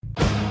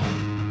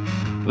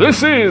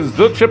This is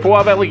the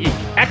Chippewa Valley Geek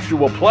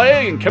Actual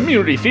Play and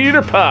Community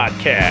Theater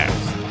Podcast.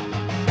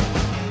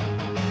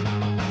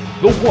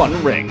 The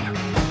One Ring,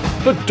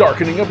 the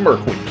Darkening of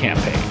Mirkwood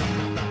campaign.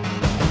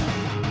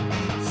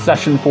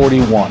 Session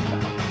 41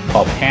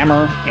 of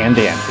Hammer and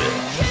Anvil.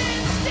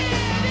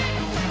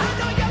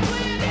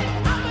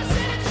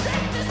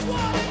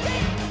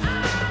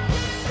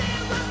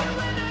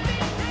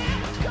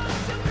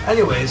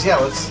 Anyways, yeah,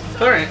 let's...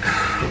 Alright.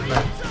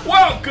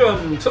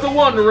 Welcome to the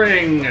One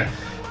Ring,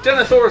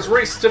 Denethor's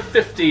Race to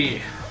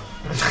 50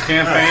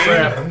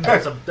 campaign.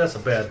 That's a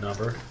bad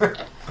number.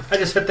 I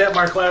just hit that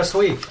mark last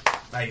week.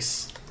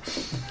 Nice.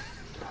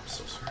 I'm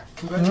so sorry.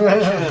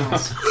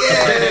 Congratulations.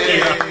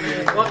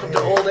 Yay! Welcome to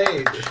old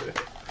age.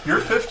 You're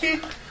 50?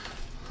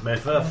 May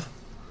 5th.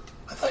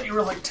 I thought you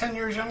were like 10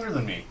 years younger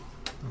than me.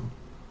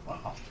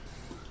 Wow.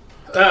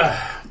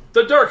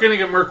 The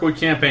Darkening of Mirkwood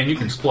campaign, you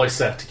can splice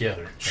that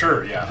together.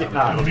 Sure, yeah.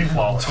 It'll be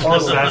flawless.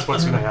 That's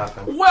what's going to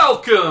happen.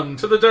 Welcome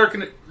to the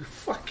Darkening...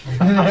 Fuck you.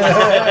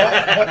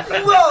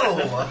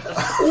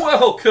 Whoa!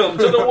 Welcome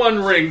to the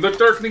One Ring, the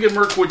Darkening of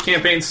Mirkwood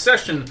campaign,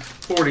 session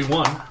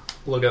 41.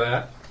 Look at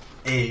that.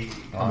 Hey.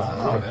 Look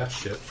at that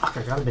shit. Fuck,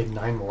 I gotta make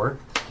 9 more.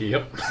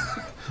 Yep.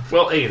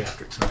 Well, 8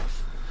 after tonight.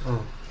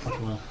 Oh.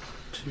 Well,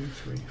 2,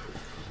 3, 4, 5,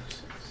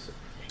 6, 7,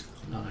 8,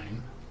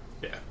 9.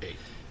 Yeah, 8.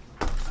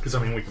 Because,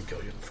 I mean, we can kill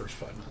you in the first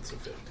 5 minutes of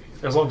 50.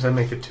 As long as I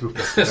make it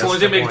 250. As long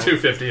as you make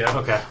 250, yeah.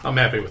 Okay. I'm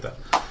happy with that.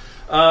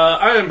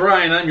 I am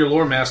Brian. I'm your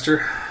lore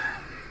master.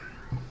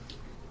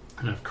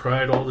 And I've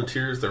cried all the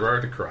tears there are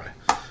to cry.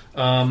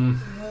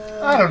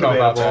 I don't know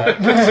about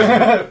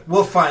that.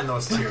 We'll find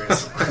those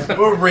tears.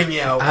 We'll ring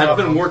you out. I've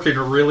been working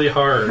really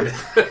hard.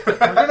 We're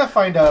going to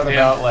find out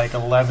about like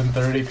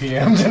 11:30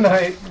 p.m.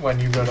 tonight when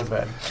you go to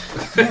bed.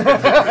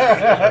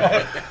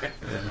 That's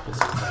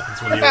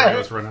when the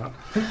Oreos run out.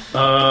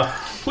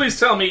 Please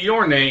tell me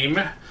your name,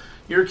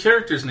 your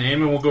character's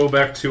name, and we'll go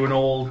back to an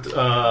old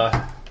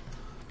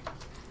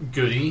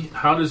goodie.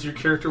 How does your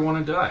character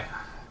want to die?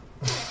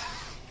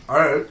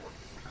 Alright.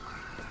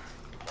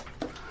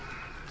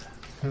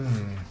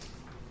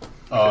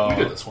 We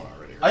did this one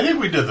already. Right? I think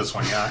we did this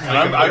one,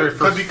 yeah.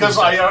 And because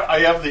I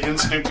have the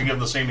instinct to give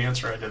the same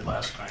answer I did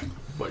last time.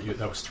 But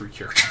that was 3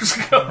 characters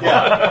ago.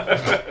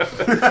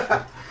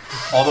 Yeah.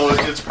 Although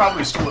it's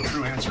probably still a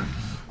true answer.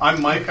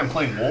 I'm Mike. I'm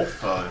playing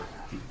Wolf,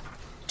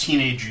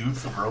 teenage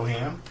youth of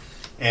Rohan.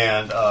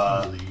 And,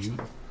 The Ute.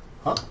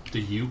 Huh? The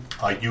Ute.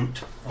 A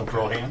Ute of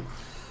Rohan.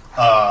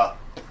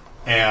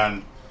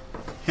 And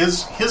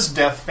his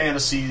death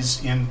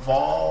fantasies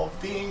involve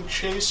being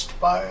chased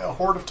by a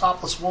horde of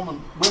topless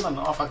women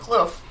off a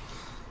cliff,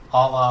 a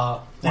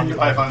la Monty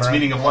Python's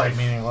Meaning of Life.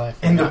 Meaning of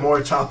Life. Into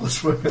more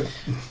topless women.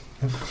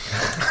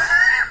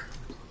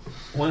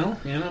 Well,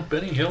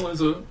 Benny Hill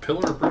is a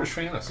pillar of British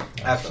fantasy.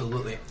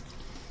 Absolutely.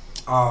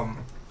 I'm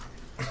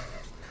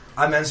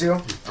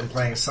Enzio. I'm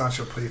playing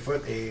Sancho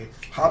Puttyfoot, a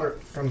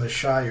hobbit from the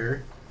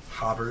Shire.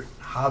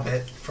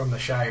 Hobbit from the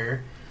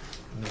Shire.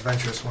 An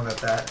adventurous one at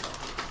that.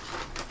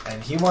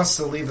 And he wants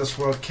to leave this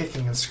world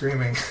kicking and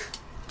screaming.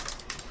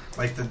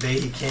 Like the day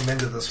he came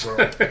into this world.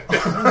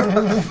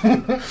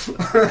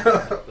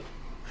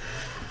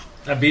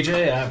 I'm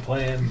BJ. I'm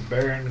playing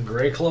Baron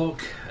Greycloak.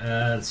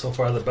 And so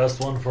far the best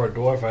one for a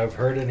dwarf I've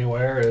heard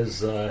anywhere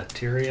is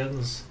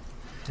Tyrion's.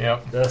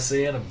 Yep. Death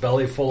seeing a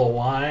belly full of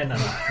wine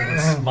and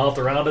his mouth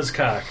around his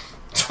cock.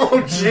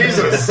 Oh,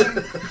 Jesus.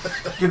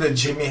 Get the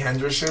Jimi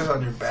Hendrix shit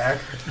on your back.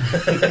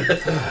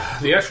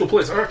 The actual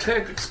plays are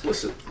tagged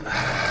explicit.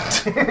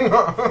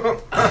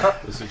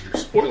 This is your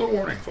spoiler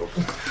warning, folks.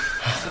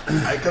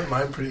 I cut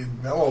mine pretty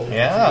mellow. If you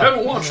Yeah.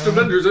 haven't watched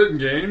Avengers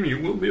Endgame, you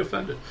will be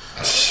offended.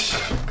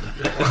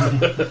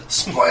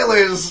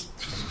 Spoilers!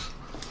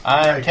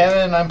 I'm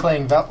Kevin. I'm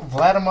playing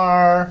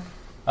Vladimir.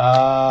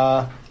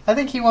 I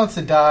think he wants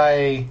to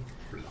die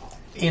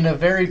in a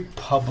very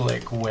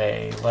public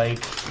way, like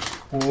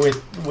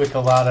with a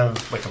lot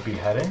of Like a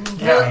beheading?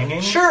 Yeah. Hanging?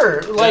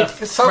 sure, like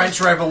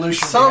French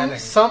Revolution beheading.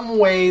 some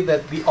way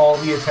that all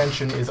the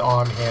attention is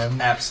on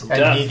him.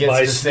 Absolutely. And he Death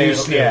by gets to say,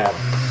 snoo-snoo. yeah,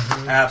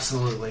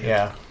 Absolutely.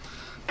 yeah,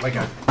 Like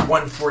a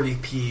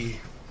 140p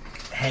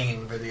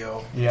hanging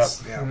video. yep.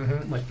 Yeah.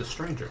 Mm-hmm. Like The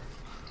Stranger.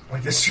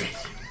 Like this street.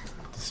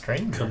 The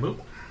stranger. Camus.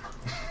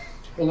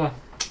 Hold on.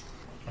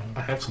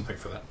 I have something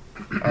for that.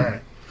 All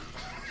right.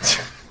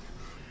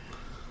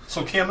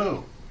 So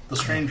Camus, the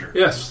stranger.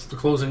 Yes, the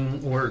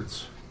closing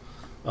words.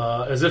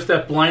 As if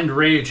that blind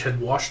rage had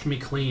washed me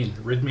clean,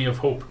 rid me of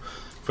hope.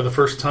 For the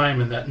first time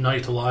in that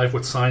night alive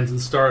with signs and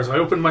stars, I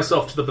opened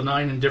myself to the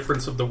benign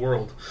indifference of the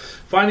world,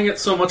 finding it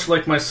so much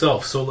like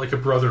myself, so like a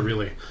brother,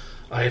 really.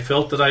 I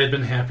felt that I had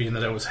been happy and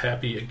that I was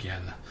happy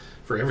again.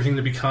 For everything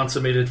to be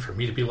consummated, for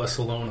me to be less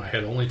alone, I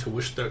had only to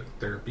wish that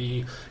there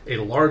be a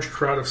large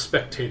crowd of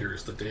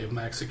spectators the day of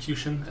my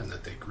execution, and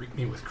that they greet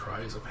me with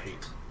cries of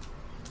hate.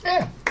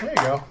 Yeah, there you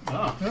go.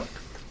 Ah, Yep.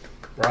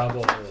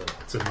 Bravo.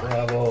 it's in my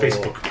Bravo.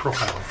 Facebook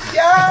profile.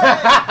 Yeah!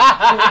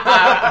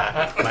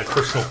 My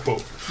personal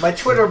quote. My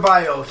Twitter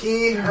bio.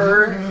 He,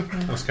 her,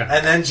 That was kind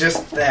and then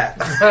just that.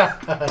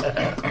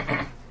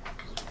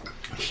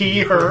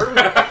 He, her.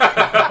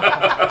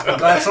 I'm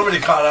glad somebody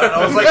caught on.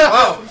 I was like,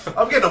 wow,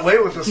 I'm getting away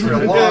with this for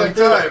a long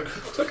time.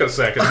 Took a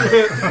second.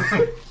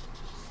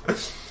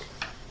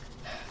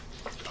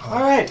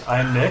 Alright,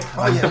 I'm Nick.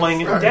 I'm yeah,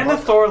 playing sorry,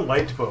 Denethor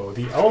Lightbow,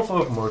 the Elf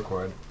of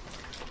Morkord.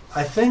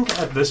 I think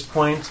at this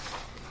point,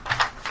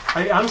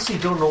 I honestly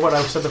don't know what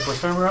I've said the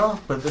first time around,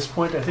 but at this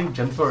point I think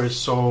Denethor is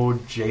so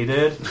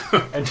jaded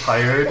and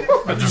tired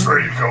I'm just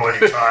ready to go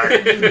anytime.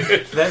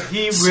 that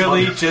he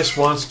really just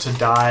wants to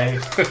die,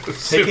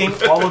 taking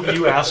all of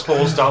you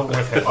assholes down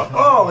with him.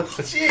 Oh,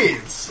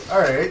 jeez.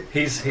 All right.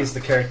 He's the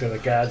character the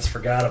gods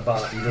forgot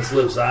about. He just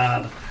lives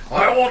on.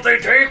 Why won't they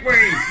take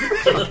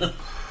me?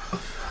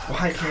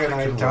 Why can't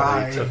I Relate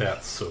die? to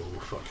that so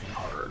fucking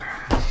hard.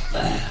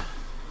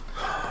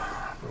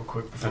 Real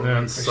quick before And then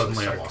we officially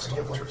suddenly I start lost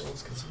cutting all up interest.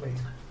 rolls, 'cause somebody-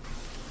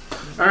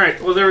 All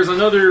right. Well, there was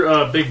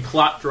another big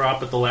plot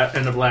drop at the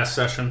end of last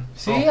session.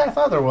 See, I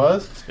thought there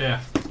was.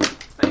 Yeah.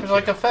 There's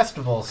like a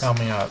festival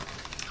coming up,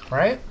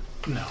 right?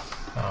 No.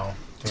 Oh,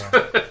 yeah.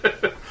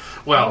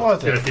 Well, What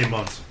was in it? a few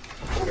months.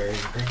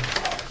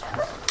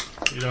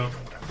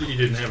 You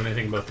didn't have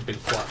anything about the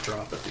big plot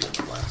drop at the end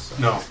of last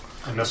session. No,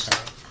 I missed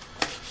that.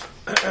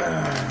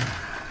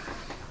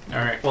 All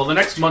right. Well, the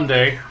next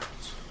Monday,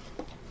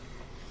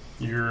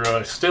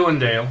 you're still in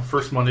Dale,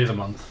 first Monday of the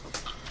month.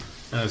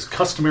 And as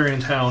customary in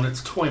town,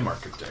 it's Toy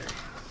Market Day.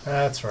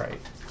 That's right.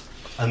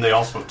 And they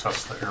also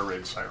test the air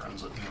raid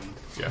sirens at noon.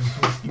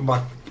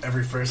 Yeah.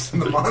 Every first in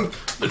the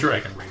month. The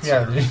Dragon Raid.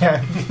 Yeah,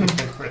 yeah.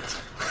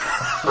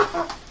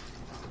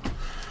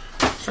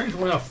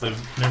 Strangely enough,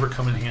 they've never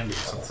come in handy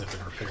since they've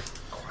been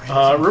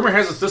repaired. Rumor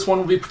has it this one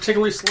will be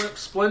particularly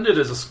splendid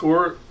as a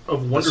score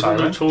of wonderful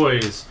new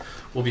toys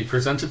will be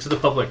presented to the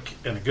public,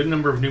 and a good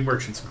number of new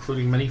merchants,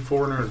 including many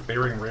foreigners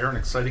bearing rare and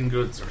exciting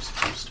goods, are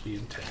supposed to be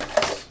in town.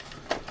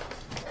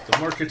 The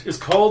market is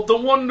called the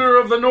Wonder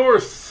of the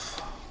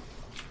North.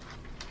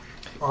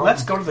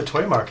 Let's go to the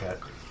toy market.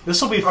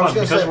 This will be I was fun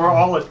gonna because say- we're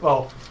all at,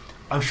 well,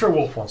 I'm sure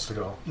Wolf wants to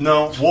go.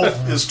 No,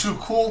 Wolf is too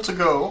cool to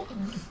go,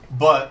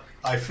 but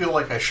I feel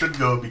like I should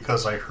go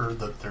because I heard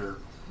that they're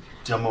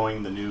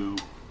demoing the new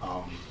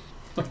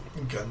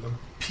Gundam.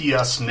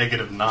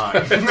 PS-9,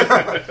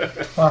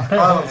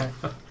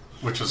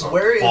 which is a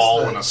Where is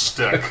ball the- and a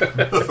stick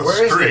with a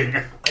Where is string.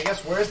 the? I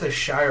guess where's the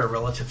Shire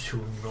relative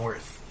to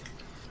North?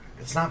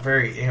 It's not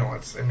very.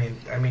 It's. I mean.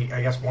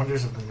 I guess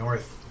Wonders of the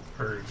North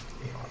are.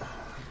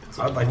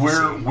 I'd like to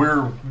see.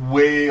 We're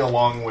way a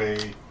long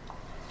way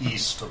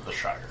east of the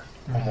Shire,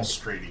 almost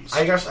straight east.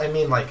 I guess.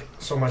 Like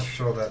so much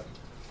so that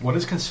What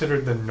is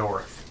considered the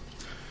North?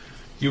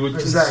 You would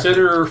Exactly.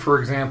 consider, for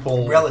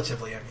example,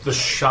 relatively. the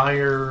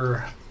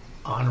Shire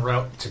en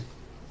route to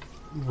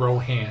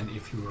Rohan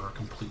if you were a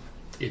complete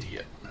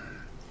idiot.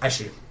 I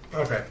see.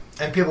 Okay.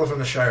 And people from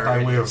the Shire. By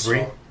are way of idiots, Bree?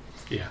 so-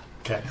 Yeah,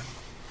 Okay.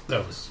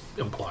 that was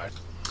implied.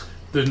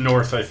 The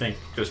North, I think,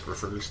 just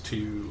refers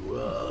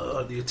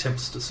to the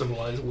attempts to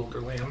civilize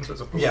Wilderlands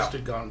as opposed Yeah. to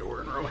Gondor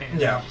and Rohan.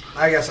 Yeah.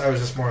 I guess I was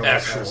just more or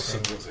less Actual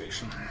asking.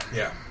 civilization.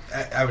 Yeah.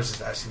 I was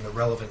just asking the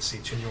relevancy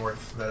to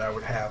North that I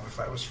would have if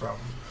I was from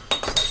that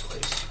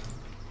place.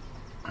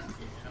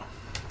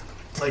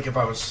 Like if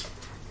I was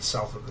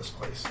south of this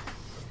place,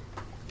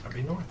 I'd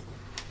be north.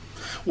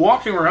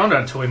 Walking around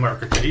on Toy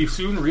Market Day, you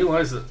soon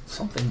realize that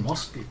something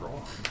must be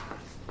wrong.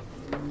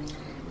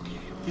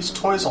 These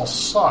toys all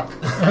suck.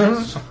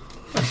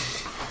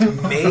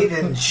 Made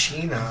in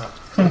China.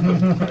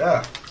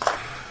 Yeah.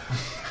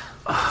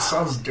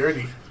 Sounds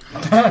dirty.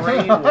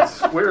 Train with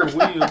square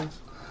wheels.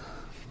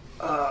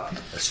 I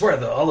swear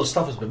that all this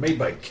stuff has been made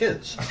by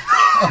kids.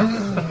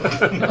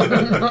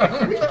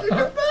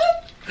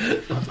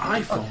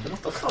 iPhone.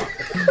 What the fuck?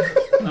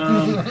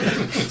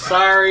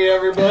 Sorry,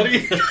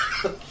 everybody.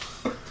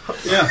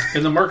 Yeah,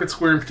 in the market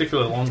square in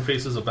particular, long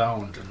faces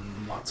abound,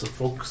 and lots of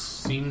folks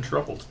seem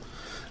troubled.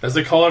 As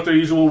they call out their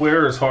usual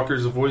wares,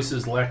 hawkers'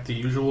 voices lack the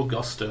usual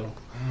gusto,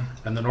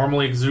 and the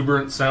normally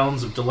exuberant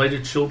sounds of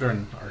delighted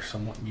children are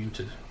somewhat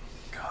muted.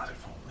 God,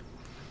 if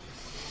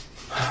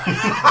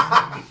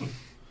only.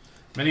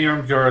 Many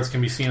armed guards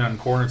can be seen on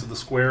corners of the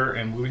square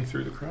and moving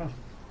through the crowd.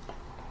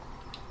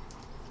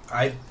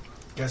 I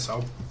guess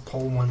I'll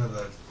pull one of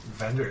the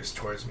vendors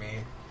towards me.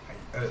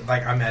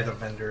 I'm at a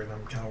vendor and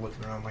I'm kind of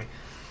looking around like,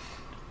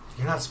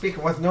 you're not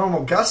speaking with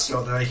normal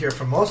gusto that I hear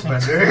from most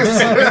vendors.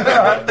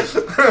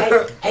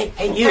 Hey,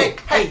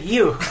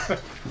 you!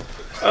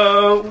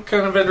 What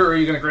kind of vendor are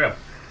you going to grab?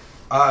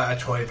 A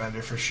toy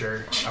vendor for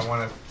sure. I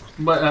want to.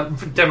 But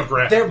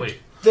demographically.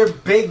 They're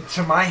big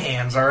to my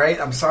hands. All right,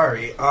 I'm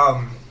sorry.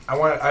 I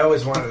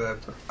always wanted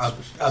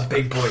a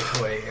big boy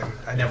toy, and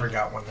I never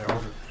got one. They're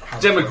over.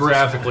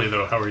 Demographically,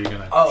 though, how are you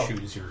going to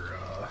choose your...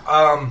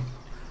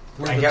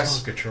 I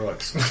guess Tonka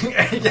trucks.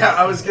 yeah,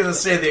 I was gonna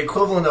say the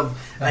equivalent of,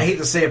 I hate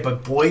to say it,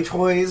 but boy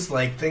toys,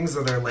 like things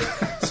that are like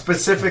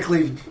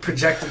specifically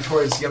projected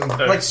towards young,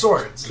 like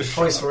swords,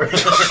 toy swords.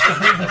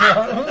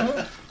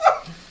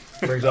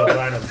 Brings out a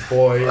line of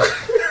boys.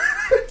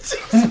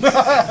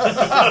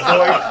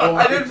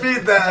 I didn't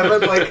mean that. I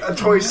meant like a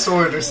toy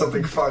sword or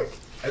something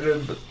And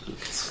then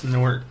It's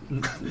nowhere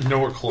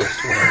close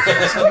to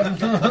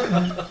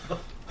what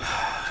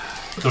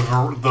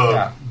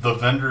The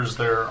vendors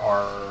there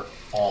are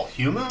all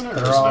human, or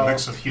They're is it a all-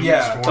 mix of humans,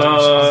 yeah. dwarves?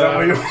 Is that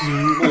what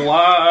you- a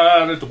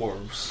lot of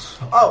dwarves.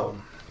 Oh.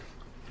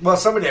 Well,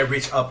 somebody I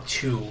reach up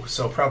to,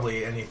 so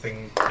probably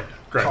anything.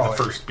 Grab Call the it.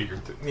 first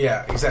beard.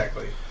 Yeah,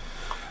 exactly.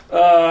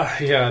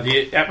 Yeah,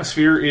 the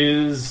atmosphere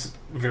is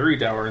very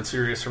dour and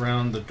serious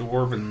around the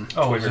dwarven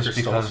Oh, toy is maker this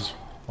stalls. because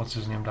what's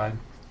his name died?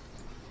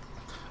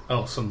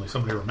 Oh, suddenly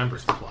somebody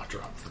remembers the plot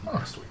drop from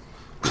last week.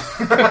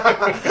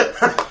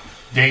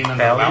 Dane and the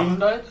Valley? Mountain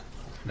died?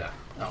 No.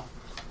 No.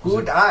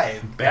 Who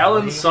died?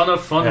 Balin, son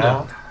of Funda.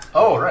 Yeah.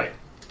 Oh, right.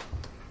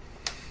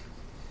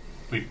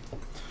 We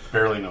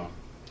barely know.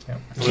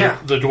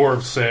 The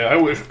dwarves say, I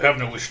have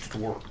no wish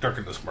to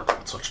darken this market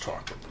with such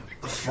talk.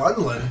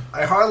 Funland?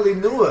 I hardly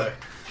knew her.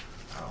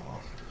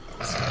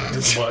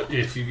 But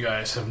if you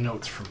guys have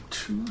notes from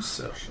 2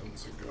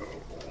 sessions ago...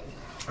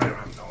 I don't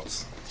have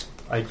notes.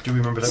 I do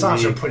remember that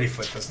Sasha we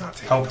Puttyfoot does not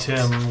take helped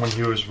notes. him when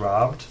he was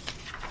robbed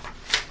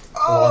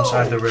Oh!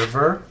 alongside the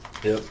river,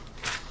 Yep.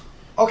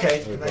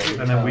 Okay.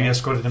 and then we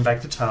escorted him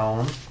back to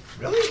town,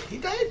 Really? He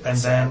died? and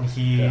That's then sad.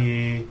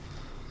 he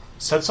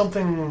said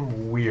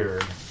something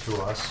weird to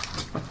us.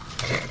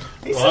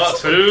 He said What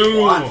something to?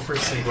 plot for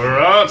Satan.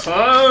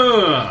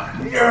 Barata!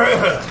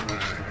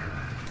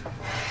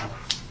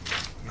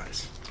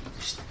 Nice.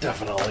 It's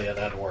definitely an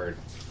N-word.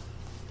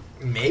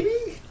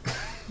 Maybe?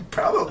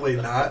 Probably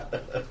not.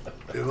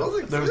 It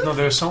wasn't There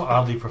was some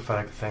oddly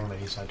prophetic thing that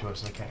he said to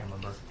us. I can't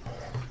remember.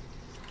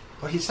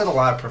 Well, he said a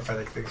lot of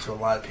prophetic things to a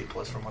lot of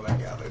people, is from what I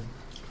gathered.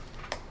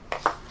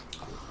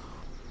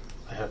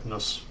 I have no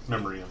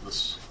memory of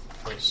this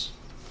place.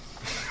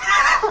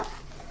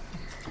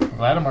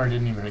 Vladimir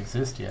didn't even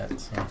exist yet.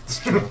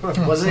 So.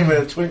 Wasn't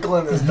even a twinkle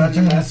in his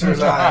dungeon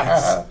master's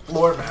eyes.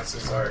 Lore master,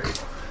 sorry.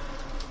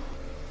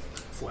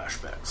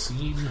 Flashback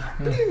scene.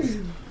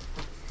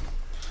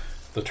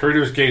 The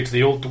trader's gate,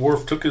 the old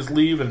dwarf took his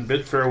leave and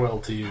bid farewell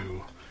to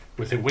you.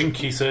 With a wink,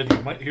 he said,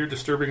 you might hear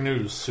disturbing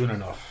news soon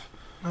enough.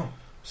 Oh.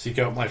 Seek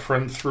out my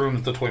friend Thrune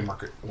at the toy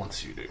market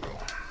once you do.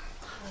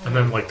 And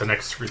then, like, the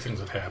next 3 things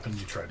that happened,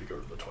 you tried to go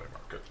to the toy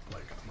market.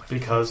 Like, I'm like,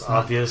 Because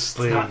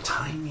obviously, It's not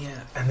time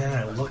yet. And then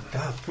I looked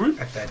up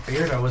at that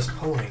beard I was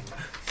pulling.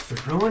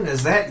 Thrune,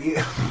 is that you?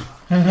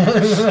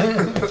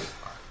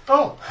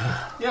 Oh,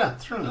 yeah,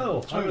 through.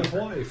 Oh, I'm his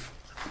wife.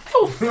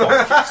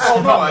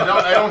 Oh no,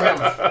 I don't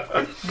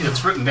have.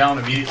 It's written down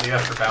immediately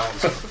after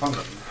balance of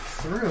funding.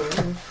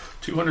 Thrune.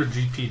 200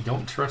 GP,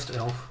 don't trust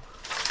elf.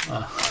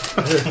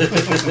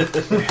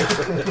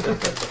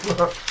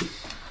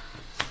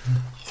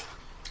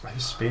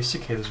 space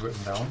cicadas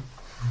written down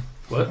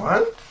What?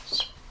 What?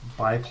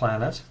 by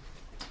planet.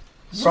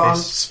 Wrong.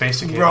 Space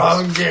cicadas.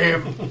 Wrong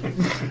game.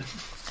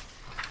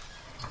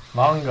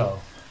 Longo.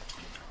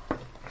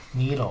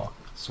 Needle.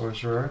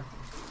 Sorcerer.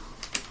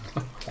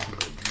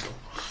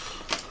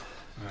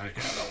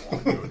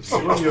 See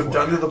what you've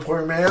done to the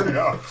poor man?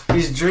 Yeah.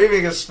 He's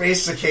dreaming of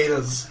space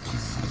cicadas.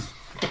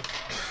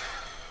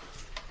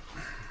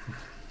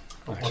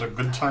 What a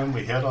good time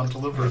we had on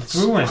Deliverance.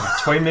 Ruin.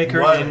 Toy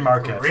maker What in a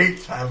market.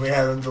 great time we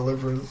had on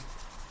Deliverance.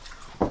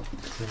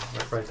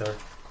 Right there.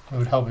 It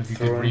would help if you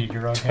could Throwing- read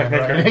your own Toy maker,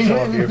 show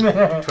up handwriting.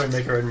 here. Toy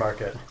maker in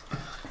market.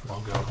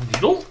 Longo.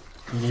 Needle?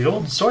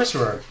 Needle.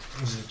 Sorcerer.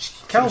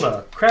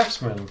 Kelda.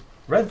 Craftsman.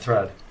 Red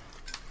thread.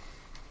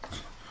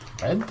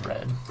 Red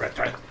thread. Red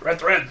thread. Red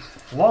thread.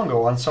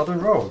 Longo on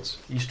southern roads.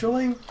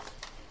 Easterling.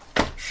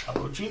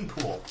 Shallow gene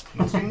pool.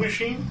 Moving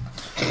machine.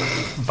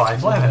 By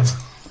planet.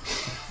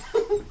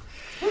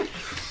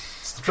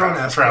 It's the Don't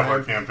ask,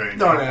 traveler Brian. campaign.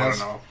 Don't I don't want ask.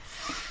 to know.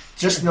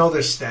 Just know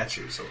there's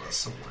statues of us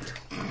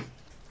somewhere.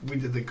 We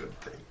did the good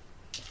thing.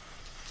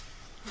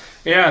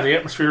 Yeah, the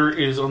atmosphere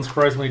is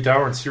unsurprisingly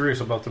dour and serious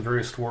about the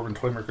various dwarven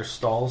toy maker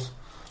stalls.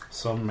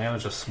 Some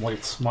manage a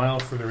slight smile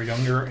for their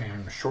younger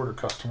and shorter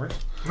customers.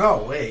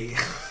 No way.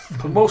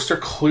 But most are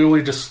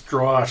clearly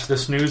distraught.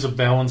 This news of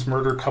Balin's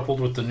murder coupled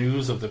with the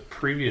news of the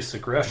previous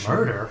aggression.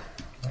 Murder.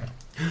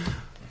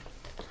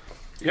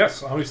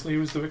 Yes, obviously he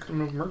was the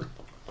victim of murder.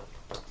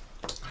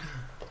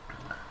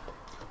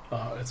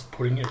 It's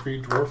putting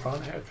every dwarf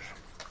on edge.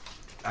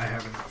 I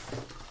have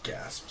enough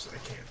gasps. I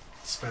can't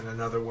spend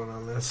another one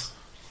on this.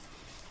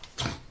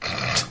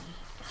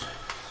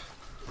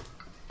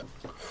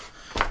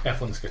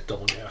 Halflings get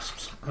double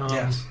gasps.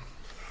 Yes.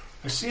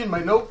 I see in my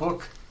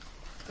notebook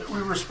that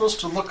we were supposed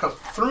to look up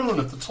Thrune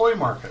at the toy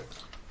market.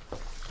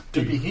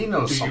 Maybe he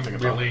knows Do something you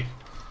about really?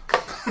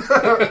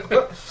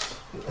 it.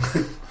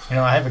 You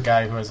know, I have a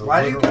guy who has a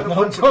Why do you literal got a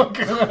bunch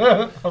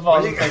notebook of all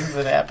Why do the you- things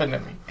that happened to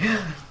me.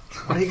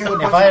 What do you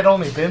got? If I had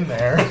only been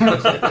there,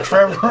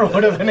 Trevor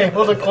would have been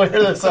able to clear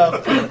this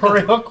up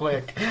real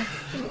quick.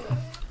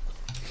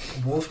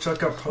 Wolf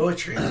took up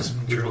poetry in this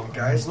material,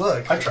 guys.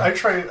 Look, I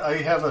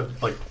have a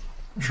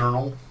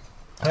journal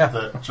Yeah.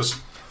 that just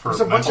for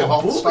there's a bunch mental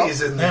of health boobies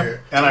stuff. in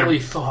there. And Early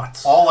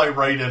thoughts. all I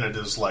write in it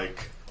is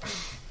like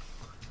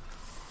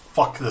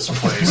fuck this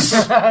place.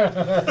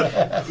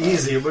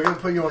 Easy. We're going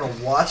to put you on a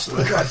watch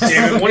list. God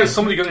damn it, when is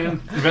somebody going to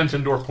invent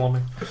indoor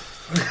plumbing?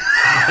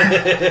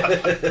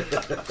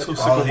 So sick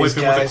All of these wiping with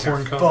guys a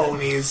corn are cup.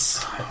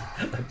 phonies.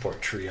 That poor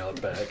tree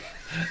out back.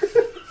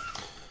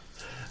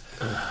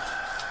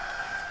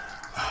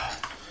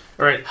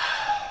 Alright,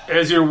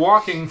 as you're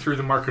walking through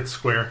the market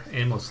square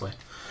aimlessly,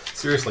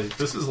 seriously,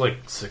 this is like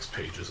 6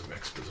 pages of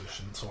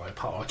exposition, so I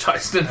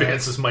apologize in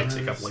advance. This might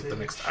take up like the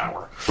next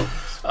hour.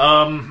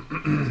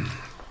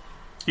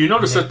 You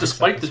notice that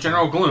despite the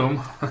general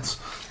gloom, it's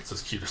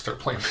as cute to start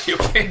playing video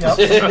games.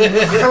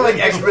 I like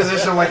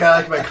exposition like I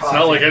like my coffee. It's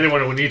not like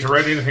anyone would need to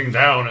write anything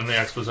down in the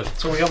exposition.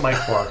 So we got Mike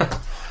for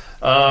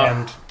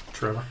and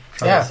Trevor.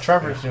 Yeah,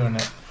 Trevor's doing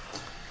it.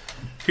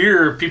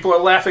 Here, people are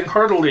laughing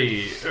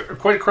heartily.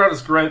 Quite a crowd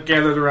is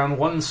gathered around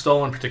one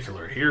stall in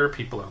particular. Here,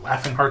 people are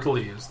laughing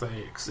heartily as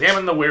they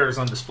examine the wares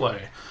on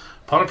display.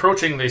 Upon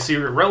approaching, they see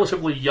a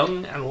relatively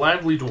young and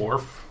lively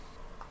dwarf,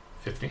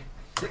 50,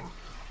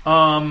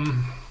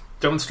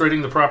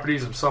 demonstrating the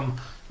properties of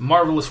some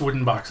marvelous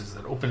wooden boxes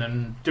that open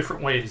in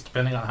different ways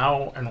depending on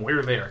how and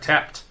where they are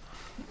tapped.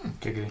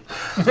 Giggity.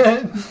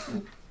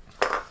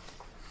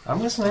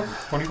 I'm listening.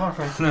 What do you want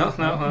from me? No,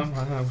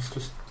 I was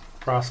just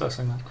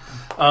processing that.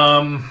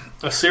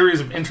 A series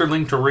of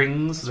interlinked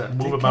rings that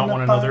move about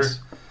one another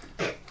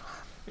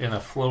in a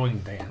flowing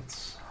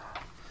dance.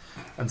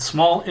 And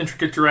small,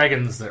 intricate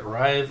dragons that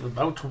writhe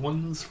about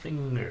one's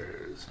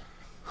fingers.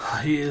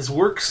 His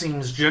work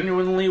seems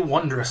genuinely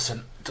wondrous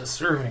and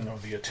deserving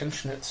of the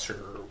attention it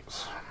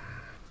serves.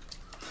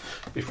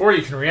 Before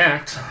you can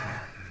react,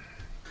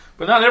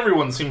 but not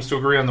everyone seems to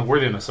agree on the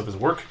worthiness of his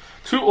work.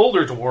 2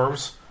 older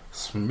dwarves,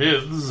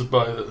 smiths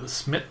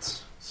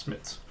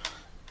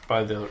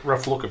by the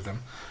rough look of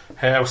them,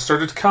 have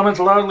started to comment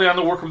loudly on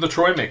the work of the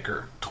toy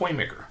maker,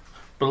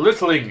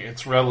 belittling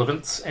its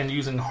relevance and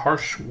using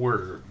harsh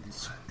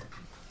words.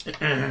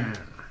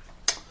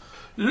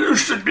 You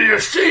should be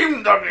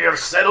ashamed of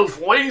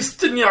yourself,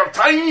 wasting your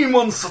time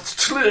on such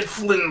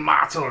trifling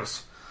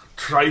matters.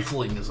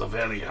 Trifling is a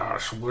very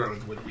harsh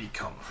word where we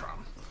come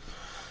from.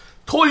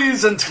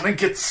 Toys and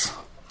trinkets.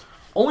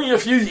 Only a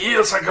few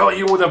years ago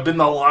you would have been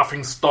the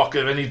laughingstock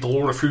of any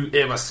dwarf who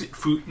ever set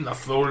foot in the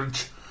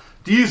forge.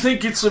 Do you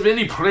think it's of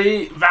any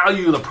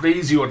value the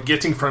praise you are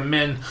getting from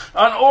men?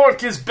 An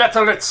orc is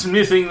better at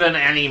smithing than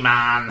any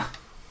man.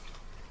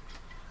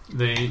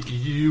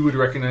 You would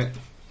recognize...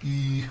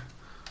 You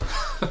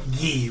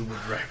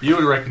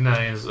would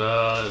recognize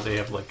they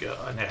have like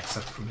an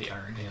accent from the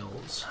Iron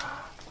Hills.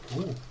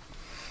 Ooh.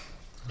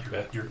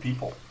 Your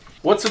people.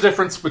 What's the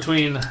difference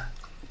between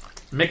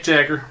Mick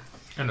Jagger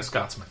and a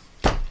Scotsman?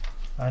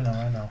 I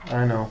know.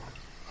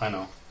 I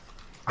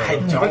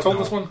Have I told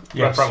this one?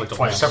 Yes, I probably told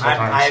twice, it. several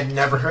times. I've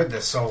never heard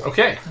this, so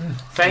Okay,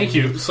 thank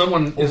you.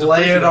 Someone is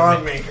lay it appreciative on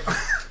of me.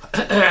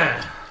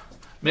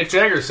 Mick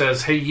Jagger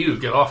says, "Hey you,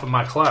 get off of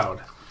my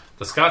cloud."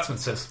 The Scotsman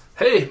says,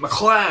 "Hey, my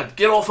cloud,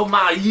 get off of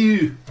my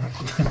you."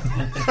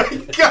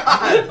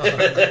 God!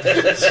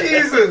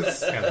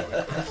 Jesus!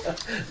 Anyway.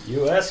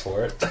 You asked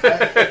for it.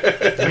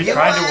 We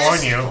tried to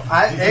warn you.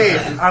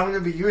 I'm going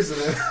to be using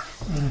it.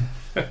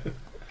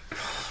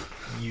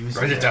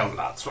 Write it down,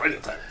 lads. Write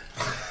it down.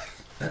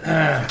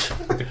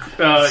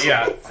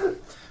 Yeah.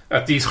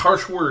 At these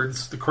harsh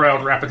words, the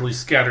crowd rapidly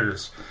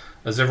scatters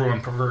as everyone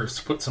prefers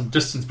to put some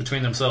distance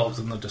between themselves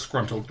and the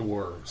disgruntled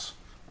dwarves.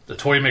 The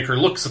toy maker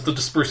looks at the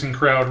dispersing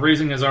crowd,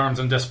 raising his arms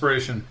in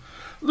desperation.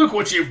 Look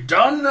what you've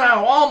done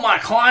now! All my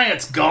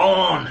clients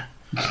gone!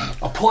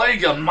 A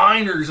plague of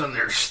miners and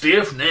their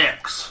stiff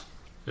necks.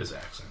 His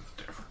accent's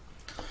different.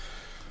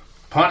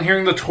 Upon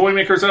hearing the toy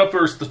maker's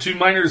outburst, the 2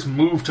 miners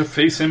move to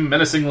face him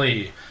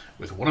menacingly,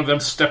 with one of them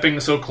stepping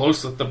so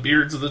close that the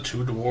beards of the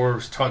 2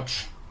 dwarves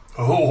touch.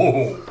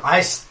 Oh.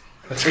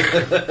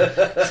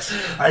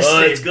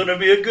 It's gonna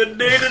be a good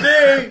day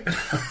today.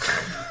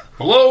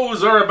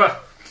 Blows are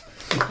about...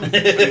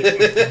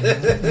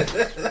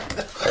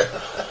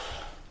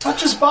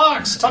 Touch his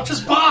box! Touch his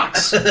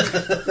box!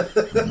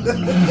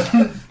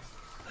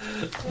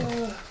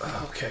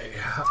 Okay,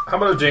 how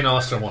about a Jane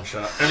Austen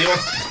one-shot? Anyone?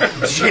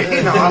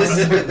 Jane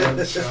Austen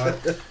one shot.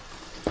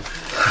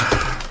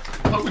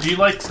 What would you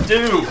like to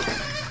do?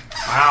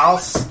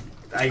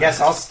 I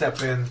guess I'll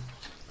step in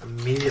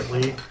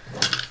immediately.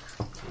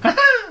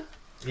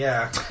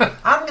 Yeah.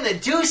 I'm gonna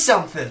do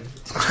something.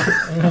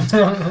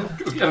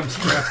 Go get him,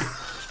 Scrappy.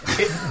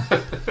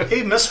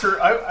 Hey,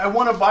 mister, I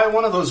want to buy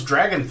one of those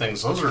dragon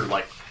things. Those are,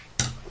 like,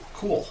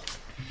 cool.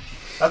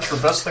 That's the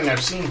best thing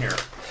I've seen here.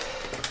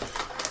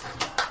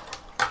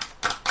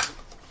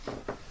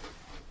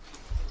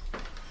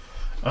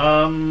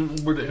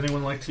 Would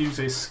anyone like to use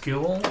a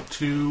skill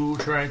to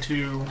try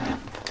to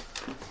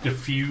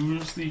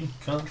diffuse the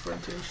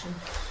confrontation?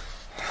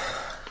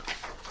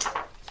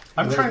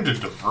 I'm trying to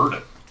divert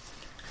it.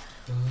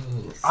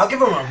 I'll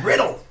give him a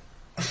riddle.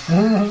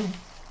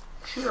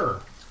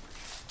 Sure.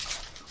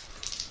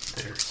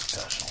 They're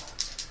special.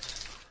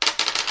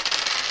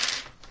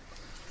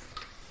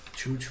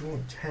 2, 2,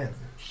 and 10.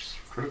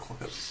 Critical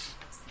hit.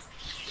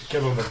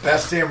 Give them the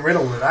best damn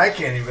riddle that I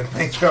can't even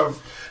think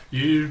of.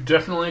 You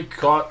definitely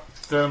caught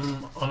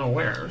them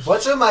unawares.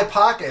 What's in my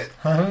pocket?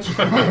 Are we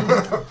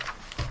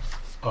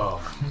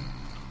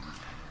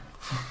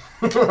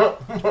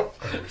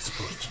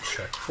supposed to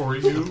check for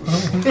you?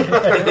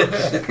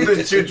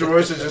 The two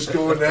dwarves are just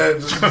going there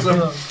and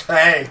just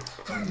hey,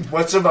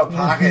 what's in my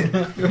pocket?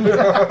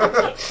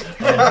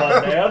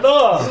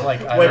 Banana.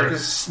 Like, Wipe the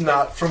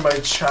snot from my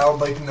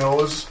childlike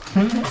nose.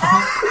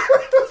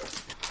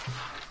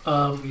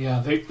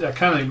 Yeah, that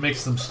kind of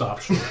makes them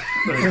stop short.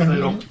 They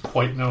don't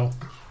quite know.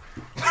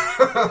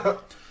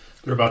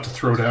 They're about to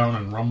throw down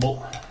and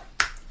rumble.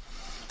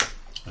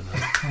 And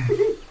then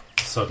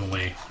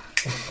suddenly,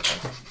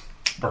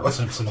 Bart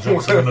Simpson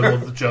jumps in the middle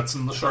of the Jets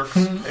and the Sharks.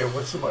 Hey,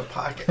 what's in my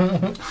pocket?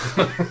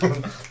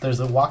 there's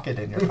a Wocket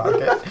in your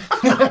pocket.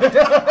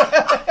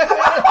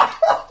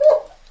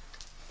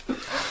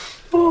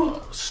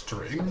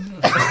 String.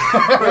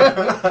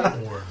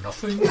 Or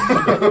nothing.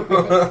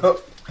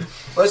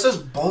 Let's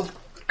just both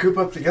group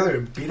up together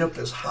and beat up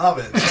this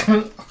hobbit.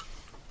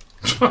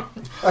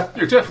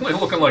 You're definitely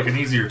looking like an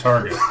easier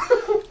target.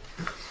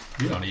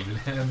 You don't even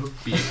have a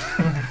beat.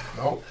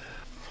 Nope.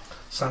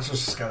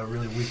 Sancho's just got a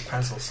really weak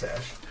pencil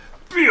stash.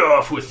 Be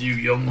off with you,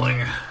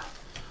 youngling.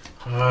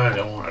 I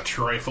don't want to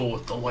trifle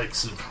with the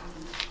likes of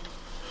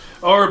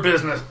our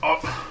business.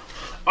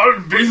 Our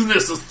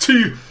business is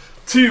too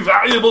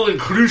valuable and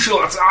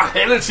crucial. It's our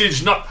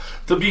heritage not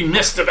to be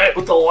messed about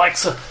with the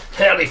likes of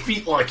hairy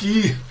feet like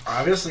you.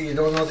 Obviously, you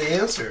don't know the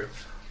answer.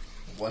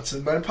 What's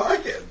in my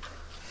pocket?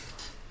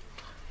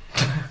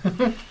 Let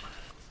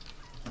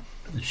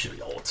me show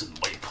you what's in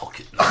my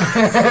pocket.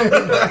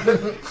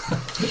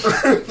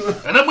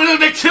 And I'm willing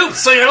to kill,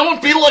 so you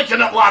don't be liking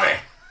it, laddie.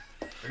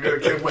 I'm gonna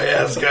kick my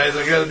ass, guys.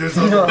 I gotta do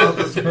something about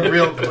this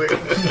real quick.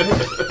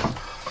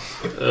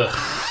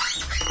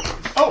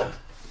 Oh,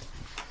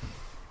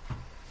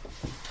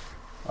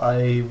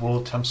 I will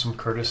attempt some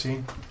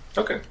courtesy.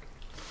 Okay.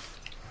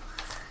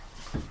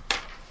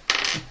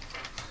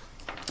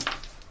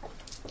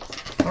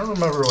 I don't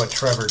remember what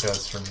Trevor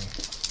does for me.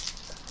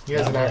 He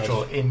has Not an much.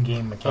 actual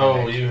in-game mechanic.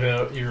 Oh,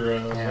 you're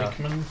Yeah.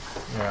 Wakeman?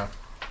 Yeah.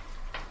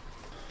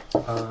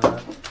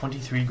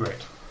 23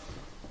 great.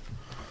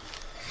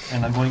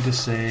 And I'm going to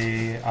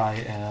say I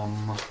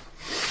am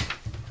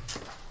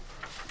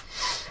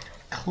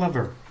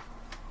clever.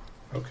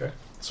 Okay.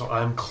 So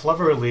I'm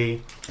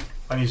cleverly...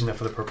 I'm using that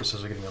for the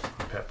purposes of getting up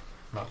from Pip,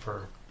 not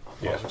for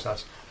Yeah.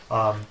 success.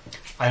 I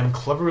am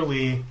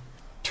cleverly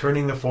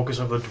turning the focus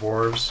of the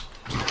dwarves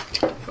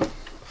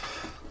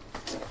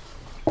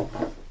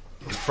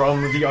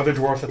from the other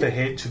dwarf that they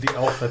hate to the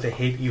elf that they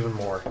hate even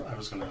more. I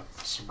was going to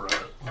spread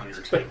it on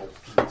your table.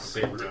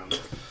 Save around.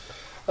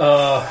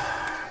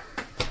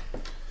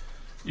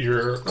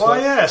 You're Well,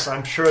 yes,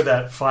 I'm sure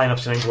that fine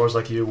upstanding dwarves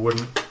like you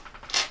wouldn't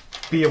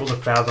be able to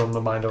fathom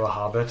the mind of a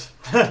hobbit.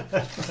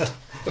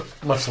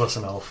 Much less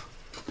an elf.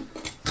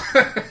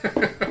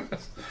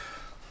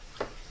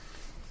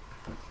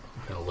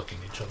 kind of looking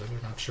at each other.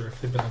 They're not sure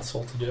if they've been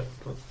insulted yet.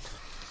 But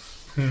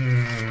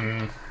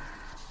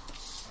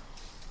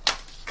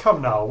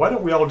Come now, why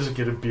don't we all just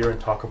get a beer and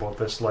talk about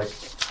this like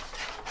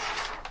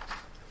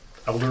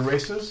elder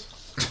races?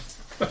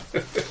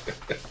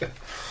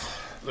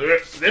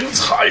 Them's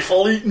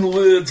highfalutin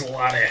words,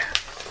 laddie.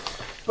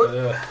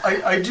 But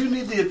I do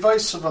need the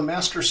advice of a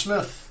master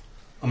smith.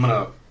 I'm going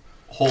to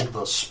hold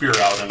the spear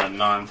out in a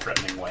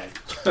non-threatening way.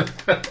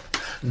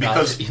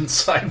 Because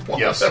inside one.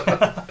 Yes.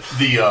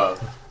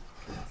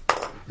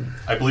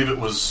 I believe it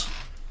was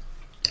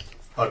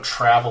a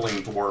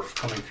traveling dwarf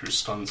coming through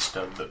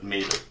Stunstead that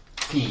made it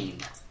keen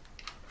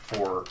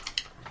for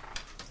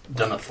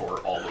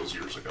Denethor all those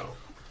years ago.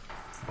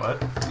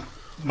 What?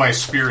 My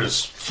spear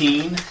is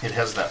keen. It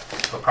has the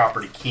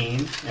property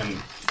keen,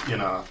 and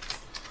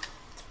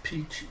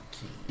Peachy.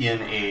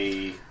 in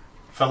a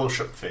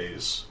fellowship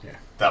phase. Yeah.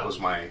 That was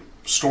my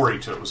story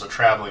to it. Was a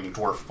traveling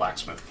dwarf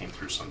blacksmith came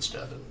through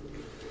Sunstead and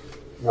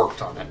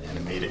worked on it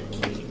and made it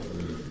keen.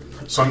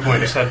 So I'm going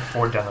You to. said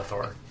for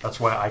Denethor. That's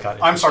why I got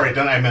it. I'm sorry,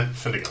 I meant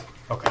Findigo.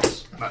 Okay.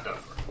 Not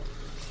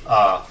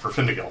Denethor. For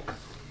Findigo.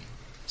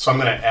 So I'm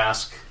going to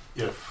ask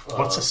if.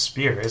 What's a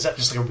spear? Is that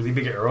just like a really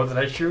big arrow that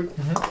I shoot?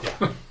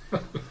 Yeah.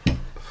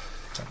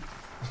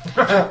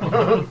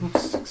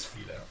 6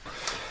 feet out.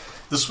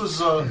 This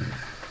was.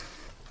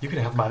 You can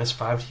have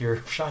 -5 to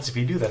your shots if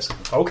you do this.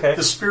 Okay.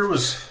 The spear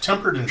was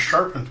tempered and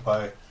sharpened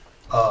by,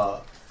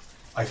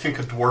 I think,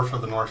 a dwarf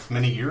of the north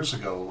many years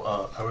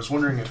ago. I was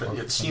wondering if it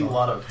had seen a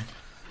lot of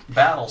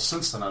battle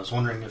since then. I was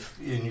wondering if,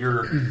 in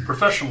your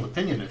professional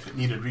opinion, if it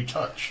needed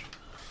retouched.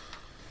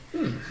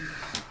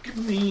 Give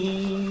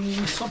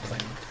me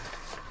something.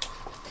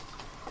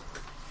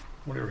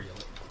 Whatever you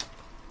like.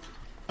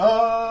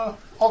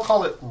 I'll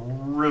call it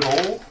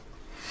riddle.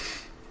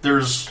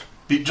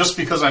 Just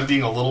because I'm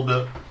being a little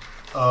bit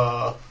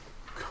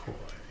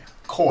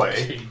coy,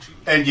 Cagey.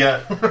 and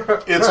yet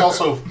it's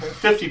also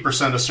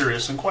 50% a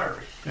serious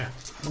inquiry. Yeah.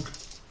 Okay.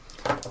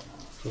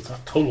 So it's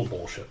not total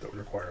bullshit that would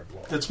require a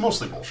blow. It's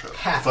mostly bullshit.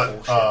 Half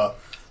but bullshit.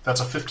 That's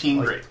a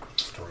 15 grade.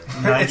 Story.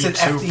 It's an 92%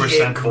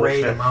 FDA grade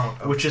bullshit,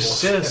 amount, of which is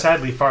bullshit.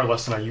 sadly far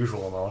less than our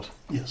usual amount.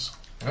 Yes.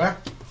 Yeah.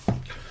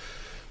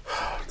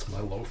 It's my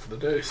low for the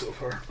day so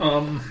far.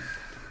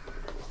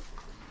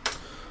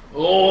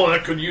 Oh,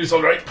 that could use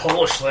a right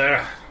polish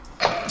there.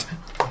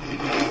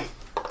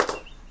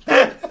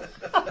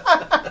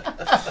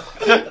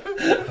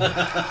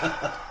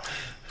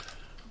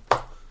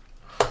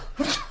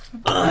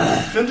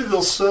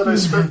 Vendeville said I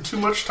spent too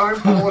much time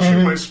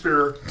polishing my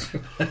spear.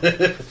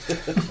 That's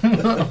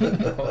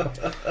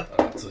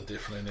a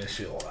different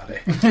issue, laddie.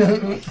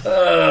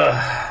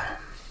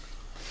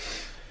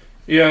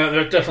 Yeah,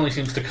 that definitely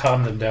seems to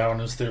calm them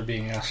down as they're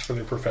being asked for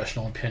their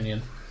professional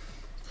opinion.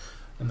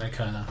 And they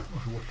kind of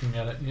are looking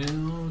at it,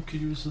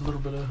 could use a little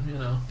bit of,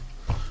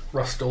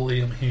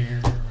 Rust-Oleum here.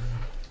 I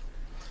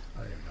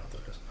don't even know what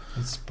that is.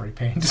 It's spray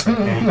paint.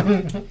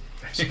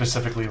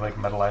 Specifically, like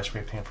metallized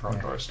spray paint for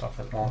outdoor stuff.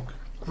 It won't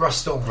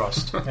Rust.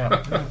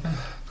 Yeah.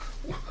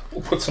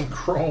 We'll put some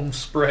chrome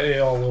spray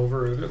all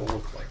over it. It'll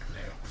look like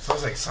new.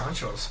 Sounds like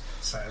Sancho's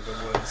side of the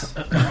woods.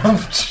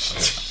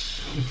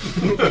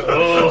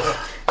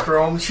 Oh,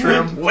 Chrome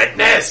trim.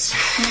 witness!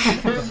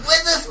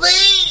 Witness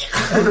me!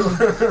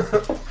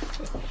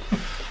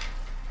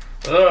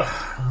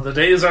 The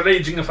days are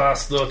aging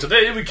fast, though.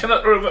 Today we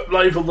cannot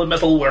rival the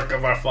metal work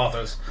of our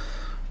fathers.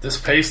 At this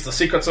pace, the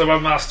secrets of our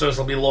masters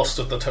will be lost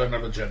at the turn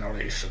of a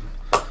generation.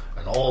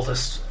 And all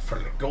this for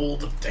the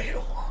gold of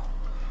Dale.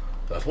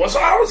 That was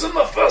ours in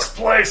the first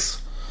place!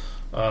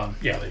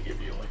 Yeah, they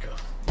give you like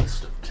a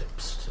list of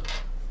tips to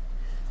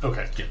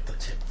get the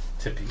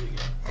tippy again.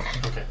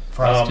 Okay.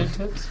 Frosted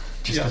tips?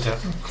 just the tip.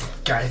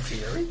 Guy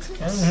Fieri?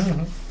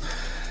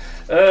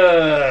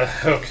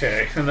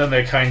 Okay. And then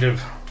they kind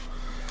of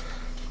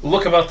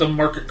look about the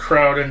market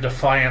crowd in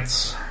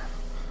defiance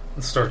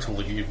and start to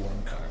leave.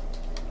 One kind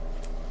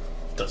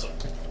of does a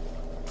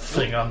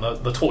thing on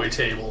the toy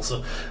table,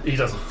 so he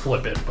doesn't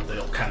flip it, but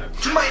they'll kind of...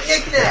 My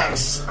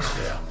knickknacks!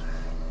 Yeah.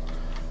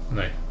 And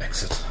they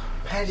exit.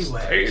 Patty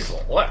Stage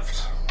wags.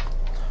 left.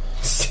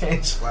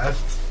 Stage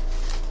left.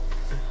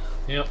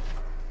 Yep.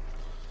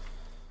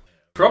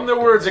 From their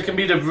words, it can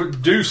be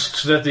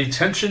deduced that the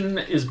tension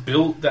is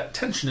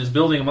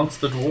building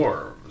amongst the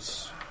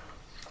dwarves.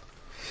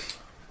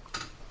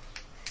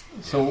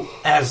 So,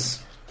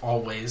 As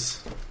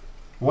always.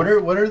 what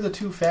are the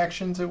two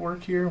factions at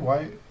work here?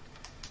 Why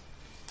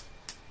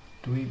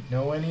do we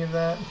know any of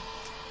that?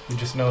 We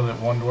just know that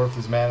one dwarf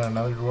is mad at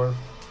another dwarf.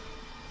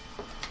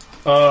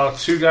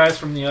 Two guys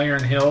from the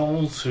Iron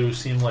Hills who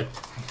seem like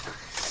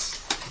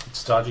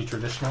stodgy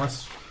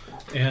traditionalists,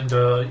 and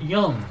a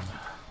young,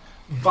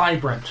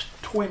 vibrant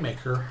toy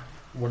maker.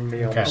 One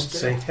may Okay. almost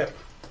say hip.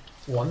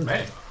 One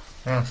may.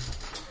 Yeah.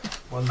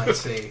 One might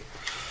say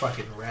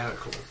fucking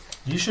radical.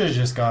 You should have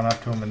just gone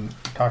up to him and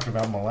talked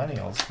about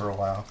millennials for a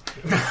while.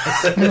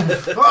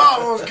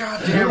 Oh,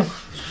 goddamn.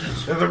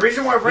 The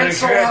reason why rent's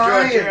so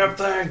high. Damn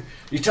thing.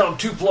 You tell them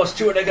 2 +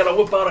 2 and they gotta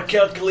whip out a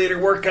calculator,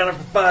 work on it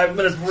for 5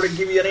 minutes before they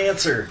give you an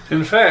answer.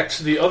 In fact,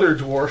 the other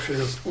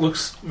dwarf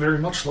looks very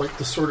much like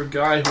the sort of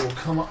guy who will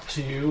come up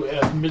to you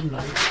at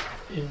midnight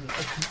in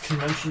a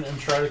convention and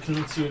try to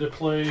convince you to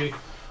play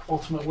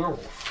Ultimate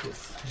Werewolf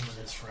with him and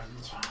his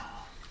friends.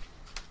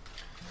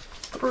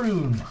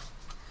 Prune,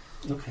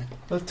 Okay.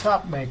 the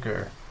top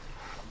maker.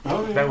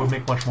 That would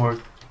make much more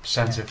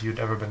sense if you'd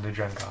ever been to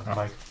Gen Con.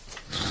 Like,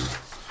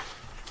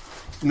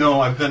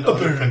 No, I've been to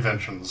other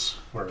conventions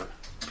where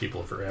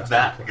People have asked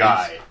that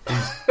guy.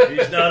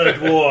 He's not a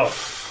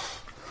dwarf.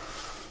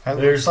 It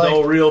There's looks no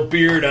like, real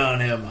beard on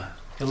him.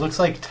 it looks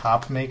like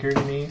top maker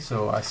to me,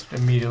 so I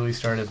immediately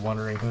started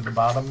wondering who the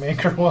bottom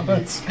maker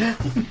was.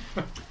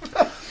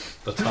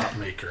 The top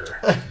maker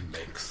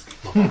makes.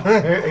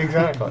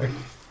 Exactly.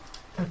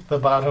 The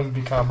bottom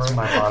become my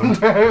bottom.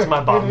 It's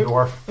my bottom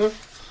dwarf.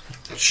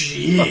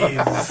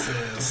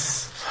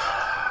 Jesus.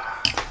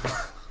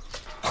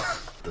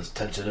 This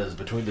tension is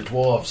between the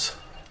dwarves.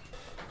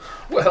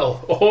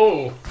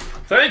 Well,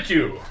 thank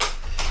you.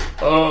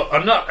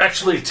 I'm not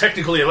actually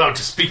technically allowed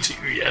to speak to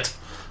you yet.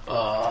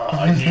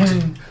 I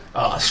need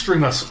to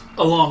string us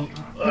along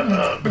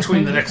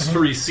between the next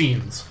 3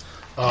 scenes.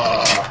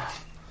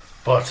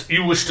 But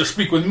you wish to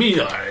speak with me,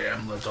 I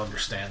am led to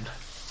understand.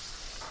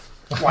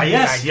 Why,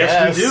 yes,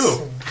 yes, we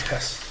do.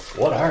 Yes.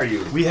 What are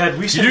you? We had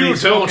recently You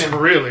don't spoken.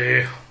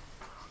 really.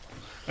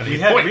 And We he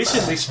had points.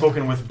 recently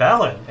spoken with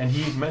Balin, and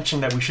he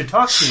mentioned that we should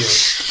talk to you.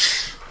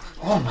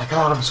 Oh my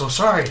god, I'm so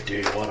sorry. Do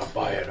you want to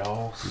buy it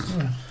all?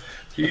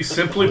 He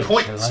simply Would you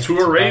points like to to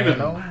a buy raven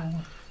it all?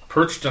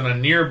 perched on a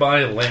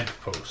nearby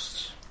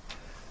lamppost.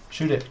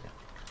 Shoot it.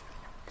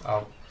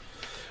 Oh,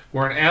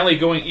 Where an alley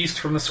going east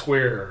from the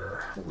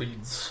square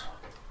leads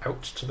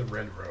out to the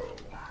Red Row.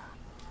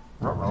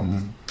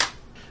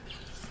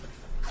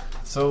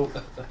 So,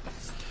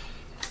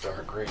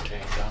 Dark gray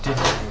tank down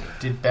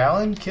did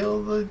Balin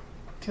kill the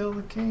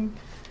king?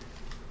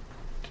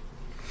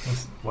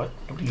 what?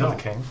 Nobody No. killed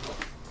the king.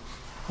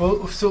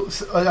 Well, so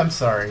I'm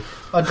sorry.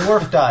 A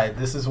dwarf died.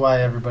 This is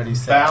why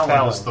everybody's sad.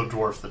 Balin was the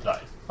dwarf that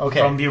died. Okay,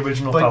 From the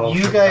original but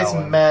Fellowship you guys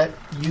Balin. met.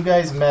 You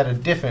guys met a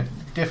different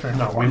different.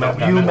 No, we one. met You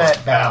Balin.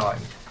 met Balin.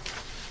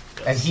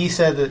 And he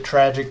said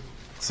that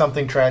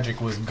something tragic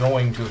was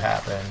going to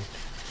happen.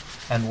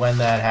 And when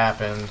that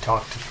happened,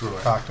 Talked through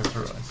it. talked us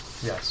through it.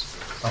 Yes.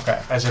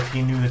 Okay. As if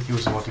he knew that he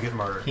was about to get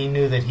murdered. He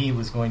knew that he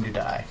was going to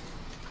die.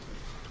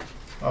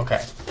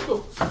 Okay.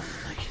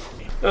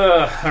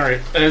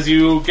 Alright, as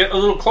you get a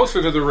little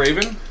closer to the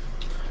raven,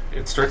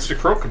 it starts to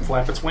croak and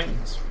flap its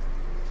wings.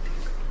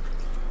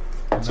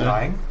 It's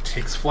dying.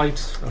 Takes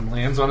flight and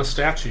lands on a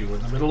statue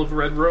in the middle of a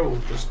red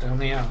road just down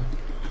the alley.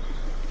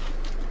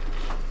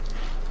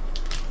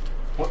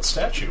 What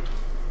statue?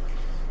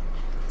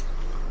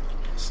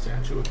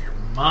 Statue of your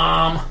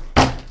mom.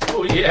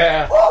 Oh,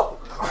 yeah.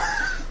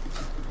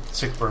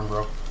 Sick burn,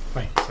 bro.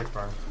 Wait. Sick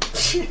burn.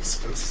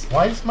 Jesus.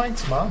 Why is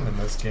Mike's mom in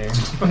this game?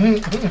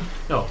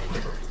 No,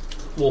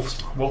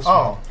 Wolf's mom. Wolf's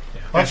Oh.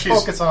 Let's she's-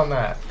 focus on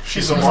that.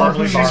 She's a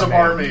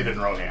barmaid in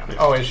Rohan.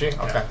 Oh, is she?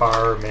 Okay.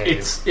 barmaid.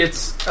 It's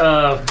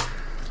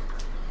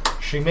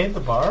She made the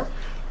bar?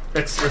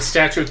 It's a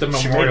statue at the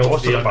She memorial made of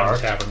most the of the bar.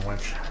 Unknown Tavern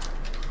Wench.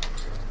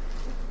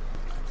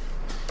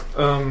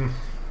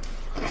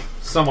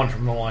 Someone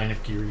from the line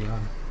of Girion.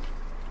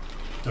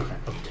 Okay.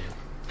 Of Dale.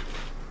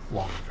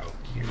 Long ago.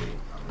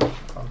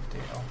 Of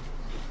Dale.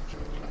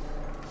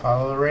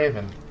 Follow the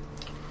raven.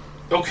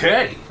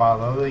 Okay.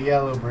 Follow the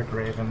yellow brick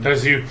raven.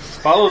 As you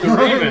follow the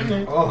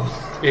raven,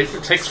 Oh, it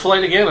takes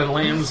flight again and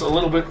lands a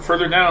little bit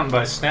further down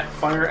by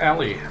Snapfire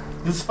Alley.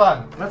 This is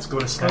fun. Let's go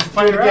to Let's do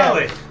Snapfire it again.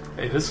 Alley.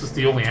 Hey, this is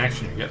the only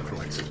action you get for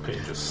like 6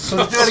 pages. So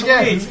let's do it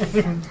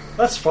again.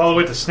 Let's follow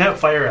it to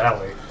Snapfire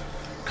Alley.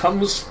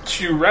 Comes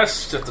to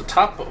rest at the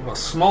top of a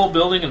small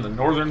building in the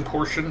northern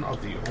portion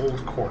of the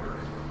old quarter.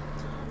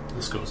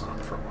 This goes on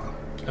for a while,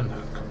 and then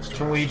it comes to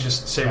Can rest. we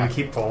just say we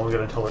keep following it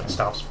until it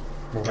stops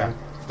moving? Yeah.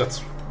 That's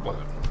what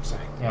I'm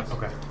saying. Yep.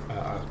 Okay.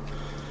 At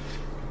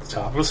the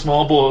top of a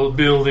small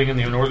building in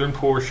the northern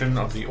portion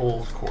of the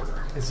old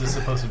quarter. Is this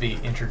supposed to be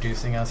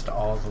introducing us to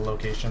all the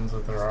locations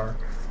that there are?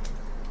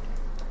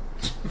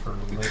 For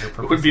later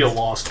purposes? It would be a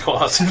lost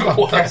cause if it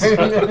was.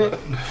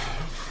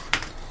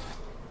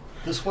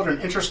 This what an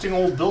interesting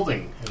old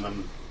building in the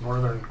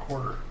northern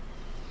quarter.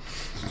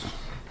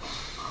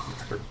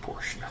 Northern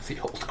portion of the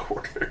old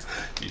quarter.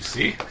 You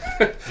see?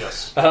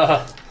 Yes.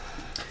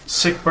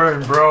 Sick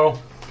burn, bro.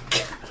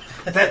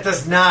 that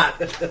does not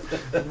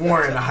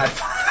warrant a high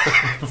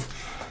five.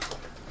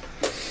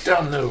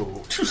 Down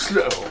low. Too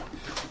slow.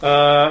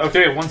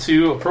 Okay, once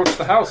you approach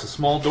the house, a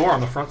small door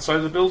on the front side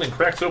of the building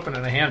cracks open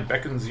and a hand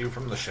beckons you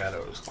from the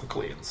shadows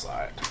quickly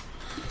inside.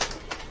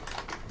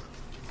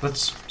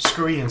 Let's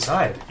scurry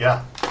inside.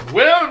 Yeah.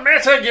 Well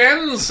met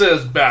again,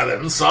 says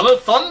Balin, son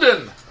of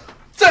Thundin.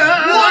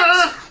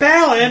 What?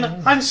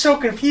 Balin, I'm so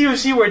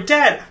confused. You were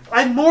dead.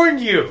 I mourned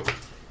you.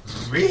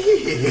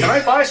 Really? Can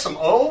I buy some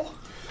O?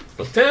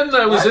 But then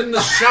I was in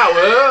the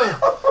shower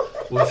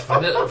with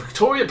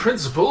Victoria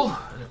Principal,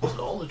 and it was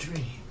all a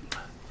dream.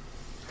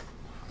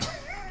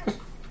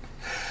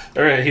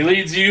 Alright, he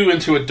leads you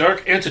into a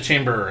dark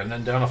antechamber and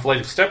then down a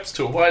flight of steps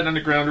to a wide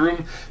underground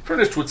room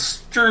furnished with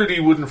sturdy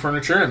wooden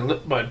furniture and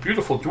lit by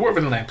beautiful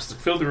dwarven lamps that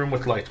fill the room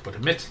with light but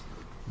emit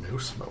no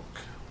smoke.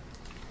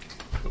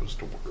 Those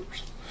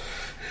dwarves.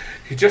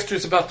 He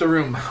gestures about the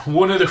room,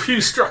 one of the few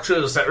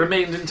structures that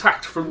remained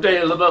intact from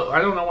Dale above. I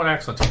don't know what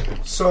accent he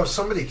is. So if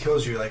somebody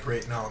kills you like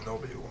right now,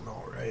 nobody will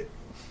know, right?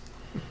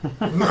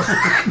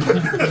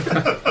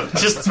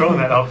 Just throwing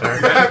that out there.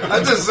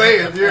 I'm just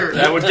saying, you're.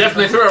 That would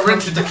definitely throw a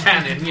wrench at the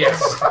cannon,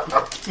 yes.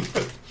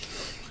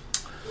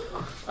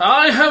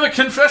 I have a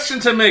confession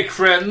to make,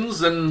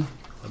 friends, and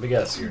Let me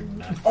guess, you're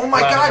not. Oh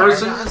my Last god!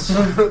 person?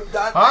 you're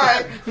not- All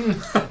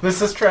right.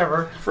 This is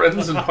Trevor.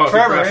 friends and party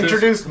Trevor crushes.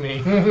 introduced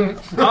me.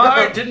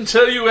 I didn't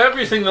tell you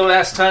everything the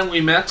last time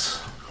we met.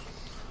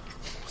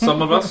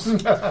 Some of us.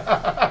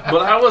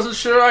 But I wasn't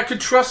sure I could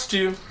trust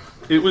you.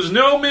 It was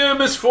no mere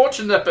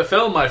misfortune that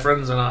befell my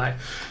friends and I.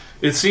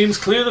 It seems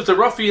clear that the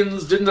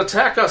ruffians didn't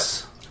attack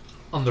us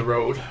on the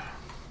road.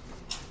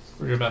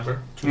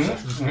 Remember? 2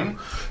 sessions ago.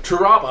 To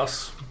rob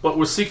us, but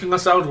were seeking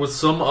us out with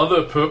some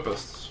other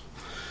purpose.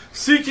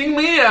 Seeking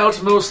me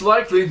out, most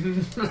likely.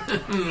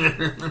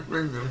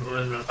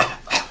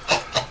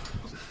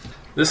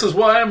 This is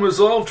why I'm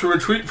resolved to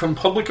retreat from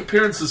public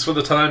appearances for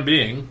the time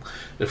being.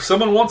 If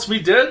someone wants me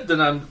dead, then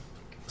I'm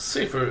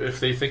safer if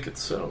they think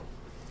it's so.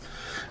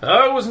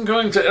 I wasn't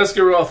going to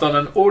Esgaroth on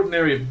an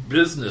ordinary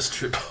business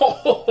trip.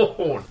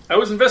 I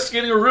was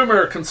investigating a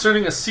rumor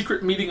concerning a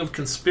secret meeting of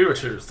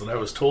conspirators that I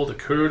was told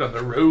occurred on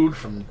the road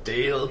from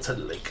Dale to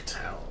Lake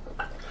Town.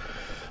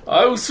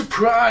 I was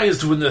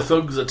surprised when the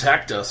thugs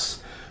attacked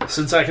us.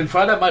 Since I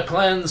confided my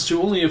plans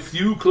to only a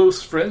few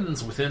close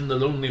friends within the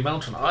Lonely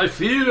Mountain, I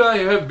fear I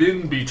have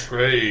been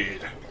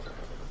betrayed.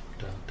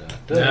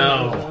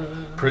 Now,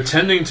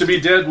 pretending to be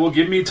dead will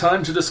give me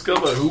time to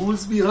discover who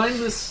is behind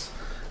this.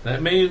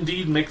 That may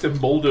indeed make them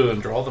bolder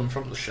and draw them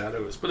from the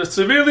shadows, but it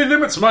severely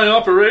limits my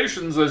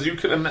operations, as you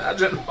can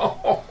imagine.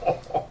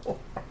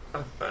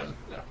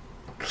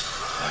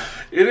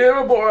 In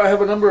Erebor, I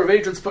have a number of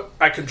agents but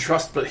I can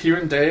trust, but here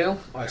in Dale,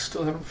 I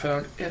still haven't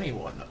found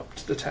anyone up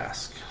to the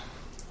task.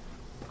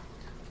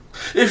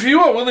 If you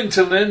are willing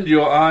to lend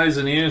your eyes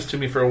and ears to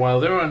me for a while,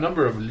 there are a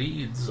number of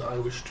leads I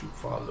wish to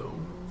follow.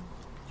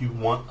 You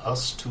want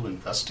us to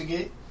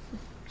investigate?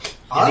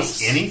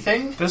 Us?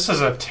 Anything? This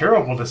is a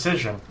terrible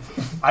decision.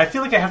 I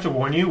feel like I have to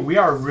warn you, we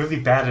are really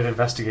bad at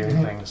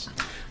investigating things.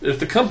 If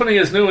the company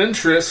has no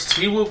interest,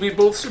 he will be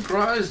both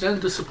surprised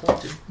and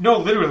disappointed. No,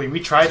 literally, we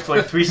tried for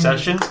like 3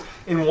 sessions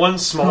in one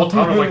small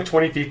town of like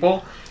 20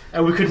 people,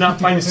 and we could not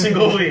find a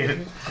single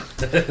lead.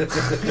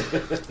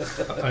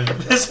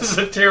 This is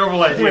a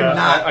terrible idea. We're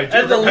not. I do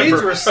And the remember-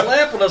 leads were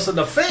slapping us in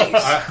the face.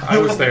 I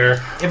was there.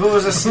 If it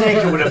was a snake,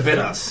 it would have bit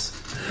us.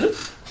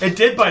 It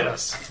did bite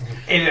us,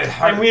 It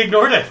hurt. and we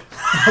ignored it.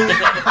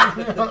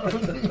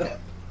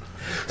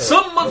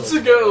 Some months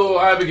ago,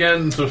 I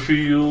began to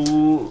feel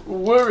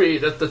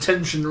worried at the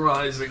tension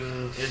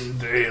rising in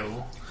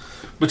Dale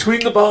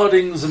between the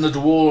Bardings and the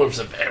dwarves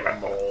of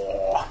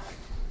Erebor.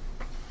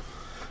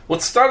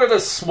 What started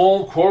as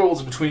small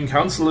quarrels between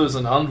councillors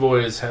and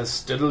envoys has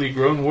steadily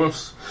grown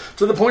worse,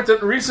 to the point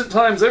that in recent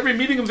times every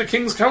meeting of the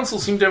King's Council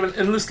seemed to have an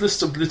endless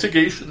list of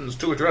litigations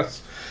to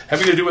address,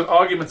 having to do with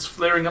arguments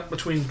flaring up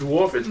between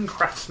dwarven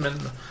craftsmen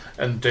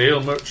and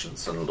Dale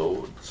merchants and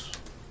lords.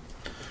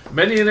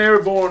 Many in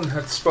Erebor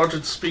had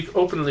started to speak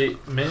openly.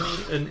 Many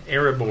in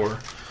Erebor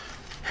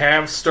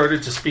have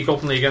started to speak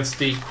openly against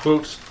the,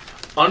 quote,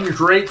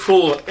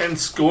 ungrateful and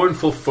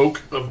scornful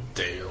folk of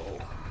Dale.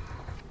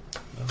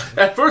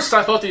 At first,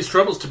 I thought these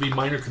troubles to be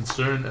minor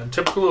concern and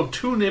typical of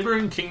 2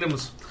 neighboring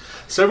kingdoms.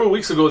 Several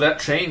weeks ago, that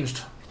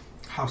changed.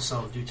 How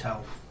so? Do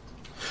tell.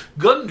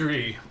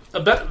 Gundry,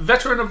 a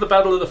veteran of the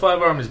Battle of the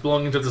Five Armies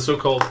belonging to the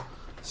so-called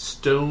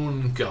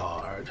Stone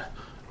Guard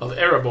of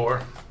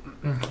Erebor,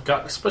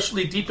 got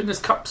especially deep in his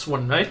cups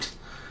one night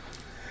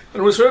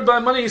and was heard by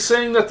many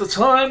saying that the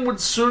time would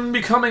soon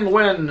be coming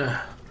when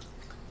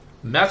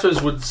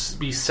matters would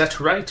be set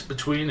right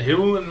between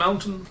hill and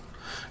mountain,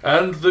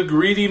 and the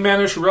greedy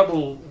mannish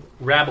rabble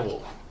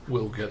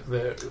will get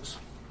theirs.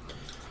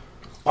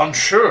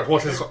 Unsure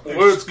what his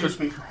words Excuse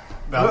could... me.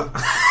 Val.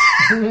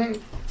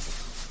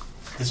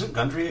 Isn't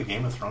Gundry a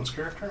Game of Thrones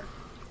character?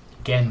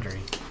 Gendry.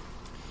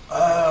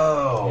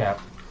 Oh. Yeah.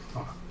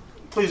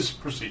 Please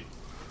proceed.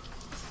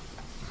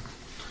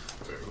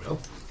 Very well.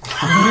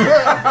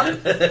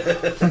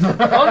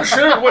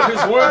 Unsure what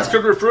his words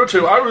could refer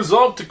to, I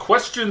resolved to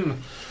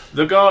question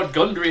the god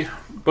Gundry,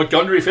 but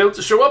Gundry failed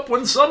to show up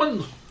when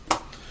summoned.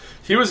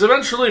 He was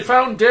eventually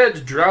found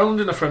dead,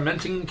 drowned in a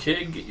fermenting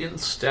keg in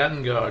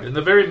Stangard, in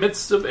the very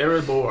midst of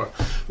Erebor,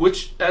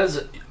 which,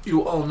 as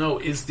you all know,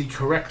 is the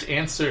correct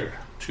answer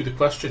to the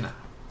question,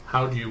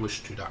 how do you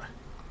wish to die?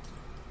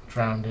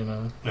 Drowned in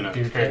a In a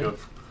beer keg keg.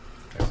 of...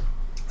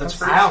 That's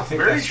very, I don't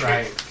think very that's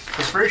right.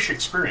 That's very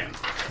Shakespearean.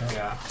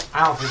 Yeah.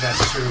 I don't think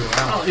that's true.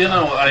 Well, you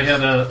know, I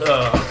had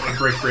a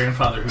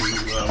great-grandfather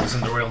who was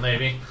in the Royal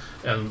Navy,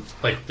 and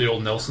like the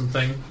old Nelson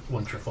thing,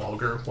 when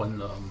Trafalgar,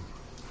 when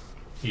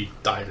he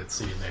died at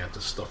sea and they had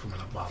to stuff him in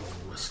a bottle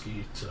of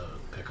whiskey to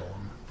pickle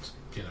him,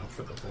 you know,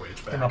 for the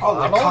voyage back. Oh,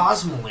 the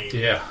Cosmolate.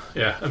 Yeah,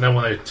 yeah. And then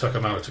when they took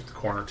him out, it took the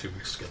coroner 2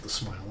 weeks to get the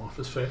smile off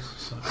his face.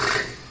 So.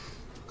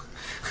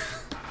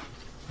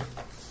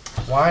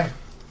 Why?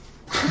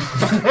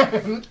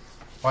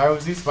 Why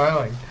was he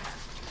smiling?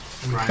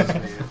 Reminds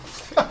me.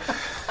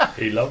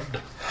 He loved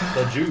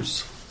the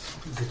juice.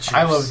 The juice.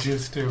 I love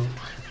juice too.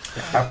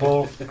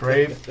 Apple,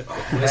 grape,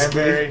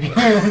 cranberry.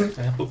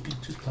 Apple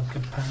peaches,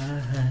 pumpkin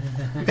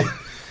pie.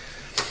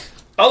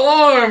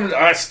 Alarmed,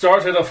 I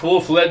started a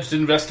full-fledged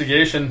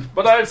investigation,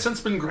 but I've since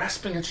been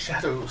grasping at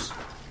shadows.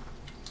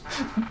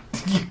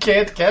 You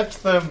can't catch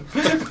them.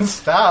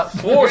 Stop.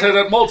 Thwarted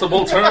at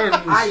multiple turns.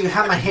 Ah, you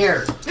have my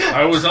hair.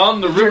 I was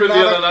on the river You're the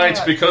not other a night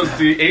cat.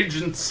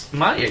 because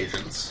my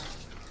agents,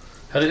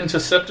 had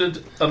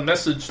intercepted a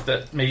message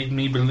that made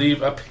me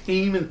believe a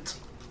payment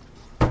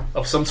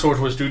of some sort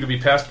was due to be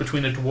passed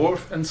between a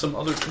dwarf and some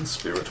other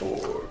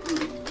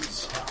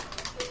conspirators.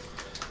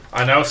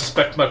 I now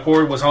suspect my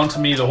quarry was onto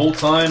me the whole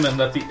time and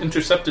that the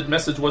intercepted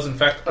message was in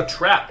fact a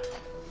trap.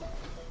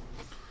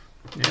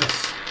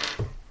 Yes.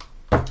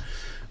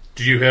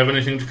 Do you have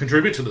anything to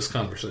contribute to this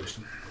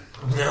conversation?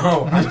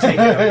 No, I'm taking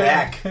it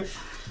back.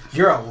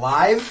 You're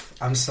alive?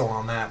 I'm still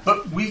on that.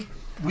 But we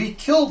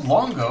killed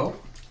Longo.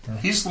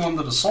 He's the one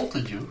that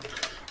assaulted you.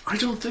 I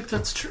don't think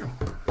that's true.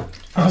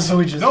 Oh, so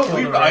we just No,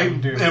 killed a I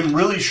random dude. am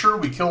really sure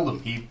we killed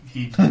him. He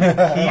He is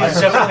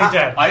definitely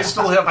dead. I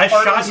still have I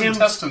part shot of his him-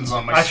 intestines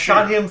on my I spear.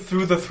 shot him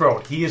through the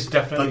throat. He is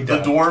definitely The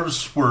dead.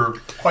 dwarves were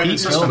quite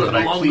insistent that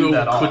I cleaned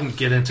that off. couldn't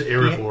get into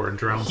Erebor and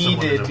drown He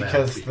someone did in a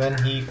because battlefield.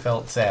 then he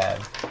felt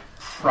sad.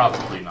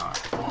 Probably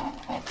not.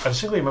 I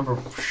distinctly remember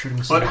shooting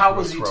But somebody how through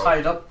was the he throat.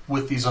 tied up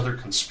with these other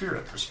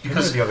conspirators?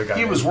 Because the other guy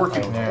he was named-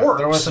 working with Yeah, orcs.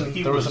 there was and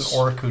he an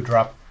orc who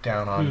dropped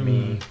down on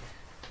me,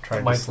 tried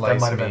to That slice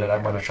might have me. been it. I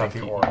might and have shot the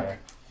think he- orc.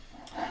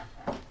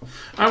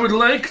 I would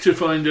like to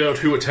find out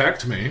who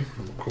attacked me,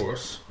 of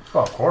course.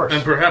 Oh, of course.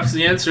 And perhaps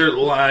the answer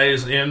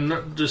lies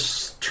in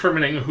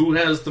determining who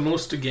has the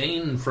most to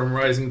gain from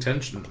rising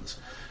tensions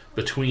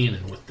between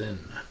and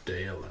within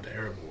Dale and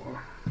Erebor.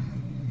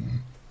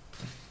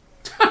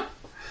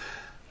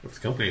 If the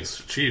company has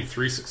achieved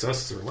 3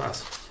 successes or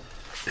less,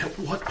 at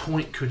what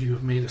point could you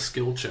have made a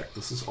skill check?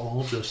 This is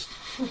all just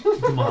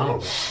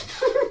monologue.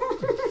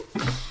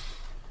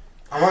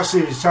 I want to see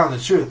if he's telling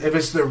the truth. If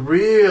it's the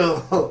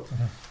real...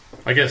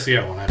 I guess,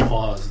 yeah, when I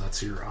pause,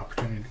 that's your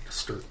opportunity to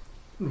start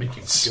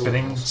making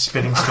Spitting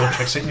skill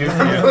checks at you.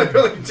 I'm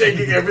literally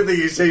taking everything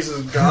he says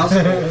as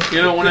gospel.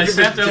 You know, when I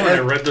sat down and I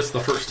read this the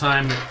first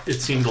time, it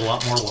seemed a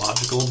lot more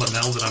logical, but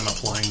now that I'm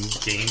applying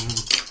game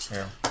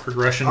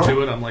progression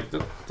to it, I'm like,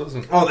 that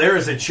doesn't... Oh, there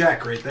is a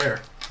check right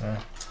there. Yeah.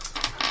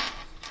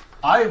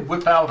 I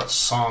whip out a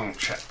song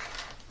check.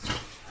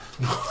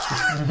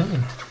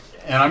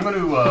 And I'm going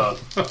to...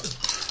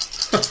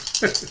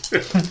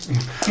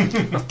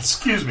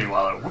 excuse me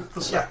while I whip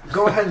this Yeah,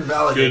 go ahead and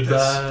validate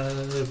this.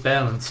 Goodbye,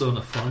 balance on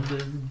a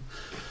funding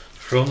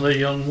from the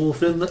young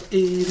wolf in the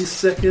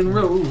 82nd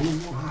row.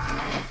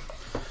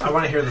 I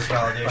want to hear this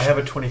validation. I have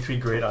a 23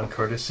 grade on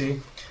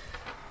courtesy.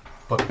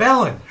 But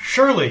Balin,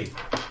 surely,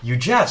 you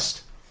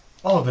jest.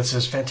 All of this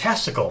is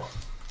fantastical.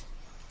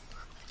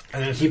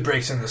 And then he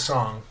breaks in the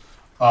song.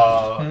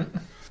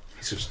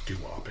 He's just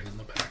doo-wopping in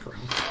the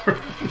background.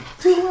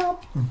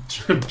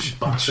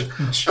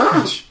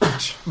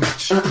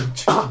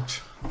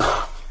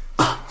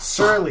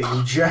 Surly,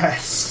 you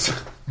jest.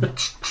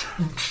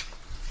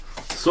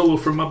 Solo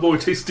from my boy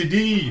Tasty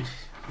D.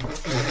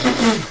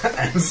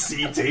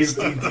 MC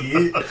Tasty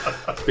D.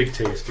 Big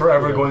Tasty.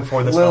 Forever going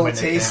forward, that's Little not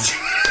my nickname. Tasty.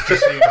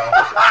 Just so you know,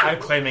 I'm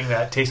claiming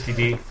that. Tasty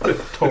D.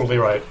 Totally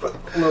right.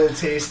 Little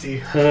Tasty.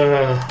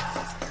 Hi,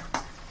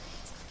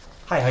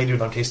 how you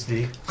doing? I'm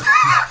Tasty D.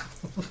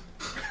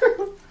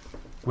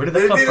 Where did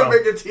They that need come to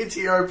from? make a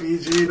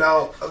TTRPG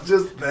now. I'm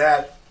just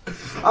that.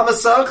 I'm a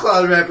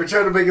SoundCloud rapper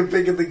trying to make a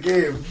pick in the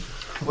game.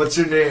 What's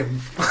your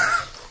name?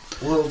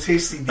 Little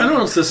Tasty D. I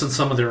noticed this in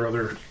some of their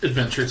other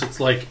adventures. It's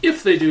like,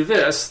 if they do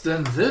this,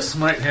 then this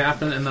might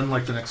happen, and then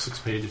like the next 6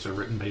 pages are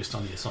written based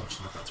on the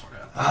assumption that that's what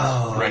happened.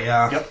 Oh, Right.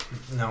 yeah. Yep.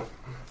 No.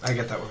 I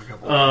get that with a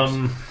couple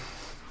of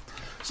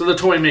So the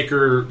toy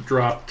maker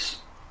dropped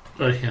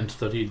a hint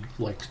that he'd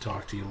like to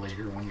talk to you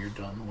later when you're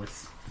done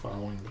with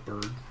following the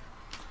bird.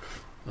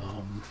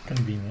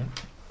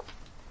 Convenient.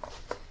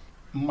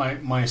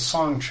 My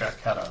song check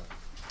had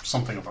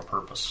something of a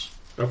purpose.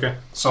 Okay.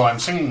 So I'm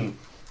singing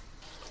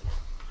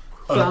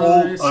an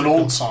Bicycle.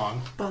 old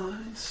song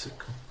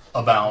Bicycle.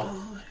 about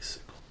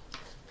Bicycle.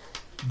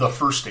 the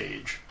first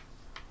age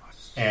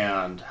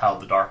and how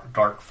the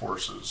dark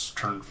forces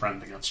turned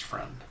friend against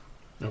friend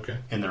Okay.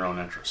 in their own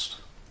interest.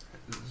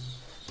 those.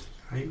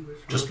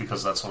 Just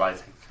because that's what I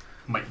think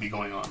might be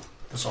going on.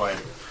 So I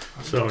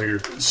So you're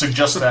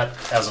suggest that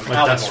as an like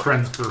that's allegory,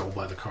 friend's girl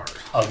by the cars.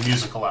 a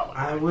musical allegory.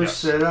 I wish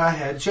yes. that I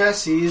had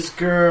Jesse's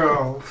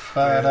girl.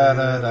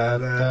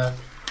 Ba-da-da-da-da.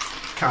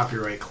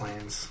 Copyright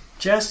claims.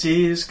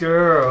 Jesse's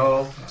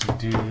girl.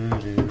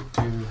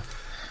 Do-do-do-do.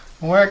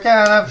 Where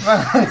can I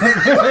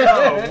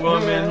find A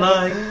woman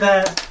like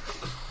that.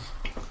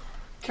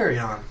 Carry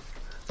on.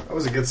 That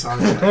was a good song.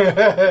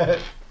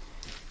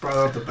 Brought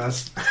out the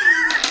best.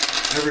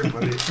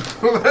 Everybody.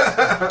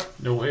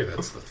 No way,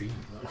 that's the theme,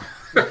 though.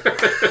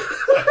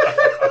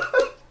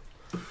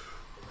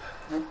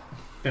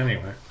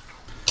 Anyway.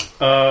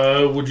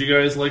 Would you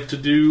guys like to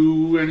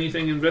do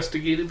anything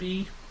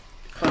investigative-y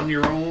on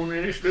your own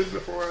initiative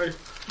before I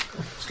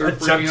start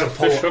Attempt bringing to up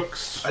pull- fish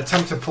hooks?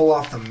 Attempt to pull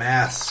off the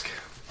mask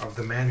of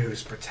the man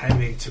who's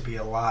pretending to be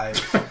alive.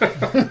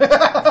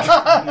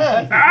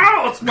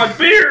 Ow! It's my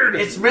beard!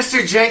 It's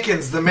Mr.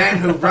 Jenkins, the man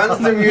who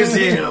runs the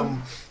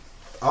museum.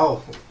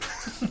 Oh.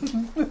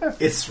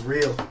 It's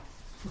real.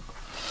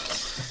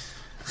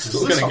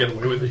 Still gonna get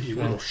away with it, you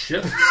little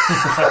shit.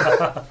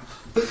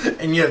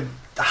 And you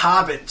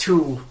Hobbit,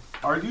 too.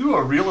 Are you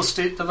a real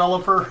estate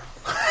developer?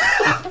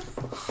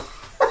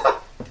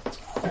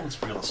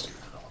 It's real estate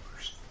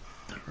developers.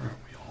 Aren't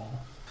we all?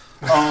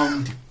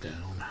 Deep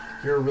Down.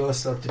 You're a real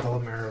estate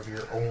developer of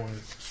your own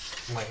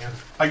land.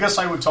 I guess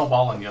I would tell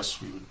Ballin,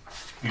 yes, we would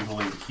be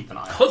willing to keep an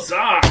eye on it.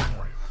 Huzzah!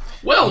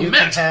 Well You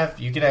met! can have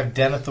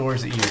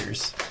Denethor's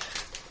ears,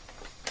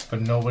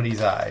 but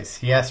nobody's eyes.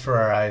 He asked for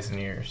our eyes and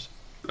ears.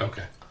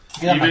 Okay.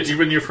 Yeah,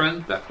 Even your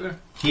friend back there?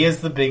 He has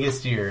the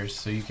biggest ears,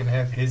 so you can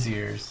have his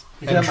ears.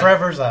 You can And have my-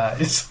 Trevor's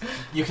eyes.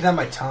 You can have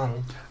my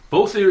tongue.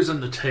 Both ears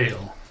and the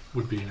tail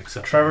would be an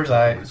exception.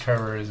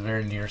 Trevor is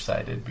very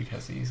nearsighted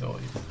because he's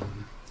always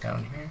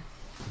down here.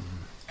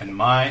 And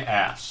my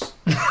ass.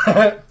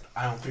 I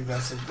don't think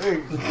that's a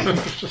thing.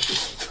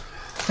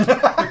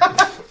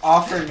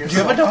 Offering Do you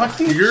have a yourself.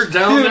 dog? You're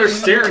down there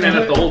staring at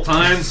it the whole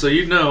time, so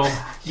you know.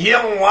 You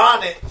don't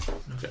want it.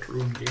 I've got to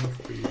ruin the game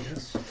for you,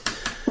 yes.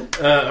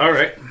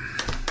 Alright.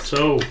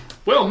 So,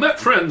 well met,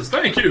 friends.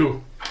 Thank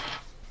you.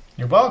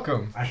 You're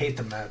welcome. I hate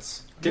the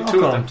Mets. Get to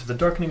it Welcome then. to the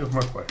darkening of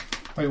Murkwood.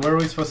 Wait, where are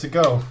we supposed to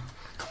go?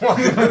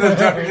 Welcome to the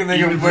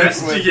darkening of Murkwood.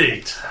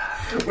 Investigate.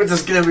 We're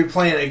just going to be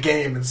playing a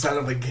game instead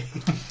of a game.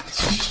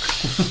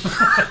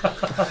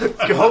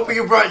 I hope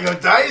you brought your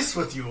dice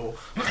with you.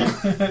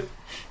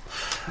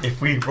 If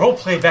we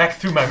roleplay back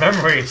through my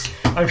memories,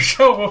 I'm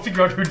sure we'll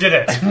figure out who did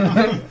it.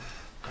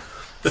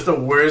 It's the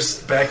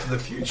worst Back to the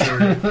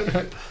Future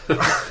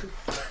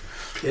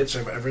pitch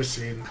I've ever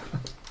seen.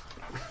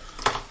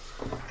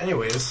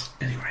 Anyways.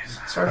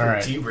 Sorry for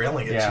Alright.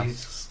 derailing it, Yeah.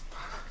 Jesus.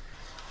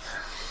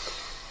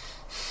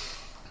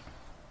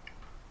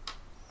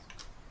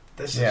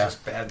 This is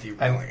just bad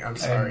derailing. I'm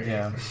sorry.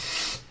 Yeah.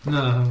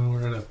 No,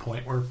 we're at a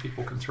point where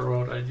people can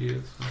throw out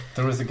ideas.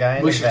 There was a guy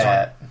in We the should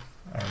vat.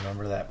 I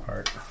remember that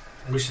part.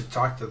 We should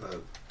talk to the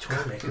toy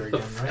maker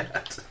again,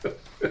 right?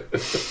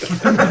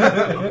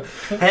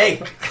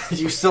 Hey,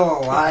 you still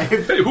alive?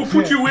 Hey, who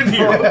put you in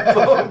here?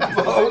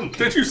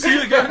 Did you see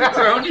the guy who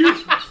drowned you?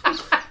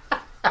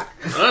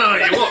 Oh,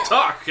 you won't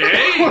talk,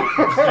 eh?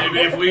 Maybe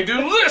if we do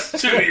this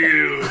to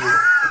you.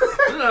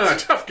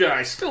 Tough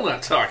guy, still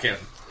not talking.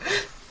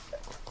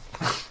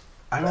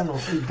 I don't know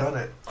who done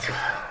it.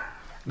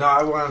 No,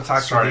 I want to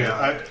talk Sorry,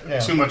 to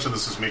too much of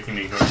this is making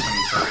me go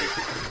Tim Curry.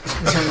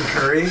 Tim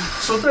Curry.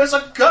 So there's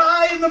a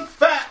guy in the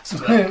vat.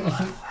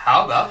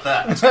 How about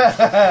that?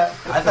 I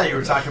thought you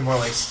were talking more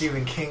like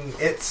Stephen King.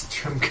 It's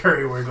Tim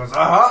Curry, where he goes,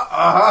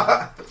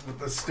 with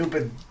the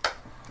stupid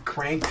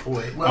crank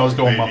toy. I was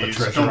going babies, Muppet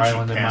Treasure don't you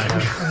Island in my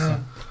panic.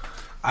 head.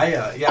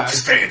 I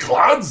Stage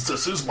lads,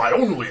 this is my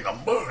only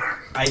number.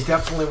 I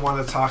definitely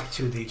want to talk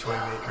to the toy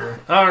maker.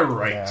 All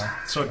right.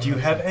 Yeah. So, do you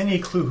have any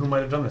clue who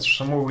might have done this?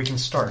 Somewhere we can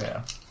start.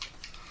 Yeah.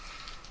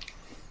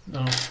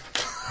 No.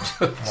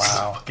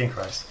 Wow. Fucking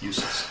Christ.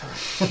 Useless.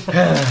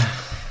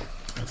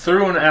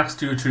 Thurwin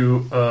asked you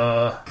to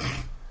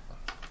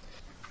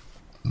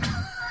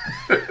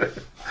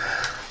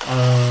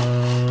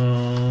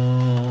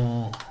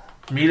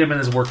meet him in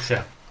his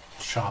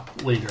workshop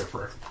later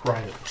for a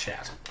private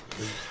chat.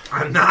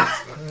 I'm not.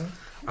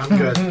 I'm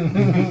good.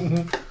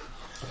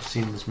 I've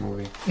seen this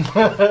movie.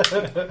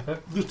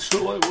 The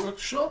toy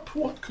workshop?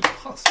 What could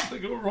possibly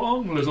go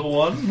wrong, little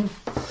one?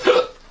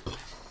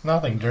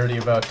 Nothing dirty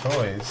about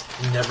toys.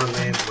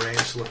 Neverland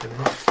Ranch looking.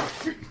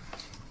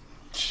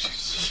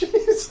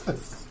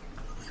 Jesus.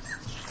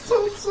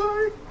 So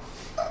sorry.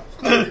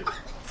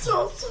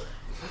 So sorry.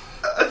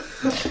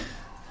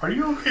 Are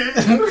you okay?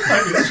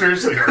 I mean,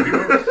 seriously, are you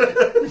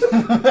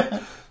okay?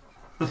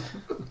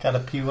 Got a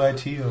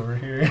PYT over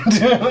here.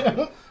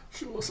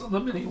 Show us on the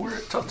mini where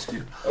it touched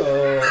you.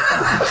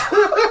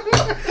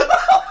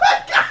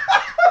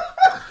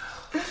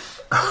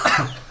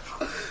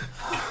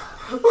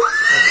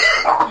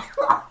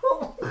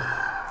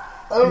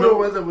 I don't know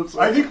when that was.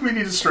 I think we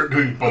need to start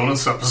doing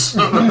bonus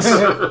episodes.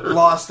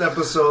 Lost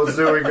episodes.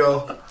 There we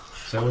go.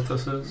 Is that what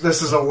this is?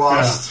 This is a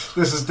lost.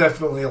 This is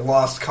definitely a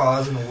lost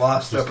cause and a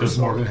lost Just because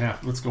more episode. than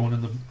half of it's going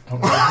in the...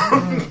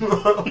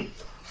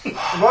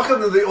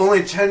 Welcome to the only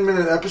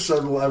 10-minute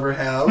episode we'll ever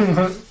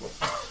have.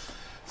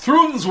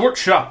 Thrun's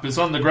workshop is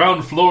on the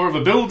ground floor of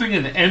a building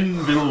in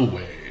Anvil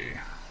Way.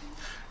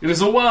 It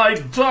is a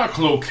wide, dark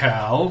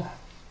locale,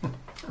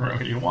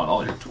 where you want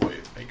all your toy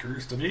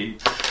makers to be,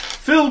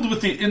 filled with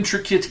the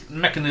intricate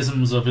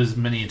mechanisms of his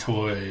many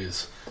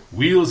toys.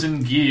 Wheels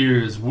and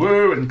gears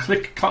whir and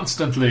click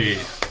constantly.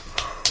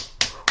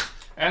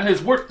 And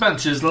his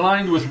workbench is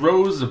lined with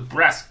rows of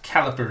brass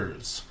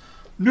calipers,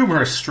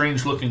 numerous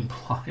strange-looking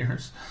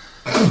pliers,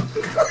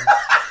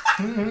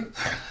 and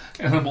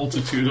a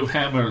multitude of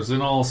hammers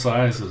in all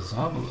sizes.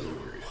 I'm a little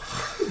worried.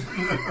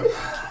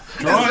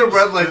 Is the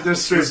red light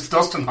district? Is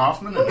Dustin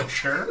Hoffman in a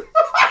chair?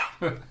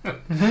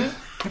 It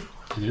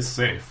is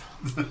safe.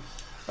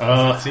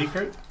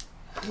 Secret?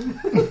 You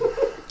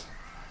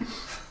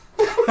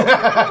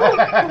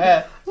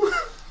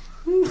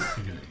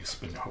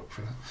spin hope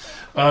for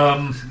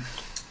that.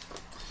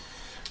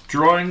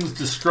 Drawings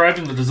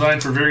describing the design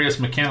for various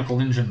mechanical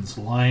engines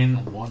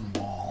line one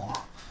wall.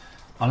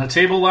 On a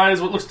table lies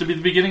what looks to be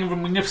the beginning of a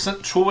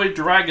magnificent toy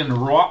dragon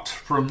wrought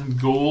from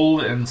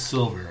gold and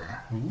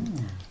silver. Ooh.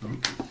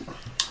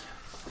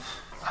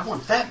 I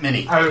want that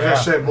many. I was going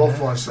to say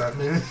both wants that,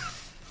 man.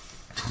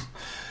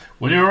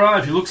 When you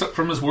arrive, he looks up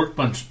from his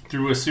workbench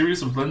through a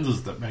series of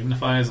lenses that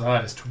magnify his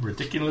eyes to a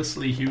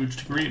ridiculously huge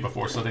degree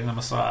before setting them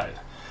aside.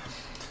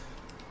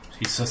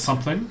 He says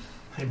something,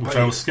 Hey, which buddy,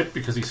 I will skip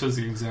because he says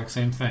the exact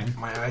same thing.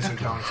 my eyes are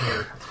down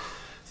here.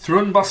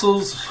 Thrun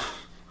bustles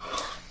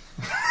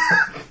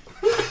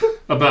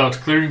about,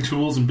 clearing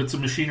tools and bits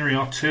of machinery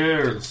off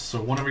chairs,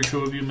 so one every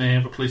two of you may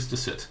have a place to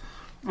sit.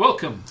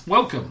 Welcome,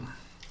 welcome.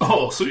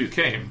 Oh, so you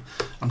came.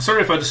 I'm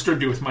sorry if I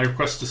disturbed you with my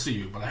request to see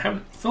you, but I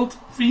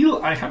feel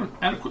I haven't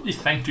adequately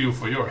thanked you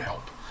for your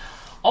help.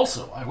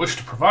 Also, I wish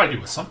to provide you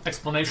with some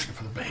explanation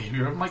for the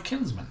behavior of my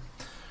kinsmen.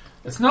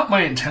 It's not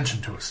my intention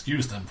to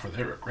excuse them for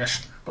their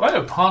aggression, but I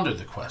have pondered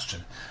the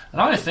question, and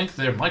I think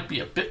there might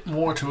be a bit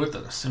more to it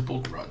than a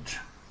simple grudge.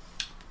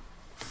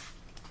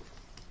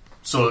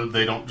 So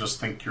they don't just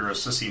think you're a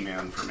sissy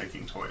man for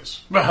making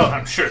toys. Well,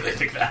 I'm sure they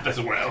think that as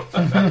well.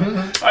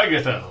 I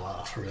get that a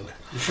lot, really.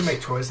 You should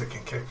make toys that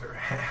can kick their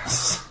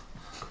ass.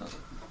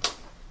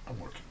 I'm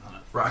working on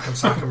it. Rock'em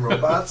sock'em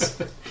robots.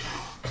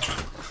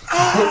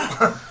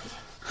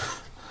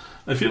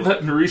 I feel that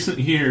in recent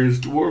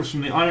years, dwarves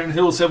from the Iron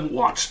Hills have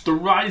watched the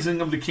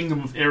rising of the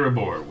kingdom of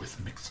Erebor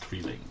with mixed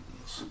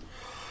feelings.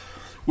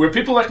 where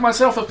people like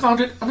myself have found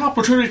it an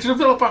opportunity to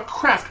develop our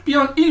craft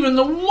beyond even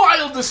the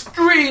wildest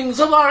dreams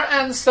of our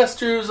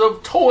ancestors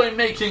of toy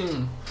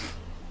making.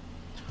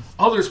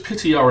 Others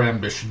pity our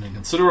ambition and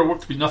consider our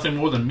work to be nothing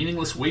more than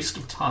meaningless waste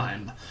of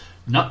time,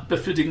 not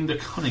befitting the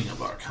cunning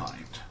of our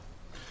kind.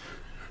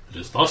 It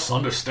is thus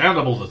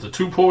understandable that the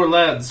two poor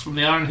lads from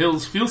the Iron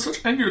Hills feel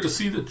such anger to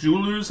see that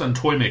jewelers and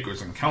toy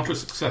makers encounter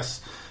success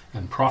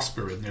and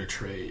prosper in their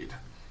trade.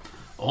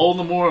 All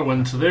the more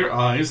when to their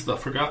eyes the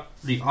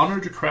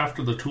honoured craft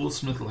of the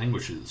toolsmith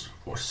languishes,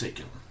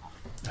 forsaken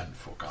and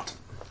forgotten.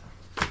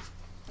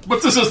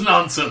 But this is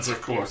nonsense,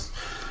 of course.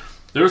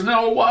 There is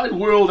now a wide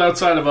world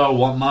outside of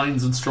our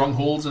mines and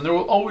strongholds, and there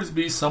will always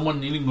be someone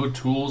needing good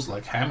tools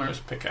like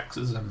hammers,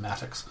 pickaxes, and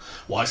mattocks.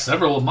 Why,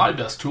 several of my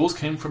best tools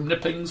came from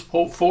Nipping's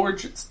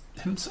forge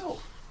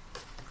himself.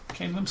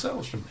 Came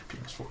themselves from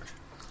Nipping's forge.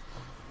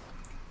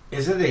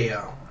 Is it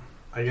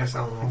I guess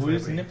I don't know. Who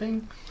is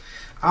Nipping?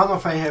 I don't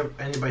know if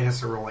anybody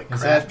has to roll like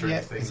craft or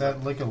anything. Is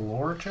that like a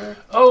lore check?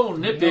 Oh,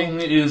 Nipping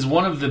is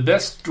one of the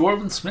best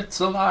dwarven smiths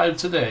alive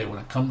today when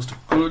it comes to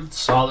good,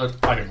 solid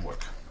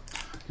ironwork.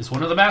 He's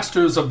one of the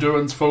masters of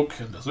Durin's folk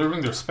and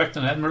deserving the respect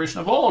and admiration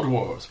of all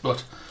dwarves,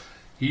 but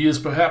he is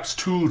perhaps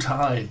too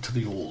tied to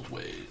the old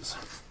ways.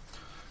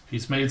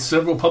 He's made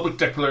several public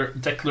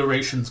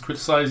declarations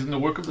criticizing the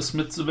work of the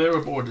smiths of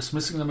Erebor,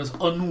 dismissing them as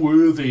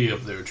unworthy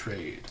of their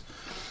trade.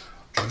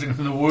 Judging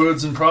from the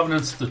words in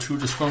Providence, the two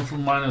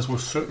disgruntled miners were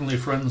certainly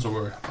friends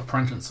or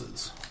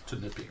apprentices to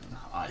Nipping,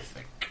 I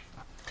think.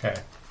 Okay.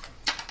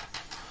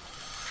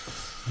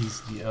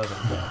 He's the other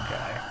bad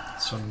guy.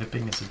 So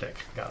Nipping is a dick.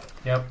 Got it.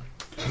 Yep.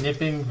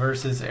 Nipping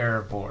versus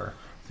Erebor.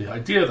 The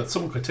idea that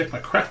someone could take my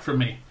craft from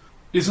me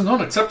is an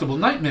unacceptable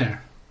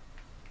nightmare.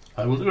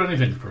 I will do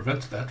anything to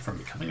prevent that from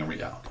becoming a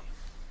reality.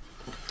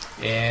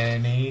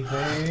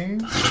 Anything?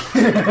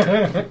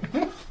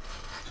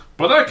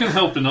 But I can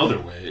help in other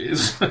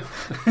ways. Oh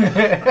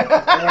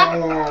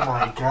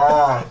my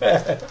god.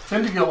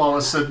 Fendigil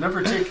always said,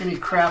 never take any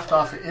craft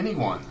off of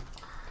anyone.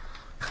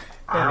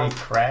 Any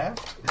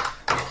craft?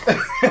 Please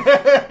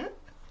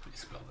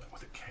spell that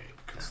with a K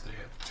because they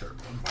have a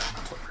terrible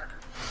environmental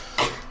record.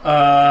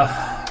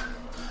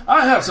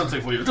 I have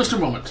something for you. Just a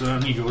moment.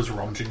 And he goes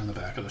rummaging in the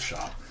back of the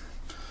shop.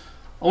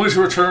 Only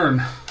to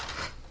return,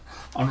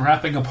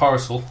 unwrapping a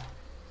parcel.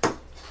 Put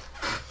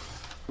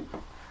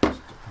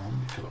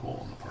a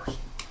hole in the parcel.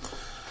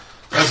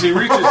 As he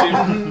reaches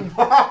in...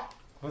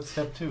 What's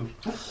step 2?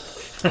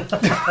 Put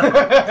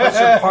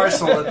your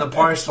parcel in the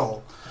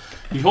parcel.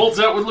 He holds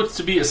out what looks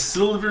to be a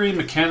silvery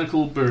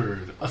mechanical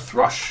bird. A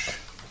thrush,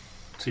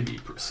 to be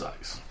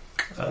precise.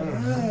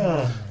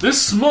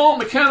 This small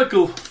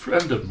mechanical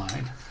friend of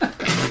mine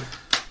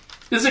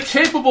is a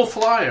capable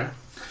flyer.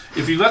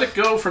 If you let it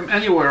go from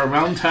anywhere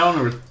around town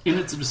or in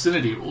its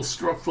vicinity, it will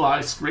fly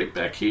straight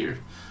back here,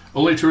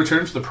 only to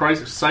return to the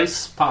precise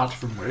spot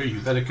from where you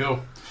let it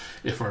go,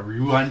 if I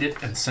rewind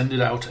it and send it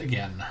out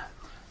again.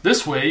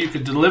 This way you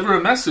could deliver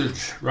a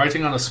message,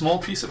 writing on a small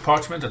piece of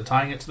parchment and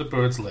tying it to the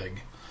bird's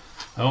leg.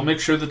 I will make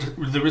sure that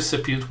the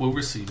recipient will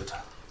receive it.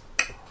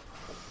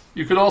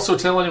 You could also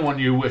tell anyone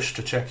you wish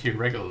to check here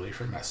regularly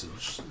for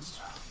messages.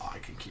 I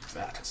can keep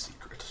that a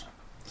secret.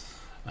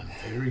 I'm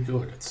very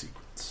good at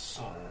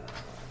secrets.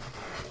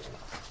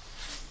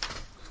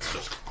 It's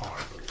just our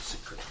little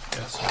secret.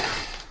 Yes.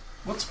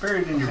 What's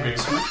buried in your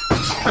basement?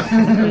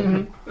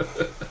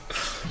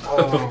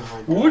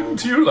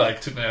 Wouldn't you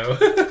like to know?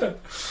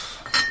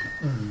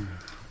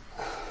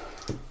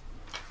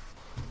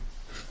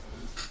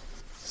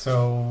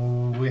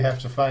 So we have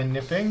to find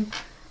Nipping.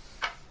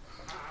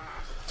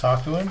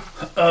 Talk to him.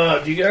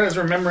 Do you guys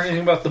remember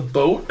anything about the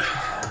boat?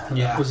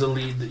 Yeah. That was a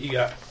lead that you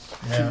got.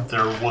 Yeah.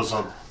 There was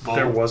a boat.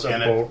 There was a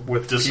and boat it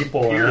with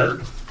people on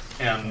disappeared, it.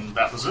 and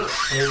that was it.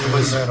 It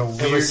was at a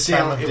weird It was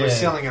time of sailing. It day. was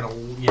sailing at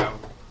a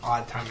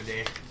odd time of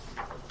day.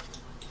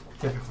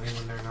 Typically,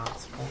 when they're not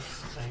supposed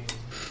to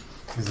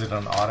sail. Is it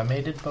an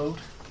automated boat?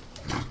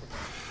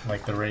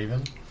 Like the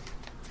Raven?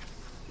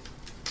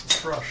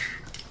 Thrush.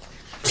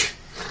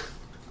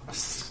 A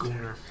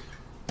schooner.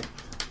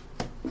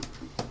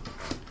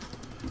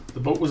 The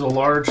boat was a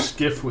large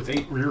skiff with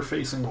 8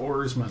 rear-facing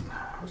oarsmen.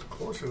 That was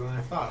closer than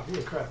I thought.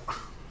 Holy crap.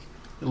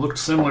 It looked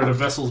similar to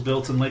vessels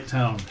built in Lake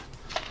Town,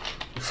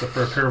 except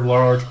for a pair of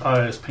large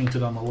eyes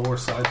painted on the lower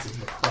sides of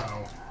the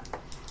prow.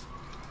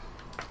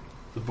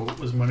 The boat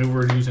was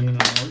maneuvered using an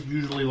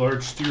unusually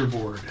large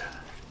steerboard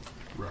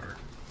rudder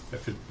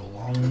that could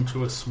belong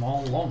to a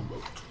small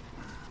longboat.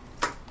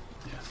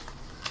 Yes.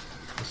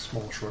 A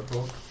small short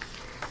boat.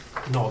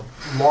 No,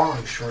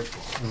 long short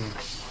boat.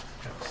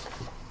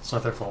 It's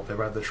not their fault. They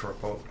ride the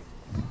short boat.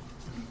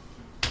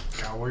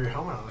 Gotta wear your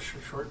helmet on a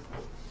short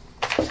boat.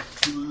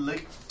 To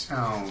Lake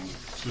Town.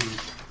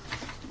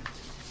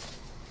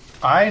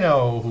 I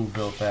know who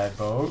built that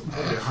boat.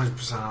 I'll be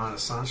 100%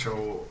 honest,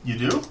 Sancho. You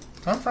do?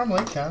 I'm from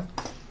Lake Town.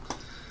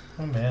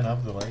 I'm a man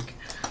of the lake.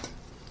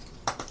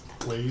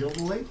 Lady of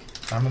the Lake?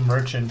 I'm a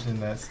merchant in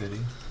that city.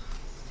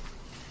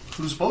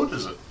 Whose boat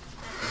is it?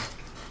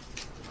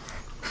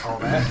 Oh,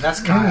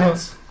 that's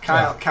Kyle's.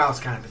 Kyle's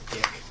kind of a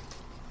dick.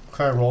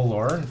 Could I roll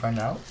lore and find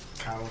out?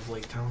 Kyle of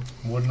Lake Town.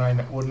 Wouldn't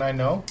I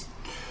know?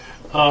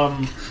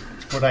 Um,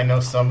 Would I know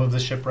some of the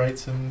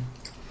shipwrights and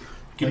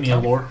give me a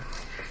lore.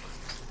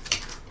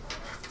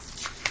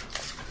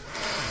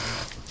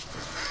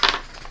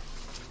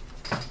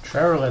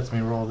 Trevor lets me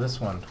roll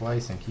this one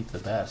twice and keep the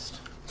best.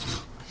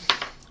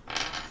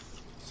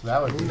 So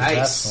that would be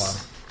Nice. the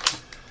best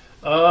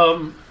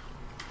one.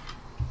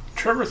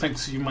 Trevor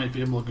thinks you might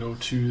be able to go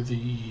to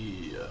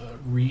the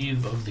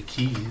Reeve of the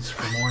Keys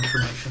for more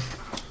information.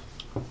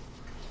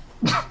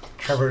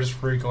 Trevor's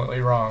frequently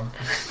wrong.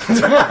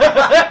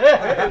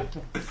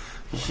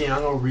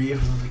 Keanu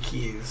Reeves of the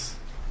Keys.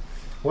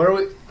 What are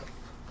we?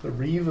 The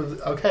Reeve of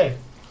the... Okay.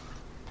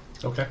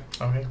 Okay.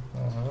 Okay.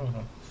 Well, I don't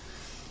know.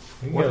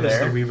 We can What go is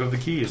there. the Reeve of the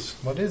Keys?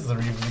 What is the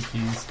Reeve of the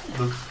Keys?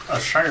 A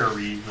Shire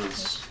Reeve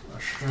is a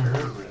Shire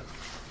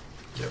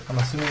Reeve. I'm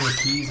assuming the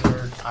Keys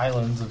are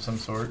islands of some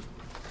sort.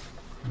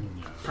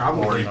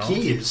 Probably no.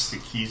 Keys. The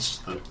keys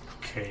to the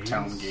Okay.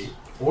 town gate.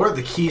 Or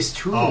the Keys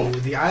to Oh.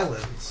 the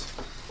islands.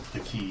 The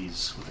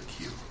keys with a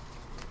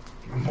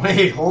Q.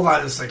 Wait, hold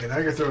on a second. Now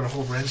you're throwing a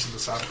whole wrench in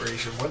this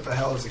operation. What the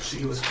hell is a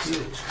key with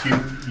Q?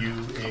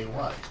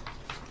 Q-U-A-Y.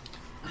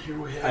 Here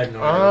we I have had no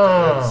idea what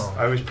Oh.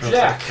 I always pronounce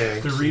Jack.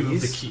 it K. the Reeve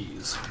of the Keys?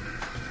 Keys.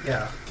 that is.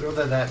 Yeah, throw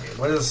that at me.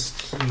 What is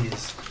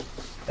Keys?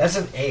 That's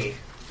an A.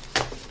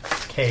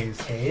 K's.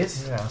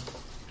 K's? Yeah.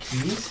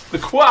 Keys? The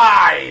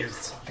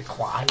Quays! The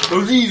quad? The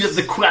Reeve of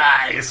the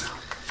Quays!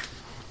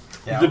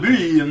 Yeah. The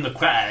bee and the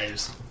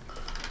Quays.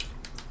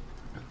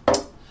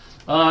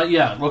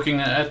 Yeah, looking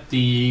at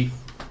the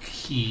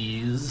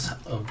Keys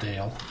of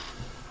Dale.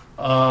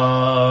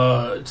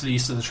 To the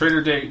east of the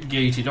Trader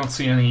Gate, you don't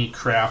see any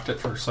craft at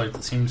first sight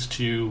that seems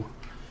to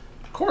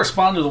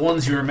correspond to the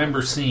ones you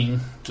remember seeing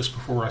just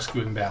before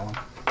rescuing Balin.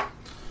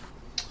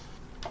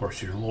 Of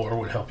course, your lore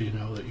would help you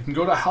know that you can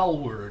go to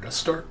Howlward, a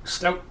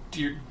stout,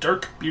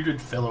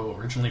 dark-bearded fellow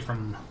originally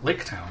from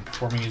Lake Town,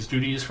 performing his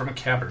duties from a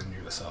cabin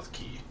near the South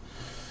Quay.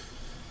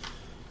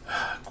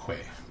 Quay.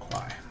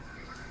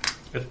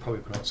 It's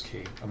probably pronounced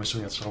Key. I'm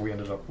assuming that's how we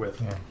ended up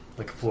with. Yeah.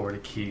 Like Florida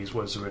Keys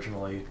was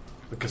originally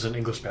because an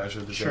English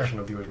bastardization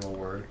of the original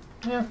word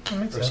Yeah, that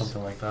makes or sense.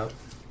 something like that.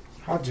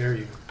 How dare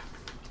you?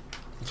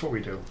 That's what we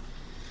do.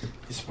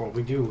 It's what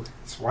we do.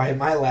 It's why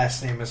my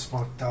last name is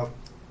fucked up.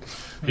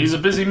 He's a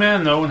busy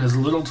man, though, and has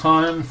little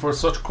time for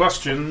such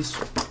questions.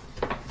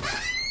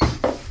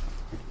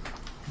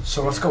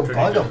 So let's go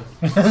bug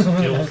him.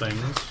 Skill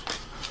things.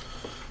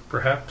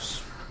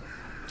 Perhaps.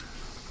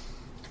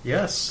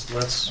 Yes,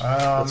 let's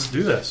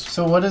do this.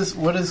 So what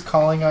is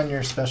calling on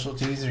your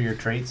specialties or your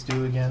traits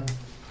do again?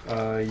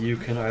 You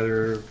can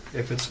either,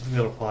 if it's something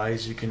that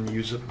applies, you can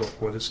use it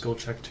before the skill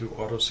check to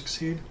auto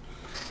succeed,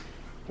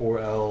 or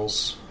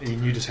else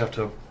you just have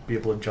to be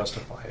able to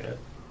justify it,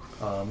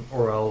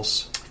 or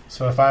else.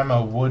 So if I'm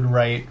a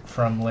woodwright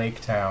from Lake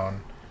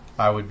Town,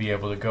 I would be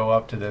able to go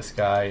up to this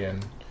guy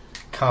and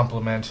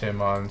compliment him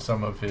on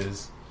some of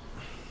his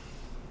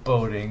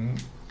boating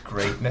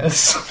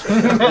greatness.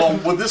 Well,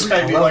 would this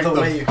guy be I love like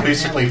the way you can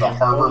basically the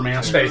handle harbor boat.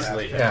 master?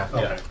 Basically, Yeah.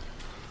 Okay.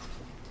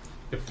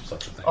 If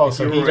such a thing. Oh,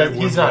 so You were right,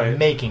 he's not woodwright.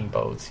 making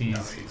boats. He's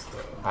No, he's the...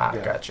 ah,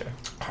 Yeah. gotcha.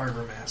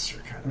 Harbor master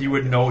kind of. You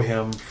would know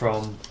him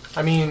from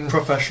I mean,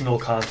 professional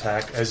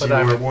contact as But you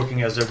I were would-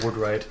 working as a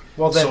woodwright.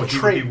 well then so he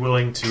would be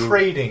willing to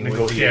trading would be,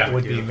 negotiate would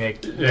with be you.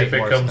 make If it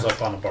more comes sense.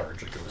 up on a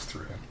barge, it goes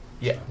through him.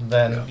 Yeah.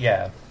 Then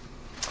yeah.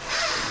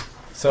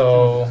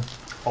 So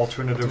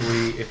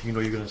Alternatively, if you know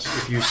you're gonna,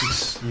 if you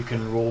you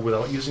can roll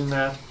without using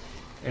that,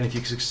 and if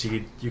you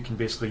succeed, you can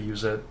basically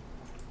use it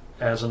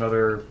as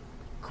another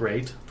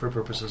grade for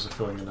purposes of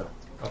filling it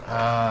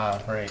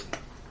up. right.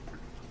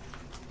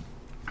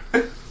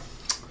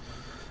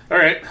 All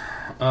right.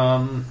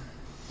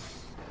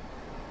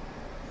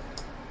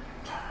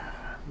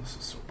 This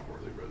is so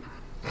poorly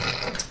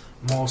written.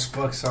 Most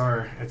books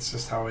are. It's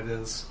just how it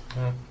is.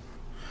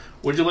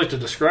 Would you like to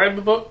describe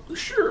the boat?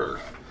 Sure.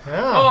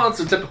 Yeah. Oh, it's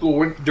a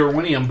typical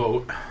Darwinian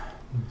boat.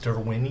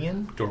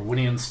 Darwinian?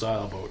 Darwinian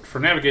style boat for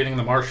navigating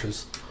the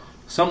marshes.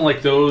 Some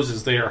like those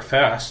as they are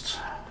fast.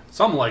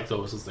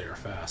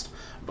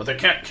 But they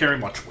can't carry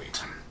much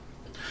weight.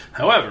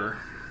 However,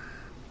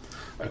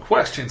 a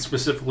question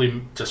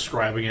specifically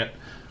describing it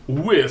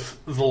with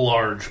the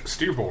large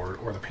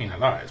steerboard or the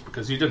painted eyes,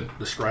 because you didn't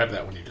describe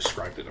that when you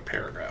described it a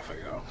paragraph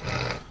ago.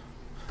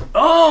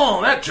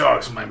 Oh, that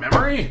jogs my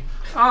memory.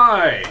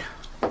 Aye.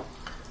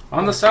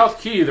 On the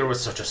South Quay there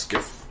was such a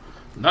skiff.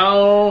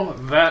 Now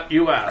that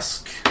you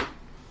ask.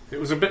 It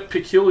was a bit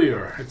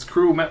peculiar. Its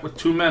crew met with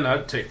two men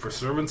I'd take for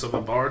servants of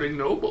a barding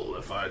noble,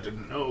 if I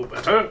didn't know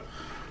better.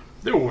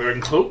 They were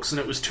wearing cloaks, and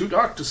it was too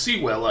dark to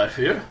see well, I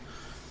fear.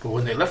 But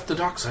when they left the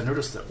docks, I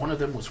noticed that one of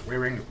them was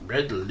wearing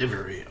red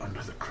livery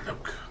under the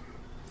cloak.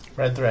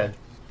 Red thread.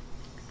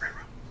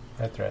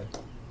 Red thread.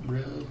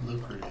 Red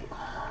livery.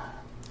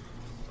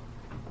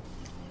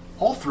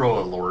 I'll throw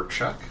a lore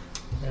check.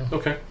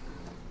 Okay.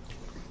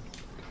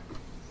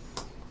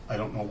 I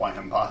don't know why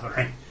I'm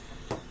bothering.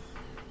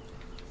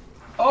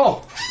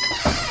 Oh!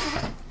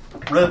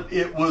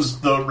 It was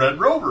the Red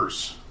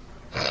Rovers.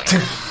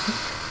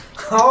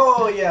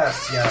 Oh,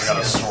 yes. I got a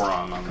yes. sore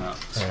on that.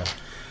 Yeah.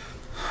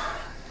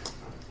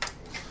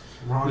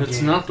 Wrong It's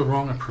game. not the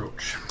wrong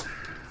approach.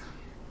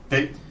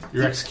 They,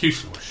 Your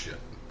execution was shit.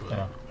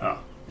 But Yeah.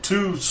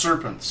 2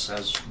 serpents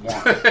as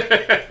one.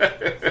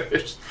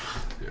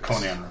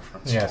 Conan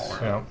reference. Yes. All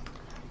right. Yeah.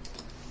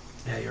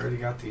 Yeah, you already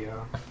got the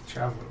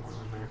javelin one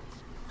in there.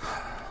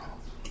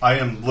 I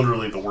am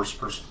literally the worst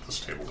person at this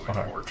table to make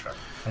Okay. a lore check.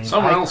 I mean,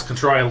 someone else can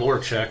try a lore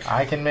check.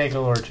 I can make a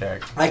lore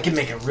check. I can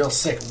make a real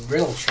sick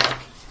riddle check.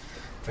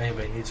 If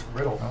anybody needs a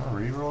riddle. Oh,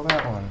 reroll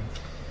that one.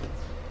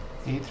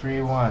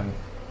 831.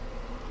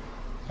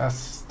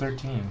 That's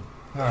 13.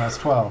 No, that's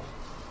 12.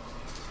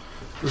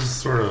 This is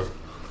sort of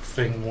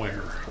thing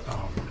where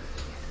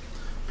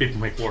people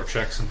make lore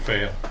checks and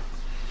fail,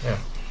 Yeah.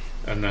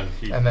 and then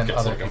he And then gets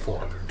other like a people.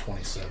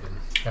 427.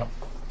 Yep.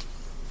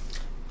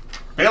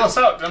 Bail us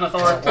out,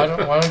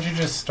 Denethor. Why don't you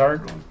just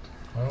start?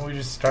 Why don't we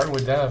just start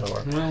with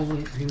Denethor? Well,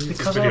 he needs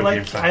Because his video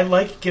game thing. I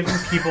like giving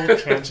people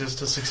chances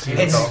to succeed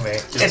It's, without me.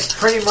 it's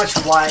pretty much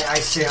why I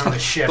stay on the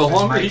ship. The and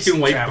longer he Mike's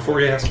can wait traveling before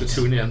he has to things.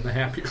 tune in, the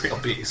happier he'll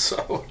be.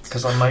 So,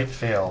 Because I might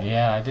fail.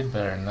 Yeah, I did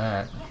better than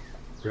that.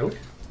 really,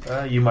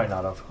 You might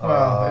not have.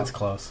 Well, it's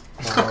close.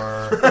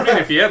 Or I mean,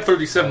 if you had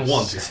 37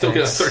 once, you still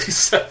get a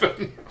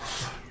 37.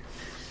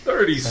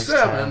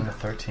 37 10,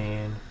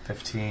 13,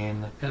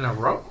 15, in a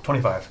row.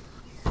 25.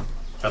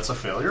 That's a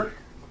failure?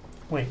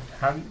 Wait,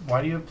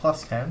 why do you have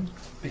plus 10?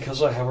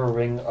 Because I have a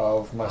ring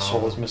of my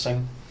soul is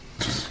missing.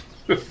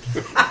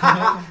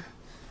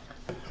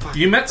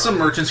 You met some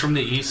merchants from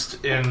the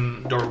east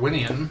in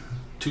Darwinian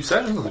 2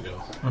 sessions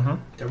ago.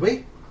 Did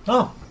we?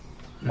 Oh,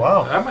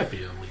 wow. That might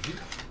be a lead.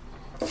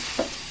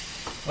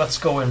 Let's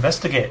go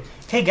investigate.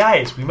 Hey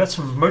guys, we met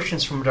some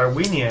merchants from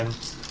Darwinian,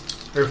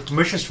 or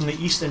merchants from the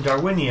east in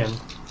Darwinian.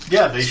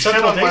 Yeah, they shit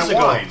Several on my days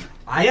ago. wine.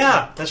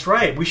 Yeah, that's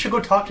right. We should go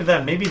talk to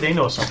them. Maybe they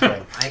know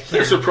something. I can't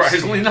They're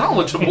surprisingly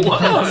understand.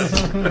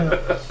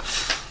 knowledgeable.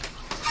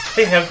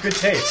 They have good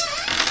taste.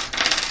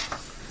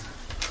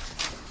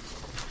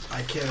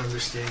 I can't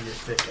understand your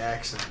thick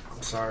accent.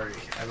 I'm sorry.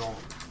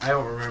 I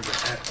don't remember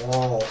at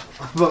all.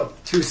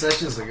 About 2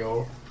 sessions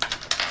ago.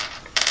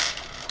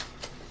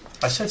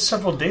 I said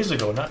several days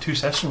ago, not 2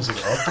 sessions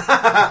ago.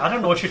 I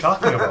don't know what you're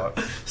talking about.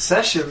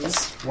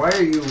 Sessions? Why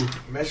are you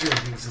measuring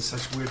things in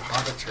such weird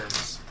Hobbit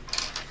terms?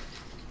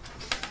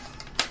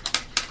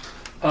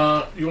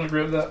 You want to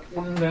grab that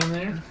one down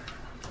there?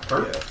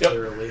 Yeah, Yep.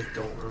 thoroughly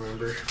don't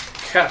remember.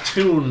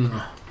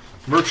 Catoon,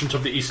 Merchant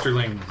of the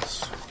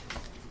Easterlings.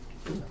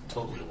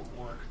 Totally won't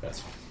work.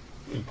 That's fine.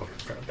 You can put it in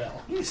front of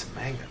Bell. You need some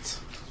magnets.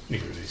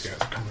 Neither of these guys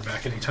are coming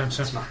back anytime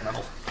soon. It's not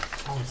metal.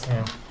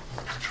 Yeah.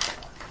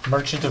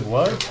 Merchant of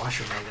what? Wash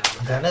your magnet on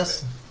the back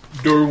Venice?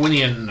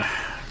 Darwinian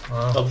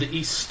Oh. of the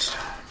East.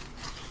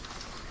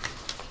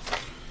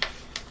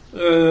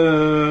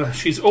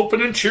 She's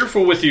open and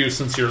cheerful with you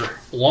since you're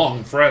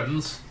long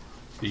friends.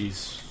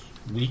 These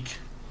weak.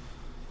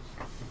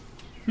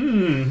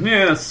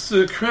 Yes,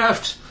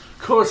 craft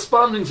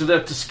corresponding to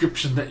that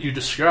description that you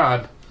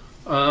describe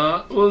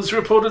was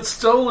reported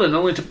stolen,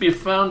 only to be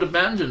found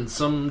abandoned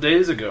some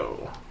days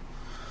ago.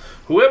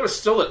 Whoever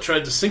stole it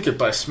tried to sink it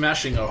by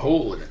smashing a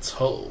hole in its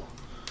hull,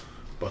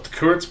 but the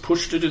currents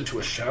pushed it into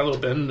a shallow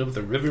bend of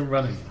the river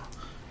running,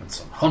 and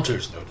some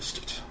hunters noticed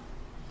it.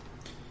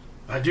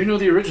 I do know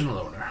the original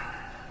owner,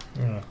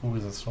 Who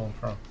was it stolen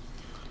from?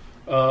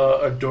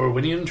 a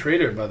Darwinian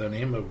trader by the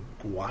name of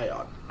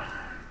Guyon.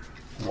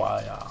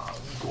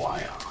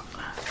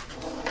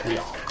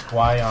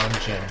 Guyon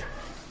Jin.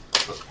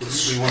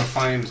 We want to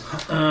find...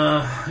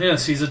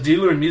 Yes, he's a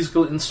dealer in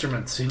musical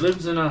instruments. He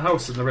lives in a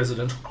house in the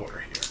residential quarter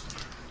here.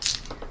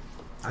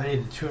 I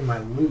need to tune my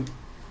lute.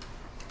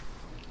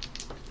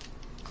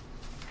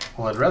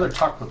 Well, I'd rather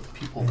talk with the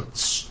people that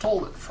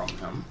stole it from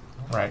him,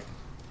 Right.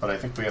 but I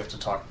think we have to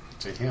talk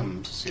to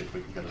him to see if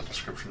we can get a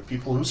description of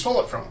people who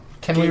stole it from him.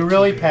 Can we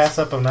really Gatekeepers. pass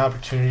up an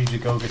opportunity to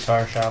go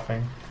guitar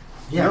shopping?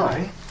 Yeah, No.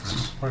 right?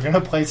 We're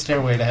gonna play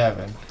Stairway to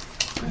Heaven.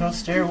 No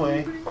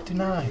stairway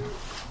denied.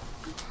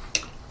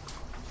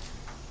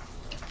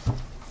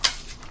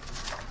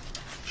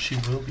 She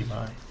will be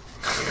mine.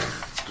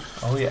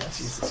 Oh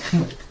yes.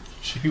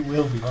 She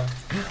will be mine.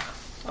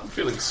 I'm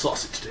feeling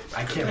saucy today.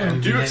 I can't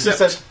believe Do you you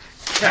didn't- accept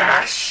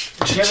cash?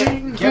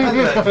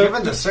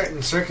 Given the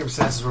certain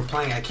circumstances we're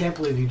playing, I can't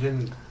believe you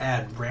didn't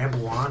add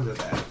ramble on to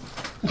that.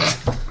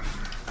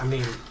 I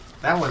mean,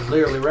 that one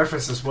literally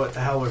references what the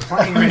hell we're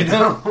playing right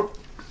now.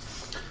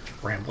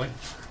 Rambling.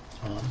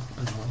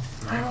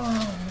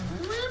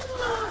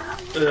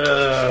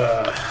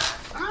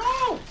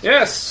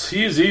 Yes,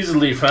 he's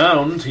easily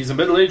found. He's a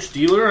middle-aged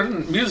dealer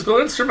in musical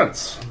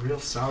instruments. A real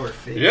sour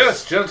face.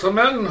 Yes,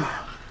 gentlemen.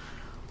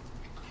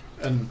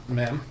 And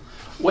ma'am,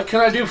 what can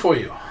I do for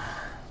you?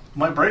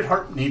 My bright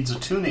harp needs a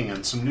tuning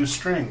and some new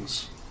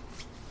strings.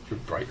 Your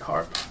bright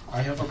harp.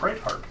 I have a bright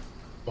harp.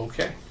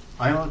 Okay.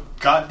 I'm a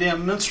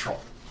goddamn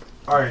minstrel.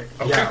 Alright,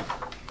 Okay. yeah.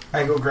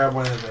 I go grab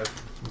one of the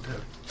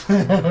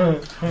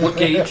What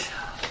gauge?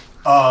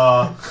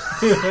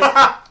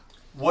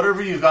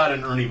 Whatever you got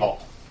in Ernie Ball.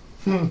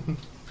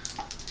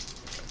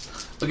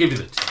 I'll give you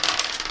the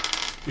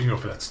You can go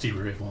for that Stevie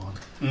Ray Vaughan.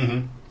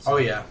 Mm-hmm. Oh,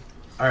 yeah.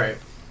 All right.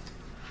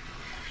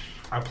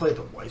 I played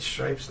the White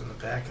Stripes in the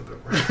back of the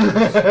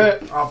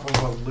room off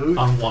of a lute.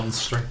 On one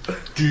string.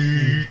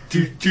 Do,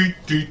 do, do,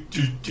 do,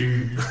 do,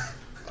 do.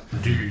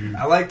 Do.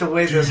 I like the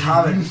way this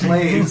Hobbit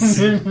plays.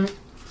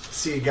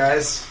 See you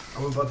guys.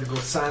 I'm about to go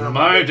sign up. In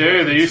my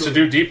day, they used to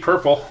do Deep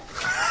Purple.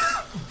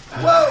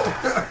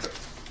 Whoa!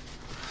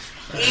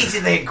 Easy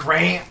there,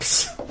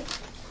 Gramps.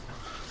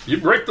 You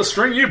break the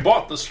string, you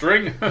bought the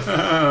string.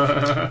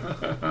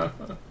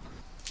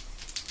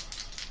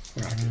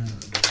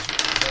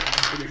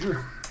 Pretty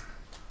sure.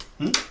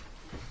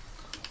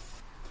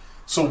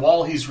 So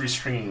while he's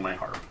restringing my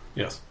harp,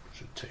 Yes.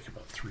 Should take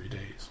about 3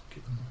 days.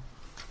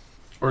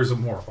 Or is it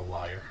more of a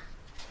liar?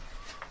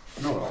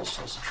 no one else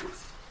tells the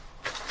truth.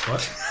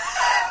 What?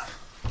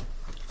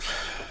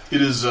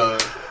 It is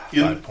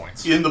 5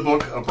 points. in the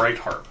book A Bright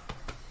Harp.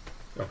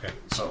 Okay.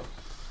 So,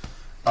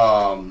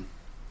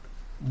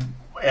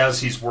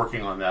 as he's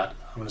working on that,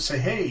 I'm going to say,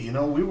 hey,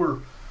 we were...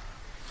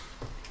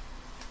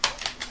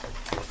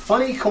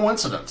 Funny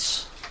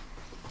coincidence.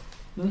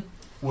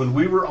 When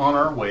we were on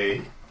our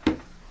way A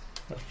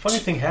funny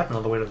thing happened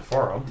on the way to the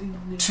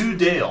forum. to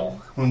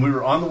Dale, when we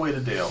were on the way to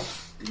Dale,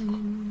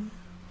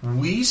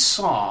 we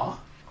saw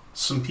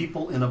some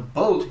people in a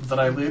boat that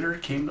I later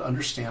came to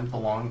understand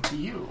belonged to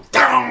you.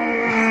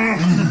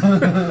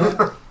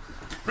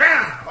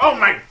 Oh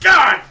my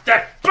god,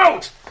 that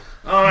boat!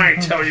 I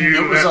tell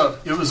you,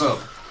 It was a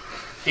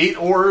 8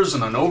 oars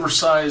and an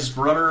oversized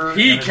rudder.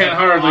 he and it can had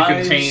hardly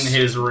eyes. contain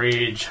his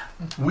rage.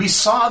 We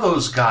saw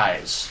those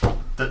guys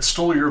that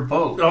stole your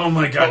boat. Oh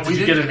my god, But we did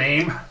you get a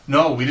didn't- name?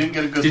 No, we didn't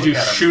get a good Did look you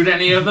at them. shoot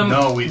any of them?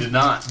 No, we did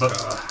not.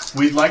 But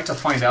we'd like to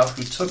find out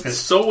who took it.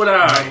 So would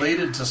I.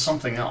 Related to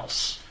something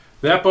else.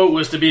 That boat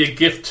was to be a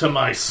gift to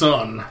my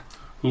son,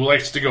 who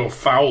likes to go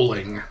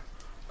fowling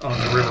on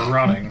the river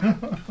running.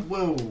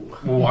 Whoa.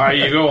 Why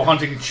you go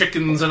hunting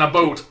chickens in a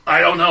boat,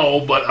 I don't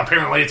know, but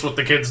apparently it's what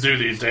the kids do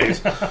these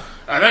days.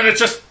 And then it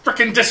just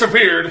frickin'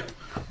 disappeared.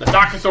 The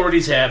dock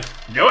authorities have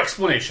no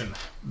explanation.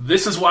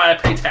 This is why I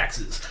pay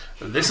taxes.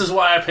 This is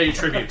why I pay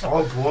tribute.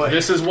 Oh, boy.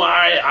 This is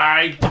why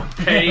I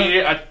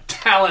pay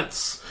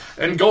talents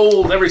and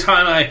gold every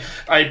time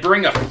I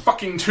bring a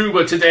fucking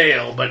tuba to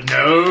Dale. But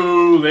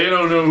no, they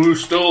don't know who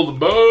stole the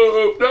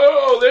boat.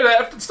 No, they'd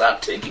have to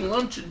stop taking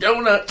lunch and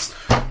donuts.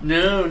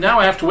 No, now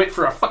I have to wait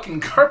for a fucking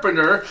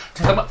carpenter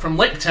to come up from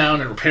Lake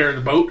Town and repair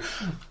the boat.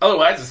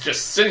 Otherwise, it's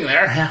just sitting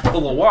there, half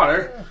full of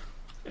water.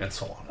 And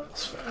so on in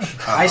this fashion.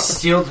 I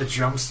steal the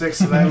drumsticks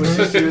that I was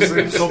just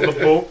using. So the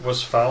boat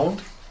was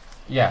found.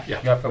 Yeah,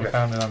 Yeah. yep, we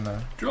found it on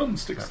the...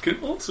 Drumsticks can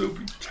also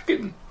be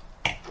chicken.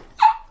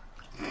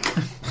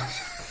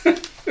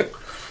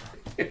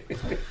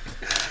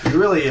 You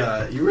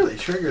really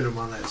triggered him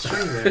on that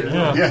string there.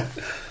 Yeah.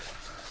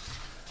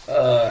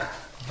 Yeah.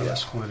 I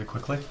escalated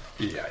quickly.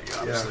 Yeah, you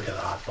obviously hit a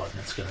hot button.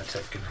 It's going to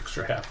take an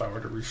extra half hour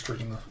to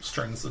restring the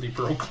strings that he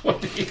broke when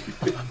he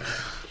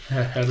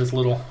had his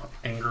little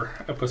anger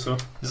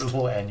episode. This is a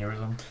little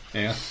aneurysm.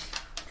 Yeah.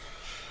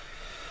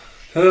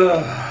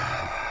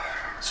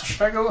 So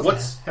should I go with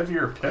What's- a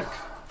heavier pick?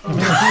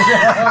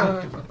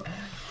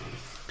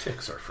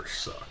 Picks are for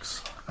sucks.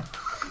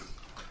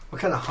 What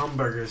kind of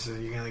hamburgers are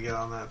you going to get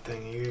on that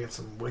thing? You going to get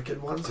some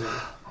wicked ones or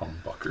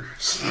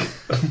Humbuckers.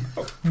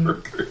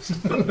 Hamburgers.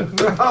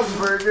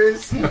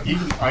 hamburgers?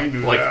 Even I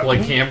knew that. like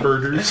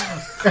hamburgers.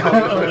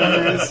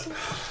 Hamburgers.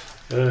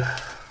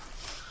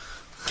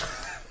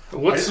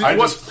 I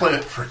just play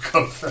it for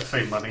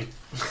cafe money.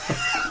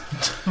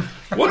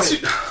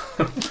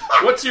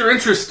 What's your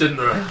interest in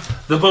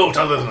the boat,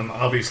 other than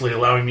obviously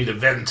allowing me to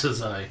vent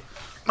as I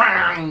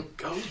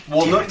go?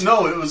 Well,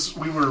 no, it was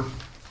we were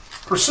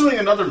pursuing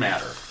another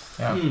matter,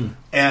 Yeah.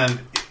 and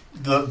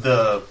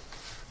the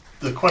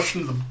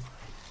question of the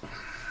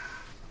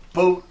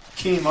boat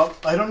came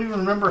up. I don't even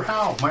remember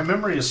how. My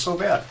memory is so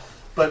bad.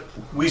 But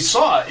we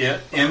saw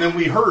it, and then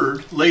we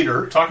heard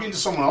later, talking to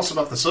someone else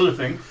about this other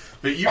thing,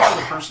 that you were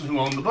the person who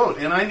owned the boat,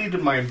 and I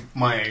needed my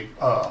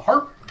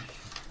harp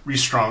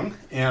restrung,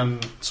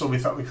 and so we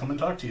thought we'd come and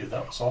talk to you.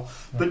 That was all.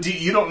 But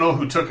you don't know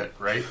who took it,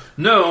 right?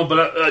 No,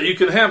 but you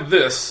can have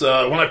this.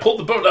 When I pulled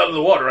the boat out of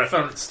the water, I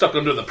found it stuck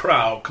under the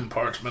prow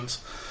compartment.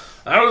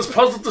 I was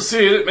puzzled to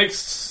see it. It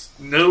makes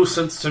no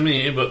sense to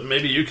me, but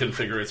maybe you can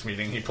figure its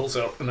meaning. He pulls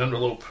out an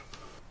envelope,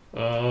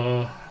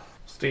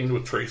 stained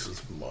with traces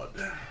of mud.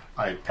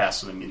 I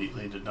passed it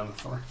immediately to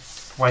Dunthor.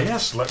 Why,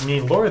 yes, let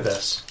me lure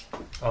this.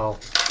 Oh,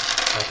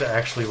 I have to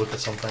actually look at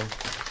something.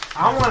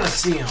 I want to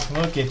see him.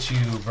 Look at you,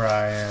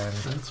 Brian.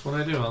 That's what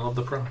I do. I love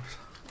the prows.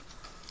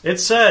 It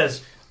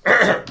says,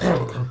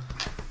 the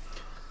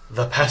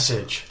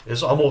passage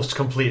is almost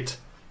complete.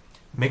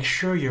 Make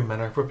sure your men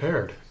are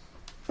prepared.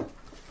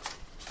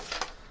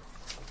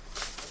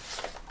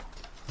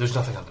 There's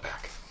nothing on the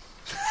back.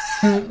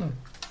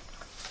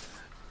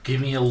 Give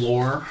me a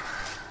lore.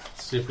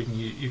 See if we can.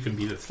 You can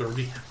beat a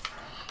 30.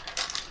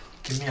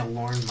 Give me a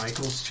Lorne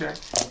Michaels check.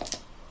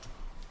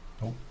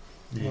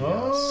 Yes.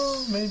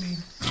 Oh, maybe.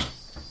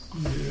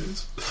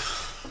 Yes.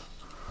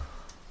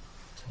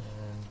 10,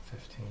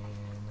 15,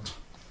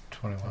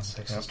 21.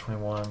 6 Yep. is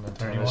 21, and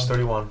 31. is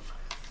 31.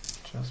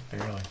 Just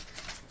barely.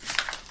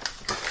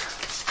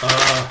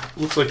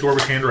 Looks like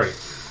dwarvish handwriting.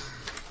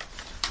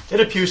 It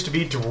appears to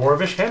be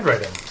dwarvish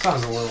handwriting.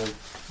 Sounds a little.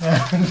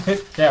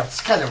 Yeah.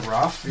 It's kind of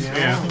rough, you know.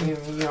 Yeah. I mean,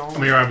 you know. I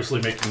mean, you're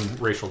obviously making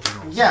racial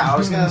generals. Yeah, I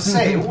was gonna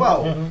say,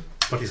 whoa,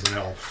 But he's an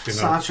elf, you know.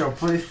 Sancho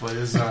Playfoot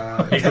is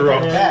He grew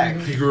up. back.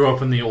 He grew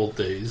up in the old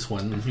days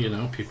when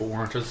people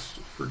weren't as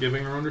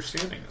forgiving or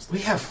understanding as We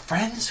have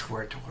friends who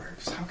are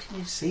dwarves. How can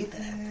you say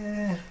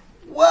that?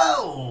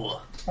 Whoa!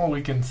 Well,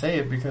 we can say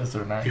it because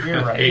they're not you here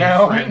have right a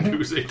now. friend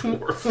who's a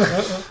dwarf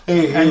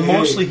And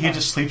mostly he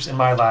just sleeps in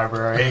my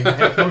library,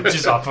 which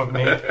is off of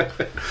me.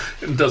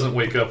 and doesn't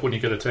wake up when you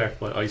get attacked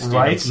by ice demons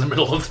Right. in the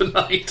middle of the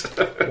night.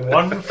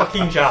 One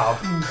fucking job.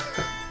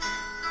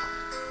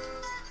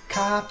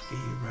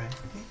 Copyright.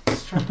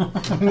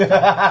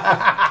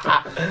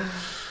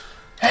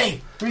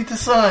 Hey, read the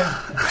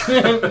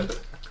sign.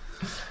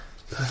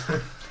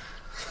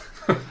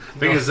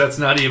 Thing is, that's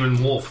not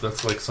even Wolf.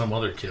 That's like some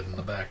other kid in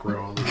the back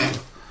row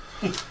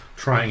that's,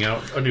 trying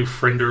out a new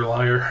Friender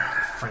liar.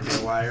 Friend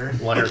of liar.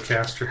 Liar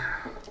caster.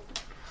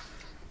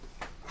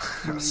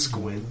 A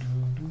squid.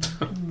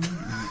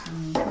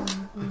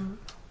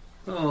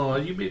 Oh,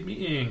 you made me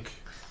ink.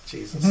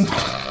 Jesus.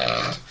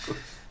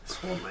 This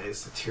whole night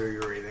is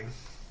deteriorating.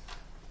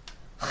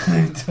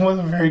 It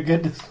wasn't very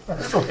good to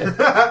start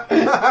with.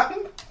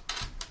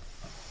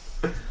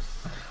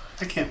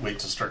 I can't wait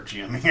to start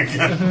GMing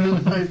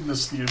again. I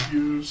miss the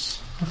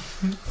abuse.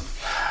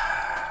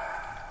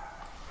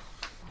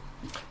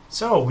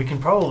 So, we can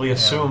probably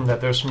assume that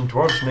there's some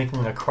dwarves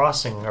making a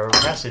crossing or a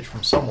passage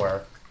from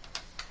somewhere.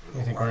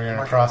 You think we're going to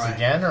Mark cross it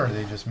again, or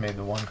they just made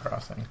the one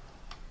crossing?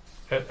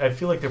 I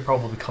feel like they're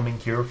probably coming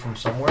here from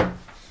somewhere.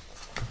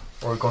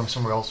 Or going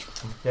somewhere else.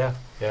 Yeah.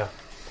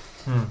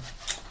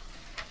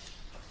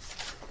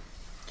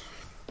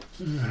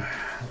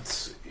 Let's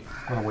see.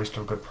 What a waste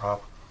of a good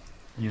prop.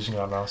 Using it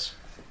on us.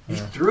 You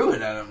threw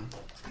it at him.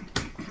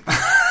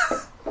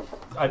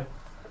 I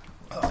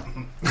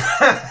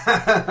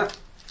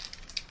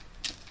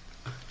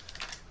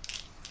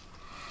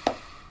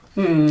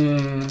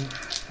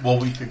Well,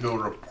 we could go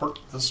report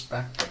this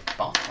back to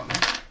Bachman.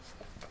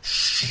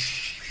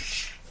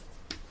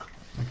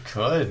 We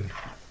could.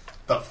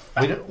 The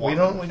fat We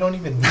one. don't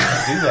even need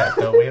to do that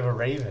though. We have a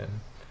raven.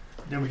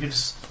 yeah, we could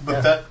just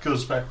But that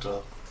goes back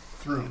to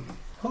Thrun.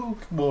 Who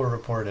will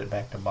report it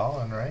back to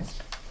Ballin, right?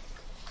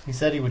 He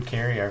said he would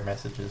carry our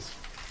messages.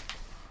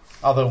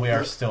 Although we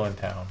are still in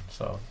town,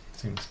 so it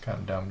seems kind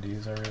of dumb to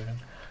use our raven.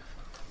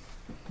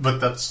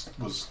 But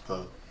was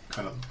the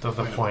kind of the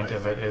point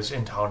of it is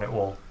in town it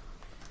will.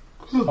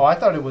 Oh, I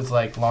thought it was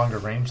like longer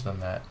range than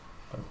that.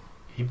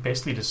 He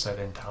basically just said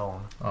in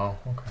town. Oh,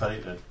 okay. Thought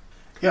he did.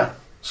 Yeah.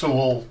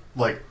 So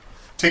we'll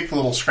take the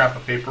little scrap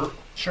of paper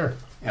Sure.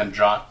 and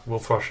jot, We'll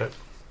thrush it.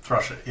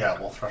 thrush it. Yeah,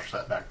 we'll thrush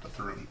that back to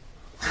Thrun.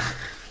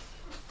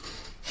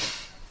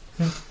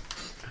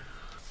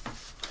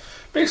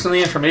 Based on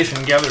the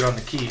information gathered on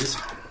the keys,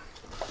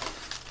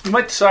 you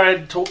might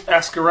decide to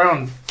ask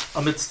around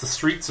amidst the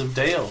streets of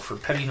Dale for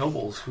petty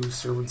nobles whose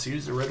servants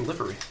use the red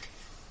livery.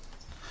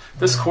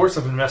 This course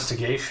of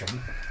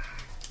investigation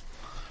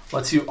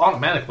lets you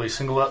automatically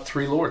single out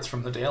 3 lords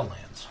from the Dale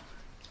lands.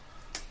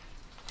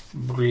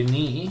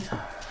 Brini,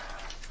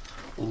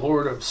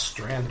 Lord of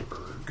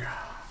Strandberg.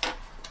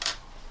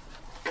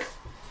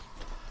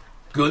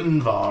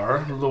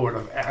 Gunvar, Lord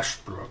of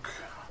Ashbrook.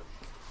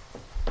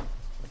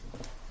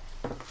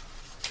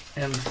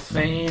 And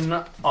Thane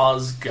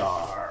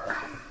Osgar.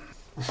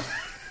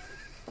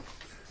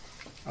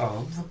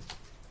 Of?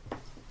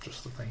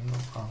 Just the Thane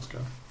of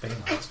Osgar. Thane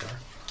Osgar.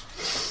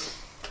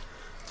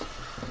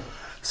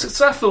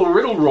 Successful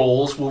riddle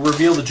rolls will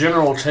reveal the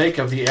general take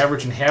of the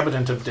average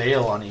inhabitant of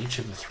Dale on each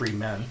of the 3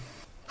 men.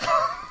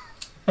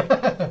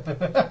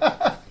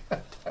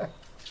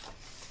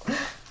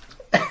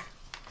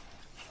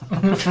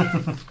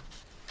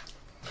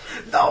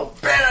 No,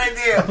 bad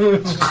idea!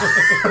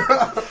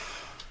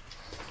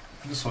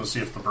 I just want to see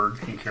if the bird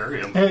can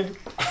carry him.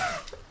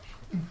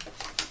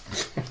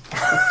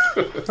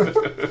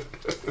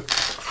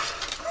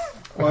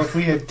 Well, if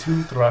we had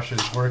 2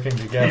 thrushes working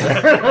together.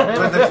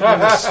 with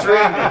a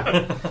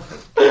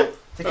string.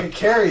 They can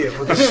carry it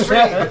with a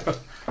string.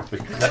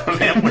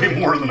 That weigh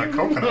more than a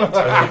coconut.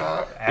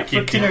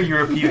 African or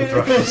European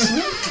thrushes?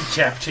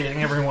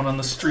 Decapitating everyone on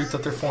the street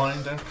that they're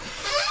flying down.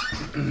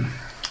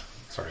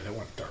 Sorry, that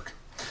went dark.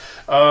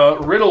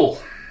 Riddle.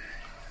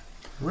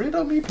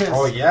 Riddle me pissed.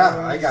 Oh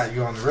yeah, I got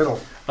you on the riddle.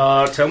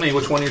 Tell me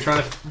which one you're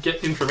trying to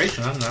get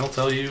information on, and I'll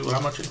tell you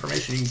how much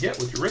information you can get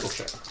with your riddle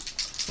check.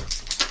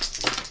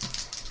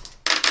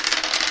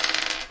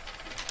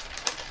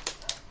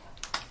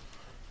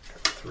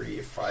 Got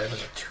 3, 5,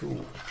 and a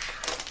 2.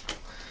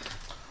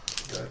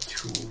 Got a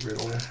 2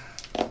 riddle.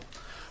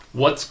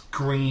 What's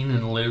green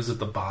and lives at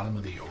the bottom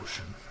of the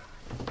ocean?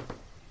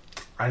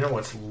 I know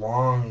what's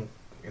long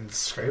and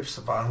scrapes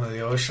the bottom of the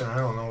ocean. I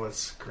don't know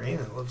what's green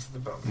and lives at the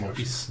bottom of the Moby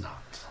ocean.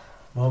 Snot.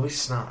 Moby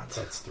Snot.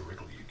 That's the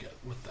riddle you get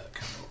with that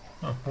kind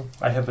of roll.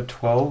 I have a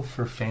 12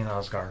 for Fane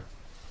Osgar.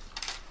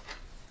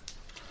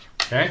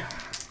 Okay.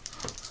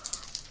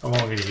 I'm only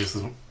going to use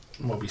the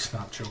Moby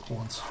Snot joke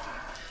once.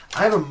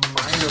 I have a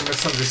minor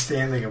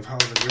misunderstanding of how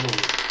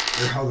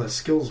the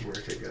skills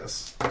work, I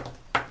guess.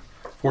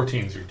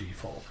 14 is your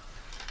default.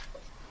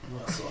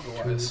 Unless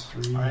otherwise.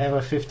 I have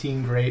a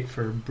 15 great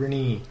for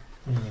Bruni.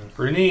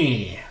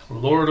 Bruni,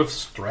 Lord of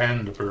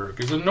Strandberg,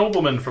 is a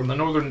nobleman from the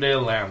Northern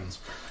Dale lands,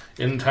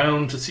 in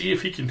town to see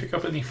if he can pick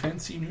up any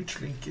fancy new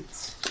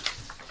trinkets.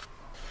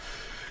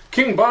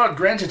 King Bod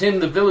granted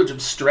him the village of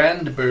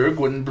Strandberg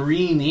when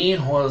Bruni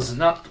was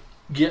not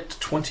yet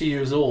 20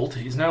 years old.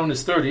 He's now in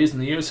his 30s,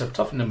 and the years have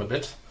toughened him a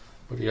bit,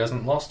 but he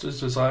hasn't lost his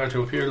desire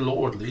to appear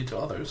lordly to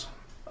others.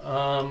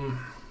 A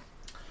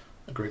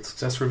great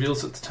success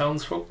reveals that the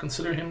townsfolk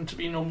consider him to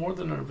be no more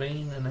than a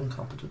vain and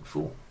incompetent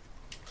fool.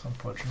 It's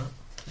unfortunate.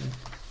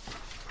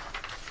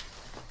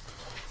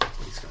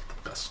 He's got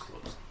the best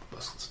clothes.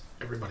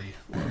 Everybody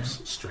loves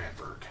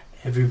Strandberg.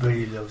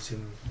 Everybody loves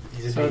him.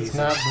 He's So it's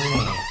not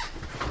Bruni.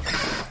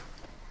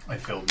 I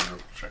failed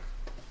miracle check.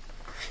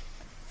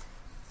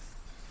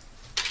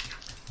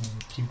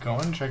 Keep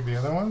going, check the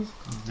other ones.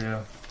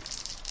 Yeah.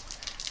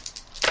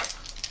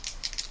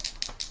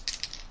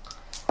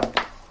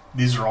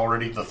 These are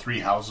already the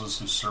 3 houses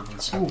whose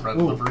servants have bread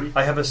livery.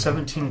 I have a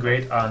 17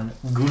 great on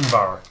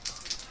Gunvar.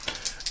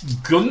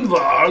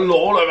 Gunvar,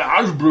 Lord of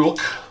Ashbrook.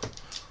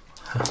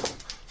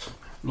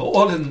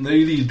 Lord and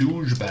Lady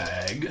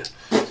Douchebag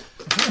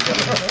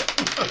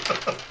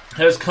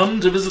has come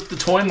to visit the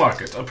toy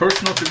market, a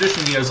personal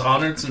tradition he has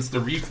honored since the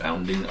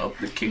refounding of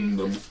the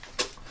kingdom.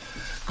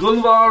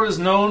 Gunvar is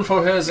known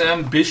for his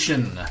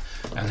ambition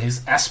and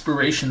his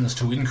aspirations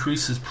to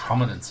increase his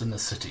prominence in the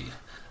city.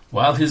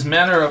 While his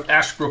manor of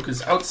Ashbrook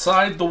is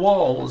outside the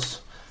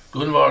walls,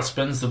 Gunvar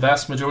spends the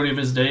vast majority of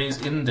his days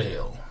in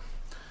Dale.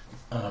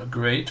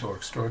 Great or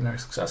extraordinary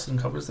success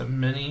uncovers that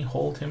many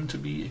hold him to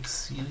be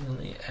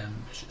exceedingly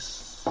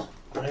ambitious.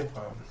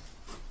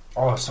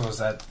 So is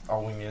that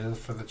all we needed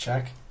for the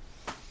check?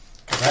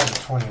 Because I had a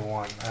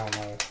 21. I don't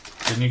know.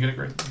 Didn't you get a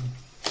grade?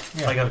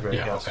 Yeah. I got a great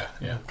Yeah, guess. okay,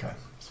 yeah. Okay.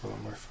 So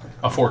we're fine.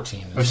 A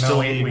 14. We still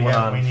No, need we one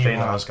have- on we need Fane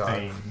one on Osgard.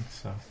 Fane,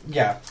 so.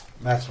 Yeah,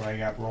 that's what I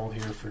got rolled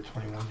here for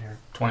 21 here.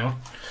 21.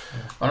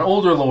 An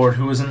older lord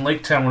who was in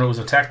Lake Town when it was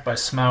attacked by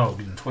Smaug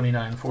in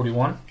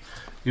 2941.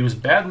 He was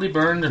badly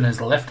burned and his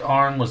left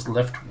arm was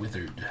left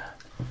withered.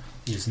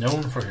 He is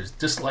known for his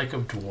dislike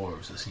of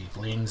dwarves as he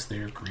blames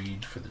their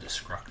greed for the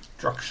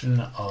destruction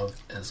of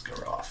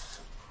Esgaroth.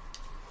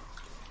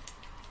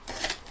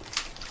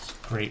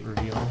 Great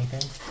reveal,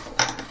 anything?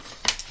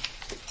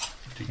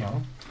 Do you get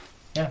one?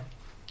 Yeah.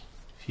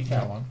 She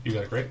got one. You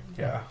got a great?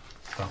 Yeah.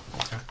 Oh,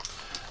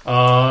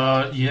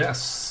 okay.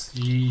 Yes,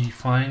 ye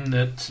find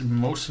that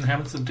most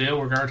inhabitants of Dale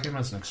regard him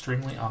as an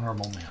extremely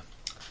honorable man.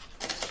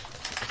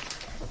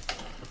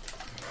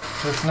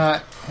 So it's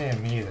not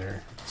him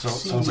either. So it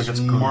Seems sounds like it's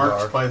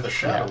marked Gunvar. by the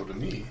shadow to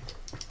me.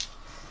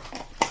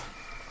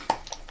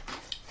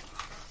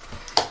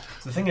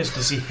 The thing is,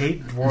 does he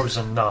hate dwarves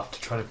enough to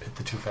try to pit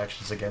the 2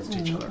 factions against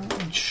each other?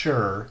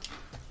 Sure.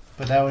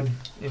 But that would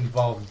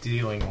involve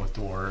dealing with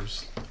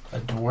dwarves. A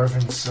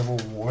dwarven civil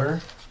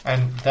war?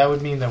 And that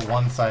would mean that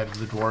one side of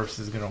the dwarves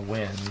is going to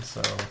win,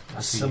 so...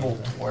 A civil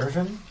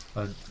dwarven?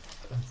 A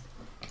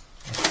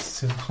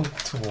civil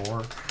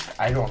dwarf.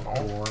 I don't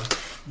know.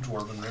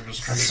 Dwarven A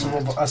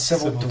registration.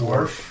 civil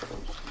dwarf?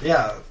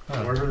 Yeah.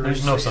 Dwarven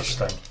There's no such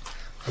registration. thing.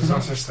 There's no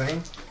such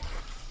thing?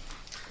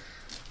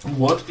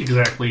 What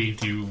exactly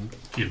do you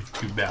give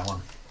to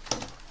Balin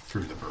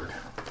through the bird?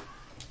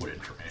 What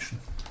information?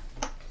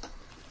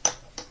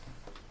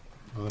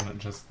 Wasn't it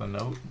just the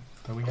note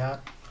that we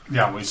got?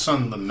 Yeah, we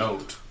send the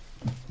note.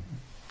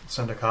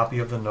 Send a copy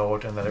of the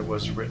note and that it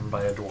was written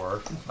by a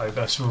dwarf. I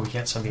assume we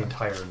can't send the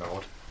entire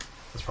note.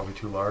 That's probably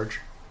too large.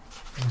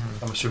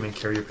 Mm-hmm. I'm assuming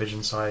carrier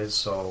pigeon size,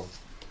 so...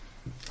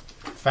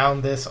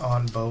 Found this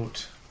on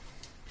boat.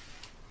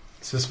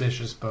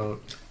 Suspicious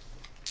boat.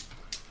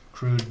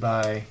 Crewed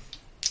by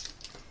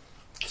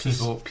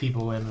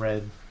people in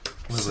red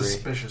livery.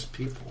 Suspicious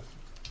people.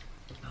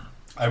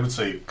 I would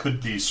say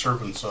could be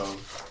servants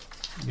of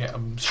Yeah,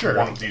 sure.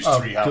 one of these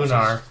 3 houses.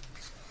 Gunnar.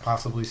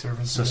 Possibly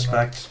servants of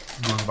Suspect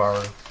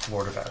Gunvar,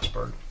 Lord of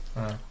Asperg.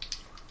 Gunnar.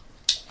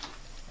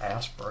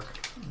 Asperg.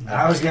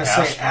 I was going to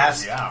say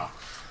ask. Yeah.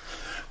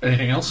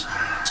 Anything else?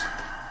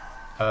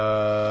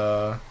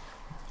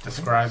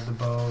 Describe the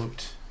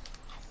boat.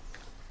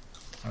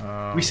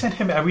 We sent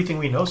him everything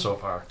we know so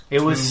far.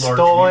 It was 2 large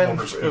stolen.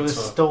 meatlovers It was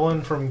pizza.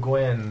 stolen from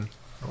Gwen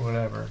or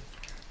whatever.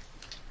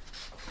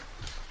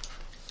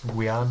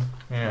 Guian.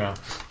 Yeah.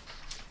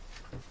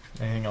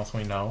 Anything else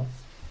we know?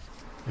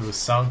 It was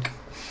sunk.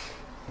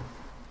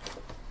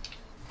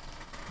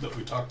 That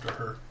we talked to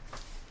her.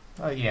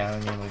 Yeah, I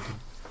mean, we could.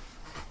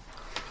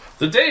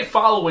 The day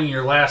following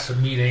your last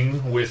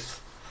meeting with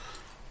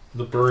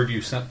the bird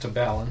you sent to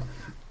Balin,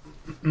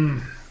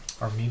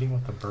 Our meeting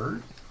with the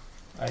bird?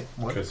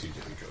 What? because you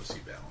didn't go see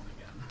Balin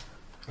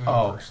again.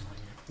 Oh. Personally,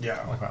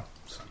 Yeah. Okay.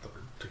 sent the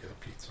bird to get a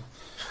pizza.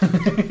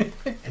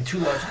 And 2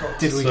 large coats.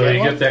 Did we So get you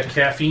one? get that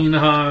caffeine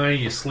high,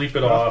 you sleep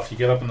it off, you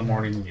get up in the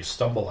morning and you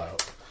stumble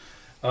out.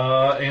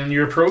 And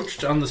you're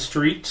approached on the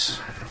street.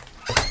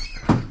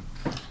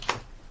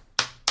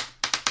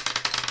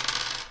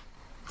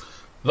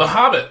 The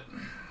Hobbit,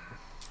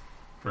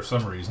 for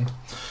some reason,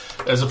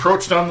 is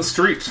approached on the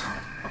street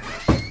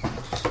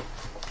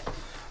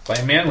by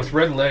a man with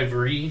red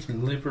livery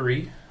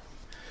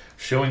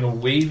showing a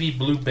wavy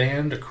blue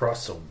band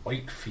across a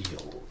white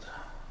field.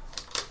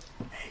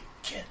 Hey,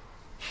 kid.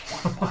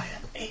 Want to buy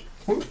an 8?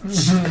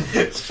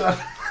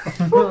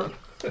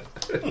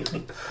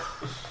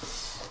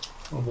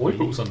 I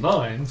believe it was a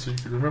 9, so you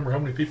can remember how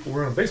many people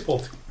were on a baseball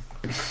team.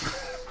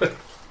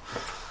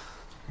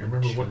 You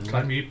remember what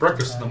time you eat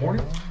breakfast in the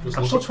morning?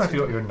 I'm still trying to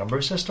figure out your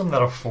number system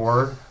that a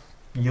 4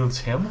 yields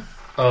him.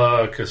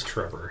 Because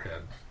Trevor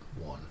had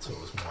 1, so it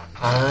was 1.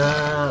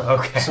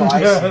 Okay. So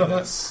I see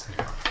this.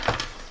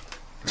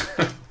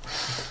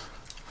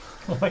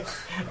 Like,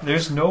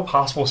 there's no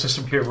possible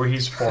system here where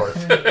he's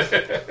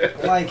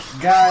 4th. Like,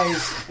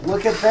 guys,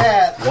 look at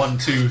that. 1,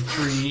 2,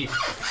 3,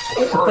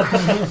 4.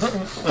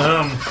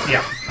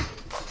 Yeah.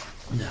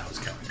 No, I was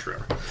counting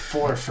Trevor.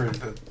 4 for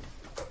the...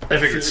 I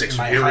figured 6 would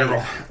My be a height.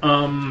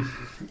 reroll.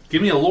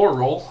 Give me a lore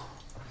roll.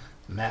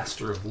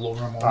 Master of lore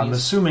I'm monies.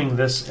 assuming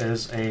this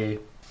is a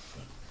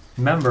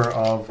member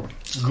of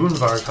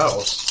Gunvar's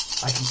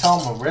house. I can tell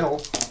him a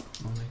riddle.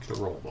 I'll make the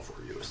roll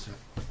before you assume.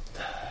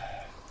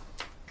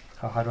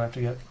 How high do I have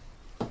to get?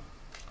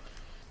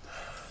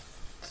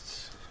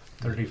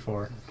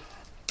 34.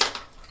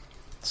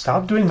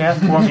 Stop doing math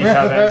for me,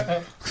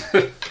 Kevin.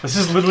 This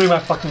is literally my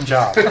fucking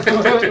job.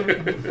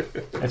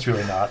 It's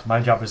really not. My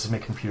job is to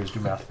make computers do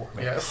math for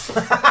me. Yes.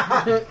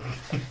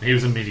 He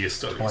was in media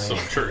studies, 20. so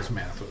I'm sure his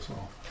math was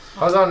well.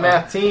 I was on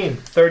math team.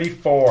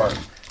 34.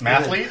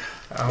 Mathlete?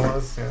 I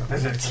was, yeah.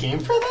 There's a team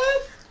for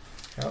that?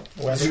 Yep.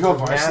 Did you go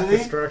Math varsity?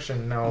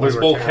 destruction. No. Was we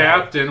were bowl top.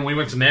 captain. We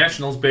went to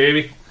nationals,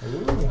 baby.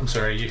 Ooh. I'm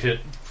sorry, you hit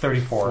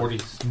 34. 40.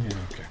 Yeah,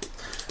 okay.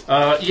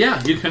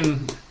 Yeah, you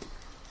can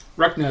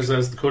recognize that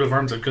as the coat of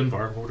arms of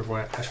Gunvar, Lord of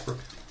Ashbrook.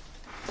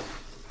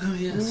 Oh,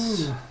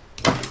 yes.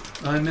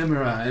 I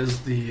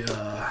memorized the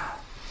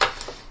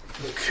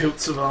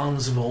coats of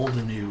arms of all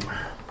the new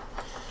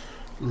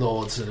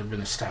lords that have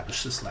been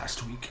established this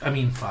last week.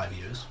 5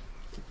 years.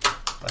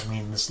 I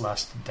mean, this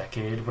last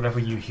decade, whatever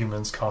you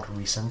humans count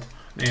recent.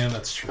 Yeah,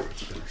 that's true.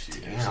 It's been a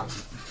few years. Damn.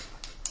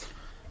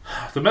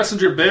 The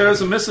messenger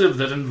bears a missive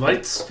that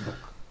invites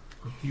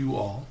you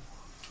all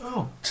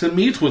to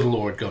meet with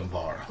Lord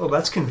Gunvar. Oh,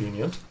 that's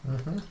convenient.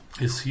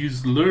 As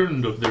he's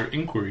learned of their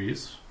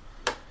inquiries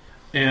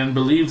and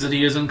believes that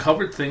he has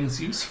uncovered things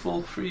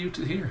useful for you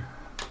to hear.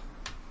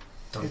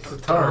 It's a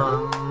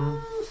TOR.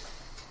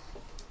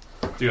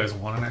 Do you guys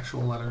want an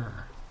actual letter?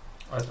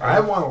 I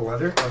want a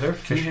letter. Are there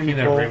Can fish you give me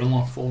that people?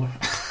 Ravenloft folder?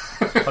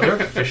 Are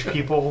there fish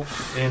people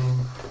in?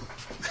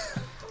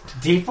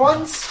 Deep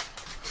ones?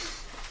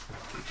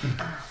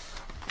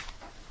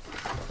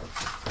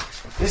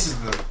 This is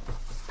the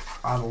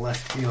out of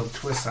left field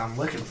twist I'm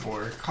looking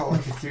for. Call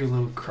it a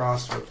Cthulhu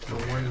cross with the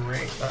one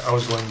ring. I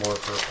was going more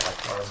for black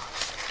bar.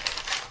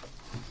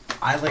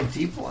 I like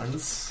deep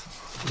ones.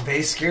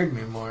 They scared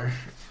me more.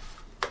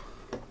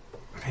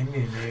 I need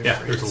a name Yeah,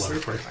 for there's it. a letter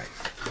for you.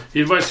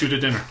 He invites you to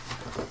dinner.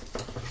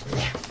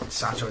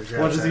 Sancho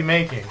grabs What is he that.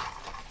 making?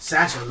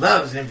 Sancho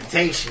loves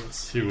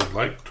invitations. He would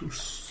like to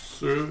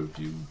serve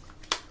you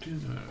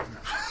dinner.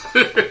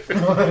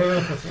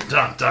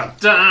 Dun dun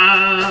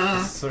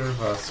dun!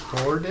 Serve us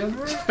for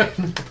dinner?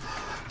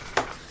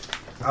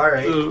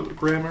 Alright, The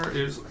grammar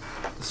is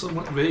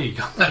somewhat vague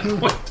on that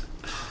point.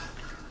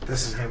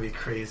 this is gonna be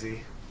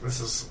crazy. This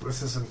is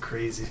some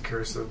crazy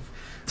cursive.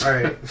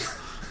 Alright.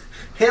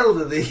 Hail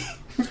to thee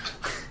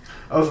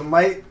of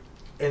might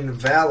and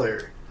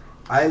valor,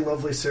 I,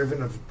 lovely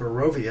servant of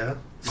Barovia,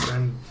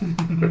 send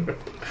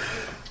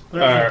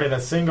There's been a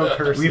single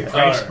curse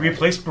yet.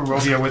 Replace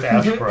Barovia with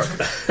Ashbrook.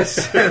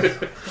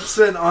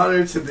 send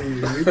honor to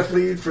thee. We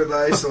plead for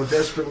thy so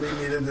desperately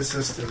needed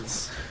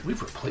assistance.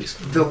 We've replaced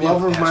The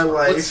love of my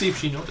life. Let's see if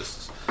she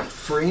notices.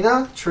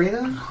 Trina?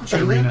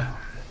 Irina.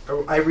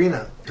 Oh,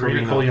 Irina.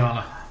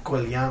 Koliana.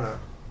 Guiliana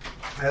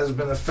has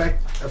been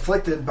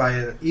afflicted by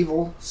an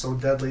evil so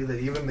deadly that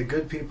even the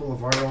good people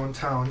of our own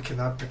town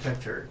cannot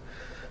protect her.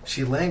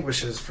 She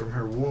languishes from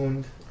her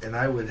wound, and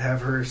I would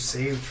have her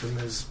saved from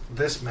this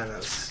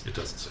menace. It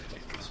doesn't say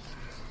names.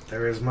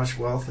 There is much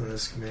wealth in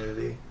this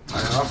community. I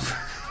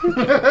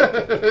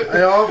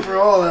offer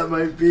all that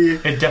might be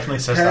It definitely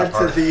says had that to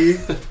part. thee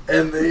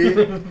and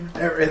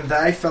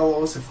thy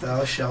fellows if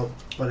thou shalt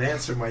but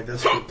answer my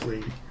desperate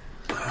plea.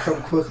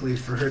 Come quickly,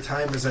 for her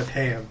time is at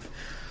hand.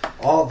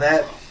 All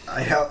that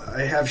I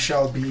have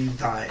shall be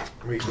thine.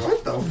 Wait,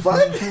 what the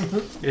fuck?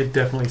 It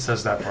definitely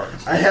says that part.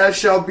 I have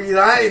shall be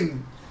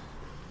thine.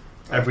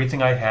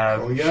 Everything I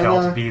have Oh, yeah.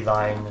 shall be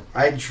thine.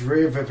 I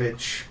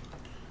Drivovich.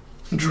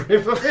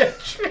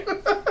 Drivovich.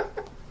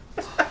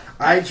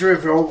 I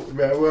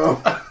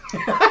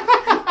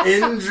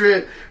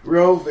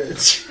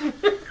Indrovich.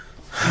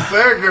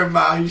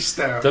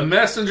 Burgermeister. The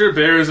messenger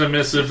bears a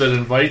missive that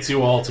invites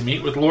you all to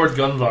meet with Lord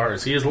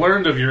Gunvar. He has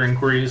learned of your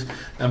inquiries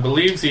and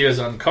believes he has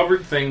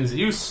uncovered things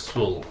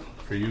useful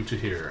for you to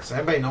hear. Does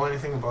anybody know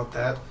anything about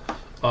that?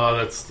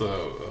 That's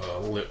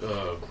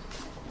the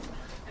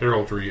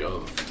heraldry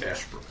of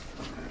Ashbrook.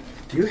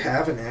 Do you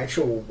have an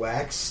actual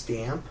wax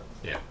stamp?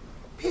 Yeah.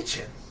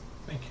 Bitchin'.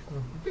 Thank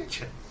you.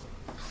 Bitchin'.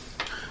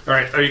 All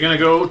right, are you going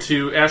to go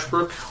to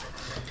Ashbrook?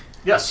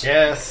 Yes.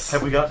 Yes.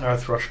 Have we gotten our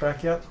thrush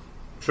back yet?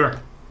 Sure.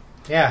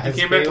 Yeah. He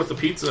came back with the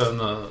pizza and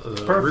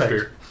the root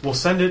beer. We'll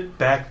send it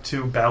back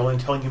to Balin,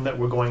 telling him that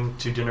we're going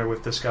to dinner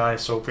with this guy,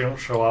 so if we don't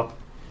show up...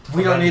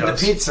 We don't need the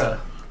us. pizza.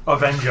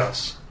 Avenge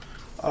us.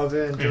 And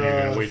you're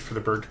going to wait for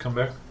the bird to come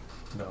back?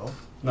 No.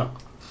 No.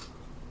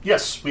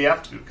 Yes, we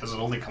have to, because it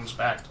only comes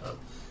back to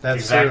That's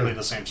exactly true.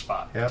 the same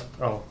spot. Yep.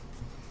 Oh.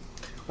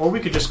 Or we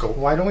could just go...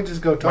 Why don't we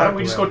just go talk Why don't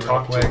we to just him go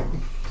talk real to quick?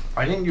 him?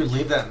 Why didn't you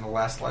leave that in the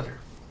last letter?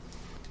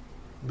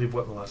 Leave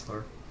what in the last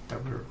letter?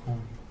 That we were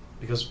going.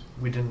 Because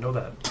we didn't know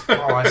that.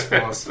 Oh, I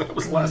suppose. That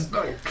was last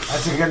night.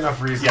 That's a good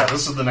enough reason. Yeah,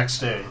 this is the next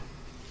day.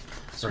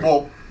 Sorry.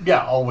 Well,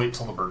 yeah, I'll wait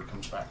till the bird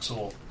comes back, so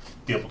we'll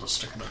be able to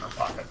stick them in our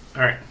pocket.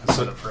 All right, That's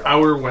so it for-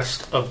 hour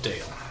west of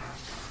Dale.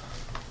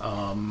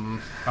 How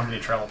many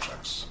travel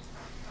checks?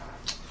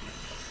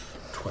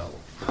 12.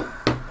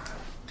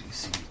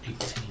 DC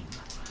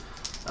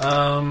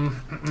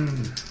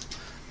 18.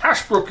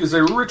 Ashbrook is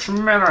a rich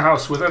manor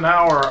house within an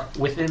hour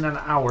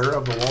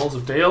of the walls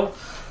of Dale,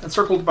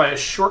 encircled by a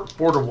short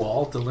border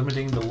wall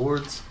delimiting the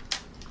Lord's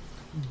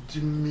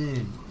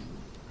domain.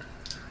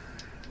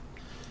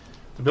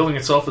 The building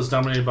itself is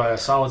dominated by a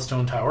solid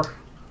stone tower,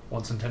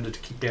 once intended to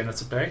keep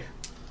bandits at bay.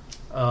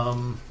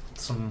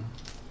 Some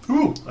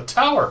Ooh, a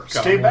tower. Stay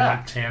goblin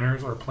back.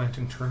 tanners are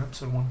planting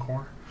turnips in one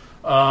corner.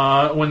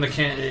 When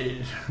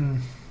the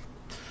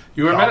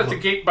you are met at the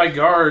gate by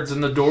guards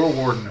and the door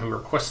warden, who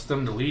requests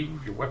them to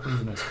leave your weapons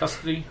in his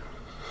custody.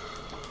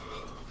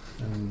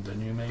 And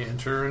then you may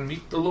enter and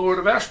meet the Lord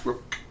of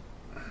Ashbrook.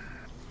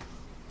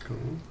 Cool.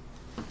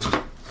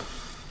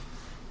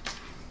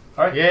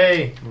 All right.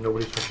 Yay!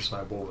 Nobody touches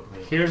my bowl but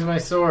me. Here's my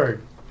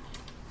sword.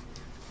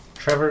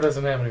 Trevor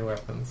doesn't have any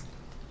weapons.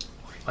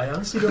 I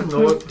honestly don't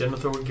know if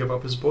Denethor would give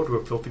up his bow to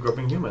a filthy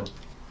grubbing human.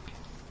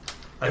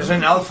 There's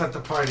an elf at the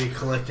party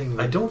collecting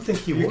the... I don't think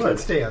he You can would.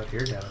 stay out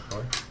here,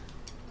 Denethor.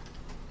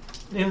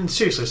 And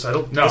seriously, so I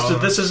don't. No.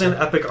 This is an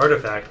epic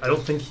artifact. I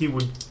don't think he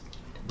would.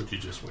 Would you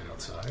just wait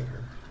outside,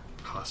 or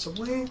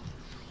Possibly.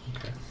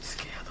 okay?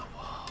 Scare the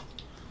wall.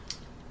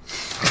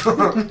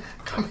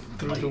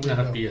 It might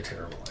not be a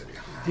terrible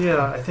idea,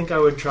 Yeah, I think I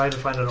would try to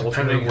find an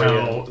alternate depending way.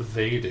 how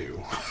they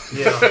do.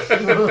 Yeah.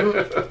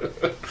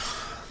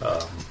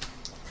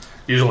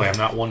 Usually, I'm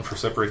not one for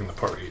separating the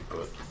party,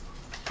 but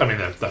I mean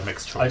that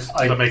makes choice.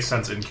 That makes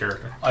sense in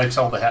character. I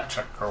tell the hat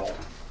check girl,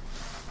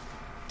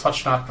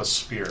 touch not the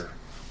spear.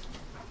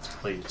 Its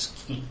blade is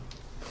keen.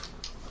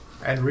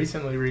 And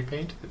recently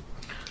repainted.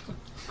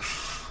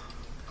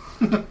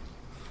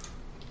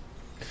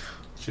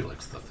 She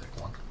likes the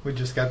thick one. We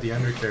just got the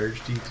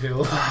undercarriage detail.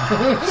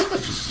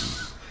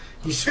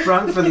 You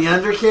sprung for the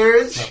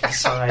undercarriage? Not the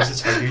size,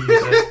 it's how you use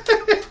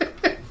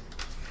it.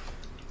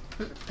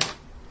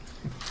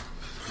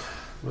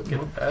 Look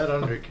at that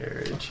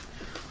undercarriage.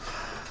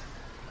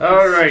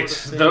 All right,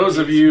 Sort of those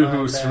of thing you is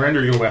who not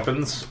surrender bad. your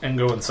weapons and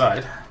go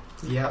inside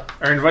Yep.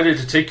 are invited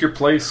to take your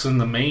place in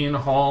the main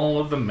hall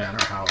of the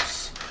manor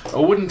house.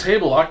 A wooden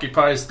table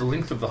occupies the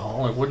length of the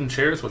hall, and wooden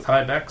chairs with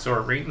high backs are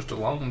arranged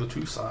along the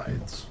two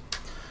sides.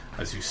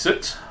 As you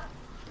sit,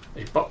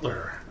 a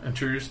butler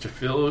enters to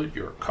fill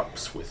your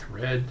cups with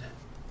red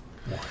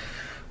wine,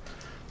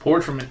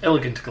 poured from an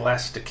elegant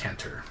glass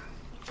decanter.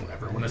 When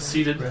everyone is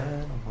seated,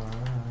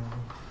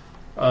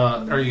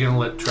 are you going to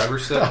let Trevor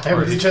sit? I or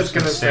was is he just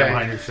gonna gonna stand say.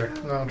 behind your chair?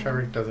 No,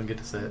 Trevor doesn't get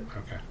to sit.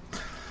 Okay.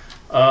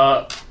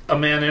 A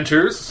man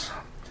enters,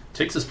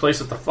 takes his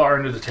place at the far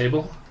end of the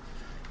table,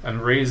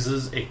 and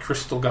raises a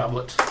crystal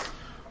goblet.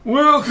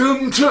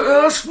 Welcome to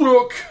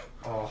Ashbrook!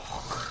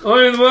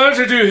 I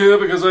invited you here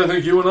because I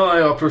think you and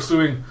I are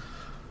pursuing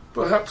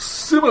perhaps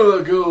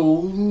similar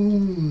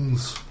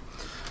goals.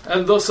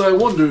 And thus I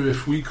wonder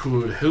if we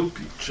could help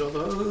each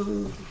other.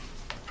 Do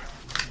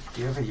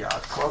you have a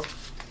yacht club?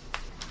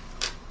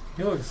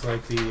 He looks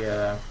like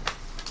the,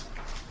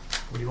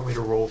 What do you want me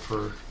to roll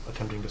for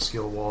attempting to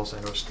scale walls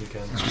and or sneak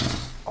in?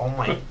 Oh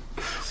my...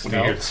 When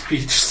you hear the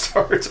speech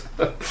start.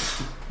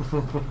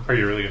 Are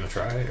you really going to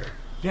try? Or?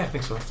 Yeah, I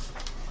think so.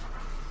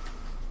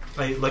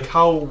 Like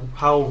how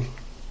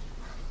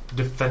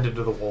defended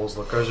do the walls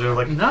look? Or is there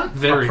like Not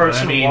very a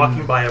person I mean,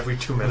 walking by every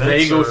 2 minutes?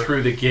 They go or-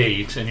 through the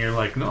gate, and you're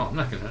like, no, I'm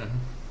not going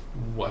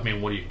to... I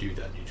mean, what do you do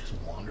then? You just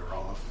wander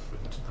off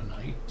into the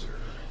night? Or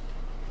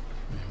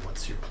I mean,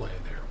 what's your play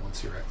there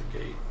once you're at the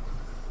gate?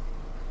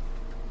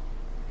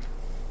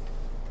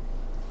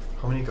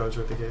 How many guards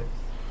are at the gate?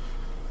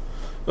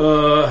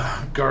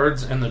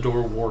 Guards and the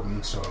door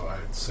warden, so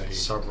I'd say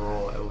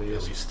Several, at at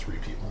least. least 3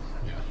 people.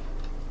 Yeah.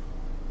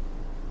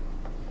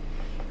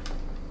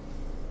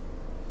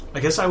 I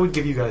guess I would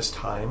give you guys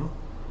time.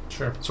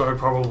 Sure. So I would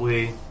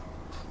probably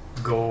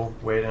go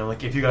wait and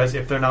like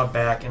if they're not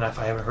back and if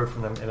I haven't heard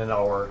from them in an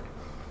hour,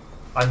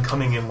 I'm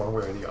coming in one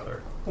way or the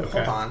other. Well, Okay.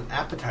 hold on.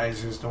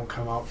 Appetizers don't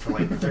come out for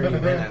like 30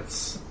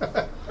 minutes.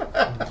 I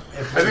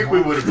think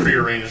we would have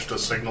prearranged a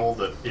signal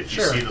that if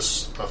you Sure.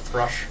 see a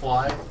thrush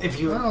fly, If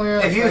you Oh, yeah,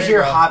 if you there you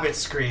hear go. Hobbit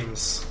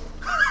screams,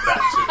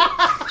 that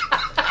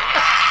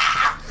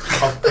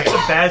It's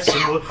a bad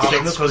signal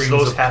because screams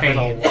those of happen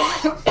a pain.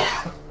 lot. too.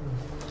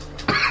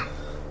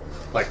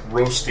 Like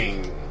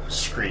roasting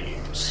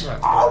screams.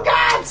 oh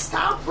God,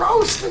 stop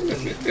roasting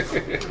me!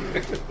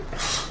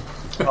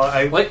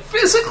 Like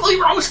physically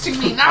roasting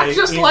me, not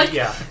just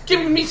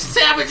giving me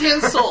savage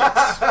insults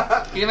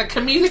in a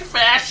comedic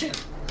fashion.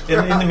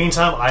 In the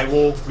meantime, I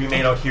will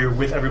remain out here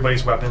with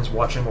everybody's weapons,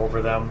 watching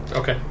over them,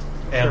 Okay.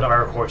 and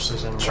our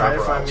horses and Try to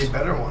whatever find else. me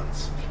better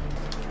ones.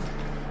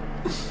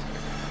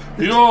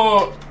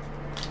 You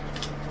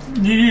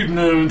need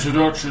no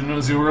introduction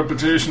as your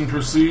reputation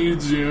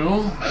precedes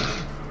you.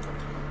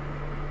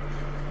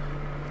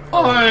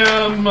 I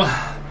am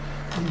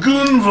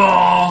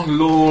Gunvar,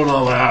 Lord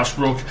of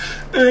Ashbrook,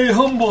 a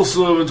humble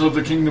servant of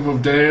the Kingdom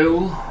of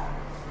Dale.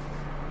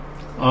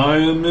 I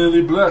am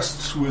merely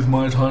blessed with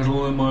my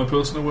title and my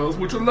personal wealth,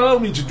 which allow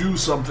me to do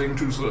something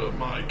to serve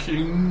my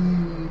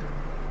king.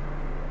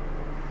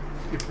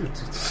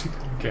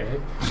 Okay.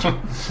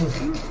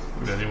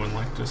 Would anyone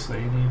like to say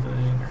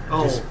anything?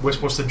 Oh, we're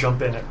supposed to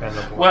jump in at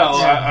random. Well,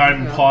 Yeah.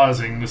 I'm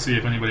pausing to see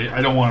if anybody...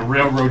 I don't want to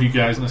railroad you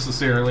guys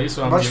necessarily,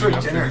 so I'm Much for giving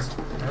up dinner. these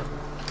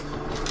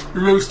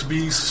roast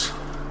beasts.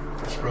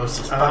 This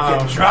roast is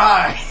fucking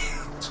dry.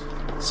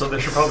 So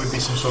there should probably be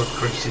some sort of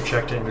courtesy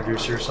check to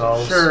introduce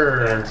yourselves.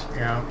 Sure. And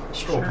Yeah.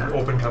 just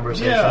open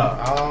conversation. Yeah.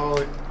 I'll.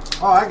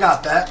 Oh, I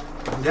got that.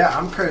 Yeah,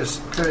 I'm Curtis.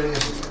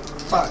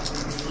 Fuck.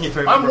 If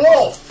I I'm remember-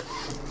 Wolf!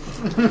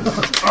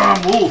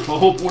 I'm Wolf. I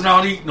hope we're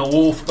not eating a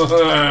wolf.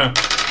 9,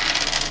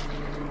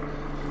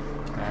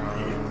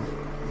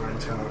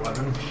 10,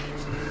 11.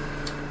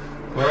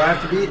 What do I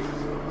have to beat?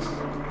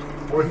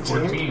 14.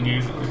 14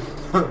 usually.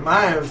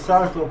 Mine is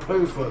Sarko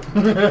Poofoot.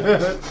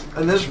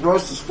 And this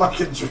roast is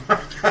fucking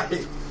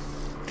dry.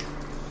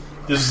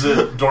 Is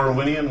it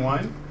Darwinian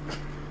wine?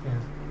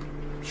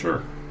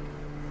 Sure.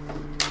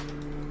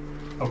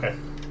 Okay.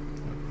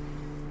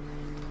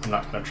 I'm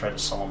not going to try to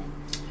sell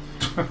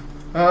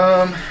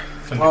them.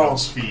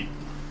 Finnegan's feet.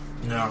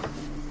 No.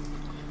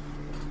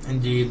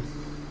 Indeed.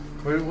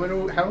 How do we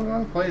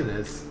want to play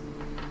this?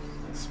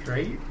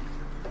 Straight?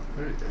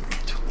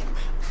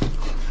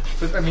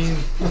 But, I mean,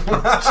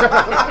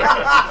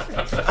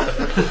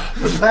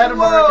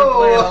 Vladimir can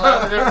play it a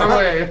lot of different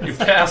ways. You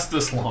passed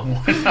this long.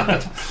 Why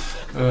not?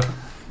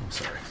 I'm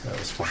sorry. That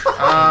was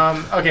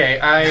fun. Okay,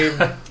 I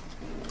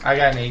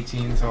got an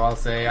 18, so I'll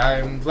say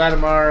I'm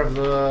Vladimir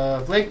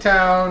of Lake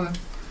Town.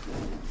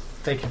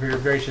 Thank you for your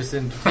gracious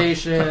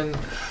invitation.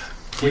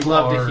 We'd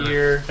love to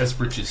hear. As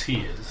rich as he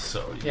is,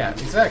 so... Yeah,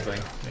 exactly.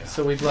 Yeah.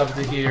 So we'd love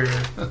to hear.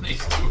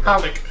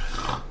 How?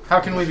 How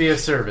can we be of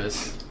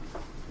service?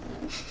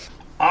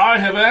 I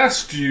have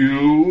asked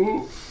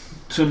you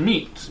to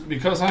meet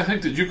because I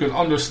think that you can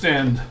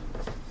understand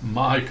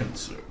my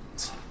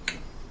concerns.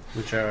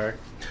 Which are.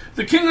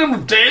 The Kingdom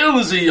of Dale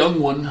is a young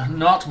one,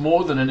 not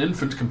more than an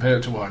infant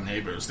compared to our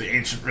neighbors, the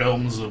ancient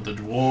realms of the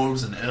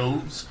dwarves and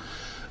elves.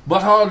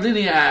 But our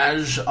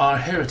lineage, our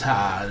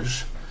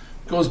heritage,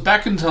 goes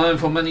back in time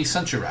for many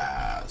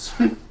centuries.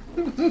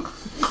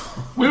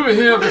 We were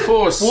here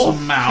before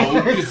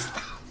Smaug.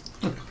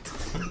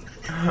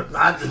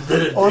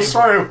 Oh,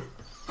 sorry.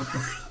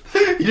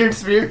 You didn't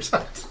spear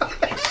yourself?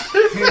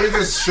 Here's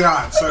his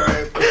shots,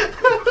 alright?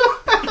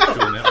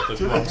 Going out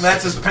the And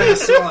that's his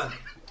penicillin.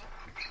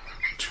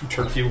 2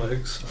 turkey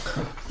legs.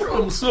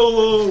 From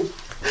Solo.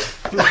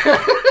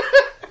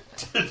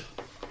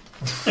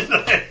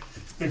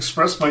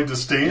 Express my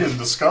disdain and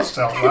disgust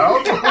out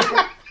loud.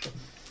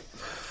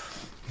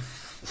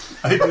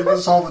 I do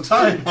this all the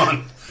time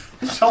on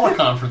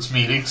teleconference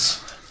meetings.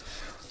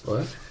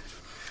 What?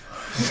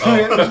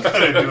 I'm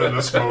kind of doing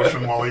this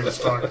motion while he was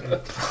talking.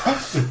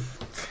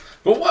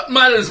 But what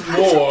matters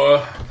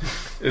more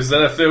is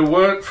that if there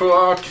weren't for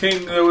our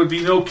king, there would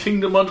be no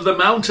kingdom under the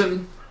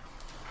mountain.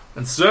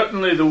 And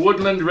certainly the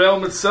woodland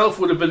realm itself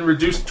would have been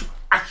reduced to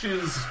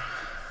ashes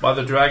by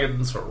the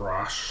dragon's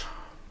wrath.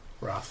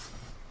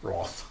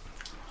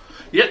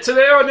 Yet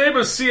today our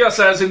neighbors see us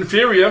as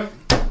inferior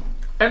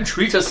and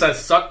treat us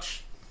as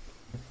such.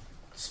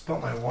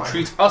 Spilt my wine.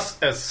 Treat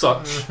us as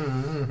such.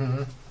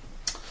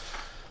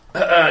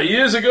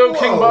 Years ago,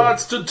 King Bard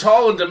stood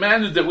tall and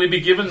demanded that we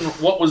be given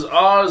what was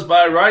ours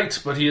by right,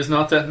 but he is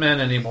not that man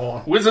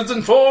anymore. Wizards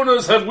and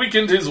foreigners have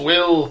weakened his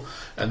will,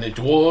 and the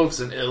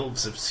dwarves and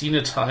elves have seen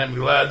it. I am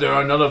glad there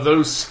are none of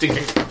those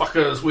stinking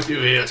fuckers with you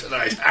here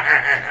tonight.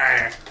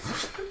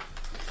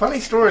 Funny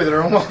story,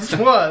 there almost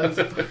was.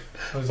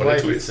 His What a wife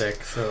is twist.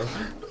 sick, so.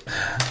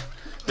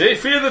 They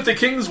fear that the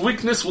king's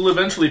weakness will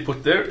eventually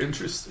put their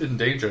interests in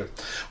danger.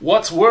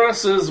 What's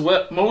worse is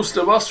what most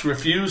of us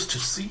refuse to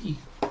see.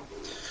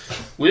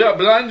 We are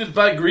blinded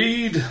by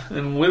greed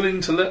and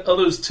willing to let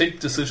others take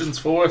decisions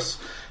for us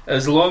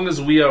as long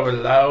as we are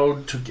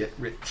allowed to get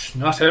rich.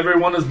 Not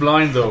everyone is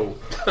blind, though.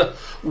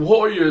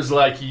 Warriors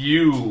like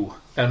you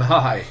and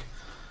I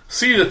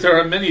See that there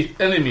are many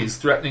enemies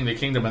threatening the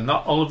kingdom, and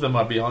not all of them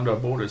are beyond our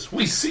borders.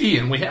 We see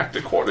and we act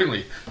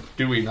accordingly,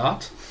 do we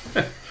not?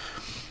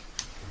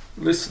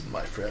 Listen,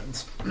 my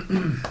friends.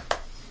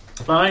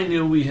 I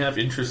knew we have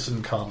interests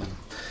in common.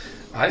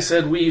 I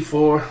said we,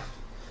 for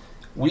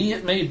we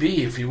it may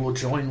be if you will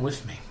join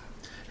with me.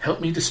 Help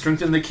me to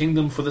strengthen the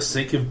kingdom for the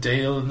sake of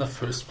Dale in the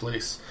first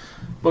place,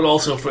 but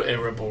also for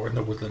Erebor in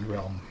the Woodland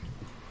Realm.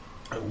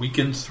 A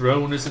weakened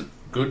throne isn't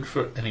good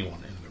for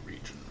anyone in the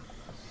region.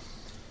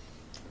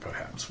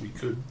 Perhaps we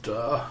could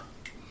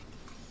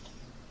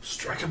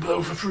strike a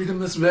blow for freedom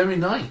this very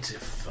night,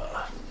 if...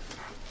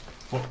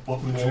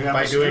 What would you have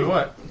By us doing do?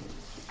 what?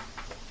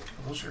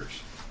 Those yours.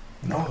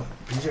 No,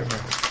 BJ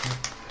remembers.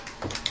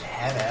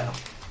 Have at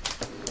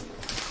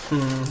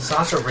him.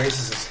 Sancho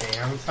raises his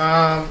hand.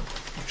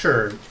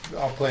 Sure.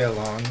 I'll play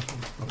along.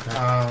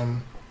 Okay.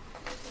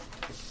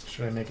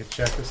 Should I make a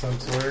check of some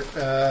sort?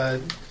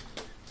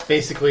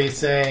 Basically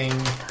saying,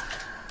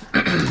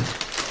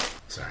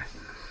 Sorry.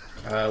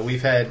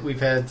 we've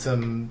had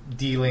some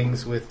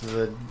dealings with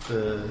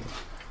the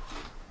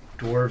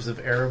dwarves of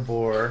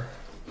Erebor,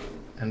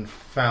 and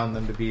found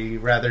them to be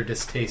rather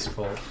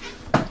distasteful.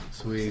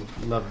 So we'd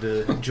love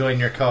to join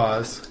your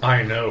cause.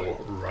 I know,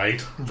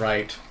 right?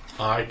 Right.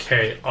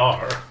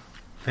 IKR.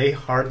 They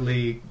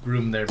hardly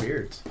groom their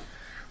beards.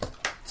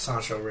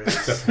 Sancho raises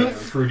his Except the hand.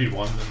 fruity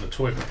one in the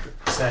toy maker.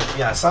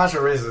 Yeah,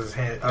 Sancho raises his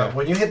hand. Yeah.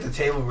 When you hit the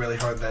table really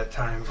hard that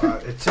time,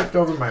 it tipped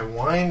over my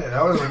wine, and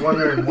I was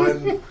wondering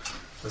when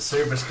the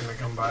server's going to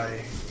come by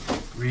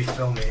and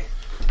refill me.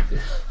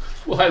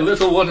 Why,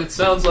 little one, it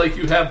sounds like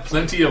you have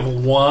plenty of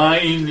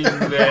wine in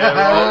there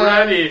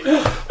already.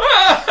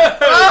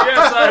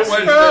 Yes, I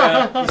went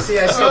there. You see,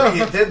 I see what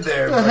you did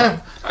there,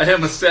 but I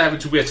am a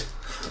savage wit.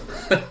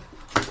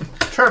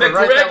 Trevor,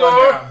 write that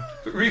one down.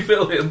 Gregor,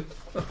 refill him.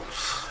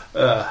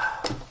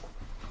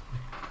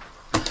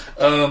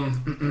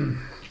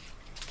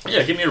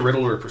 Yeah, give me a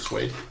riddle or a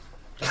persuade.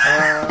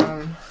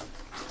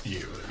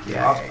 You.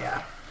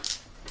 Yeah.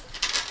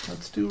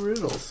 Let's do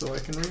riddles so I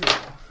can read it.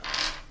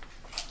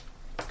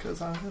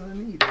 Because I'm going to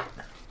need it.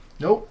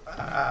 Nope.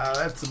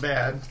 That's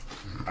bad.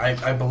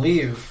 I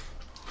believe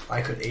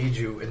I could aid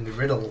you in the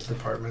riddle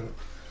department.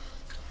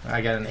 I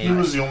got an 8. He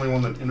was the only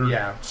one that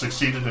Yeah.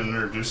 succeeded in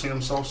introducing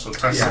himself, so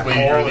technically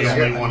Yeah. you're the Oh,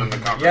 only yeah. one in the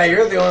conversation. Yeah,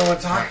 you're the only one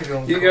talking to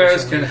him. You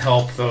guys can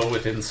help, though,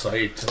 with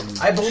insight. And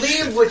I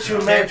believe what you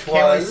meant Can we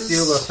was...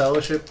 steal a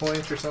fellowship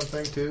point or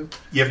something, too?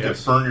 You have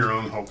Yes. to burn your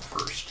own hope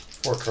first,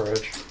 Or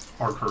courage.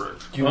 or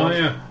courage. You Oh, want-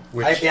 yeah.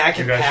 Which I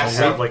can you guys pass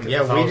only have up. like Yeah,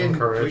 1,000 we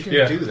courage. didn't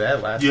Yeah. do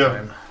that last Yeah.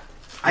 time.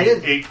 I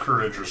didn't... 8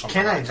 courage or something.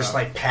 Can I like just, that.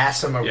 like,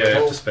 pass him a Yeah, you have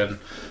riddle? to spend...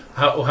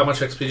 How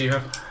much XP do you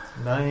have?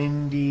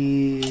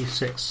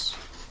 96.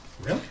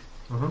 Really?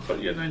 I thought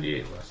you had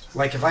 98 last.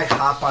 Like, if I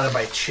hop out of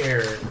my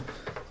chair,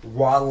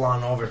 waddle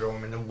on over to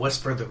him, and then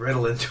whisper the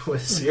riddle into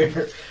his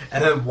ear,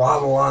 and then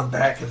waddle on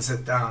back and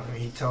sit down, and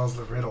he tells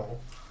the riddle.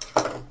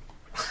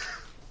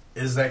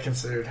 Is that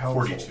considered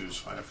helpful? 42's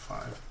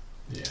 5.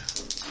 Yeah.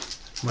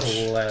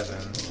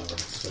 11.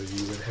 So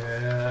you would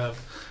have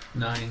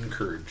 9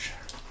 courage.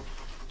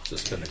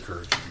 Just spend a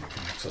courage and you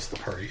can access the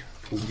party.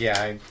 Yeah,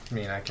 I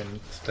mean, I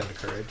can spend a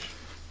courage.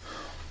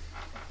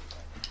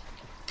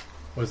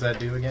 What does that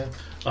do again?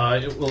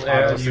 It will Auto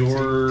add succeed.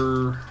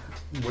 your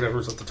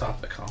whatever's at the top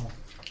of the column.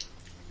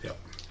 Yep.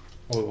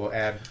 Oh, it will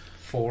add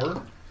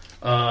 4?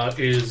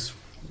 Is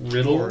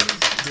riddle? Four.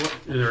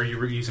 What, are you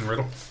using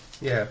riddle?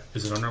 Yeah.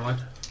 Is it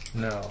underlined?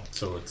 No.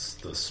 So it's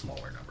the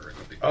smaller number.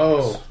 The big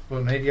Oh,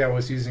 well, maybe I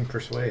was using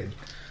persuade.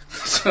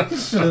 That's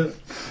still...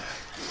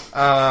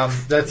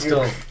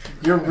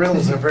 Your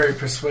riddles are very It's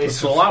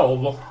persuasive.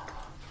 allowable.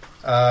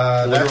 It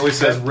that literally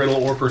says riddle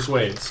or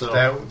persuade. So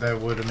that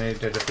would have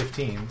made it a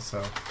 15,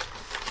 so...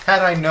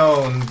 Had I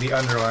known the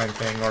underlying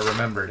thing or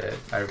remembered it,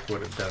 I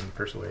would have done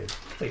persuade.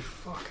 Holy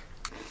fuck.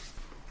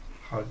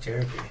 How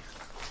dare be.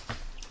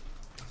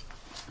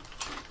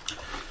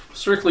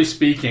 strictly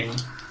speaking,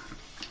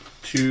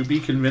 to be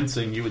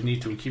convincing, you would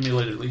need to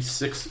accumulate at least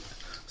 6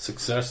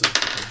 successes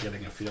before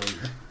getting a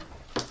failure.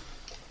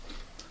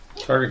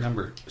 Target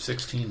number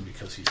 16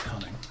 because he's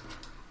cunning.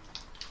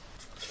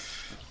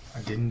 I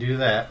didn't do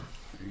that.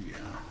 Yeah.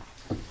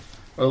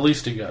 Well, at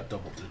least he got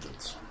double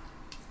digits.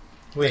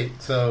 Wait,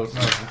 so...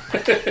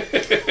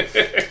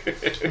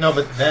 No, no,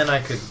 but then I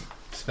could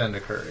spend a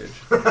courage.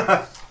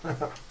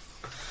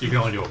 You can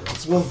only do it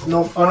once. Well,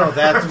 no Oh, no,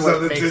 that's farms what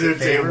on the makes dinner it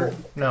favor.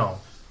 table. No.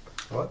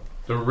 What?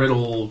 The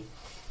riddle,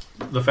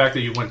 the fact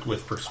that you went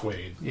with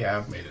persuade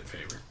Yeah, made it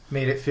favor.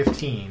 made it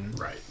 15.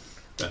 Right.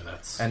 Then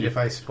that's... And if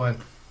I spent...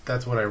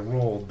 That's what I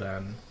rolled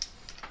then.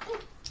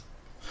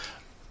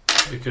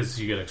 Because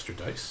you get extra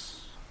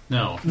dice?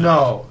 No.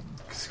 No.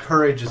 'Cause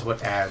courage is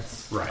what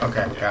adds. Right.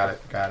 Okay, Yeah.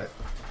 got it.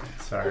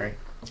 Sorry.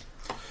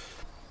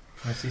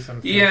 Can I see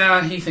something?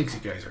 Yeah, he thinks you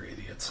guys are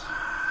idiots.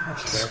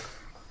 That's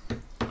fair.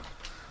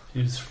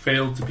 He's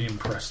failed to be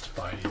impressed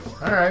by your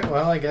Alright,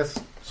 well, I guess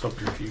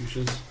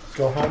subterfuges.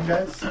 go home,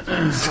 guys.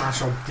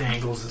 Sancho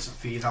dangles his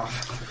feet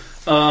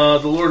off. The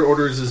Lord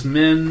orders his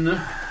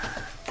men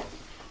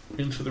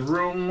into the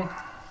room.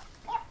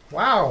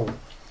 Wow.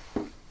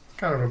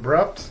 Kind of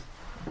abrupt.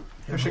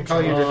 I should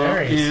call you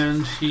Daenerys.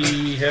 And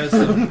he has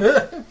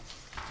them.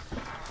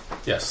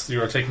 Yes,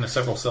 you are taken to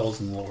several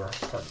cells in the lower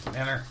part of the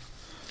manor.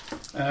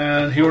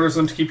 And he orders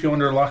them to keep you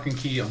under lock and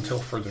key until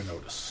further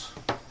notice.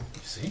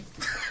 You see?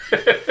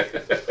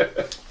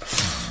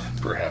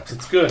 Perhaps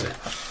it's good.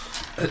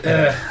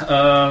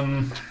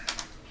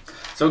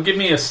 So give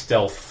me a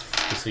stealth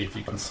to see if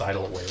you can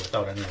sidle away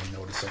without anyone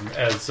noticing.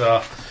 As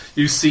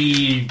you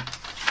see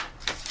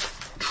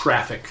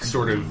traffic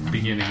sort of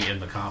beginning in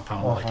the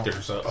compound, like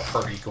there's a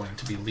party going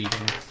to be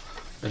leaving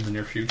in the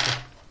near future.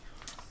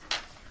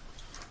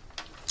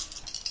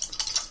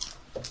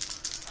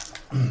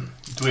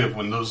 Do we have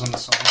windows in the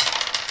cell?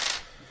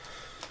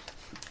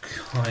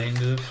 Kind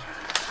of.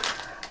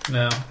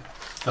 No.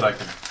 That I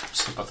could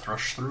slip a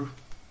thrush through?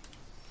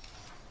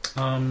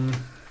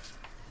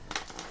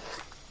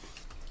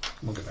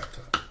 We'll get back to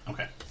that.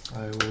 Okay.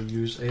 I will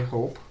use a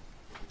hope.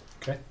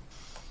 Okay.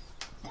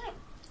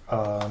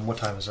 What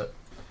time is it?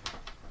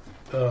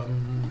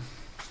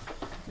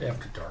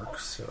 After dark,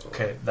 so...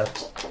 Okay,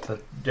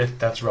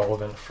 that's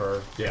relevant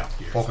for Yeah.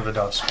 Folk of the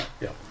Dusk.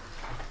 Yeah.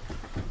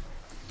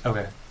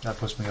 Okay, that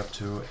puts me up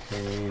to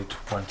a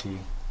 20.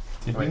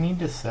 Did we need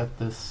to set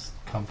this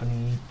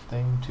company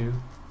thing too?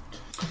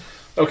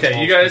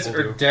 Okay, you guys People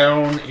are do.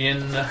 down in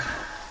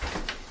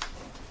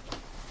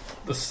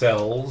the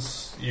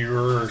cells.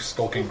 You're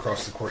skulking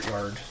across the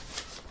courtyard,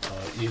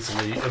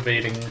 easily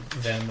evading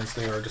them as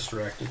they are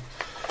distracted.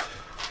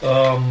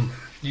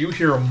 You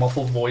hear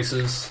muffled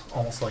voices,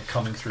 almost like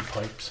coming through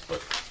pipes,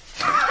 but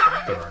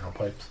there are no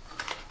pipes.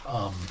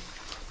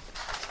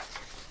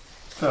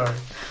 Sorry.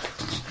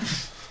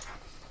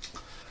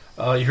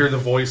 You hear the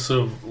voice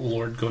of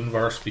Lord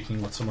Gunvar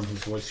speaking with someone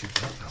whose voice you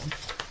don't know,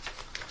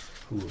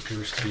 who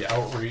appears to be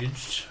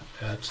outraged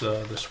at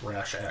this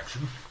rash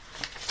action.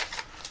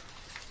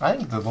 I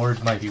think the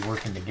Lords might be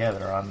working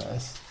together on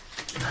this.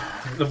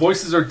 The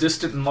voices are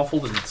distant and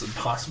muffled, and it's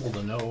impossible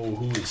to know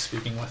who he's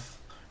speaking with.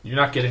 You're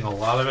not getting a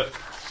lot of it.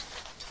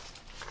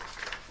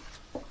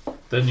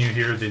 Then you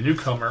hear the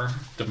newcomer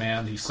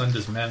demand he send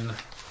his men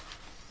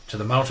to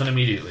the mountain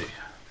immediately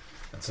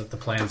and set the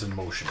plans in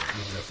motion,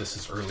 even if this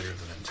is earlier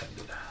than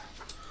intended.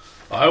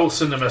 I will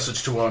send a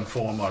message to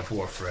inform our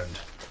dwarf friend.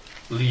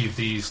 Leave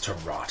these to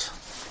rot.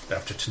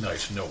 After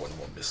tonight, no one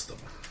will miss them.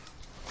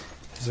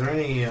 Is there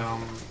any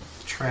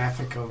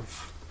traffic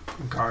of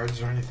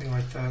guards or anything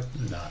like that?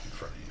 Not in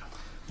front of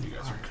you. You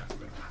guys are kind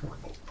of in a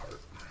remote part.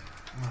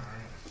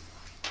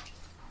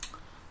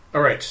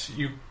 Alright,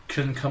 you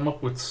can come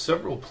up with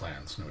several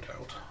plans, no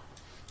doubt.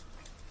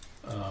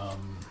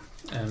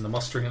 And the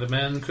mustering of the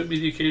men could be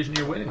the occasion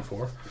you're waiting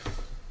for.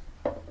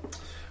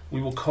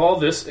 We will call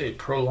this a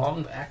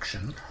prolonged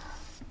action.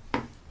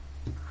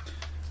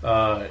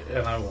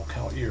 And I will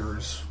count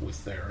yours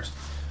with theirs.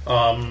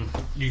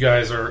 You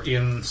guys are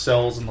in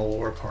cells in the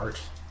lower part.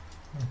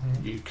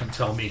 Mm-hmm. You can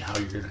tell me how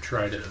you're going to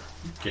try to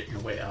get your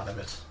way out of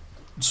it.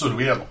 So do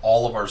we have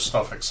all of our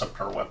stuff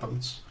except our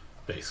weapons?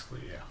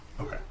 Basically,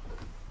 yeah. Okay.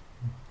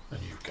 And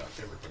you've got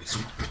everybody's...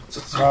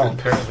 Well,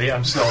 apparently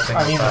I'm still thinking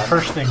I mean, the that.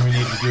 first thing we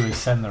need to do is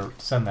send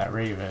that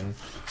raven.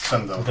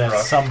 Send the That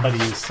rush. somebody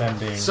is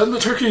sending Send the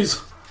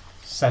turkeys!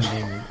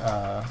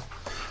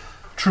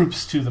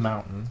 troops to the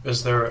mountain.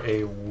 Is there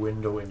a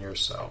window in your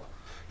cell?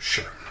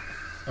 Sure.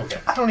 Okay.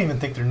 I don't even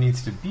think there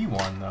needs to be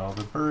one, though.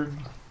 The bird,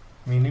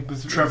 I mean, it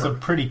was a Trevor.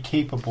 pretty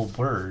capable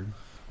bird.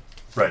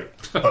 Right.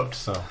 But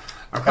So,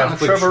 have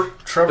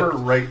Trevor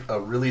write a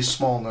really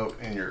small note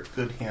in your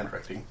good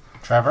handwriting.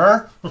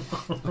 Trevor,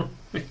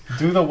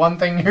 do the one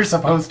thing you're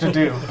supposed to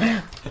do.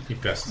 He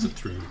passes it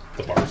through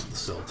the bars of the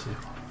cell, too.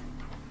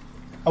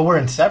 Oh, we're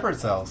in separate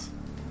cells.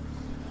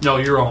 No,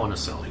 you're all in a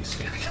cell. He's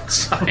standing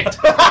outside.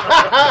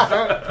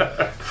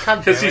 God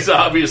Because damn he's it.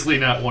 obviously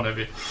not one of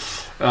you.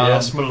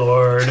 Yes, my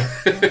lord.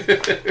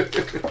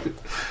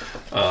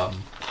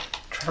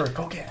 Trevor,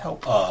 go get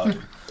help.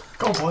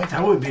 Go, boy.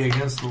 That would be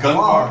against the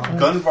law.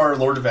 Gunvar,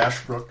 Lord of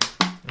Ashbrook,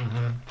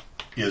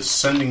 is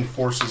sending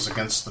forces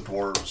against the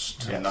dwarves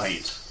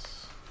tonight.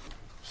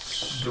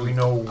 Do we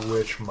know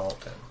which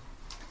mountain?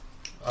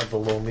 The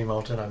Lonely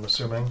Mountain, I'm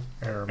assuming.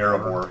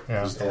 Erebor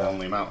Yeah. is the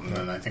lonely mountain,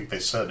 and I think they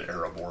said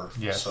Erebor.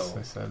 Yes, So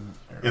I said.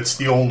 it's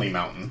the only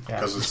mountain Yeah.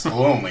 because it's the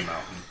lonely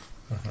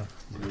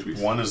mountain.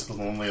 One is the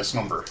loneliest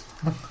number.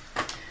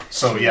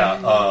 So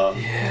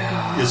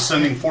is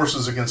sending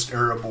forces against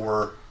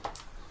Erebor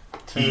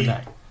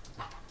Tonight.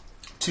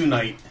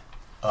 tonight.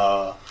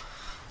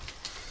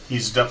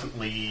 He's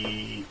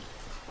definitely,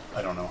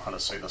 I don't know how to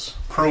say this,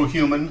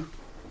 pro-human,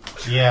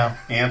 Yeah.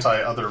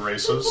 anti-other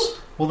races.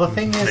 Well, the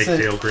thing is Make that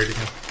Dale great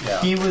again.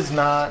 Yeah. he was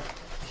not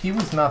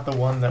the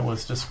one that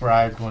was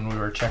described when we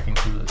were checking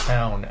through the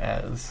town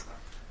as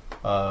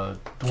a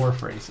dwarf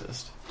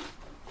racist.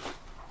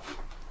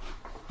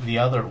 The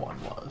other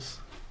one was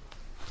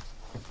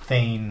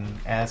Thane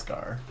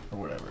Asgar or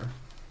whatever.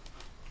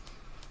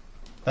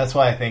 That's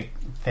why I think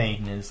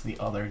Thane is the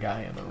other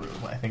guy in the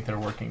room. I think they're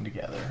working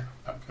together.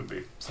 That could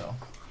be. So,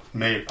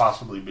 May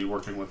possibly be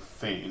working with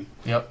Thane.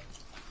 yep.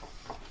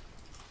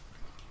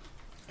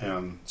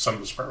 and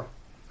summon the sparrow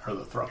or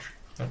the thrush.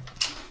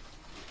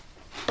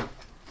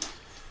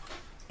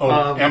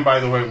 Oh, and by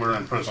the way, we're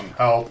in prison.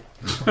 Help!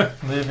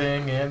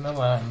 Living in the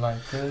limelight.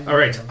 All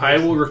right, I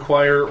will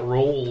require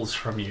rolls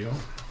from you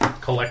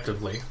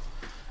collectively.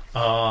 You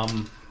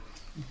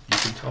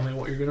can tell me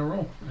what you're going to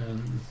roll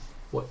and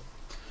what.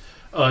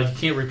 You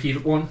can't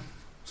repeat one,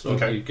 so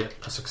Okay. if you get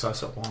a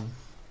success at one,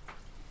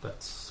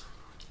 that's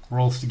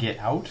rolls to get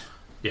out.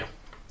 yeah.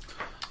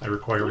 I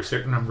require a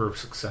certain number of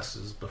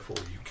successes before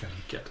you can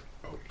get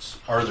out.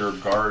 Are there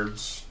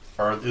guards?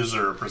 Is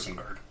there a prison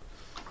guard?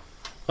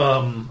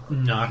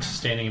 Not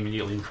standing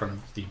immediately in front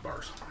of the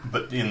bars.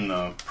 But in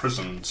the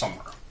prison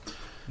somewhere,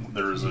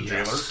 there is a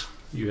jailer. Yes.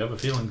 You have a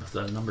feeling that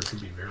the number could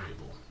be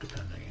variable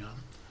depending on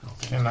how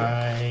things Can go.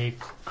 I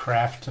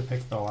craft to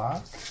pick the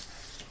lock?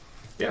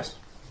 Yes.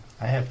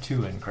 I have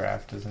 2 in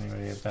craft. Does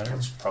anybody have better?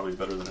 That's probably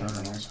better than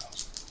everyone else's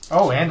house.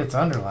 Oh, and it's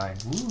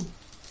underlined. Woo.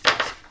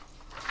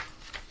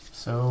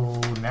 So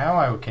now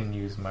I can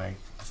use my.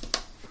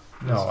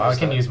 No, I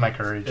can use my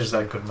courage. Is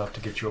that good enough to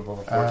get you above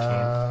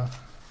a 14?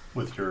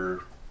 With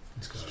your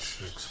He's got a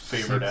 6.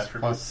 favorite 6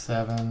 attribute. plus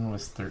 7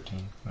 was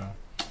 13. No.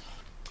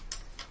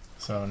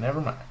 So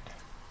never mind.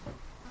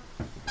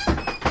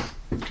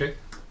 Okay.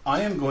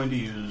 I am going to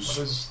What use.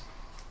 is...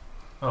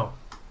 Oh.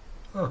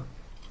 Huh.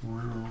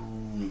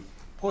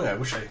 Boy, I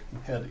wish I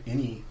had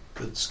any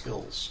good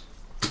skills.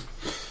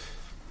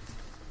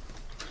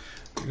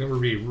 You're going to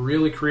be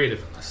really creative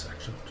in this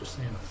section, just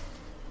so you know.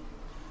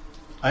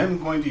 I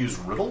am going to use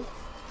riddle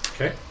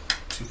Okay.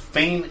 to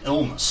feign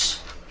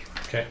illness,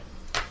 Okay.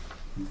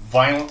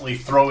 violently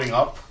throwing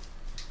up.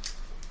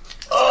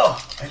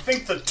 Ugh! I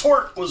think the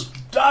tort was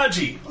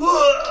dodgy.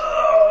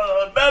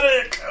 Ugh,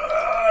 medic,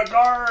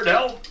 guard,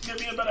 help! Give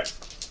me a medic.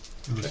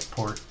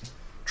 Port.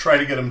 Try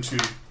to get him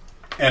to,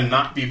 and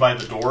not be by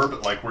the door,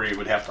 but like where he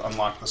would have to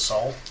unlock the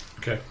cell.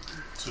 Okay.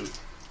 To,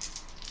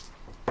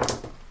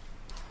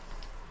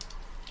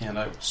 and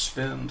I will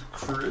spend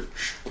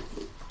courage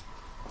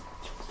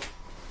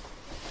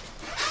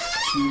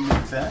to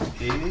make that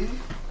a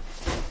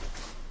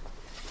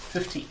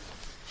 15.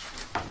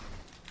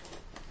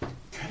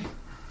 Okay.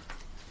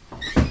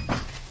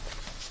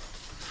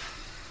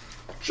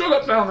 Shut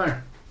up down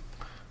there.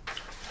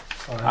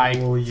 I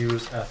will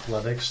use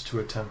athletics to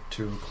attempt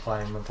to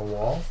climb the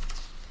wall.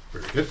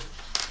 Very good.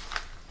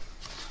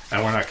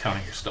 And we're not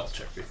counting your stealth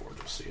check before,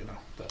 just so you know.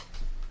 That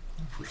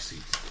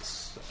precedes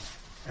this. So.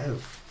 Oh.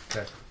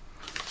 Okay.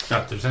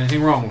 Not that there's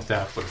anything wrong with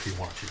that, but if you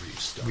want to use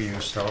stealth. We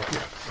use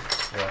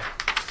stealth? Yeah.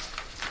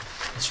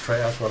 Let's try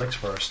athletics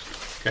first.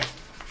 Okay.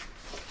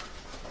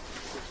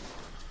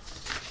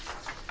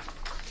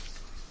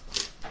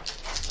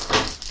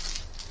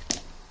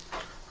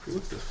 I feel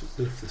like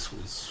if this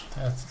was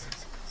That's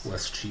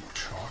less cheap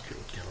chalk, it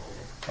would get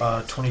all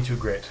of them. 22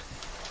 great.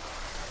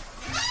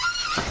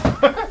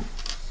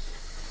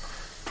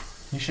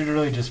 You should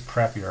really just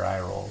prep your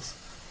eye rolls.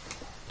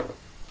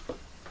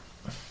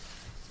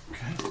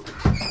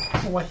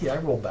 Oh, why I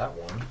rolled that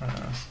one.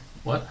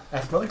 What?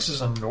 Athletics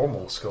is a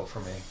normal skill for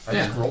me. I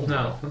just rolled no,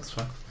 well. that's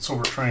fine. So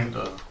we're trying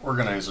to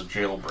organize a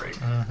jailbreak.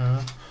 Mm-hmm.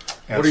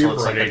 And What are your so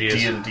it's like bright a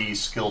ideas? D&D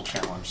skill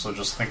challenge. So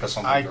just think of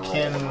something I to roll.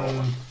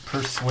 can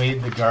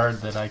persuade the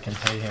guard that I can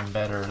pay him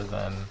better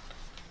than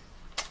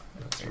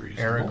That's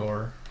reasonable.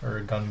 Aragorn or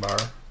a gun bar.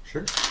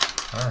 Sure.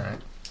 Alright.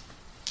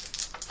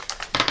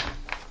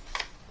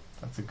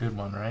 That's a good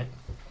one, right?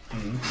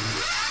 Mhm.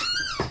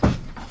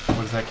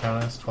 What does that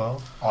count as?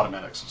 12?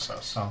 Automatic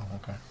success. Oh,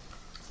 okay.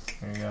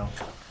 There you go.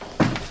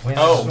 Win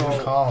Oh.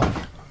 the column.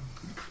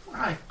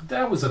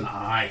 That was an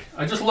eye.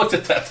 I just looked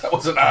at that. That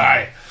was an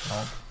eye.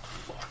 Oh.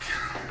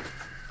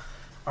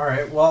 All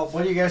right. Well,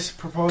 what do you guys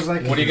propose? I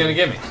can What are you going to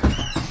give me?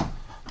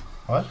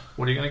 What?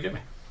 What are you going to give me?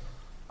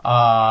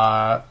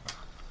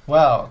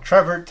 Well,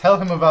 Trevor, tell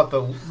him about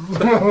the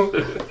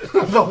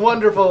the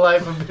wonderful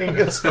life of being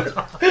a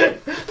scrivener.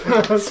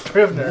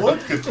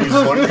 Look at these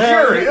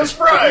luxurious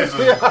prizes.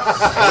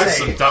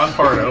 Listen, Don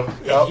Pardo.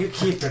 If you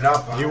keep it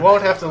up, You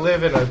won't have to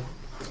live in a...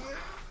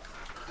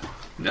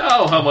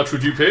 Now, how much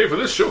would you pay for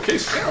this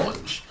showcase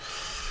challenge?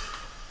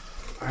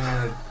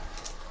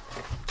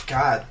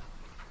 God,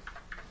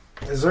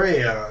 is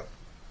there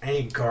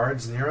any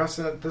guards near us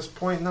at this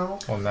point now?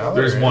 Well, now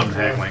There's there one is.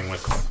 haggling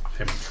with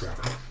him and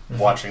Trevor.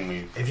 Watching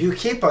me If you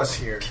keep us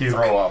here,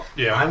 throw up.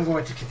 Yeah. I'm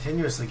going to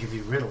continuously give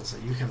you riddles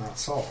that you cannot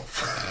solve.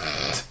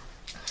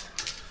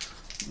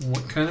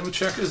 What kind of a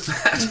check is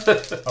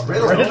that? A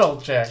riddle.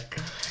 riddle check.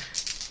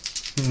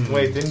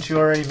 Wait, didn't you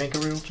already make a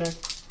riddle check?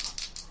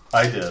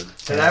 I did.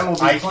 Then I will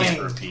be I playing.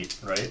 can't repeat,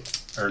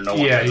 right? Or no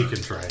one Yeah, can. you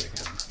can try it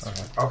again.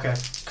 Okay,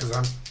 because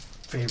I'm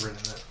favored in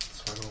it,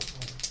 so I don't.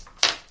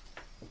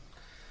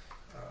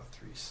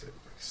 3,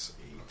 6,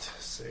 8,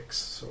 6,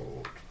 so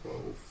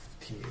 12,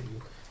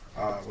 15.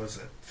 What is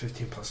it?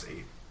 15 plus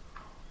 8.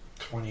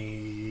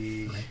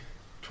 20.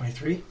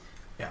 23?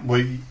 Well,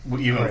 even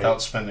Right.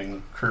 without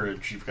spending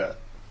courage, you've got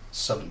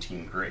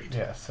 17 great.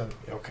 Yeah, so...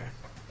 Okay.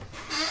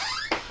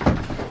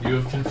 You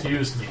have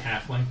confused me,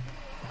 halfling.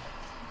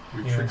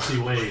 Your Yeah. tricksy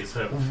ways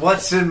have...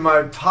 What's in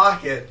my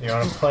pocket? You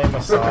want to play him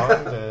a song?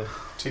 To,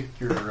 Take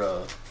your.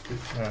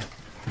 yeah.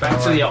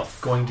 Back to the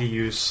elf. Going to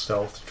use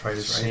stealth to try to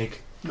That's right.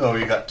 sneak No,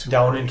 you got two.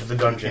 down into the You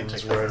can't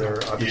dungeons take where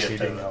that. they're obviously You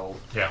have to doing know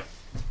Yeah.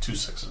 2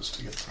 6s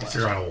to get the If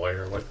you're on a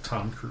wire like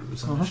Tom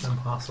Cruise in Mission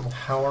Impossible.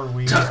 How are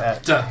we Dun,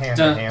 at dun, hand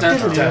dun, to hand? dun,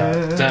 combat?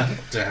 dun, dun,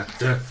 dun,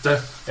 dun,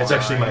 dun. It's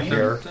actually my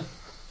hair.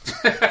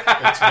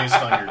 It's based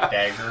on your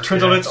dagger.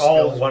 Turns out it's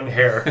all one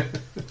hair.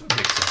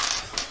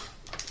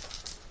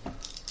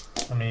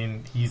 I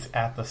mean, he's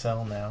at the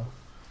cell now.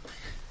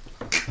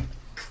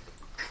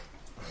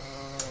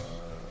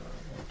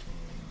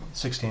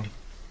 16.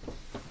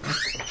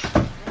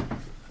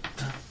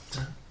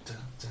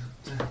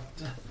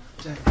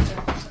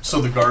 So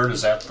the guard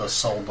is at the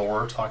cell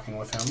door talking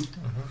with him.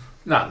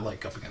 Not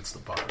like up against the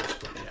bars,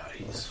 but yeah,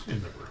 he's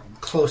in the room.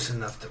 Close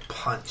enough to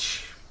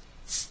punch.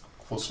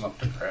 Close enough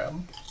to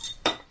grab.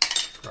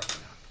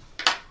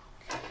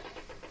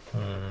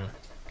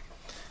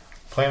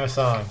 Play him a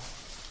song.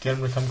 Get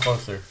him to come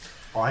closer.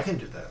 Oh, I can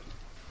do that.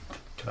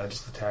 Can I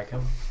just attack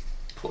him?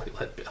 Boy,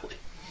 let belly.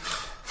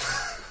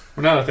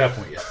 We're not at that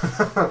point yet.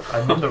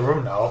 I'm in the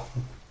room now.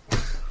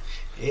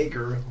 Hey,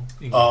 girl.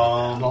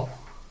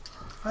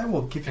 I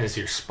will give you... As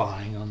you're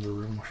spying on the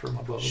room from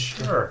above.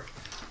 Sure.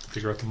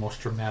 Figure out the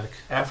most dramatic.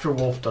 After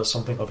Wolf does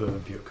something other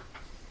than puke.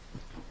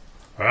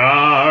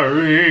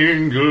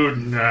 Irene, good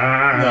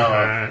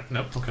night.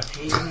 Nope, okay.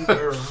 Hey,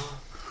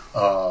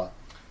 girl.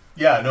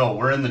 Yeah, no,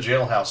 we're in the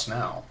jailhouse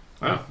now.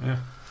 Oh, yeah.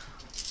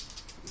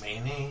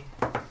 Manny.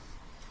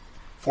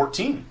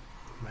 14.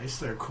 Nice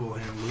there, Cool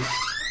Hand Luke.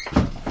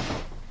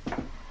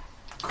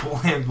 Cool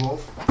Hand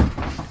Wolf.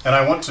 And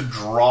I want to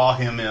draw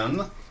him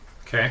in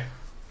Okay.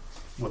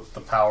 with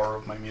the power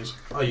of my music.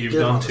 Oh, You've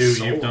did it on done the 2,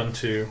 soul. you've done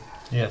 2.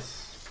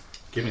 Yes.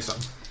 Give me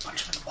something.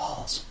 Punch him in the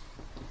balls.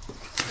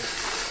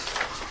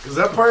 Is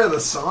that part of the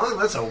song?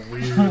 That's a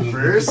weird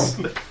verse.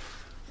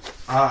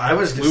 I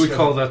was just We would gonna-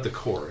 call that the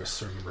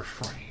chorus or the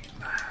refrain.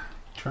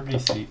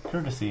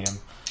 Courtesy him.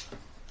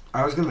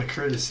 I was gonna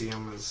courtesy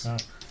him as.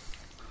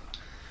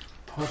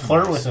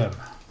 Flirt with him.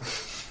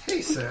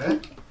 Hey, sir.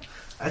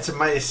 That's a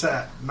mighty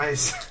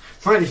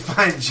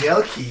fine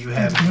jail key you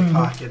have in your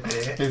pocket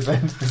there. Is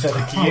that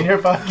a key in your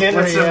pocket?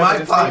 What's or in you my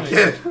have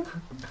pocket?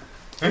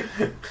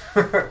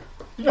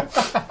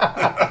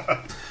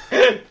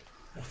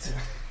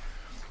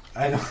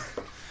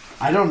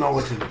 I don't know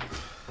what to do.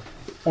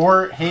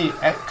 Or hey,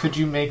 could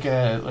you make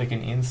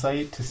an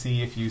insight to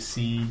see if you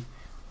see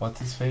what's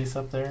his face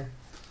up there?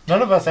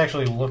 None of us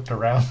actually looked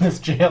around this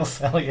jail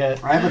cell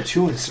yet. I have a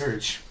 2 in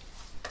search.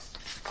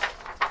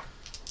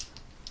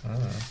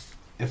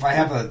 If I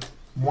have a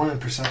 1 in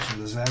perception,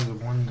 does that add a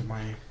 1 to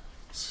my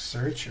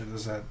search, or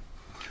does that?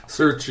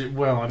 Search,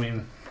 well, I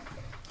mean,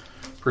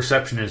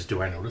 perception is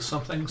do I notice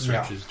something?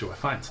 Search Yeah. is do I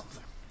find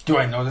something? Do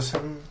I notice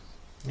him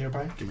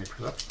nearby? Give me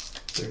perception.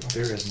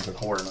 There isn't an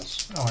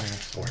awareness. Oh,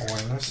 yeah.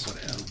 Awareness.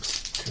 What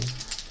else? 2.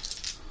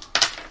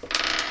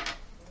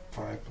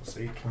 5 plus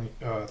 8, 20,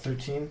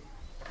 13.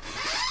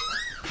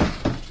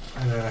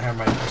 And then I have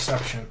my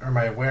perception, or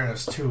my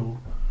awareness 2.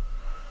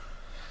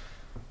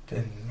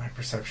 Then my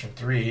perception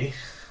 3.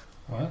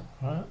 What?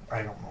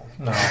 I don't know.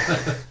 No.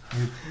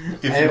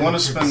 If I you have want a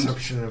to spend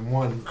perception in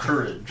 1.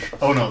 courage.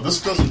 Oh no,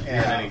 this doesn't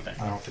add anything.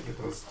 I don't think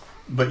it does.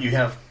 But you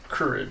have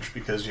courage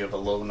because you have a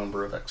low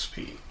number of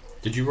XP.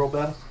 Did you roll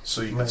battle?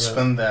 So you Yeah, can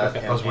spend that okay.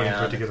 and I was waiting for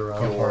it add to get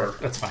around. your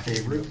That's fine.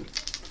 Favorite.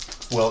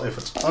 well, if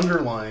it's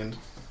underlined,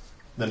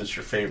 then it's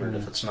your favorite.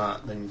 If it's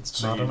not, then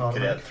so Not you an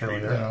could add automatic 3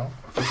 failure. there. No.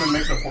 Which would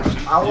make it a 14.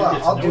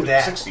 I'll do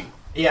that. 60.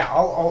 Yeah,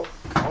 I'll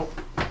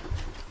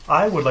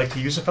I would like to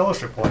use a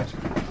fellowship point.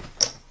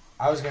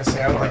 I was gonna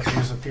say I would like to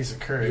use a piece of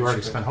courage. You already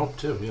but- spent hope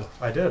too, yeah.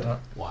 I did.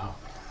 Wow.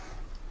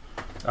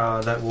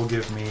 That will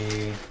give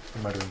me...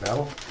 Am I doing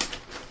battle?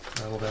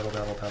 Battle.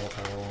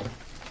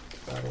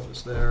 Battle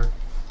is there.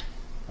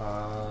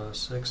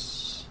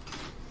 6.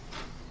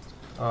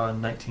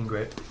 19,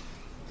 great.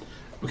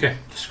 Okay,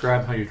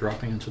 describe how you're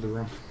dropping into the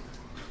room.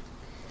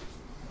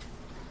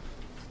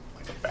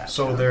 Like a bat.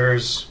 So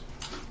there's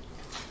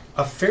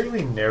a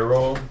fairly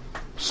narrow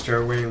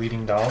stairway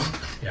leading down.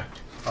 Yeah.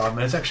 And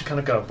it's actually kind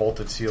of got a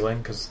vaulted ceiling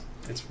because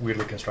it's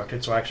weirdly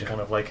constructed. So I actually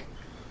kind of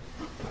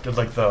did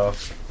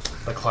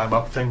the climb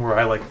up thing where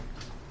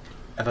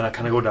and then I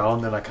kind of go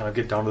down, then I kind of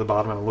get down to the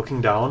bottom and I'm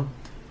looking down,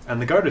 and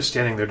the guard is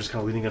standing there just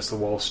kind of leaning against the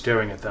wall,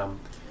 staring at them.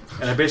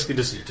 And I basically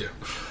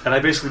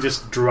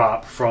just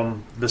drop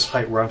from this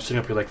height where I'm sitting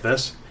up here like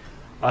this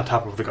on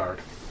top of the guard.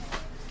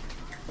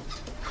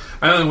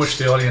 I only wish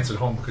the audience at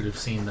home could have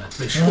seen that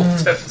visual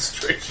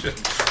demonstration.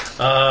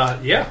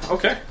 Yeah,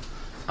 okay.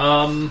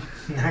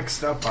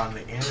 Next up on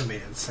the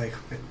animated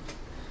segment.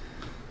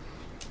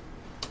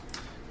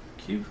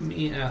 Give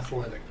me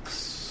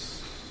athletics.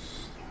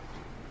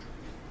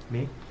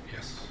 Me?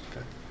 Yes.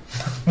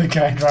 The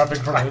guy dropping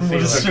from the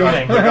was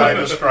ceiling. The guy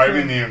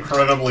describing the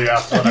incredibly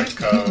athletic.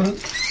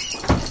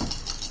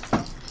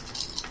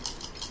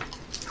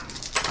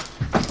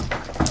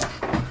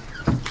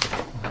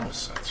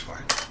 That's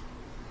fine.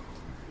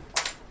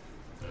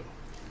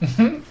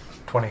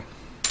 20.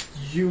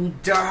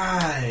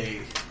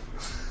 Die.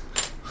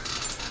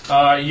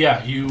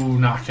 Yeah, you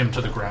knock him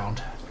to the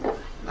ground.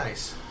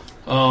 Nice.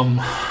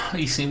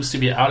 He seems to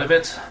be out of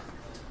it.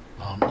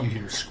 You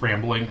hear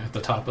scrambling at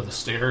the top of the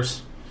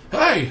stairs.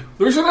 Hey,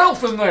 there's an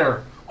elf in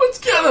there! Let's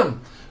get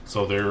him!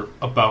 So they're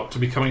about to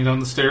be coming down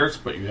the stairs,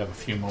 but you have a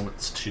few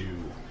moments to...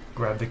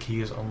 Grab the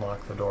keys,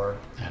 unlock the door,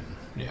 And,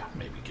 yeah,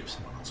 maybe give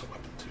someone else a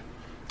weapon, too.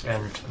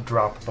 and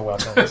drop the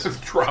weapons.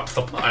 Drop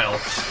the pile.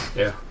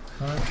 Yeah.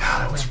 God,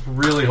 I was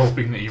really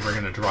hoping that you were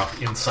going to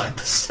drop inside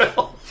the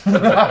cell.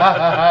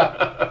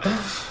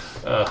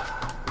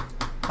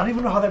 I don't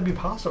even know how that'd be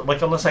possible.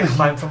 Like, unless I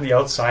climb from the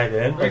outside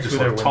in, I like just through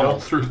their tunnel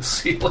window. through the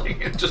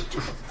ceiling and just...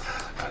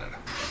 I don't know.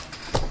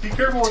 Be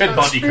careful with Ted that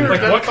Bundy spear.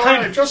 could've Like,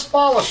 done it. I just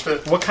polished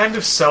it. What kind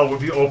of cell would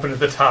be open at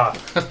the top?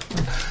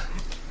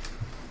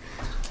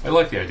 I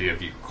like the idea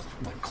of you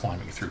like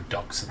climbing through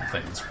ducts and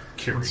things,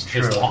 carrying That's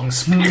his true. long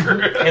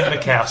spear. In the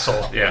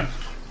castle. Yeah.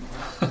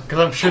 Because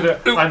I'm sure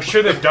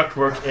the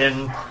ductwork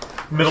in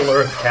Middle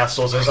Earth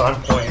castles is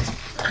on point.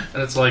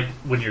 And it's like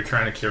when you're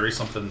trying to carry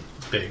something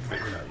big that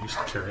you're not used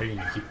to carrying,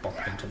 and you keep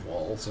bumping into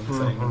walls and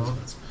things.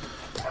 It's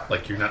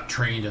like you're not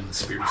trained in the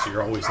spear, so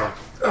you're always like,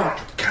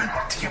 oh,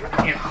 God damn it.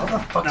 Yeah. How the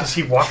fuck does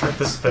he walk with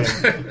this thing?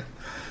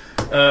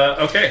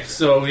 Okay,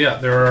 so yeah,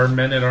 there are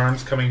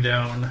men-at-arms coming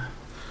down.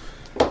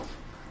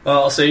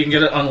 I'll say you can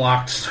get it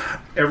unlocked.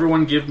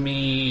 Everyone give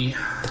me...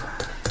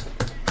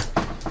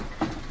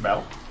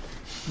 Battle.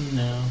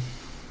 No.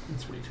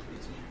 That's way too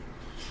easy.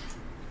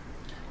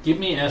 Give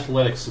me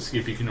athletics to see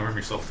if you can arm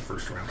yourself the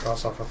first round.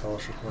 Cross off a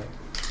fellowship link.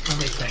 Let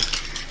me think.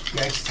 You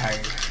guys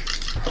tired.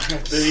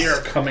 They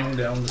are coming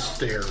down the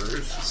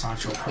stairs.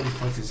 Sancho,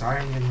 Puttyfoot is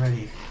armed and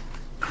ready.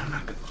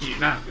 You're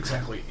not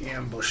exactly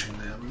ambushing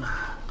them,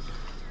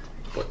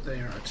 but they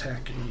are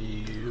attacking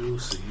you,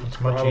 so you It's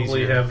much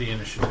probably easier. have the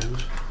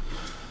initiative.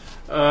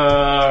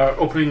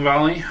 Opening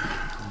volley.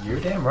 You're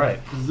damn right.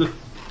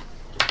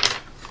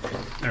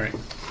 Alright.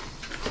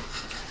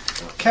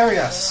 Carry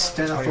us,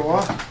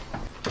 Denethor.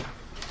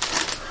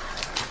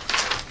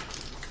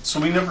 So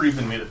we never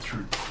even made it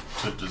through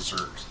to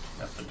dessert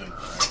at the dinner,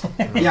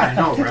 right? Yeah, I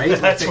know, right?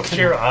 That's what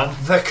you're on.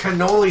 The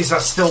cannolis are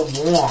still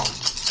warm.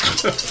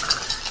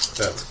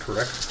 That's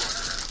correct.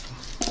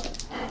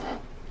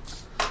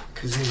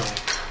 Because, you know,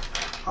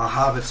 a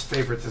hobbit's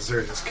favorite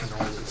dessert is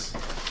cannolis.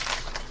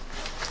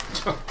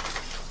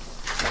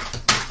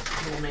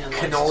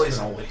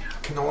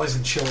 Cannolis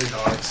and chili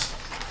dogs.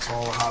 That's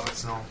all the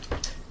hobbits know.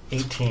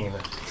 18.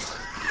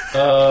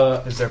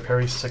 Is there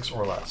parry 6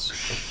 or less?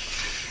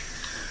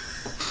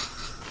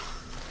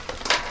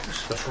 There's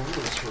special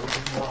rules for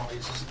opening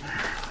volleys, isn't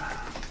there?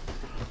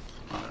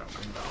 Not an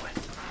opening volley.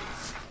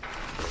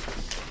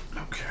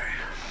 Okay.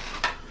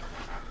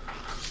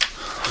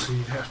 So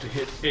you'd have to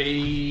hit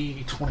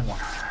a 21.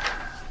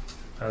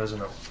 That is a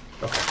no.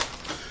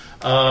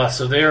 Okay.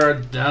 So they are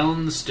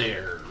down the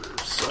stairs.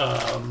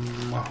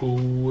 Who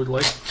would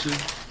like to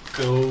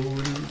go?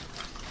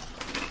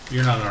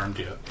 You're not armed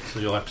yet, so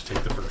you'll have to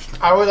take the first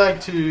one. I would like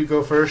to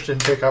go first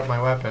and pick up my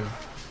weapon.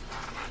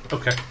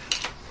 Okay.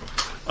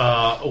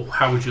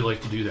 How would you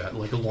like to do that?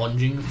 Like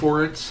lunging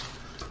for it?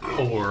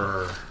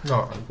 Or...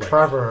 No, Like-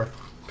 Trevor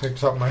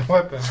picks up my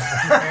weapon.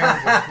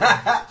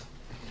 At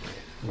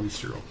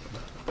least you're open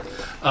to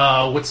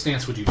that. What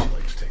stance would you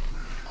like to take?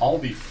 I'll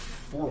be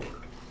forward.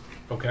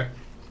 Okay.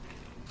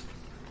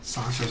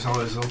 Sancho's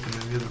always open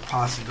to new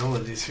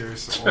possibilities here,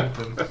 so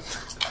open.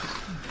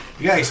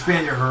 You gotta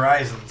expand your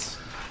horizons.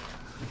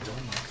 I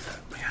don't like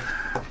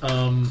that,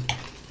 man.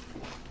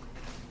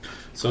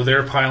 So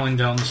they're piling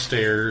down the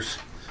stairs.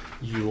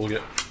 You will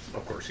get...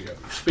 Of course, you have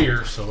your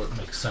spear, so it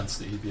makes sense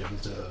that you'd be able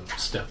to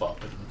step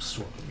up and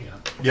swim. Yeah.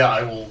 Yeah,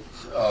 I will.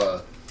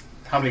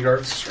 How many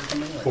guards are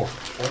coming? Four.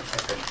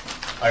 Okay.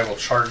 I will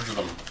charge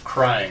them,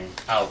 crying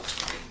out.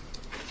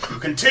 You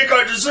can take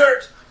our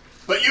dessert,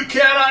 but you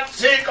cannot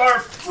take our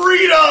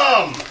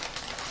freedom!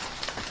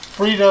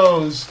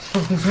 Fritos.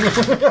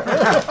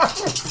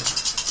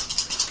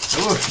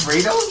 There were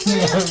Fritos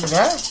there?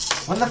 Yeah.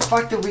 When the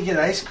fuck did we get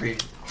ice cream?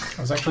 It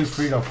was actually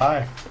Frito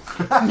pie.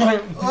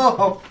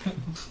 Oh!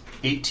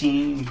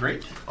 18,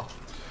 great.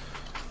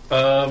 You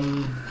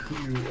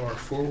are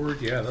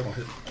forward. Yeah, that'll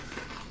hit.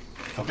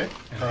 Okay.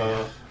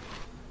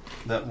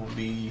 That will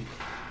be...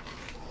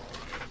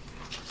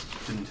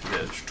 Didn't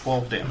hit edge.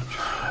 12 damage.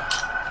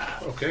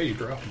 Okay, you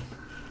drop him.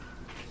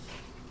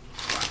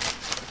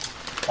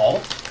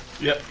 All?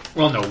 Yep.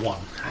 Well, no,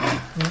 one.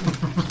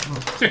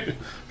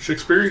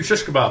 Shakespearean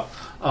shish kebab.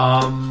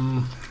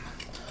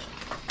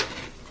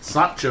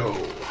 Sancho.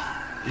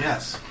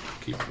 Yes.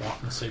 Keep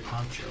wanting to say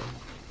poncho.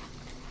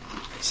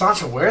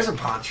 Sancho wears a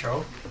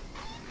poncho.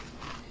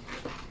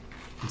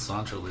 And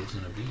Sancho lives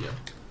in a villa.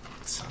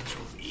 Sancho,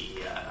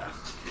 yeah.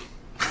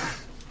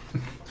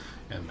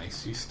 And my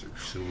sister,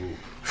 so...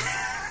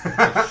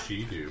 what does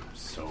she do?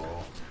 So...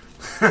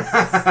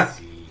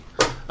 see.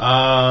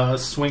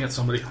 Swing at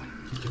somebody.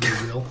 If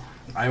you will.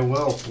 I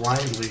will,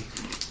 blindly.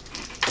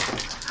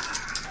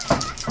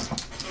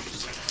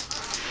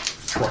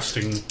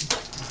 Thrusting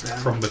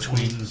from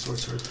between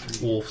Sword,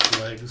 3. Wolf's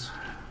legs.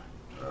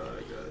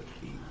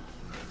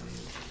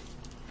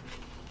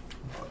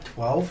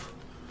 12?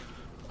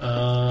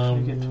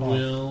 You get 12.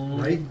 Will...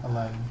 Right?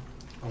 11.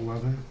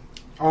 11.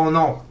 Oh,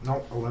 no.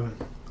 No, 11.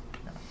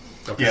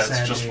 Okay. Yeah, it's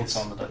Sad just days. what's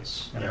on the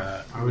dice.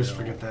 Yeah, I always will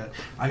forget that.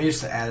 I'm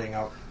used to adding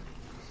up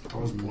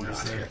those boys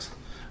not there.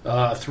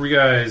 hit. 3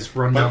 guys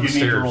run But down the you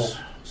need to stairs. roll.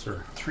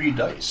 Sir. 3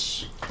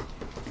 dice.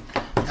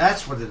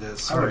 That's what it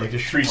is. Sorry.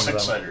 just 3 shoot one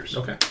of them. 6-siders.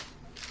 Okay.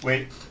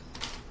 Wait.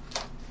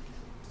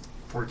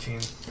 14.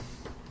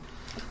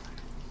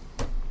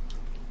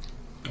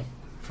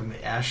 From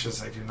the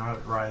ashes, I do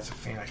not rise a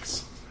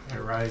phoenix. I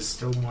rise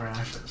still more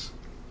ashes.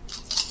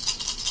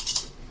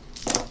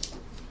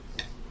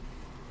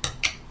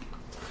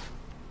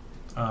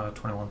 Uh,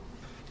 21.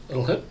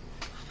 It'll hit.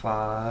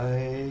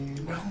 5.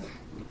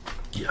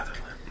 Yeah, that'll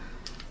hit.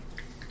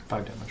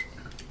 5 damage.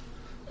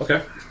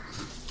 Okay.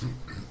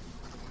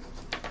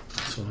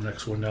 So the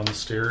next one down the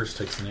stairs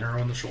takes an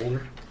arrow on the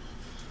shoulder.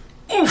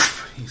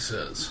 Oof, he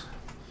says.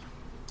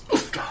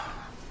 Oof.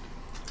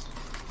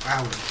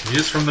 Ouch. He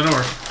is from the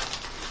north.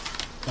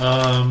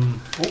 Oh, I'm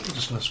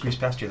just going to squeeze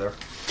past you there.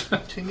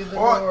 To the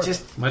Oh, north.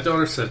 just My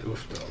daughter said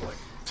oof like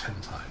 10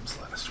 times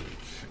last week,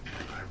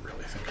 and I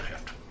really think I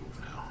have to move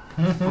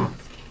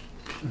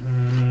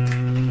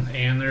now.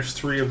 And there's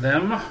 3 of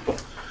them.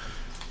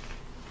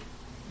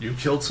 You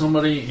killed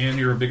somebody, and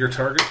you're a bigger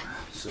target,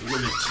 so you'll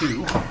get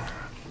 2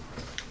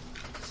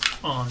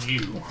 on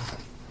you.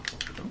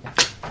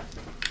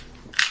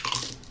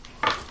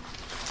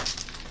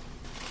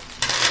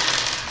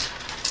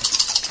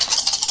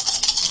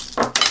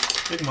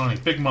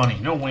 Big money,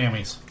 no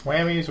whammies.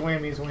 Whammies,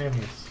 whammies,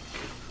 whammies.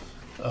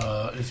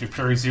 Is your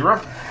parry 0?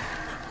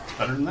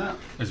 Better than that.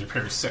 Is your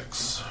parry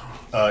 6?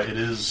 It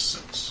is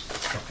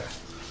 6. Okay.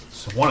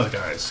 So one of the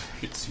guys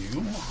hits you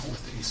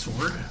with a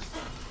sword.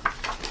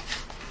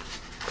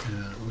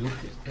 And it will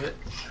hit it.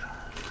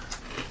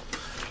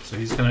 So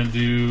he's going to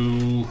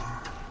do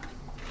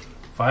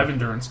 5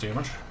 endurance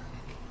damage.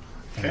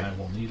 And Okay. I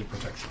will need a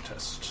protection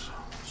test.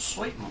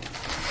 Sweet.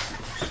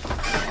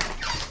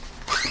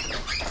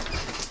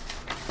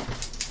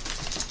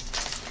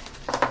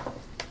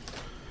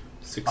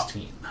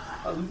 16.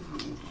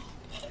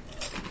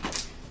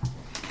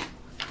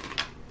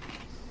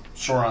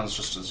 Sauron's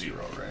just a 0,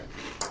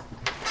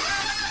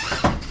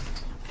 right?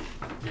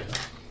 Yeah.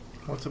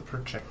 What's a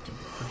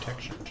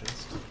protection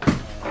test?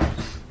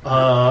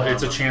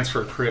 It's a chance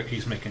for a crit.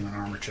 He's making an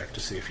armor check to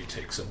see if he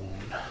takes a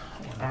wound.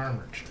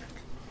 Armor check.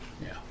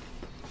 Yeah.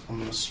 I'm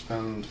going to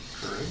spend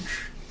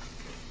courage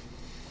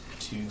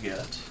to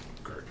get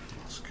Guard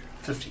mask.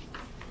 15.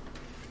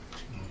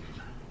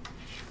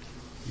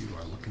 You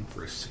are looking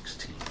for a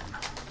 16.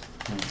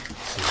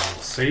 So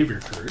you'll save your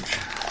courage.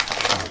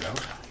 No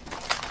doubt.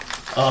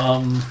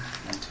 And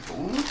take a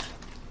wound.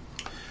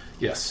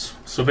 Yes.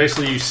 So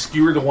basically you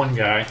skewer the one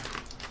guy,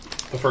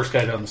 the first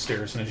guy down the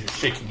stairs, and as you're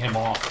shaking him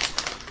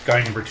off,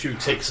 guy number 2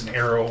 takes an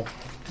arrow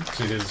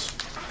to his...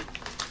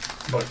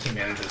 But he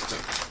manages to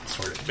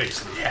sort of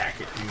basically hack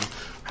at you.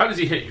 How does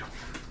he hit you?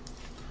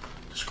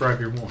 Describe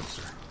your wound,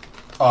 sir.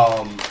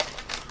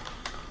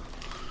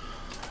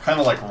 Kind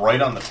of like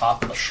right on the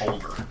top of the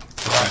shoulder.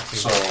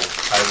 So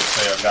I would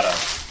say I've got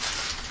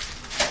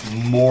a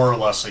more or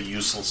less a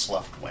useless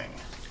left wing.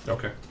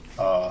 Okay.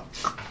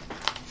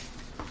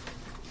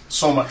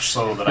 So much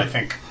so that I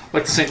think,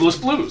 Like the St. Louis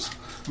Blues.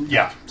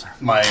 yeah,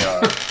 my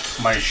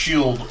my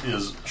shield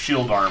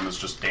arm is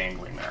just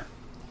dangling there.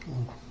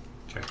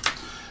 Okay.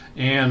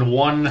 And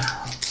 1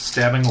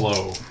 stabbing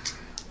low.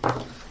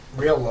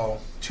 real low.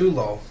 Too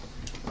low.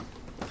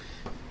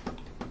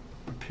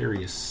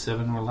 Parry is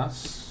 7 or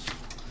less.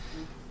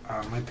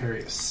 My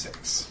parry is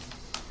 6.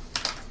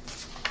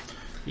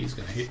 He's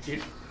going to hit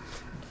you.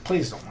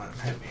 Please don't let him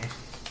hit me.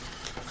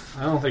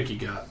 I don't think he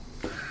got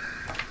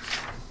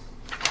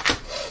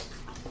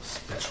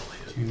special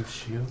hit. 2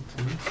 shield,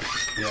 2.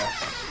 Yeah.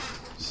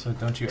 So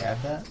don't you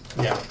add that?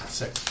 Yeah,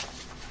 6.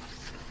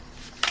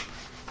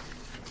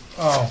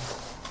 Oh.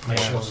 My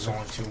Yeah. shield is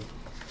only 2.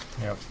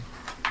 Yep.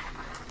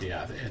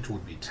 Yeah, the edge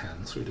would be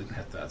 10, so he didn't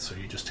hit that, so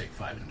you just take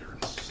 5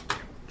 endurance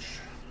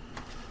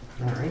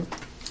damage. Alright.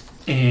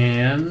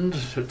 And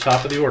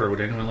top of the order,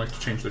 would anyone like to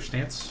change their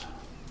stance?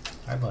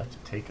 I'd like to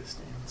take a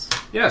stance.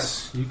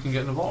 Yes, you can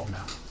get involved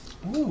now.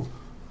 Ooh.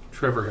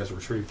 Trevor has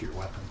retrieved your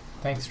weapon.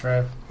 Thanks,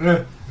 Trev.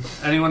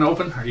 Anyone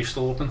open? Are you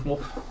still open,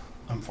 Wolf?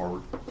 I'm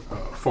forward.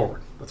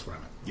 Forward. That's what I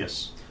meant.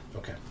 Yes.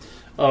 Okay.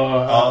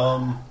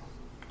 I'm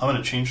going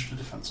to change to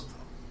defensive.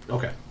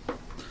 Okay.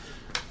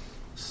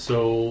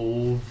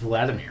 So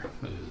Vladimir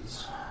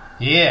is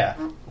Yeah.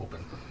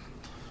 open.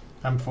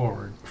 I'm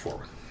forward.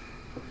 Forward.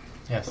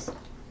 Yes.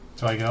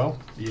 So I go?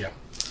 Yeah.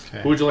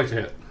 Okay. Who would you like to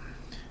hit?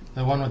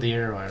 The one with the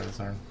arrow out of his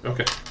arm.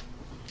 Okay.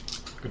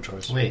 Good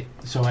choice. Wait,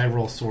 so I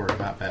roll sword,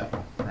 not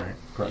battle, right?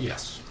 Correct.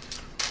 Yes.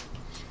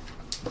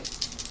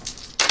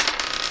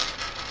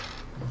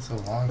 It's so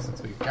long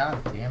since we got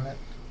it, damn it.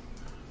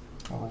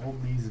 Roll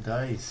these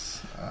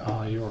dice.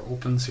 You're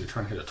open, so you're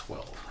trying to hit a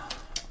 12.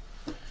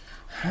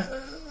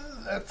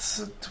 That's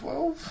a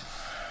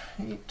 12,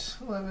 8,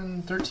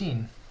 11,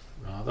 13.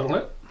 That'll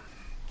hit.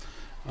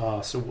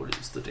 So what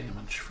is the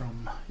damage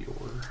from your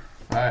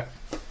 5.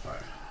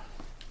 5?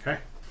 Okay.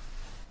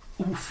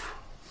 Oof.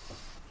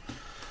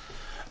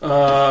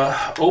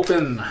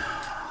 Open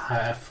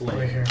halfling.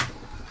 Right here.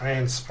 I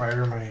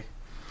inspire my.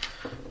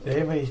 Did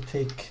anybody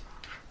take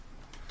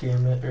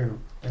damage or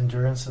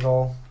endurance at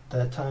all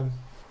that time?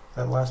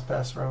 That last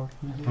pass round?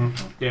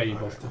 Yeah, you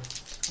both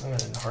did. I'm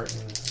gonna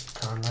hearten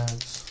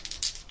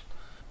comrades.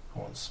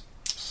 One's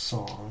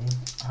song.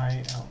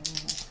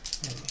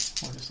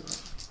 What is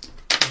it?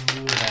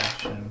 Move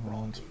action.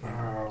 Roll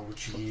inspire. Oh,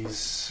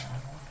 jeez.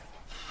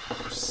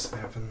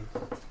 7. I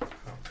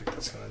don't think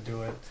that's gonna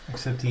do it.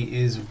 Except he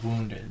is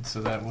wounded,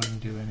 so that wouldn't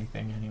do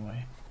anything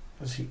anyway.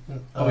 Is he?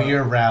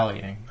 You're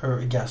rallying.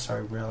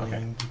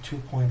 Rallying. 2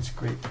 points,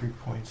 great 3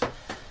 points.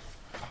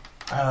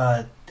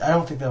 I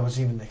don't think that was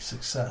even a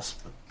success,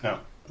 but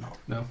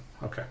No?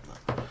 Okay.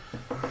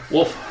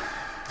 Wolf.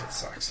 that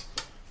sucks.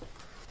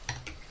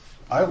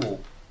 I will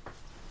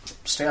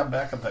stab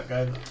back at that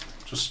guy that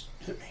just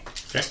hit me.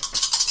 Okay.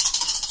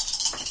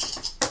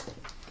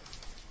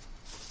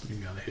 You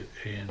gotta hit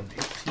an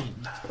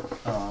 18.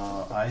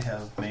 I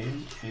have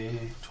made a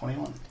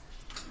 21.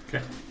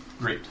 Okay.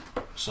 Great.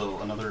 So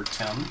another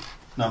 10.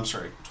 No, I'm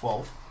sorry,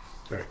 12.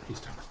 Alright, he's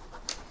down.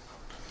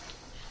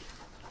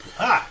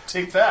 Ah,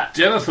 take that.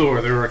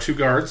 Denethor, there are 2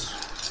 guards.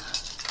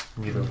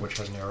 Neither of which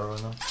has an arrow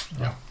in them.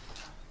 No.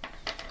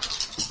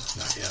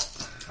 Not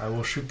yet. I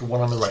will shoot the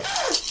one on the right.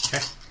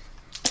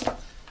 Okay.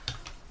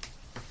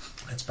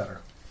 It's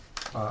better.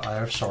 I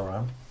have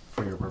Sauron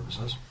for your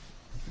purposes.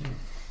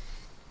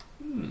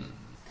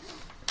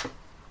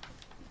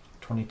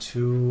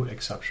 22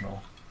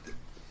 exceptional.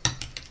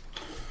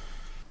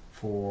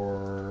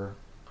 For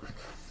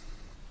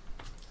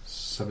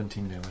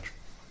 17 damage.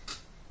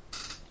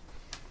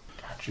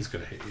 She's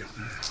gonna hit you.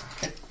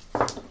 Okay.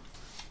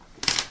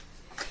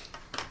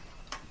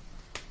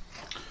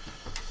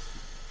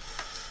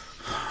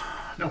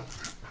 No.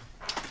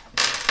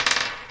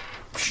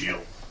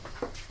 Shield.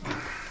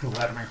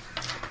 Vladimir.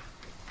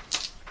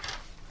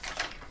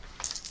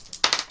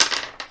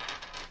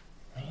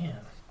 Man.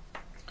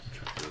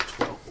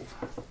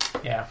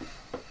 12. Yeah.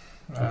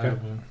 Okay.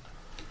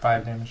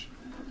 5 damage.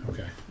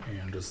 Okay.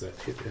 And does that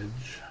hit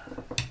edge?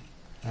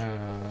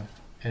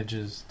 Edge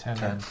is 10.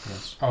 10,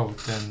 yes. Oh,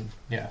 then,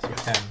 yeah, so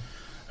 10.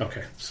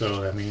 Okay.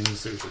 So that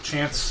means there's a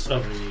chance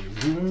of a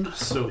wound,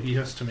 so he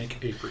has to make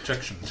a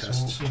protection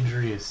test. So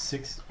injury is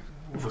 6.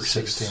 Versus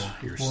 16.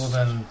 your Well,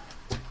 then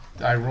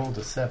I rolled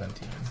a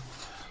 17.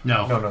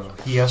 No. No.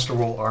 He has to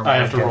roll armor. I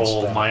have to against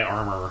roll them. my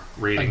armor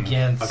rating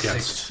Against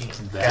against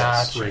 16. that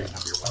Gotcha. rating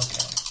of your weapon.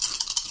 Okay.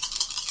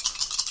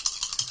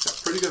 It's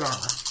got pretty good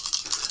armor.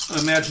 I'm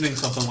imagining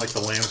something like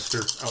the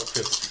Lannister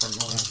outfits from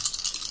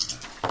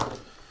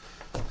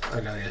I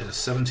got it a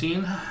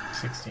 17.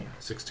 16.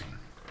 16.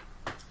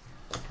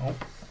 Oh.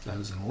 That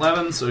is an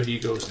 11, so he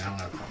goes down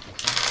at a crumple.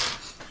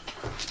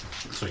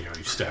 So, you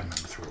stab him in the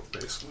throat,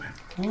 basically.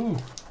 Ooh.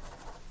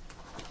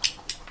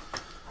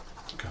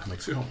 Kind of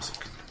makes you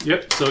homesick.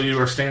 Yep, so you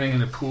are standing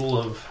in a pool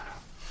of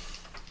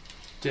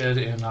dead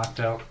and knocked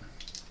out.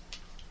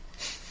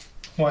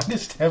 Why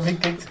does stabbing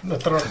things in the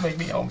throat make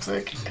me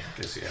homesick?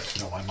 Guess you have to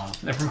know my mom.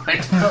 Never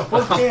mind.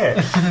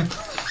 Okay.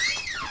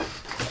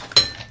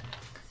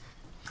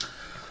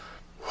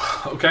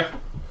 Okay.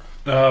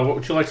 What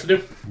would you like to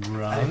do?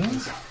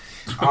 Run?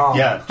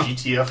 Yeah,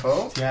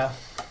 GTFO. Yeah.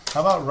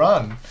 How about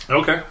run?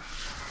 Okay.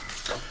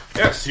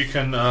 Yes, you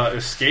can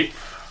escape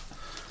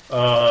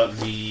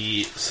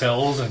the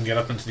cells and get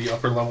up into the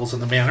upper levels of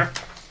the manor,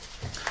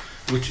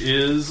 which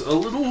is a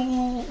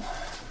little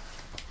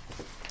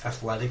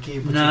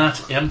Athletic-y, but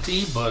not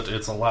empty, but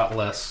it's a lot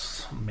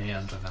less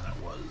manned than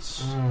it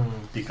was.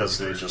 Because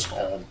they just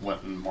all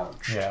went and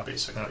marched, Yeah.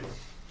 basically.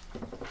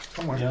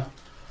 Somewhere. Yeah.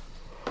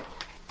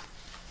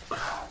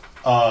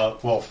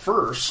 Well,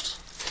 first,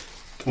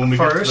 when we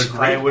get to the First,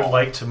 Great I would Hall-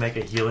 like to make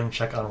a healing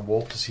check on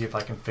Wolf to see if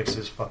I can fix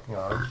his fucking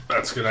arm.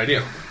 That's a good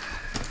idea.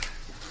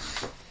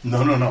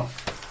 No.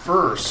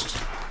 First,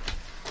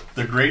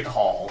 the Great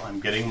Hall. I'm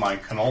getting my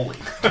cannoli.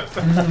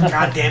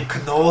 goddamn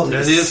cannolis.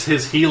 That is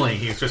his healing.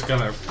 He's just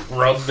gonna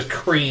rub the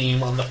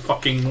cream on the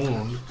fucking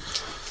wound.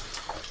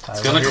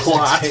 It's gonna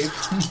clot.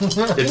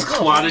 It's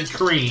clotted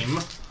cream.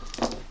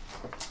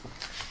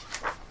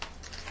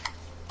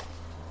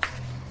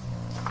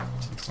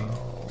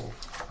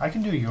 I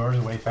can do yours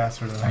way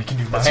faster than I can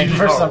do That's mine usually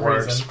for how it some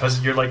works. reason.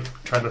 Because you're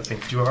like trying to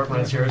think too hard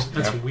when it's yours.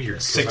 That's Yeah. weird.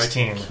 'cause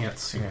 16. I can't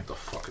see what the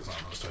fuck is on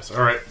those dice.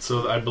 Alright,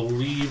 so I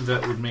believe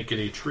that would make it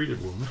a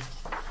treated wound.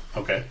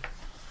 Okay.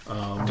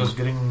 Does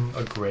getting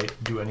a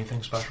great do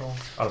anything special?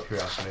 Out of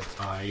curiosity.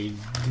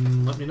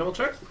 Let me double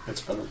check.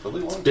 It's been a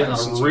really long Been time a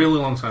since really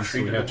long time since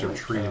we treated had to a wound.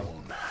 treat a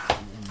wound.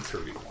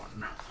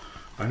 31.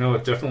 I know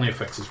it definitely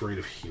affects his rate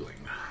of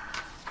healing.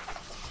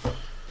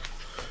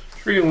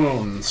 Treating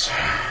wounds.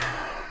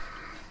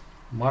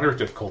 Moderate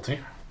difficulty.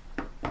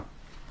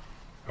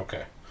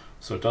 Okay.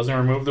 So it doesn't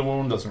remove the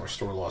wound, doesn't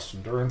restore lost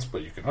endurance,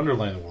 but you can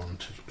underline the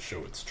wound to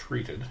show it's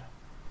treated.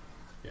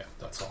 Yeah,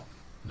 that's all.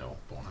 No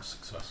bonus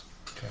success.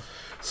 Okay.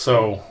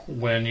 So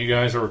when you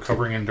guys are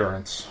recovering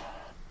endurance,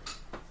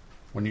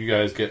 When you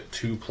guys get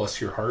 2 plus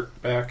your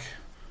heart back,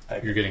 I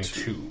you're getting get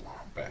 2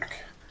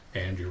 back.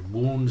 And your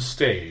wound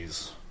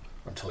stays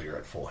until you're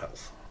at full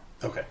health.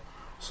 Okay.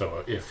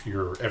 So if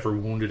you're ever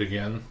wounded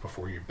again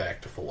before you're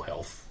back to full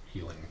health,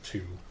 healing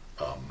 2,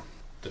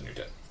 then you're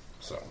dead.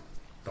 So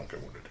don't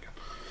get wounded again.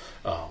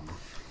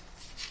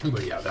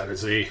 But yeah, that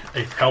is a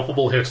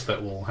palpable hit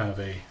that will have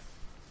a...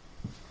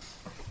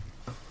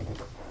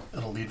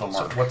 It'll leave a So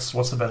mark.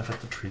 what's the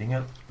benefit of treating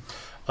it?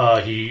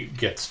 He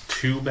gets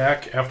 2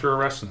 back after a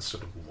rest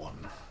instead of 1.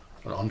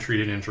 An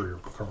untreated injury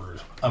recovers.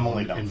 I'm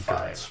only down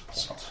endurance 5.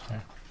 So. points.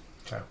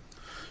 Okay.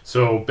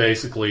 So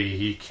basically,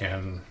 he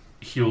can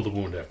heal the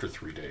wound after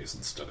 3 days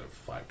instead of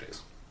 5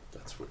 days.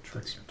 That's what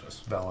treatment does.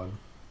 Valid.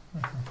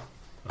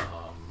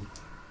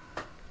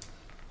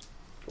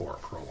 Or a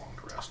prolonged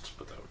rest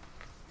without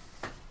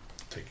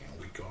taking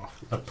a week off.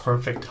 The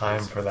perfect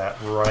time for that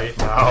right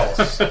now.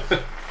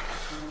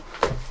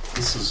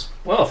 This is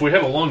Well, if we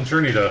have a long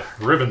journey to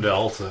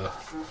Rivendell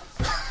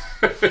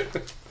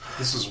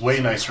this is way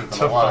nicer than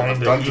To a lot of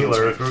find the a dungeons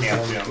healer we've who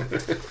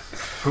camped in.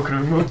 Who can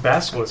remove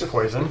basilisk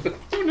poison?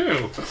 who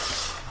knew?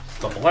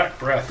 The Black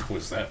Breath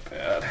was that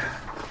bad.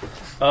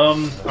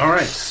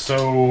 Alright,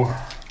 so...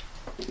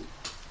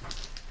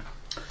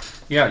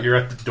 Yeah, you're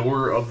at the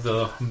door of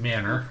the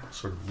manor,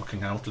 sort of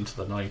looking out into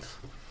the night.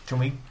 Can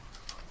we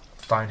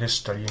find his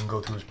study and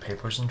go through his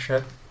papers and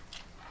shit?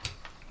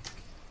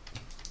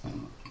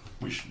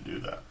 We should do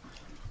that.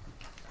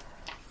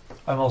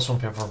 I'm also in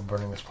favor of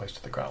burning this place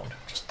to the ground.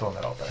 Just throwing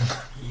that out there.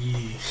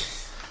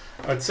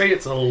 I'd say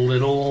it's a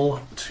little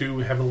too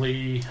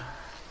heavily...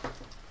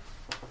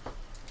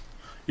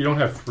 You don't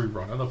have free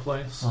run of the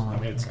place. I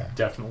mean, it's okay.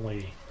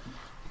 definitely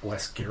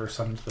less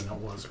garrisoned than it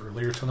was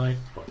earlier tonight,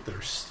 but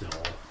there's still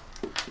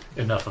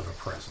enough of a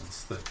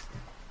presence that...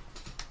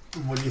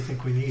 What do you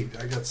think we need?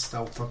 I got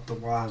stealth up the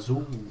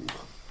wazoo.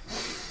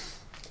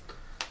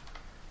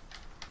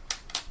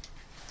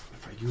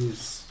 If I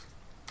use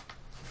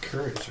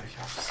courage, I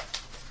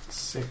have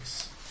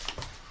 6.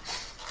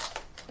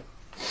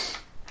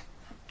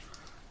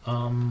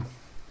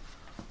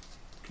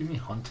 Give me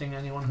hunting,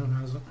 anyone who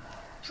has it.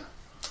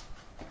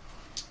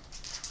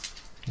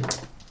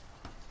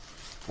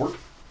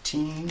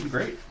 14,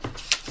 great.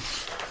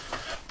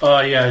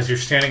 Yeah, as you're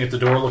standing at the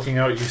door looking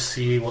out, you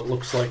see what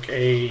looks like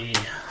a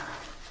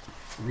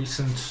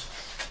recent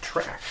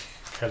track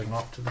heading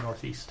off to the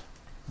northeast.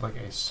 Like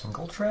a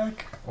single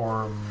track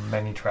or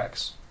many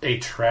tracks? A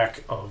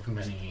track of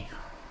many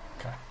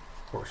Okay.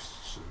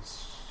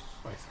 horses,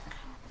 I think.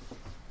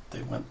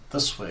 They went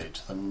this way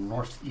to the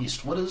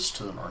northeast. What is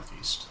to the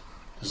northeast?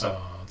 Is that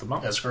The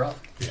mountain. Esgaroth?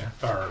 Yeah.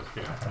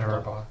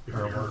 Erebor. If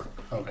you're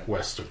Okay.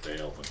 west of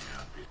Dale, then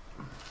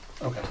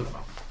yeah, Okay. to the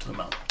mountain. To the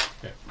mountain.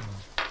 Yeah.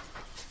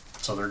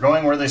 So they're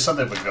going where they said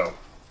they would go.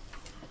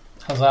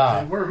 They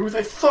Huzzah! were who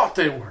they thought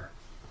they were.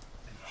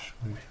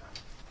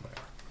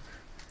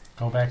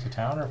 Go back to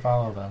town or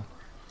follow them?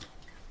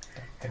 I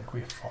think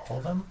we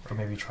follow them, or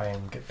maybe try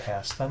and get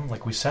past them.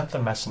 Like we sent the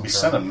messenger. We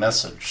sent a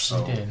message,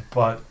 so We did,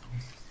 but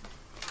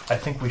I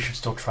think we should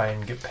still try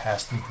and get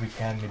past them if we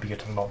can. Maybe get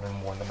to the mountain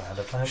and warn them ahead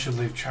of time. I should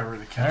leave Trevor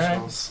to catch Alright.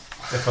 those.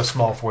 If a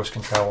small force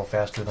can travel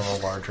faster than a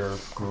larger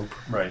group.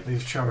 right.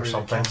 Leave Trevor Or to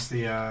something. catch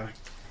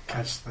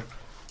the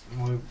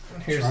loot.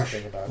 Here's the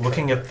thing about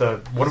Looking Trevor. at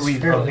the what do we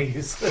He's fairly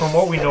useless. from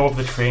what we know of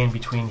the terrain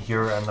between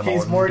here and the mountain?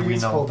 He's more do we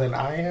useful know, than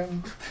I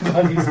am,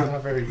 but he's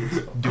not very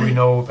useful. Do we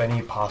know of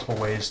any possible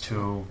ways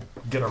to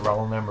get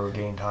around them or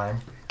gain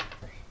time?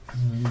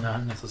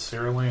 Not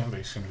necessarily, and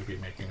they seem to be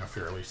making a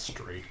fairly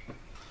straight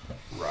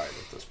ride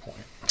at this point.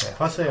 Okay.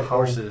 Plus they have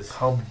horses.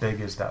 How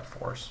big is that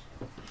force?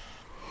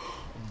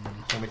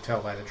 Can we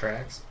tell by the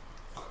tracks?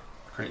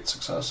 Great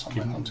success on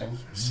my hunting.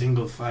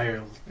 Single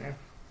file.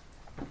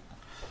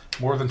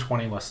 More than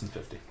 20, less than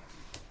 50.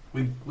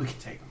 We can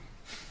take them.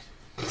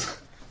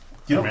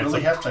 You don't I mean, really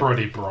it's have to.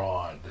 pretty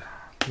broad.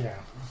 Yeah.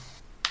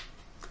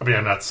 I mean,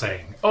 I'm not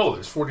saying, oh,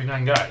 there's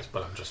 49 guys,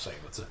 but I'm just saying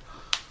it's a...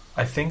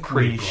 I think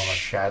Pretty we broad.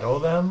 shadow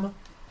them.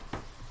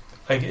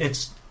 Like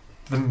it's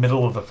the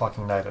middle of the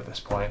fucking night at this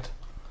point.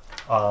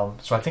 So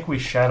I think we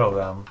shadow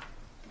them,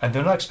 and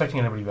they're not expecting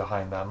anybody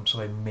behind them, so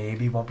they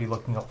maybe won't be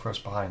looking up for us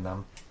behind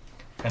them.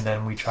 And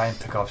then we try and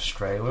pick off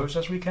straylers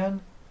as we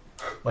can.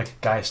 Like a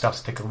guy stops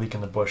to take a leak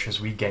in the bushes,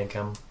 we gank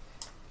him,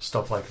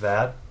 stuff like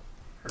that.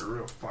 You're a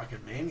real fucking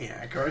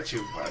maniac, aren't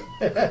you, bud?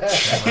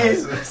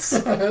 Jesus.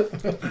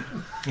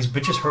 These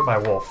bitches hurt my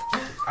wolf.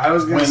 I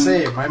was gonna When-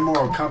 say my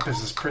moral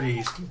compass is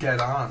pretty dead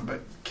on, but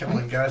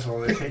killing guys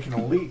while they're taking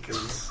a leak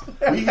is.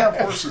 We have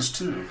horses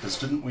too, because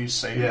didn't we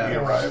say Yeah. we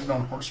arrived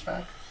on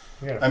horseback?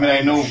 We gotta I mean,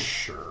 I know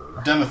Sure.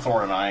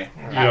 Denethor and I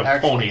have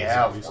actually ponies, at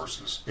have least.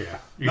 horses. Yeah.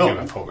 You No. can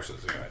have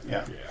horses,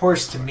 Yeah.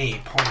 Horse to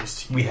me,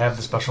 ponies to you. We have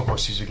the special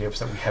horses you gave us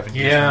that we haven't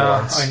used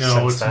Yeah, once I know.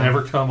 since It's then.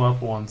 never come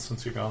up once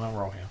since you've gone on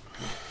Rohan.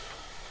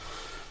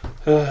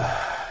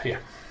 Yeah.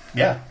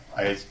 Yeah,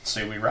 I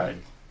say we ride.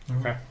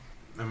 Okay.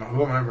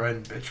 Who am I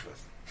riding bitch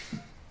with?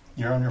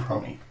 You're on your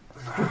pony.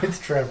 It's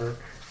Trevor.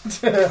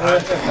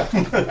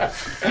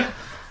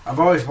 I've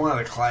always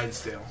wanted a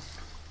Clydesdale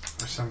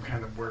or some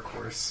kind of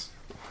workhorse.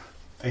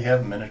 They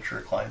have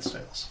miniature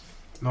Clydesdales.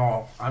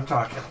 No, I'm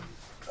talking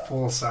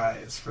full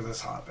size for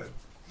this hobbit.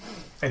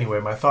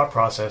 Anyway, my thought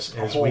process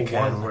A is whole we 1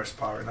 can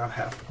horsepower, not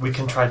half. the we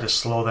can horsepower. try to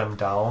slow them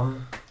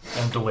down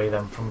and delay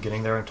them from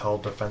getting there until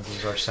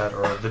defenses are set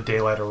or the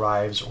daylight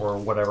arrives or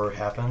whatever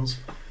happens.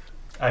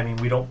 I mean,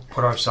 we don't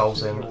put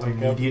ourselves in Wake up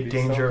and immediate be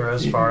danger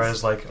as self-defense. far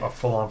as like a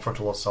full-on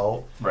frontal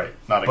assault. Right.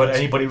 Not But against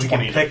anybody we can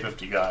 20 pick- to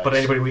 50 guys. But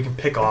anybody we can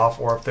pick off,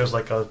 or if there's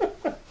like a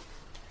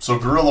So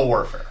guerrilla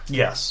warfare.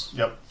 yes,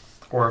 Yep.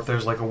 or if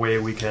there's like a way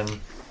we can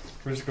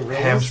Where's gorillas?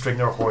 hamstring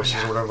their horses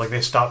or whatever. Like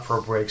they stop for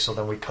a break, so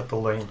then we cut the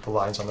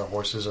lines on their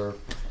horses or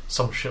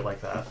some shit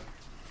like that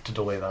to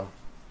delay them.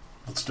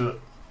 Let's do it.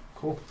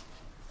 Cool.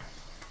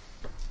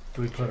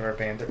 Do we put our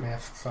bandit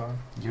masks on?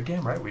 You're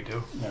damn right we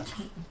do. Yeah.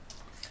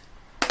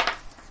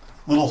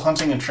 Little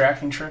hunting and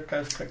tracking trick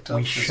I've picked up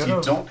We is should've-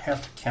 you don't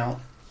have to count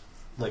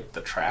like the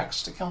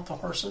tracks to count the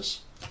horses.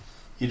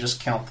 You just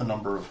count the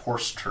number of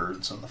horse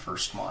turds in the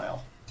first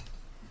mile.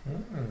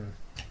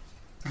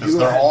 Because You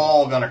they're had-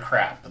 all going to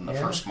crap in the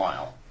Yeah. first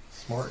mile.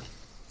 Smart.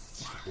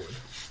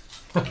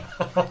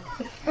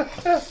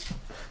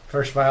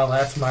 First mile,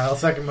 last mile,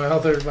 second mile,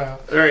 third mile.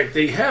 All right,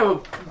 they have a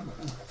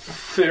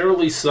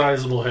fairly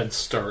sizable head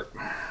start.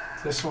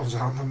 This one's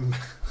on the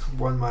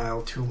 1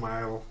 mile, 2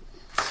 mile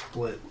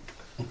split.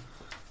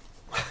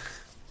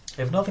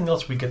 If nothing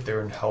else, we get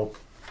there and help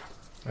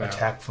Yeah.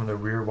 attack from the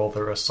rear while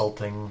they're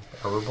assaulting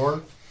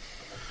Erebor.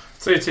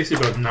 Say it takes you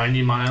about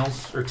 90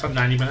 miles or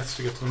 90 minutes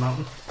to get to the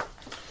mountain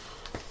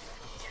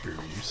through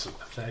use of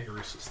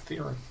Pythagoras'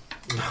 theorem.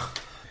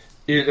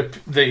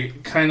 The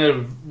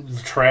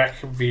track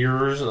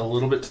veers a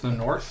little bit to the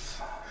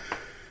north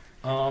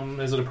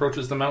as it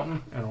approaches the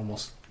mountain and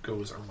almost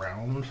goes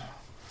around.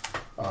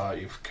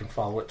 You can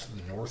follow it to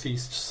the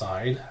northeast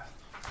side.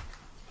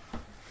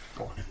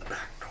 Going in the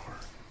back door.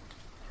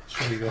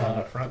 Should we go on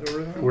the front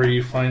door then? Where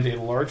you find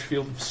a large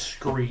field of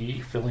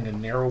scree filling a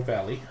narrow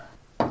valley.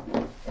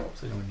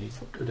 Does anyone need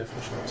a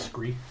definition of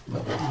scree?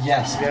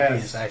 Yes,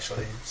 Yes.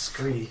 actually.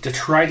 Scree.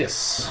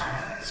 Detritus.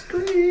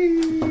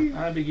 Scree.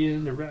 I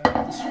begin to ride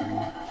the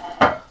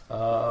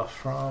scree.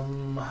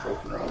 From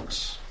Broken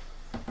rocks.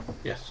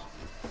 yes,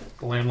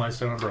 The Lamb Lies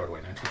Down on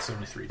Broadway,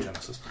 1973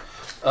 Genesis.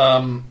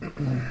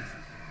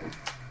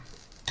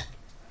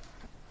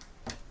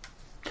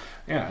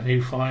 Yeah, and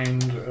you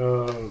find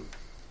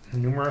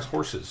numerous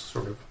horses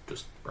sort of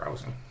just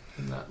browsing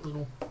in that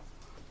little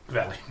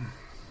valley.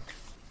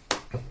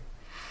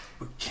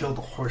 We killed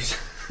a horse.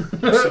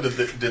 So did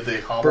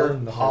they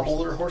Burn the hobble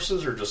horses. their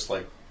horses or just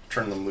like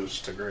turn them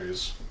loose to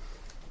graze?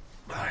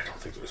 I don't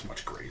think there's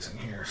much grazing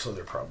here, so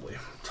they're probably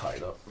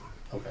tied up.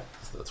 Okay.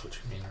 So that's what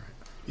you mean, right?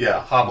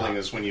 Yeah, hobbling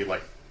is when you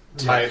like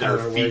tie Yeah, their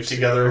tie their feet legs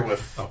together together.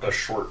 with Okay. a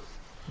short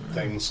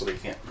thing so they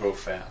can't go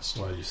fast.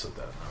 Well, you said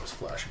that, and I was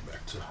flashing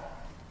back to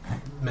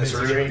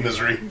Misery.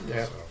 Misery.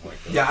 Yeah. so I'm like,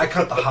 Yeah, I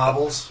cut the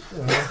hobbles.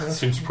 it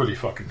seems pretty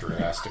fucking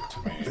drastic to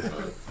me, but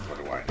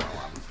what do I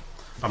know?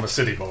 I'm a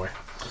city boy.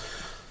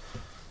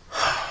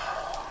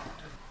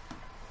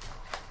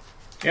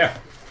 Yeah.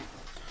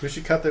 We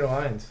should cut their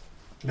lines.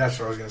 That's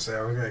what I was going to say.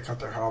 I was going to cut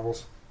their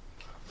hobbles.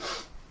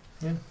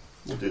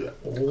 We'll do that.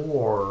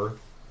 Or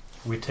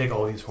we take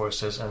all these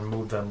horses and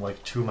move them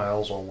like 2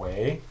 miles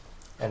away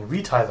and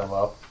retie them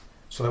up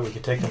so that we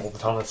can take them all the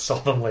town and sell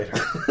them later.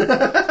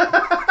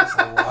 That's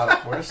a lot of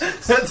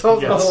horses. That's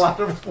also Yes. a lot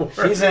of work.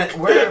 We're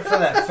in for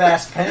that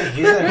fast penny.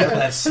 He's in for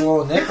that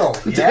slow nickel.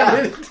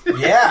 Yeah.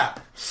 Yeah.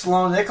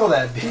 Slow nickel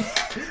that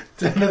bitch.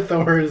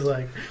 Denethor is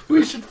like,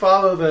 we should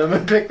follow them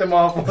and pick them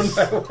off one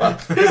by one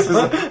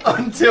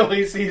until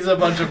he sees a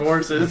bunch of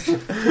horses.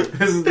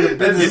 This is the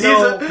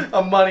business.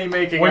 A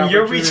money-making When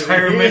your opportunity.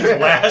 retirement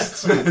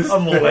lasts a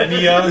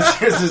millennia,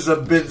 This is a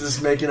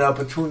business making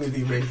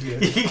opportunity right here.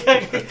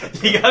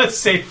 you gotta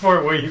save for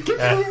it where you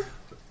can.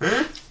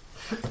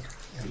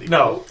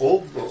 No.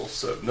 Old Bull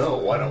said, no,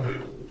 why don't we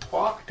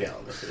walk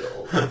down the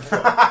hill and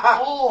fuck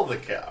all the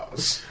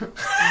cows?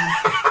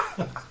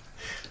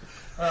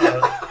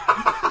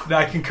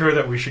 I concur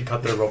that we should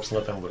cut their ropes and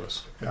let them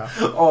loose.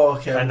 Oh,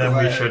 okay. And then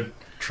we glad. should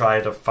try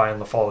to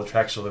follow the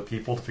tracks of the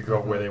people to figure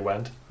out where they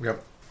went.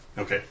 Yep.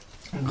 Okay.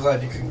 I'm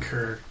glad you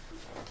concur.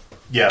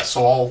 Yeah,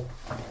 so I'll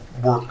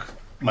work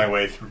my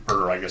way through,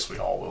 or I guess we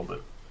all will,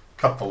 but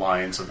cut the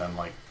lines and then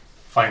like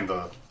find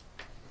the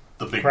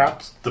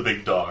Craps?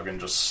 big dog and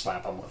just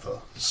slap him with a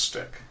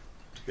stick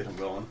to get him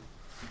going.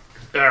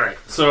 All right.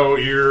 So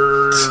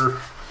you're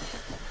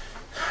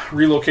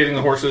relocating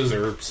the horses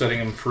or setting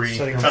them free.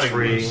 Setting them Cutting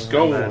free. loose.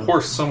 Go and then,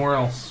 horse somewhere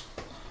else.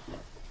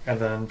 and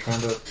then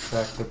trying to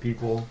track the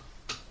people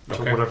to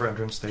Okay. whatever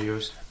entrance they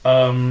used.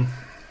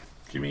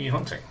 Give me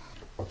hunting.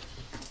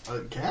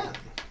 Again.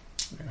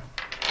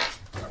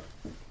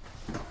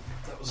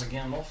 That was a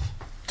Gandalf.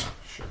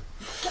 Sure.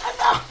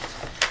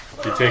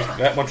 You take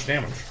that much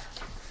damage.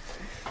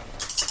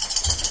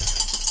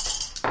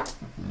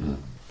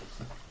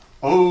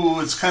 Oh,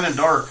 it's kind of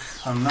dark.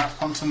 I'm not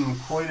hunting them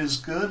quite as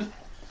good.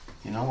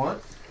 You know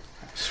what?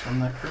 Swim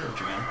that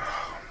courage again.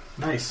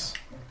 Nice.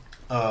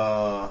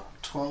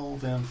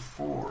 12 and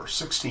 4.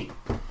 16.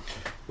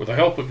 With the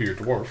help of your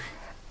dwarf,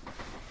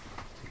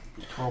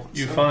 12.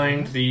 You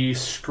find the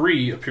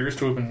scree appears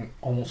to have been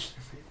almost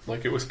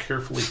like it was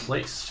carefully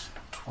placed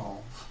 12.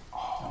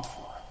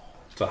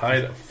 to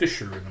hide a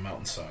fissure in the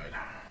mountainside.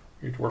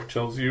 Your dwarf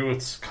tells you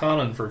it's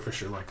common for a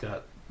fissure like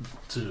that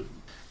to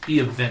be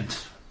a vent.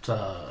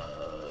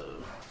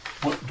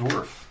 What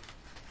dwarf?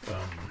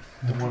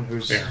 The one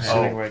who's Bear.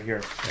 sitting right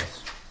here.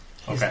 Yes.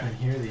 He's Okay. been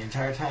here the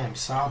entire time,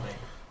 sobbing.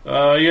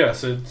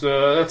 Yes,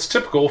 that's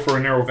typical for a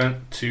narrow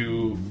vent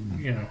to,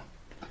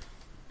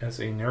 as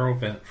a narrow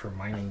vent for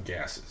mining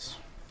gases.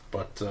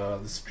 But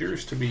this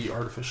appears to be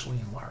artificially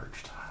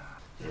enlarged.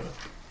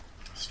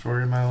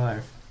 Story of my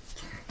life.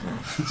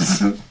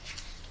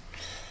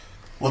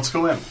 Let's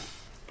go in.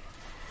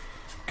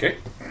 Okay.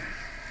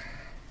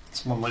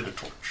 Someone light a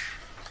torch.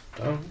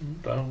 Down,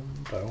 down,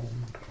 down,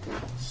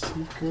 down.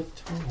 Secret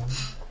tunnel.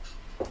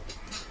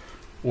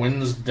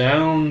 Winds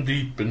down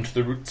deep into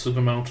the roots of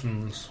the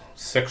mountains.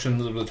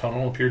 Sections of the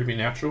tunnel appear to be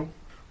natural,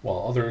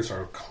 while others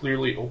are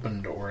clearly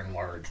opened or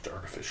enlarged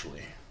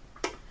artificially.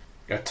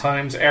 At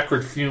times,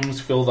 acrid fumes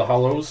fill the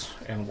hollows,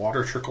 and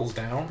water trickles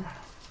down.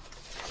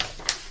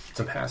 It's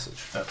a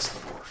passage. That's the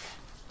dwarf.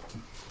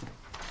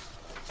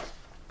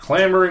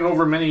 Clambering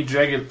over many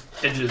jagged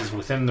edges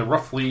within the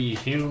roughly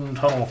hewn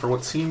tunnel for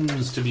what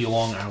seems to be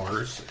long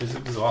hours is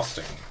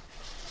exhausting.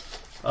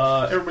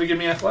 Everybody give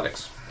me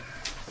athletics.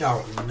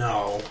 Oh,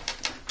 no.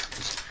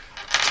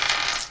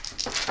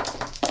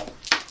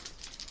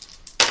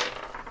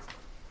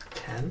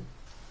 10?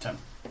 10.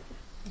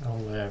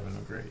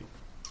 11, great.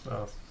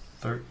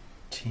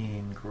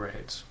 13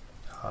 great.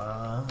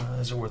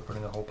 Is it worth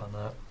putting a hope on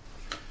that?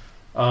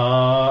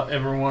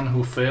 Everyone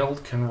who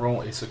failed can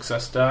roll a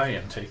success die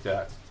and take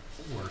that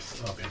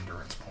worth of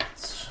endurance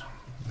points.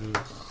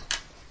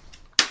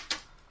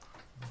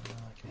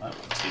 I will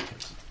take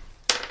it.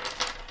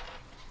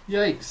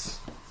 Yikes.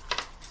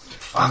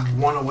 Fuck,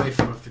 one away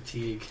from a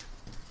fatigue.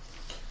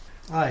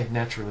 I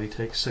naturally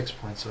take 6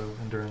 points of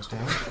endurance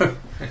damage.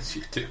 Yes,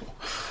 you do.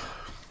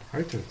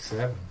 I took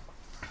 7.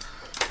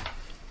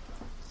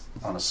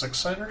 On a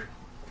 6-sider?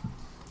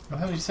 I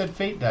thought you said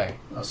fate die.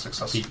 A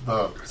success. Feet.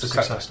 The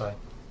Success die.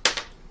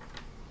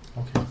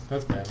 Okay,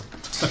 that's bad.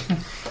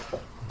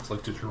 It's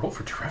like, did you roll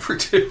for Trevor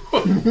too?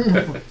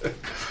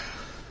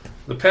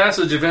 The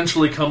passage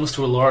eventually comes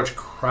to a large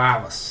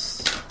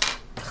crevice.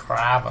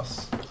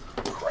 Crevices.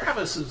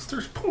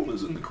 There's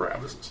pumas in the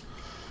crevices.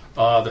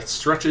 That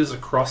stretches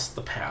across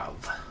the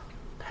path.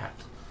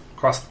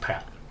 Across the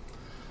path.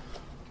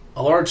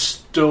 A large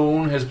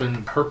stone has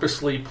been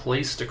purposely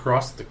placed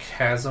across the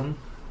chasm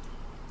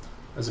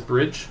as a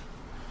bridge,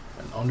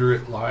 and under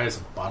it lies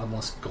a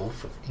bottomless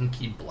gulf of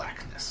inky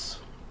blackness.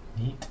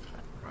 Neat.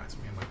 Reminds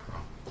me of my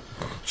prom.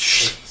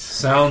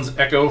 Sounds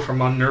echo from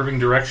unnerving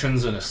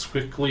directions, and a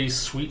quickly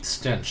sweet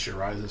stench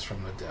arises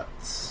from the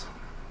depths.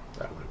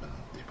 That would have been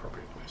the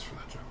appropriate place for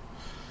that joke.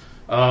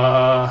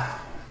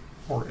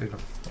 Or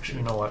actually,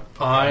 you know what?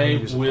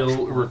 I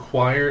will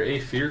require a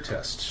fear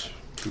test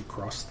to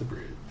cross the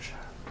bridge.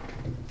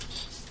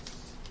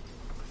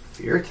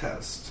 Fear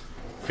test.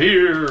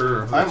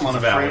 Fear. I'm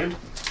unafraid.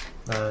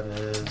 That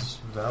is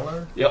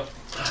Valor. Yep.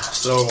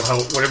 So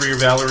whatever your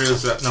valor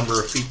is, that number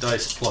of feet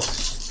dice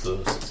plus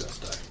the success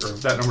die, or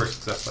that number of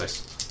success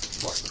dice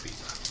plus the feet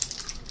die.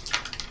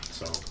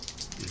 So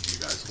you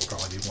guys will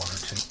probably be 1 or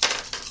 2.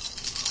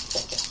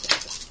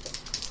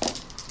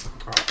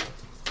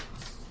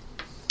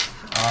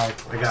 I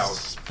got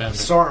Spend a,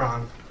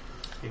 Sauron.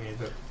 You need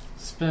to.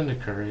 spend a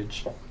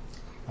courage.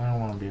 I don't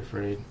want to be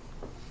afraid.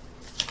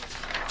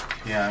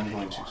 Yeah, I'm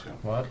going to too.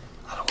 What?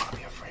 I don't want to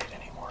be afraid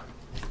anymore.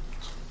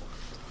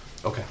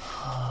 Okay.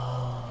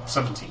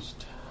 17.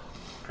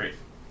 Great.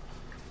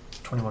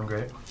 21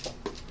 great.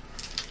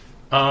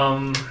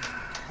 I'd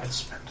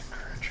spend a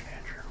courage and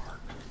add your heart.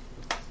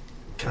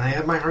 Can I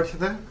add my heart to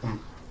that?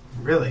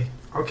 Really?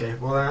 Okay,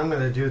 well then I'm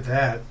going to do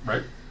that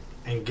Right?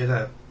 and get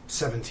a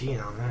 17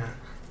 on that.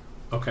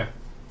 Okay.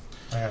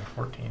 I got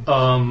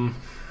 14.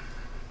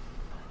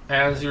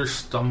 As you're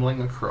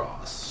stumbling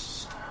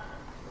across,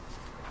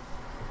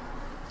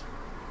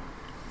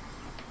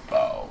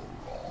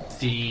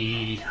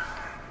 the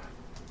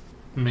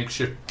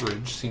makeshift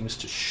bridge seems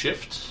to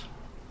shift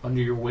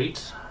under your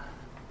weight.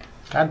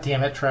 God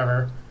damn it,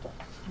 Trevor.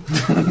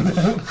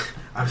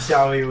 I'm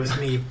sorry it was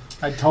me.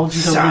 I told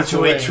you to Sancho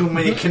away. ate too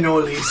many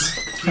cannolis.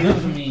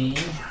 Give me.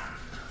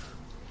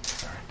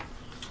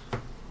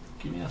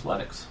 Give me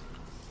athletics.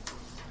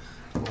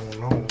 Oh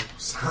no,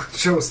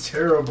 Sancho's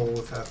terrible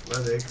with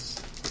athletics.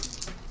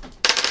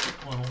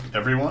 Well,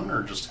 Everyone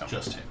or just him?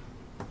 just him.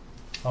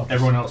 Oh,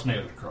 Everyone else made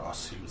it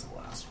across. He was the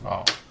last one.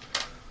 Oh.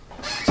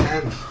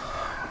 10.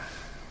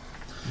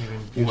 You can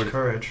use Would-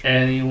 courage.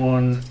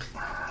 Anyone?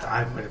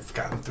 I would have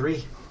gotten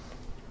 3.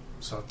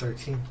 So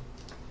 13.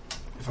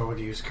 If I would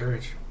have used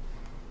courage.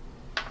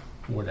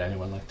 Would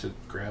anyone like to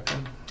grab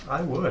him?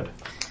 I would.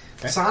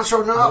 Okay.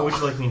 Sancho, How no! would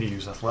you like me to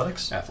use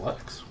athletics?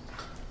 Athletics.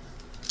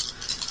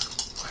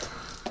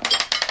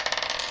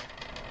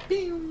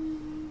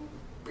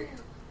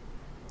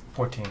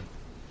 14.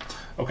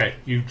 Okay,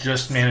 you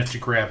just managed to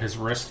grab his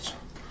wrist,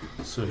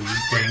 So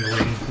he's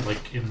dangling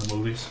like in the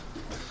movies.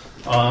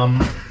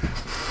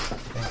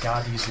 Thank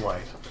God he's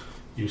light.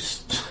 You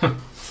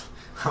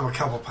I'm a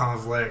couple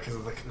pounds lighter because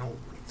of the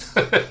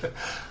cannoli.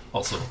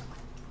 also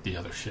the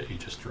other shit you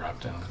just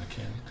dropped down in the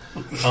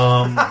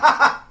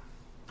canyon.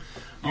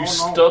 You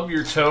stub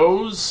your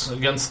toes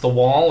against the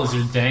wall as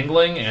you're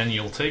dangling, and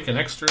you'll take an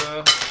extra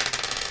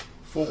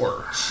 4.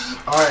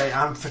 Alright,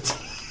 I'm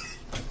fatigued.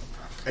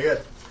 I got...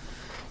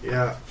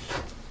 Yeah.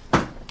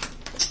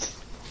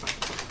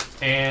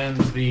 And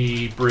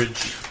the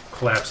bridge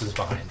collapses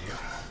behind you.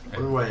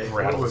 And What do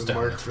rattles I down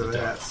mark into for the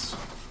that? depths.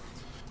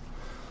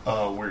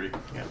 Where you?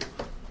 Yeah.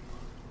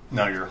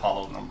 Now your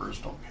hollow numbers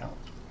don't count.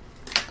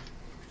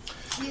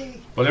 Yay.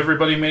 But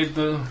everybody made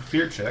the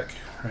fear check,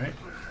 right?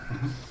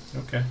 Mm-hmm.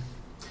 Okay.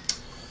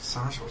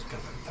 Sancho's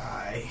gonna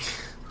die.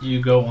 You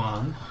go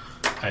on,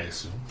 I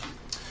assume.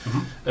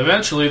 Mm-hmm.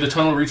 Eventually, the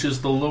tunnel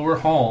reaches the lower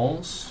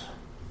halls,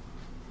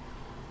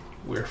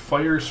 where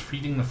fires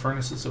feeding the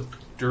furnaces of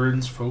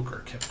Durin's folk are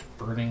kept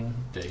burning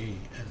day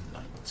and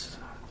night.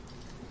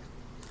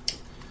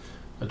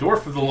 A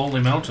dwarf of the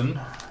Lonely Mountain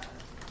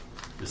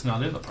is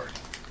not in the party.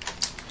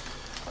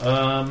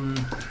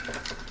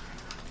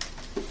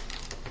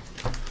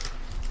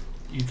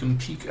 You can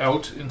peek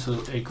out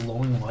into a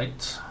glowing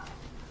light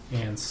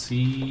and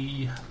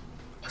see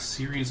a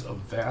series of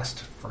vast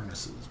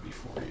furnaces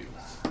before you.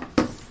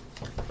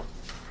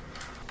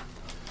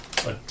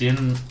 A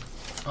din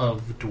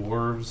of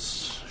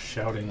dwarves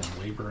shouting and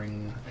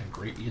laboring, and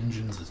great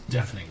engines is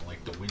deafening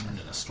like the wind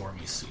in a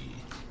stormy sea.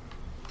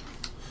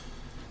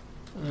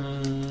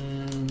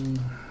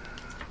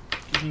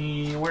 Give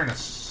me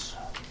awareness.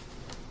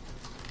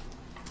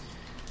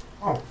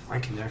 Oh, I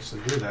can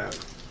actually do that.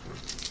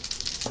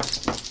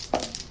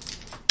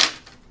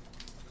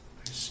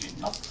 I see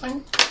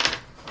nothing.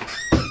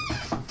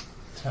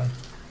 10.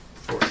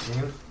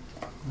 14.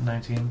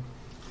 19.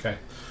 Okay.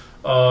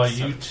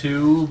 You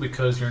two,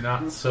 because you're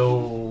not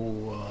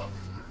so...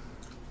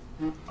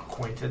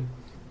 Acquainted.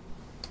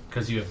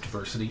 because you have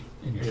diversity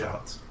in your Yeah.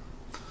 shots.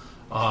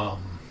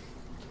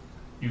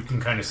 You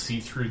can kind of see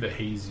through the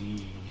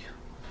hazy.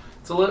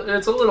 It's a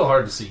little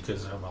hard to see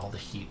because of all the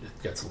heat.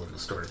 It gets a little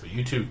distorted. But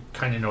you two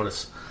kind of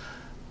notice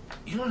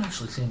you don't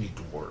actually see any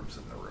dwarves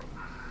in the room.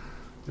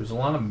 There's a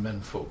lot of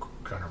menfolk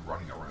kind of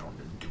running around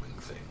and doing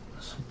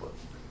things, but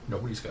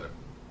nobody's got a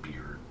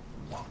beard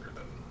longer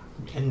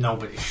than me. And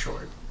nobody's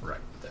short. Right,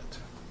 that too.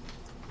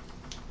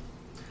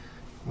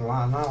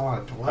 Well, not a lot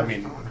of dwarves. I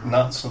mean,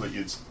 not so that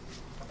you'd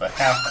the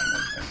halfling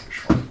would think you're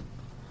short.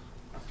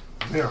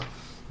 Yeah.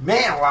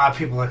 Man, a lot of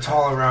people are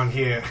tall around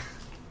here.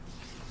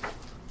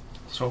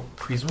 So,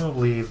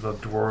 presumably the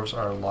dwarves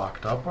are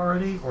locked up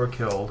already or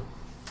killed.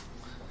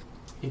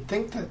 You'd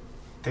think that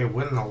they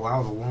wouldn't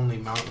allow the Lonely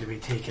Mountain to be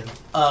taken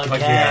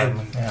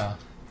Again. Yeah.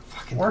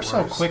 Fucking Or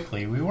so dwarves.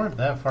 quickly. We weren't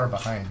that far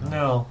behind.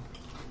 No.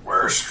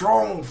 We're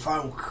strong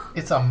folk.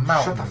 It's a Shut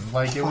mountain. the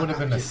Like, it fuck would have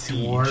up, been a you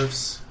siege.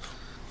 Dwarves.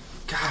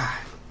 God.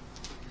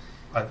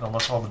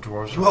 Unless all the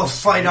dwarves are... We'll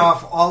fight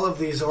off all of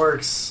these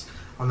orcs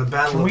on the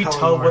battle Can of we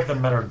tell Pelennor. what the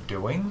men are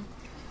doing?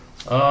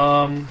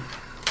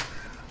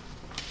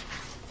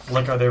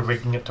 Like, are they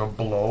rigging it to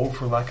blow,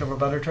 for lack of a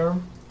better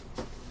term?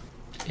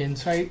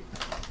 Insight?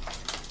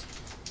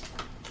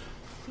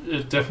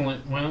 It definitely,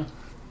 well,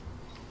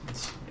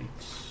 it's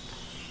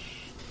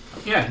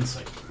yeah,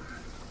 insight.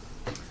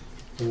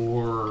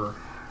 Or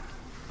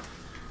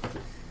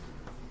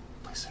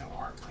Please say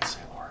Lord, please say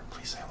Lord,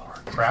 please say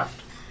Lord.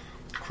 craft.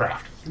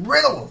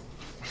 Riddle!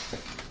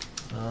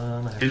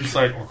 I have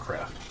Insight or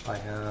craft. I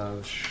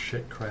have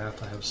shit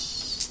craft. I have You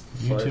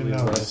slightly two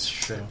know less this.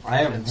 shit. I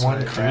have insight. one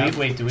Do craft.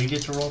 we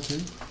get to roll 2?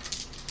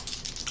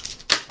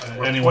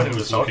 Anyone what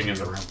who's is looking out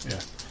in the to room, yeah.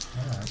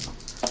 Alright.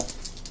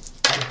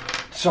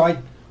 So I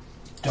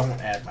don't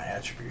add my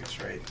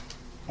attributes, right?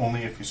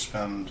 Only if you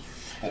spend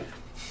hope.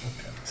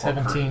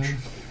 17. courage.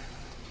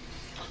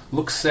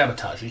 Looks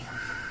sabotagey.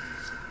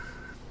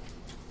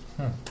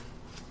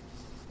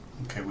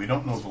 Okay, we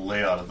don't know the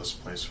layout of this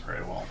place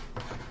very well.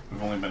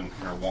 We've only been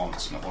here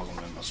once, and it wasn't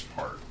in this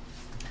part.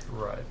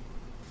 Right.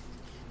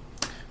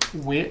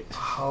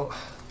 How?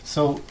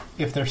 So,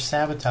 if they're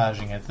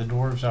sabotaging it, the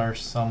dwarves are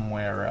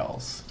somewhere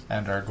else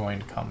and are going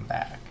to come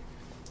back.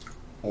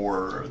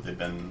 Or they've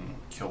been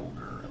killed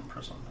or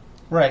imprisoned.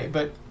 Right,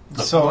 but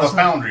The so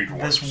foundry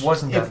dwarves. This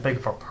wasn't that If- big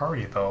of a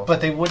party, though. but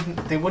they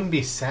wouldn't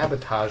be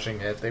sabotaging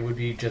it. They would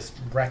be just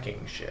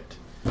wrecking shit,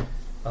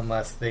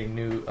 unless they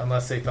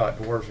thought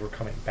dwarves were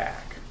coming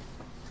back.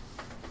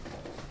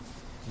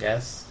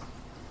 Yes.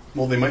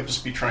 Well, they might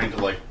just be trying to,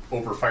 like,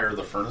 overfire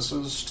the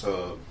furnaces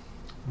to...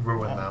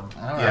 ruin them.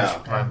 Yeah. That's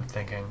what I'm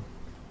thinking.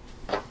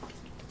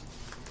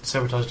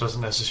 Sabotage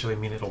doesn't necessarily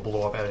mean it'll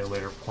blow up at a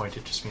later point.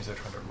 It just means they're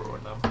trying to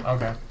ruin them.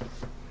 Okay.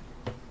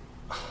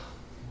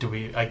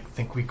 I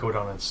think we go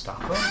down and stop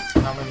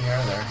them? How many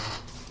are there?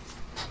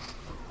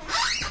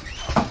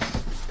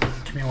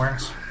 Give me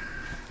awareness.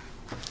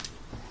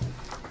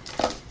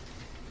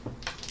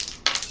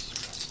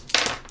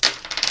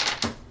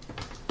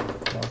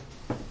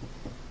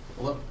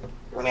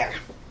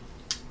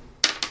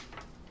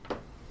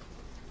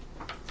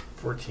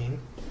 14.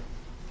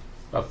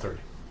 About 30.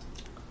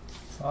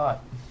 It's a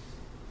lot.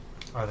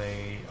 Are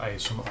they, I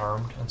assume,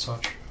 armed and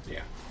such?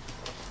 Yeah.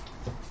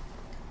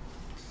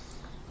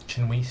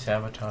 Can we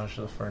sabotage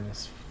the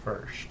furnace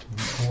first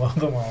and blow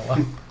them all up?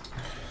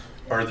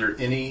 Are there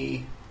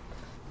any...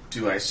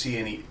 Do I see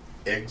any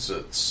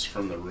exits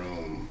from the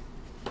room?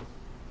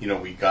 You know,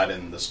 we got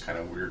in this kind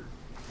of weird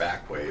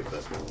back way,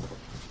 but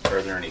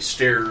are there any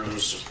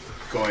stairs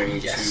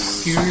going to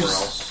somewhere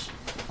else?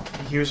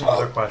 Here's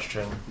another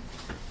question.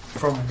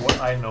 From what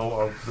I know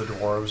of the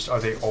dwarves, are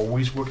they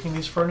always working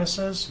these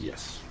furnaces?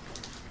 Yes.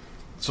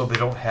 So they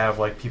don't have,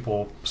 like,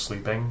 people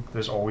sleeping?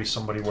 There's always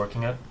somebody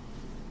working it?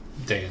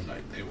 Day and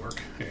night they work.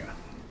 Yeah.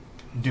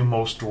 Do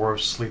most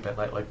dwarves sleep at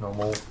night like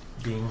normal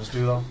beings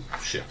do, though?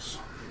 Shifts.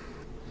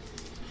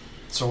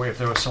 So if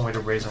there was some way to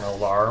raise an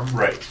alarm...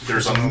 Right.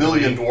 There's a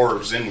million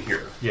dwarves in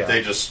here. Yeah.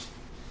 They just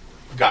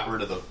got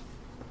rid of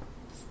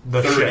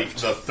The 30,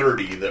 shift. the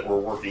 30 that were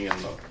working in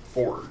the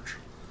forge.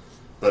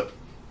 But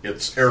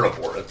it's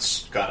Erebor.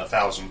 It's got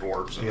 1,000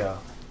 dwarves in it. Yeah.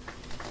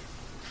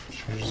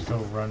 Should we just go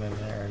run in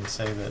there and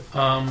say that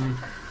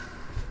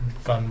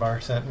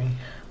Gunbar sent me?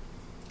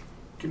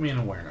 Give me an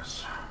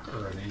awareness.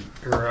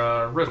 Or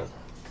a riddle.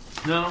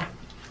 No?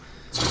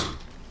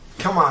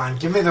 Come on,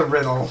 give me the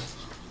riddle.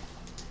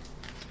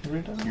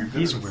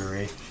 He's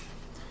weary.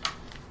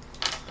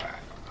 I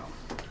don't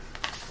know.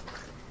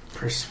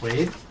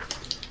 Persuade?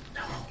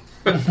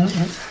 Good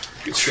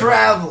job.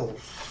 Travel!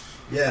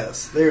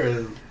 Yes,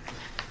 therein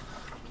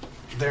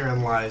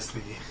lies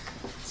the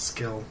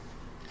skill.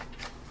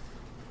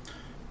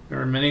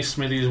 There are many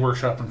smithies,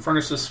 workshop, and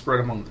furnaces spread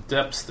among the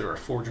depths. There are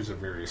forges of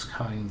various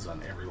kinds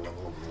on every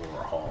level of the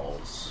lower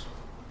halls.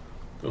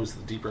 Those at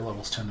the deeper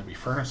levels tend to be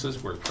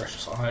furnaces where the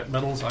precious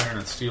metals, iron,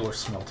 and steel are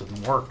smelted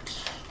and worked.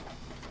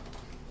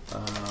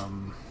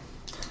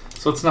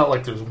 So it's not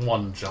like there's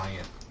one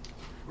giant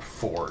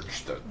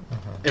forge that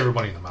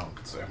everybody in the mountain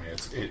could say. I mean,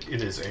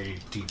 it is a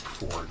deep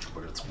forge,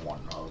 but it's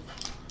one of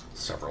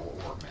several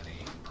or many,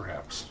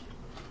 perhaps.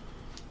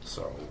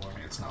 So, I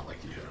mean, it's not like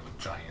you have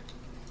a giant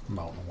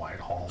mountain-wide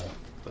hall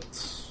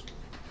that's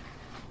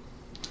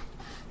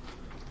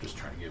just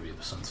trying to give you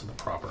the sense of the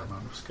proper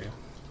amount of scale.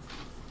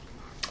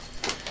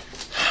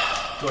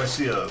 Do I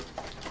see a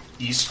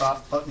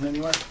e-stop button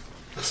anywhere?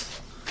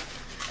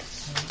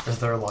 Is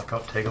there a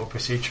lockout takeout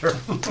procedure?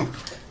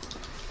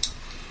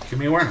 Give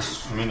me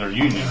awareness. I mean, they're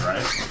union,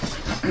 right?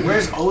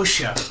 Where's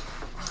OSHA?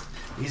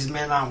 These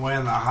men aren't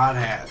wearing the hot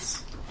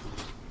hats.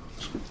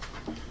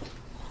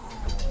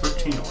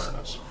 13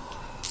 awareness.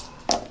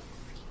 I'll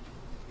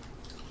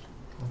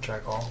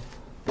check all.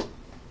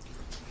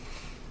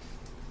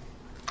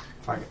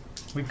 Fuck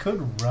it. We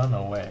could run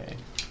away.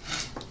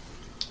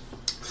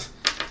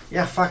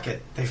 Yeah, fuck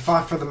it. They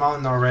fought for the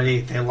mountain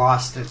already. They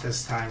lost it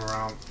this time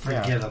around.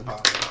 Forget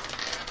about it.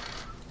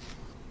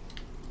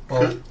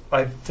 Well,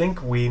 I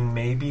think we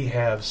maybe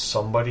have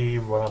somebody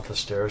run up the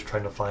stairs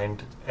trying to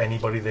find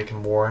anybody they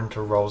can warn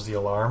to rouse the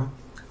alarm.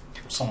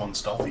 Someone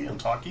stealthy and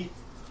talky.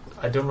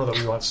 I don't know that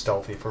we want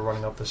stealthy for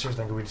running up the stairs.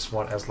 I think we just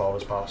want as loud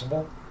as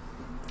possible.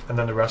 And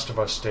then the rest of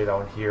us stay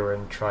down here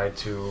and try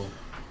to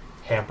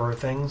hamper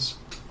things.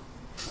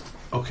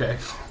 Okay.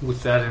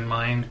 With that in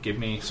mind,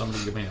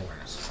 somebody give me an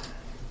awareness.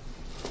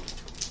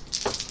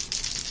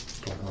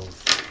 Don't move.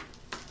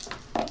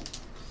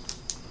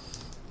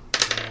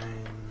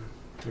 9,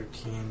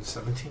 13,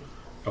 17.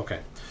 Okay.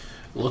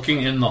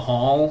 Looking in the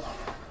hall,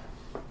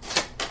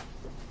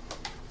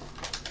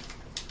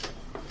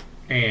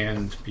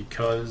 and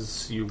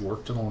because you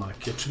worked in a lot of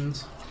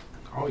kitchens,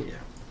 Oh, yeah.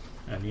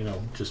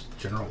 and just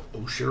general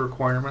OSHA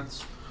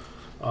requirements,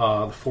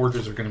 the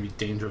forges are going to be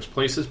dangerous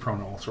places, prone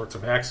to all sorts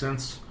of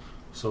accidents.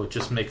 So it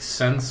just makes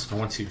sense. And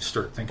once you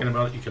start thinking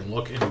about it, you can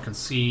look and you can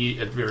see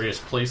at various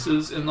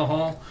places in the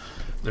hall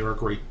there are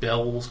great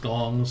bells,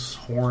 gongs,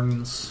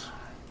 horns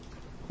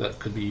that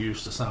could be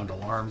used to sound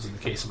alarms in the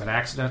case of an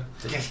accident.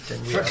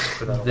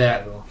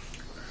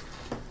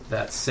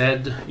 That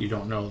said, you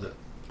don't know that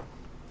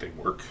they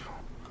work.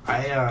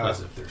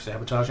 Because if they're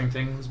sabotaging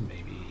things,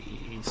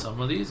 maybe some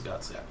of these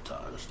got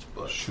sabotaged.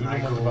 But Shoot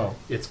them with a bow.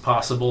 it's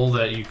possible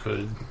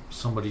that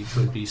somebody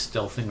could be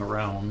stealthing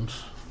around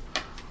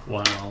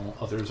while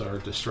others are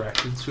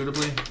distracted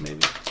suitably,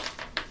 maybe.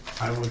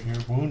 Well, you're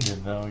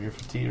wounded, though. You're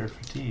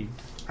fatigued.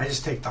 I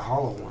just take the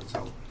hollow ones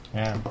out.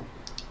 Yeah.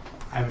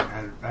 I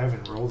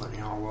haven't rolled any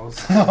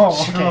hollows.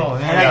 Oh, okay.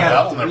 And I Yeah,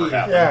 got that'll never three.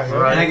 happen.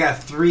 Yeah, And I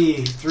got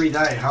three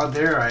die. How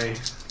dare I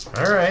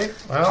All right.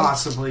 Well,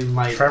 possibly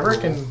might Trevor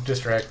roll. can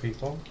distract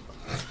people.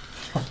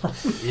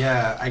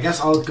 Yeah, I guess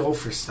I'll go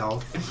for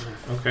stealth.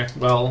 Okay,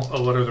 well,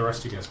 what are the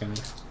rest of you guys going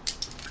to do?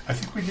 I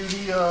think we do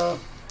the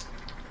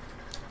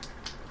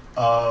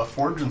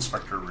forge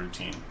inspector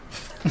routine.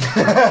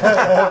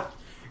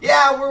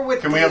 Yeah, we're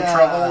with Can we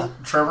have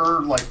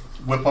Trevor like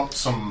whip up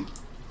some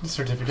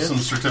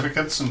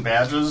certificates and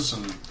badges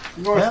and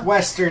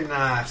Northwestern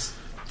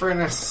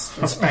furnace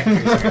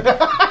inspectors.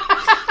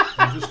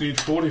 I just need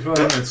 45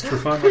 minutes to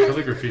find my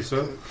calligraphy,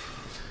 sir.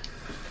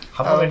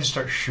 How about I just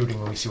start shooting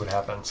when we see what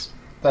happens?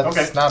 That's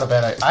Okay. not a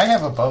bad idea. I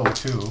have a bow,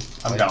 too.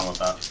 I'm down with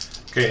that.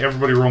 Okay,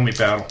 everybody roll me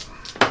battle.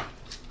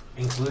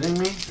 Including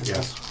me?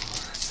 Yes.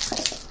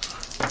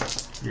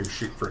 You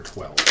shoot for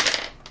 12.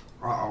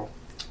 Uh-oh.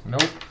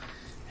 Nope.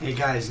 Hey,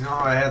 guys, you know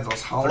how I had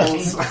those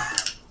hollows?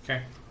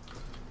 Okay.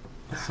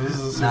 So this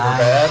is super Nah.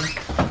 bad.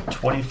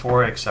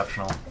 24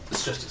 exceptional.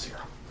 It's just a 0.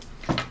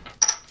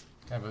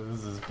 Yeah, but this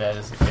is as bad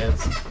as it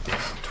gets.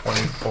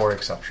 24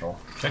 exceptional.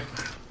 Okay.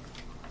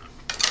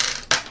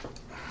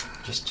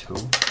 Just 2?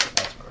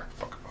 That's better.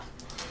 Fuck off.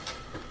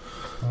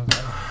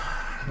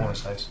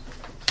 Bonus dice.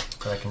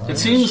 But I can It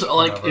use seems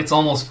like whenever. it's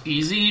almost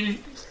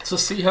easy to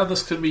see how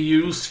this could be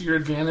used to your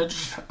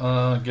advantage.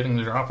 Getting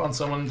the drop on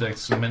someone. There's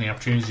so many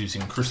opportunities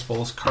using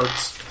crucibles,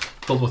 carts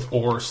filled with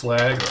ore,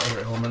 slag, or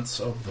other elements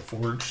of the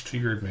forge to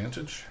your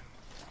advantage.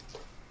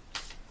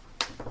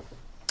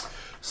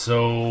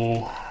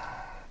 So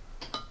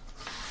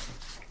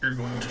you're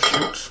going to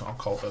shoot. I'll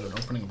call that an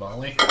opening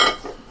volley.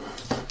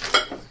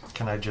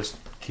 Can I just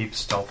keep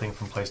stealthing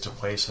from place to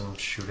place and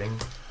shooting,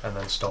 and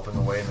then stealthing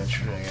away and then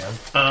shooting again?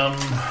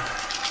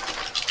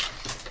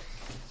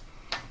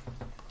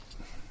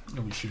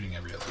 You'll be shooting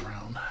every other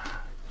round.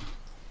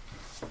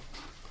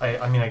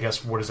 I mean, I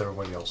guess, what is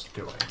everybody else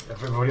doing?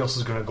 If everybody else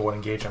is going to go and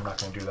engage, I'm not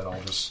going to do that. I'll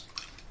just...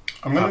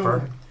 I'm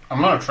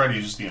gonna try to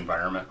use the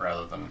environment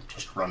rather than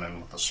just run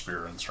in with a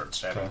spear and start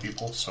stabbing Okay.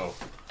 people. So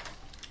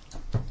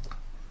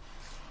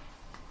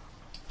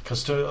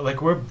Because,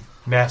 we're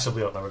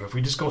massively outnumbered. If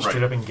we just go straight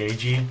Right. up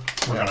engagey,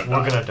 We're we're gonna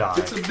going to die.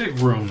 It's a big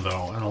room,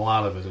 though, and a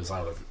lot of it is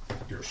out of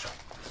earshot.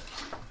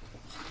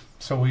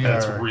 So we And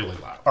it's are really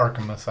loud.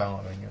 Arkham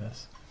Asyluming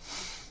this.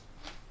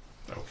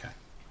 Okay,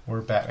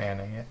 We're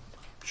Batmaning it.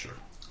 sure.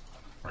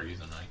 Are you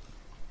the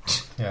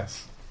knight?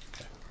 Yes.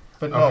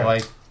 But Okay. no,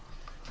 like,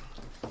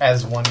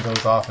 as one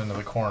goes off into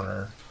the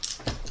corner,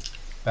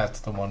 that's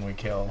the one we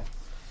kill.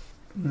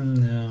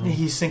 No.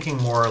 He's thinking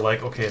more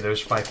like, okay, there's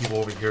 5 people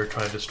over here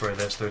trying to destroy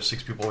this, there's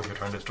 6 people over here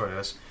trying to destroy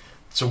this.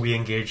 So we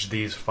engage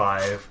these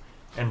 5,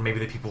 and maybe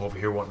the people over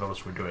here won't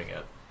notice we're doing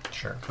it.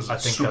 Sure. because I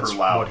it's think super that's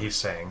loud what he's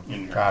saying.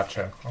 in here.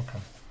 Gotcha. Okay.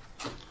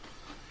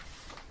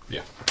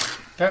 Yeah.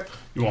 Okay.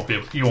 You won't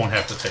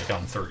have to take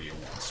on 30 at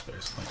once,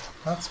 basically.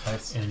 That's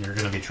nice. And you're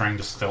going to be trying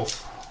to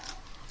stealth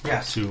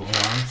Yes. 2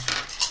 alarms.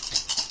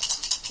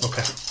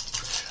 Okay.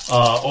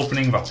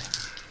 Opening volley.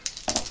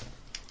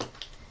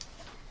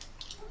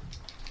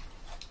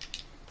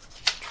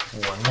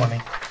 One. 20.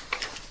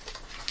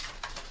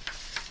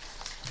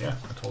 Yeah,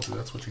 I told you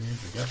that's what you needed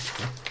to get.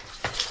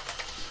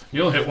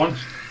 You'll hit one.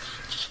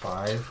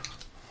 5.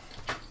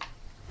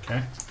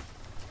 Okay.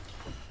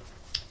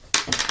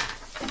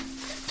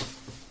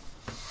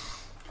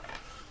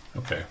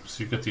 Okay,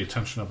 so you get the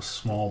attention of a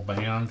small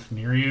band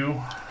near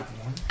you.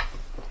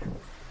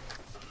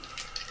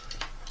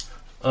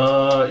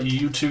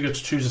 You two get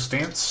to choose a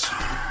stance.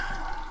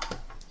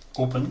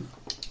 Open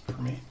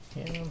for me.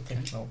 Yeah, I'm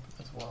thinking open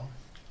as well.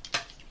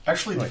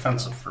 Actually, Like,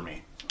 defensive for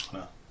me.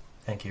 No.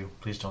 Thank you.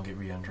 Please don't get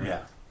re-injured.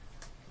 Yeah.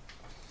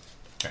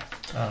 Okay.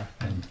 Oh.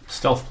 And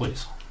stealth,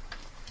 please.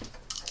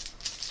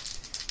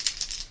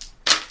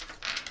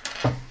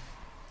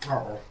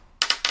 Uh-oh.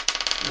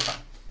 You're fine.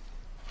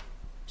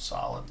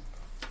 Solid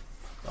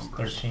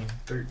numbers. 13.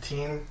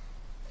 13.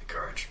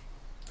 Courage.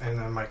 And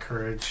then my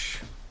courage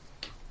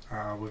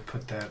would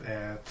put that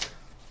at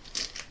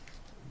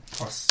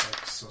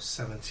 +6, so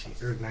 17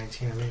 or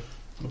 19. I mean,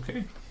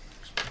 Okay.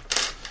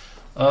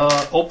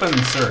 Open,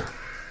 sir.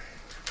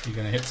 You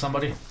gonna hit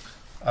somebody?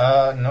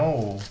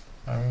 No.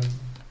 I would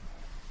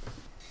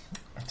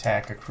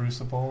attack a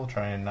crucible,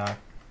 try and knock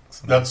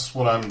some... That's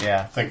what I'm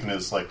Yeah. thinking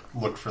is like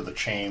look for the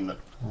chain that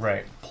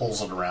Right.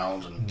 pulls it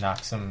around and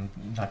Knock some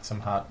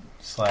hot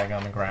slag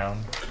on the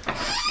ground.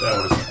 That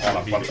would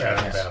essentially be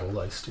adding Yes. battle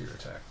dice to your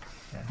attack.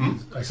 Yeah.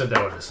 I said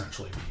that would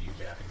essentially be you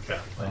adding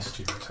battle dice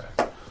to your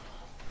attack.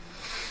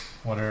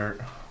 What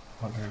are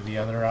the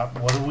other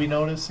what do we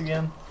notice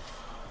again?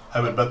 I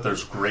would bet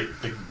there's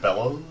great big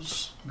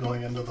bellows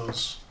going into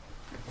those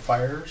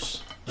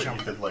fires that you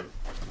could like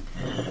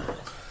You're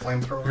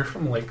flamethrower.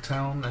 from Lake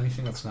Town.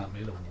 Anything that's not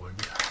made of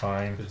wood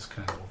Fine. is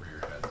kind of over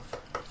your head.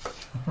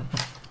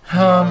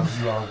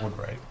 You are wood,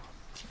 right?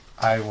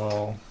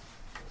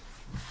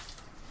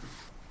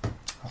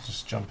 I'll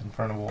just jump in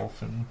front of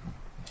Wolf and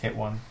hit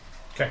one.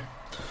 Okay.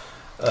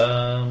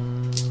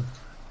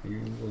 You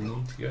will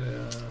need to get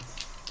a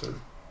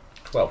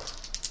 12.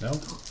 No?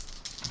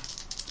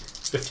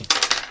 15.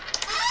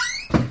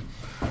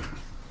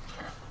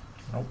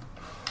 Nope.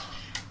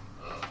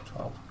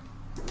 12.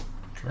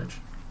 Courage.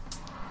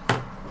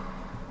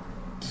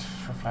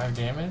 For 5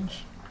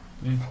 damage?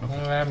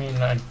 Okay. I mean,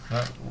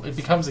 it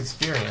becomes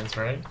experience,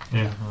 right?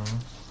 Yeah.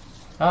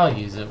 I'll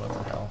use it. What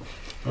the hell?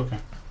 Okay.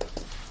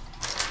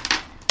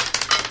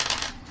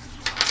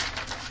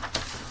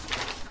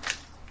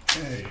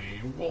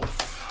 Hey,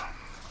 Wolf.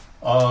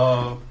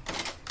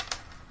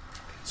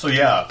 So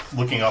yeah,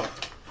 looking up,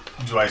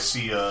 do I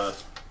see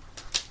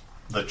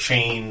the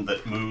chain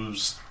that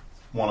moves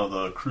one of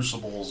the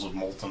crucibles of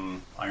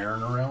molten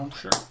iron around?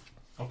 Sure.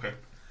 Okay.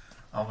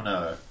 I'm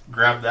gonna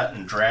grab that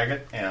and drag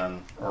it,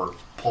 or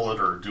pull it,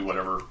 or do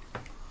whatever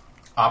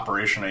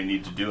operation I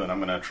need to do, and I'm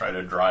gonna try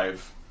to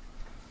drive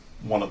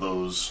one of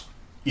those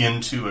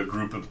into a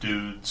group of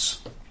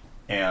dudes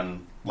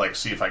and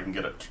see if I can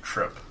get it to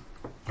trip.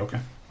 Okay.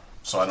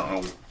 So I don't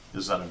know,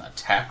 is that an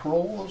attack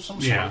roll of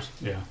some sort?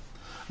 Yeah.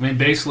 I mean,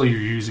 basically,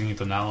 you're using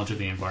the knowledge of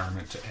the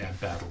environment to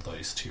add battle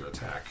dice to your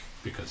attack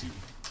because you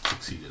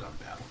succeeded on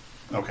battle.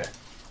 Okay.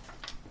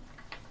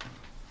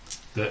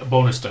 The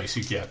bonus dice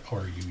you get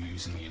are you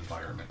using the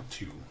environment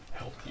to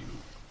help you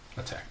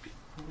attack people.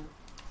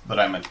 But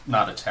I'm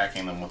not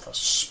attacking them with a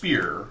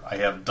spear. I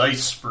have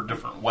dice for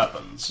different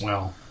weapons.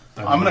 Well,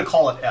 I'm going to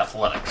call it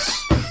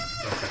athletics.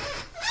 Okay.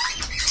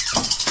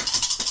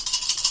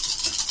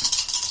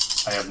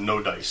 I have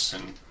no dice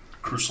in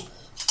Crucible.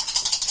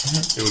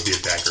 It would be a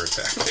dagger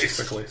attack,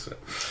 basically. So.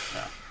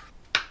 Yeah.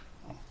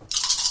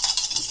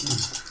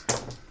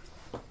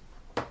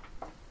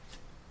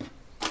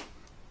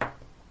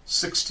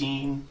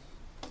 16.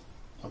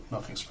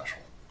 Nothing special.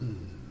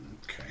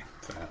 Okay,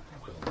 that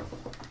will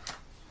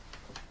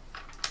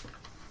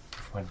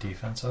What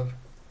defensive?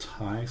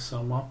 tie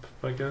some up,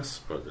 I guess,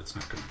 but it's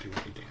not going to do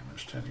any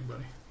damage to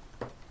anybody.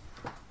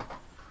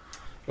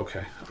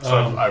 Okay.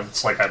 So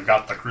it's like I've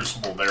got the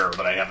Crucible there,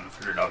 but I haven't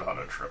figured out how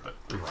to trip it.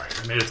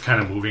 Right. I mean, it's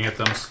kind of moving at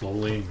them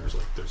slowly, and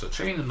there's a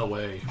chain in the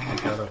way. You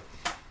gotta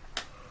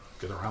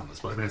get around this,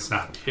 but I mean, it's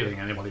not hitting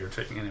anybody or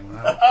taking anyone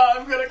out.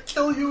 I'm going to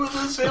kill you with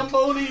this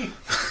Zamboni!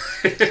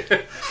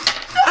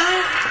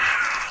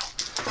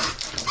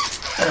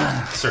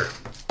 Sir.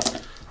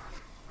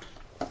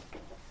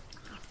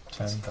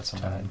 10. That's a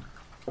 9.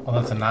 Well,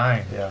 that's a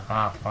 9. Yeah.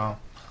 Ah, wow.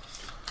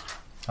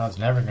 I was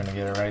never going to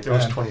get it right It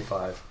was then.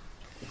 25.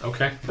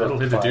 Okay, that'll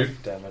hit the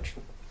dude. Damage.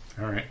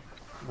 All right.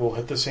 We'll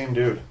hit the same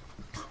dude.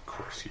 Of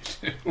course you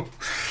do.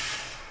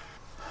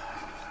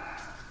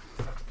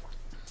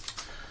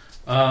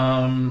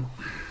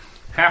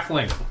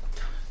 Halfling.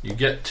 You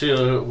get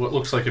to what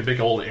looks like a big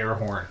old air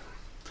horn.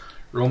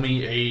 Roll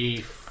me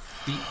a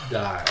feat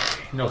die.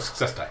 No,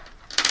 success die.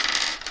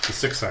 It's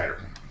a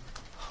 6-sider.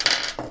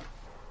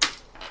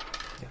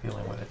 You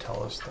only want to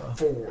tell us the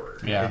 4.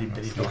 Yeah. itty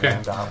bitty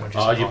Okay. down, which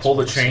is You pull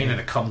the impossible to chain see. and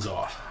it comes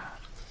off.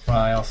 Well,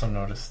 I also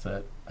noticed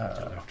that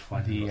have to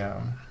find it.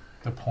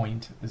 the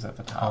point is at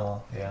the top.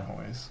 Oh, yeah.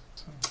 Always.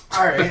 So.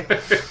 Alright.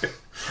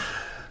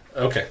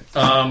 Okay.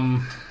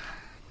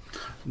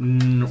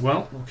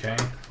 Well, okay.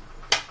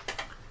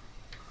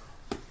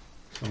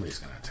 Somebody's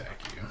going to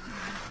attack you.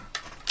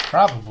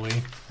 Probably.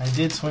 I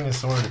did swing a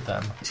sword at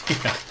them.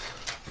 Yeah.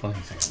 Funny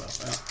thing about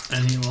that.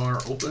 And you are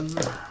open.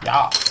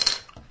 Yeah.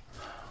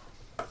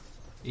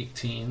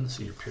 18,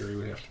 so your parry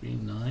would have to be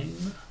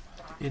 9.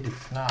 It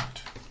is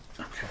not.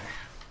 Okay.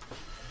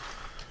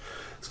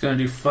 It's going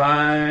to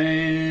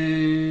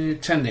do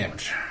 10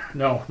 damage.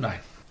 No, 9.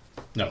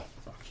 No.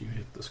 Fuck, you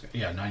hit this guy.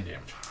 Yeah, 9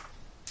 damage.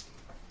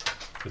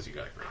 Because you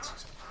got a great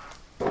success.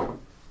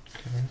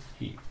 Okay.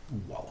 He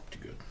walloped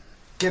you good.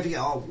 Give you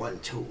all 1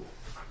 tool.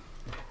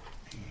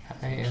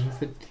 I am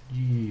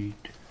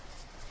fatigued.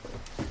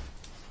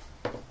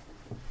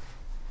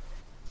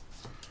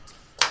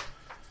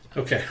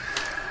 Okay.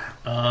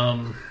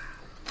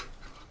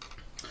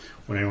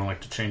 Would anyone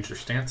like to change their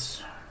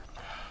stance?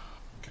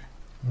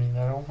 I mean,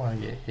 I don't want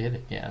to get hit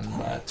again,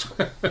 but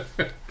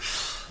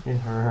it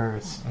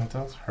hurts. It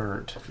does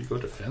hurt. If you go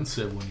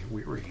defensive when you're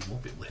weary, you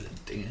won't be able to hit a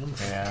damn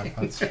thing. Yeah,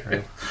 that's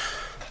true.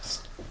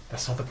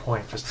 That's not the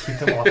point. Just keep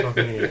them off of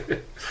me.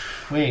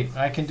 Wait,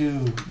 I can do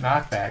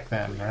knockback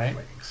then, right?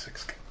 Playing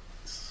 6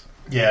 guys.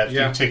 Yeah, if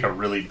Yeah. you take a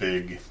really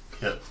big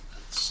hit.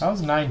 That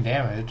was 9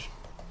 damage.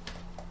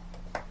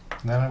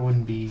 And then I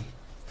wouldn't be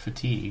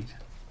fatigued.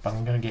 But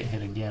I'm going to get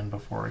hit again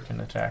before I can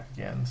attack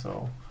again,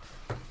 so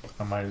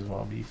I might as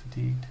well be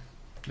fatigued.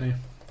 Yeah.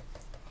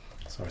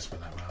 So I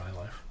spend that amount of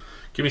my life.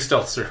 Give me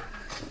stealth, sir.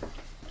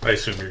 I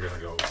assume you're going to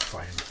go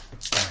find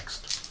the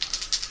next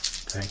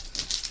thing.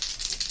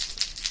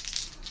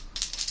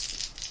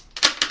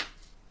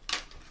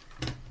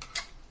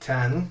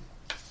 $10.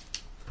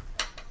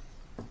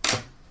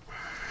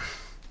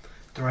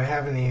 Do I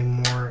have any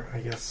more, I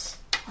guess?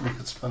 You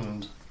could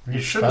spend... Read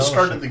You should have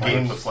started the fellowship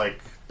game points. with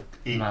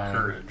 8 9.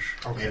 courage.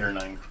 Okay. 8 or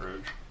 9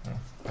 courage.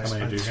 I How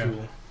many do you spent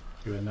have?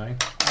 2. You had 9?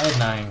 I had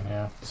 9,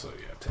 yeah. So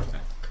yeah, take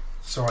that.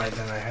 So I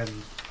had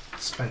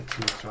spent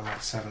 2, so I'm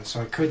at 7.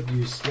 So I could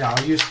use... Yeah,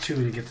 I'll use 2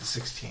 to get to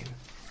 16.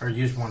 Or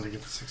use 1 to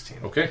get to 16.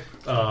 Okay.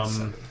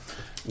 7.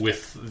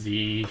 With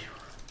the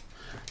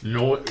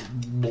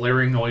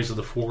blaring noise of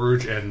the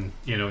forge, and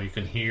you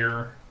can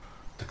hear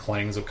the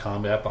clangs of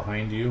combat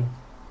behind you,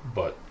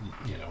 but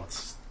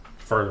it's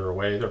further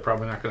away. They're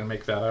probably not going to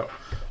make that out.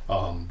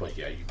 But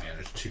yeah, you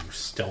managed to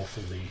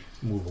stealthily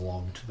move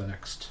along to the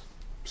next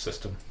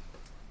system.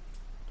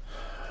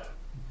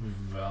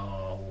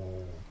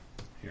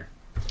 Here.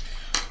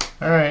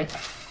 Alright.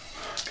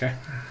 Okay.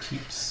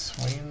 Keep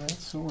swinging that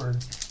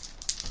sword.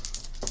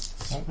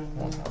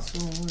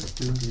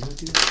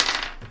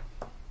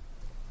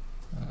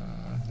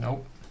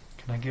 Nope.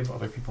 Can I give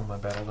other people my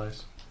battle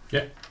dice?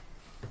 Yeah.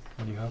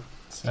 What do you have?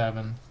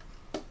 7.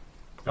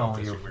 Oh,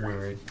 because you're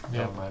weird.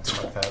 Yeah, mine's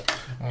like that.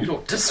 You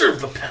don't deserve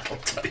the battle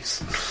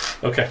dice.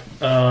 Okay.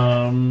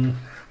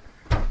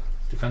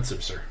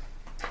 Defensive, sir.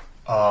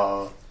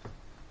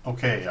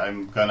 Okay,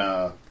 I'm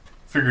gonna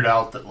figure it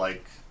out that,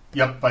 like,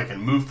 yep, I can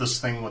move this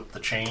thing with the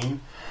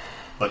chain,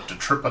 but to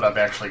trip it, I've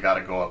actually got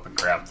to go up and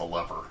grab the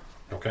lever.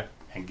 Okay.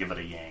 And give it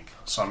a yank.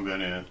 So I'm going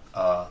to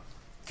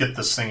get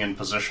this thing in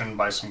position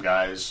by some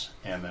guys,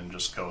 and then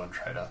just go and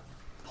try to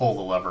pull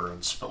the lever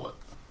and spill it.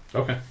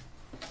 Okay.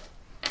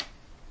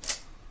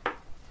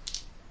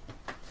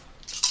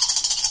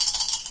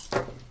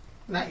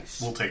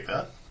 Nice. We'll take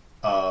that.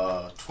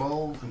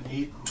 12 and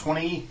 8,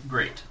 20.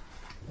 Great.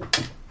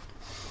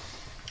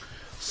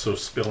 So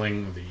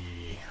spilling the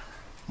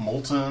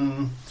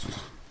Molten,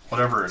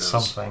 whatever it is.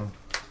 Something.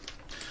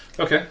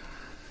 Okay.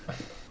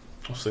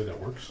 I'll say that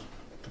works.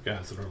 The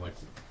guys that are like,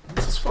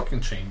 what's this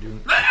fucking chain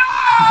doing?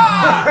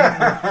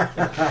 Yeah.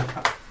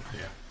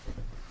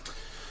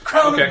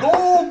 Crown Okay. of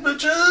gold,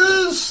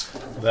 bitches!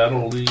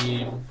 That'll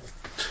leave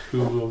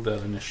 2 of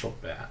that initial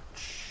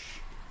batch.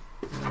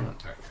 That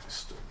guy's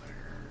still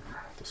there.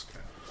 This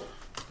guy.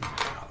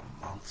 Not a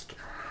monster.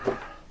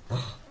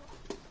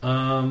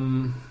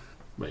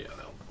 But yeah,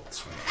 that'll both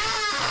swing.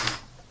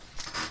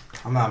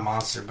 I'm not a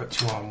monster, but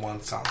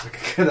 2-on-1 sounds like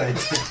a good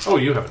idea. Oh,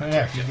 you have it.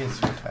 Yeah, he gets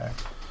to attack.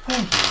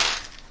 Thank you.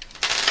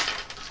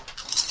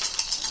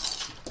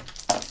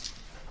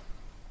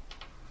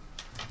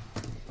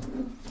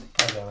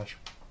 5 damage.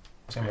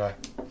 Same guy.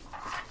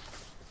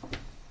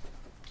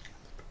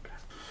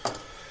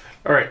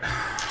 All right.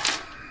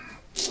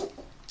 Still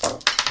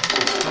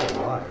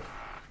alive.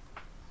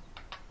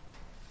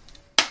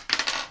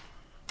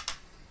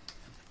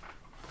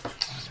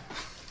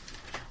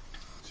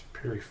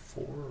 Parry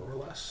 4 or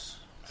less.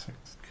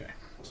 6. Okay,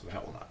 so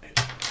that will not hit.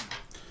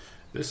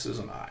 This is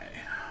an eye,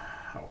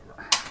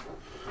 however.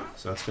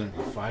 So that's going to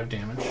be 5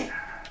 damage.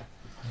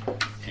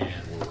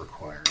 And will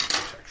require a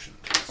protection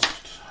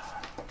test.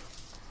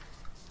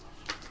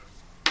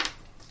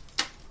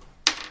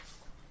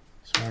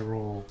 So I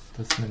roll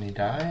this many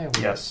die? Or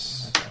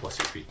Yes. Okay. Plus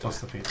your feet. Plus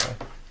the feet die.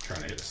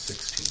 Trying to hit a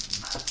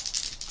 16.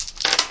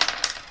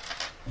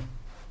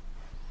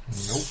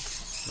 Nope.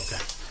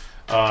 Okay.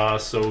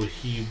 So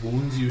he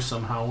wounds you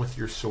somehow with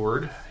your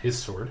sword, his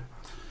sword.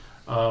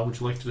 Would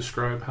you like to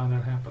describe how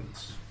that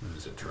happens? Or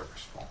is it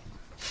Trevor's fault?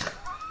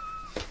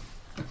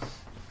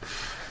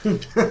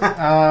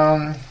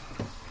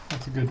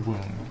 That's a good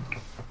wound.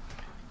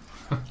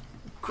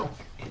 Growing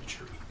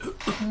injury.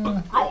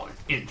 Growing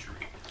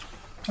injury.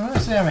 I'm going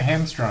to say I'm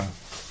hamstrung.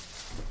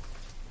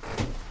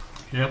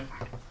 Yep.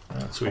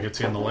 So he hits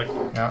you in the leg.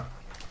 Yeah.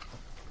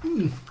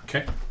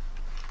 Okay.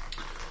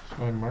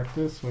 Do I mark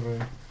this? What do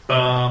I...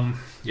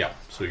 Yeah.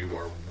 So you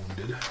are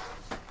wounded.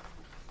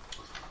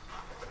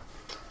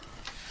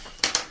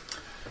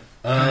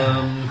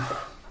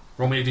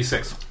 Roll me a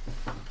d6.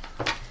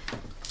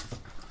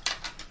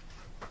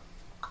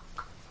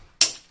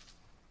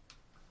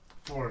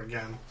 Four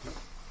again.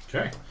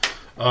 Okay.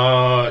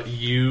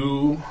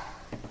 You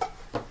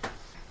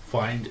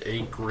find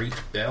a great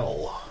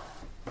bell.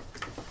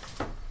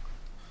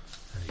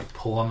 And you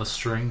pull on the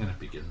string and it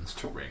begins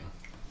to ring.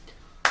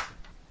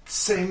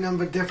 Same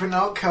number, different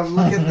outcome.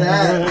 Look at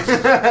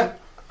that.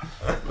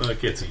 Well, it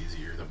gets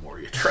easier the more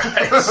you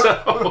try.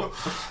 So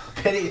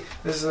Pity.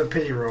 This is a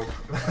pity rope.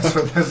 That's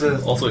what this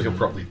is. also you'll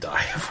probably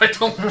die if I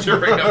don't let you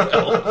ring a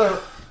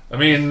bell. I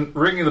mean,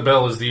 ringing the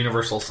bell is the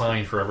universal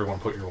sign for everyone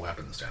put your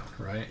weapons down,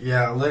 right?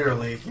 Yeah,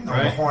 literally. You know,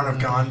 Right. the Horn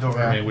of Gondor.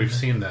 I mean, we've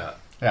seen that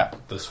Yeah.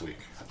 this week.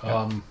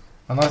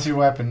 Unless your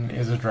weapon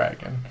is a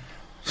dragon.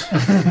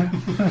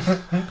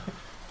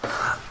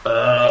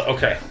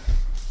 Okay.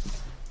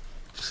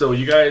 So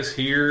you guys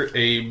hear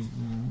a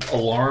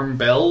alarm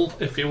bell,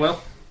 if you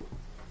will,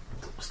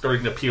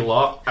 starting to peel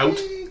out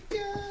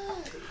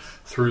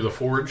through the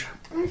forge.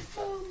 I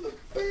found the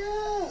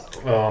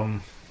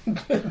bell.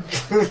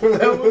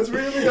 That was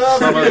really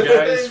Some of the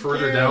guys Thank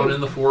further you. down in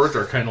the forge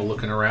are kind of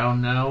looking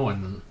around now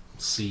and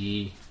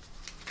see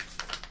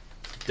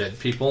dead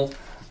people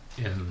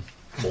in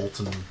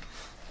molten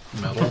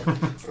metal.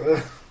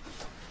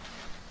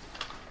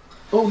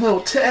 Oh no,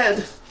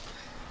 Ted!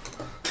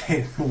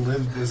 They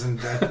lived as in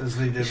death as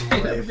they did in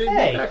life.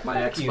 Hey, back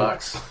my fuck you.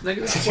 Xbox.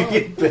 Negative Did you 12.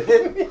 get bit?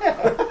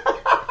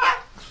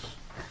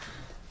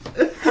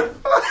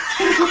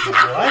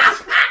 What?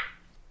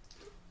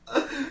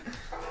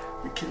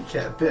 The kitty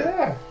cat bit.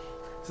 Yeah.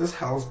 Is this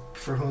Hell's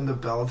For Whom the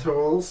Bell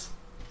Tolls?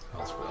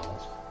 Hell's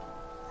bells.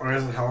 Or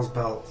is it Hell's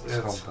Bells?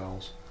 Skull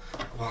bells.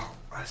 Wow.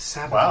 A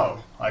Sabbath.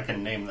 Wow, I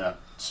can name that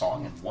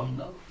song in one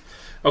note.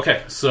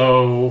 Okay,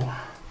 so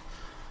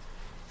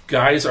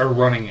guys are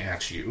running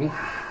at you.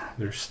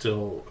 There's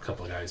still a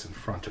couple of guys in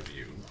front of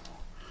you.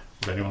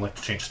 Would anyone like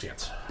to change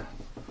stance?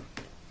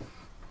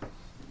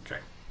 Okay.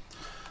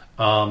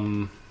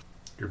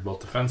 You're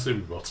both defensive.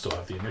 You both still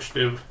have the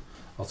initiative.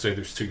 I'll say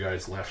there's 2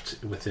 guys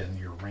left within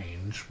your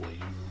range. Will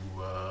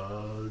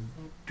you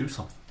do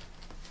something?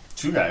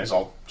 2 guys,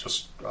 I'll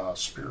just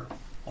spear.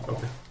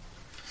 Okay.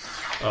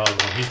 The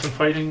one he's been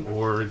fighting,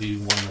 or the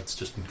one that's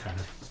just been kind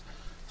of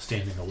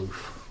standing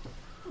aloof?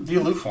 The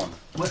aloof one.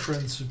 My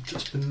friends have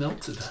just been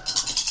melted.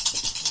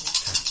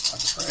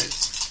 That's right.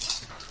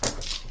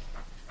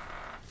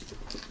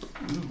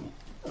 Ooh.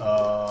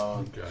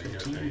 Okay,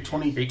 15,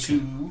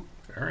 22.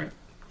 All right,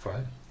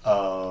 fine.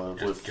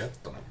 With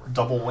Get the number.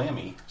 double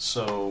whammy.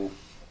 So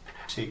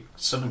take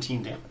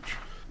 17 damage.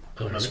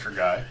 All right. Mr.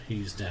 Guy.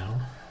 He's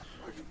down.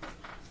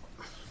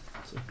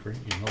 So great,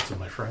 you melted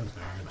my friends.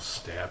 Now you're going to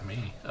stab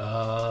me.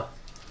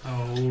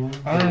 I'm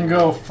gonna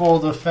go full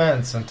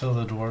defense until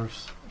the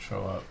dwarves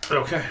show up.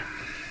 Okay.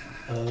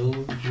 Oh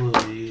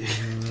boy.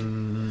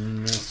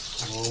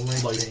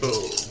 Miss Light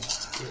Bow.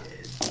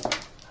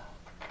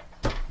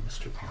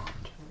 Mr.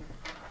 Pond.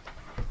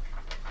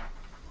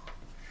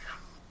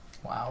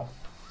 Wow.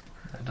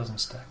 It doesn't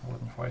stack more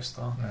than twice,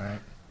 though. Alright.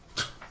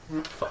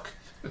 Fuck.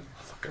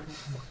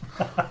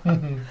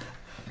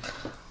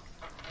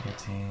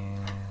 18,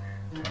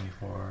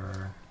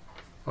 24.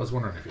 I was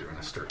wondering if you were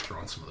going to start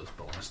throwing some of those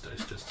bonus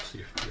dice just to see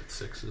if you get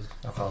sixes.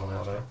 I thought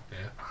about it.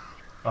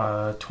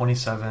 Yeah.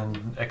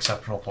 27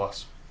 exceptional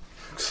plus.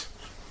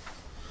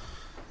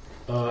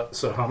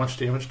 So how much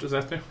damage does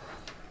that do?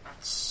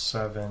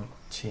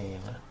 17.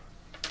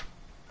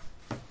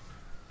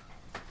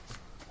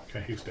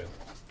 Okay, he's dead.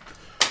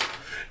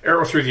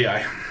 Arrow through the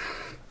eye.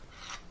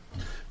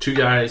 Two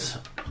guys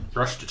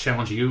rush to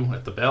challenge you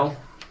at the bell,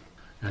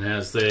 and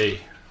as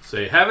they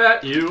say, "Have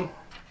at you,"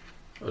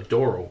 a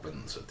door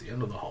opens at the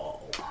end of the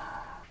hall.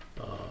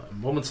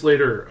 Moments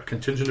later, a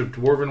contingent of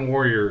dwarven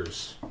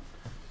warriors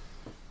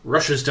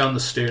rushes down the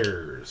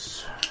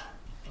stairs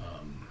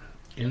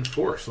in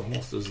force,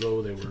 almost as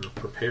though they were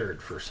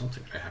prepared for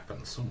something to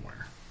happen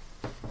somewhere.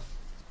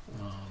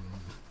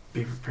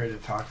 Be prepared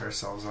to talk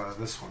ourselves out of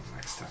this one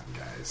next time,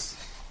 guys.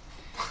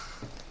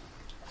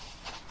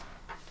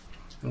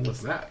 And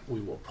with that, we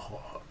will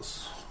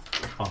pause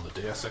on the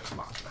Deus Ex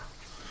Machina.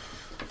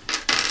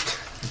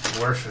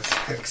 Dwarf is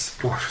 6.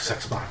 Dwarf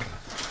Ex Machina.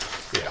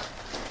 Yeah.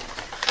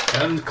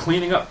 And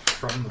cleaning up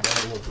from the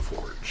Battle of the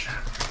Forge.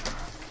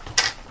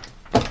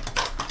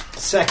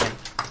 Second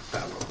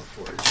Battle of the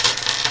Forge.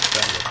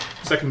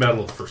 Second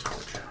battle of the first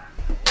Forge.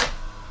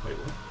 Wait,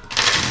 what?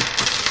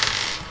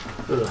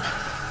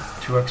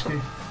 2 XP.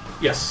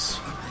 Yes.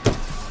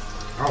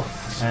 Oh,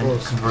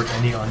 And convert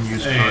any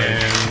unused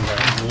courage.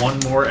 And one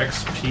more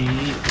XP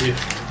if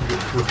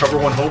recover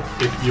one hope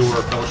if your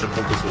fellowship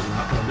focus was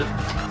not wounded.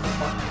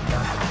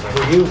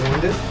 were you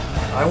wounded?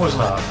 I was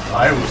not.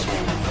 I was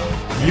wounded.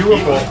 You were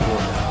both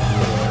wounded.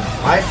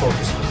 My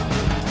focus was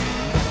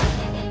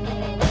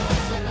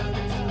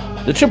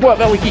The Chippewa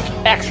Valley Geek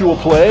Actual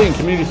Play and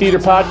Community Theater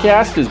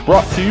Podcast is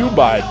brought to you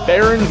by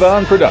Baron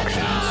Von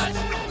Productions.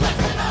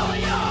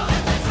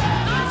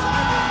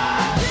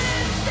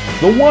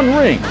 The One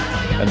Ring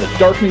and the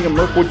Darkening of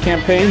Mirkwood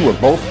campaign were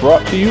both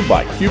brought to you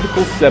by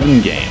Cubicle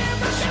 7 Games.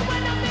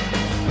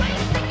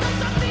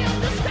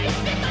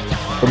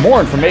 For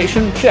more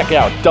information, check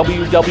out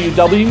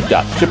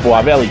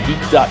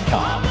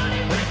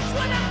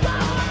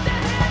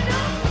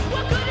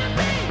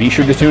www.ChippewaValleyGeek.com. Be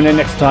sure to tune in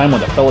next time when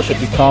the Fellowship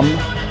become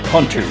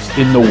Hunters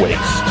in the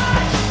Waste.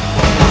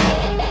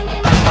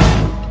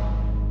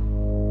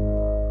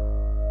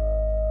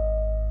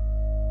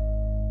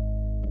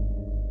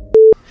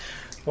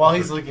 While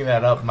he's looking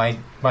that up, my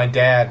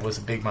dad was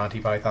a big Monty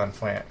Python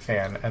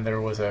fan, and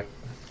there was a...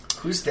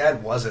 Whose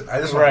dad was it? I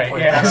just want Right, to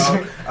point yeah.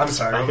 that out. I'm I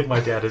sorry. think my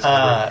dad has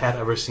had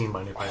ever seen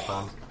Monty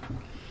Python.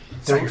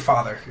 It's not your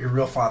father. Your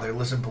real father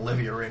lives in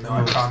Bolivia right now,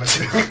 I promise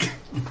you.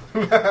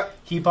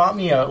 He bought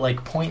me a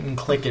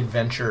point-and-click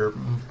adventure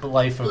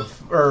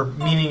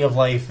meaning of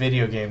life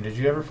video game. Did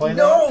you ever play that?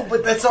 No,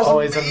 but that sounds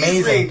It's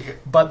amazing.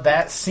 But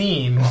that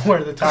scene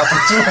where the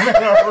topless women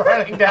are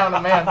running down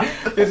a man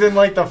is in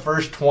like the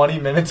first 20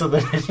 minutes of the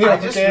video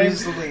game.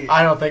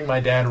 I don't think my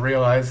dad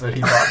realized that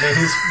he bought me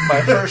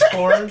my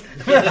firstborn.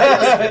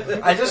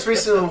 I just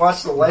recently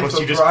watched The Life Must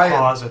of you just Brian.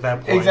 pause at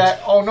that point?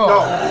 Exactly. Oh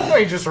no!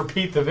 You just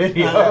repeat the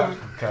video.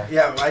 Okay.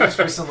 Yeah, I just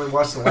recently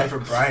watched The Life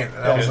of Brian,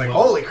 and I was like,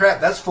 holy crap,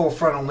 that's full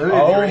frontal nudity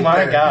Oh right my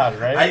there. God,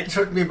 right? It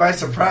took me by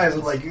surprise.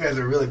 I'm like, you guys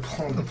are really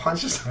pulling the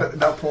punches,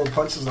 not pulling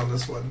punches on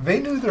this one.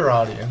 They knew their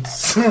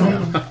audience. I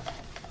am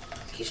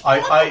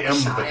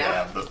the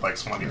dad that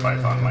likes Monty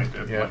Python. My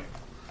dad. Yeah.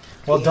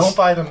 Well, don't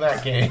buy them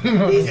that game.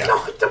 He's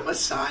not the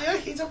Messiah.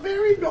 He's a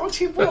very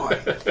naughty boy.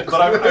 But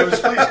I was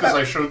pleased because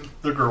I showed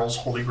the girls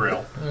Holy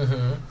Grail. Mm-hmm.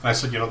 And I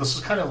said, this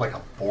is kind of like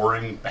a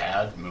boring,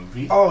 bad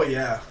movie Oh,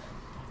 yeah.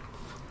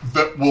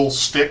 that will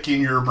stick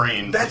in your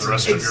brain That's for the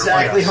rest of your life.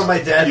 exactly how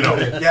my dad You know.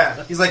 put it.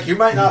 Yeah. He's like, you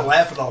might not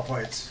laugh at all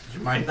points.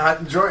 You might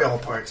not enjoy all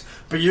parts.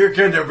 But you're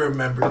going to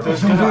remember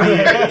those.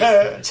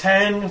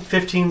 10,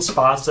 15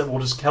 spots that will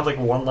just have like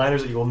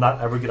one-liners that you will not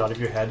ever get out of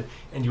your head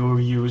and you will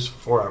use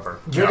forever.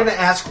 You're going to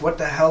ask what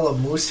the hell a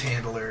moose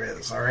handler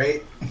is, all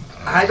right?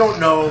 I don't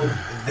know.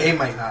 They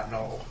might not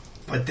know.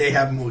 But they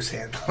have moose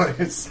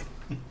handlers.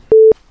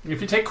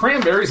 If you take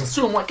cranberries and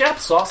stew them like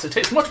applesauce, it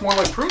tastes much more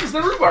like prunes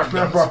than rhubarb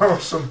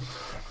does.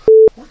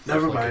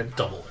 Never Like a mind.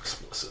 double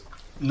explicit.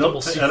 Note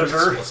Double to secret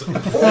editor.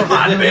 explicit. Hold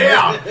on,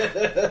 man.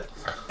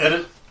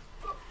 Edit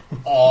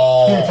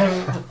all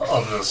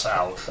of this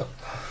out.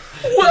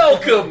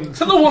 Welcome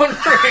to the One Ring.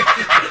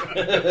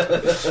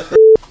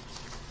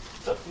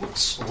 That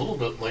looks a little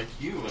bit like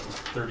you in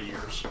 30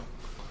 years.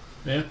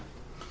 Yeah.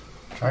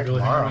 Try Really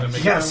tomorrow. gonna make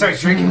You gotta it- start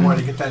drinking more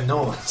to get that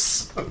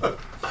nose. Look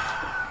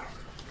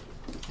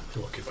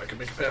if I can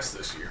make it past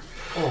this year.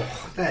 Oh,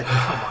 that,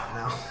 come on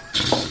now.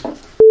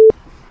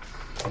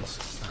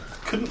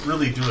 Couldn't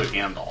really do a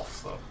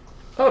Gandalf, though.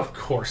 Of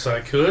course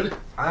I could.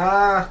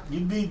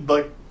 You'd be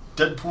like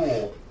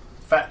Deadpool,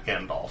 fat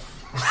Gandalf.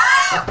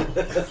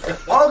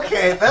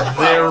 Okay, that's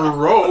Their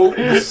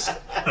robes.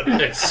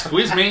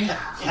 Excuse me.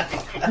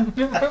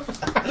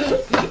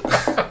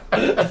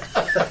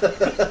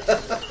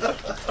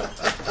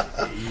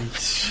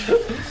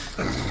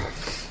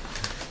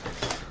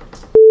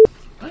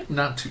 I'm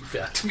not too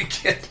fat to be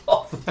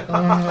Gandalf.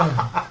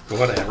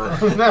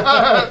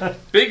 Whatever.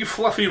 Big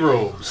fluffy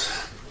robes.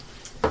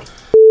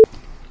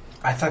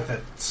 I thought that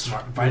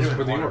smart Those vitamin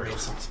were the water yours. made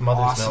some It's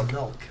mother's awesome milk.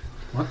 milk.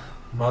 What?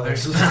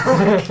 Mother's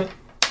milk.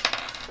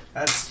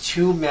 That's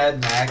two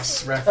Mad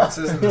Max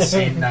references in the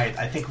same night.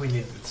 I think we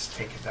need to just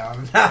take it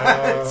down.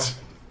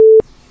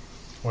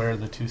 Where are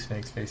the two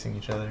snakes facing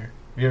each other?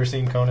 Have you ever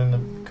seen Conan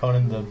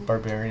the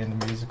Barbarian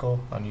the musical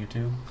on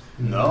YouTube?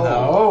 No.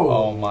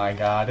 Oh my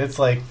god, it's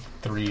like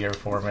 3 or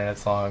 4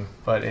 minutes long,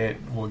 but it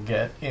will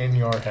get in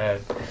your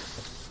head.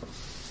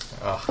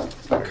 Ugh,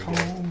 very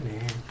good.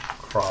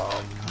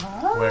 Crom,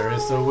 where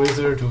is the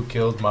wizard who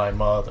killed my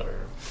mother?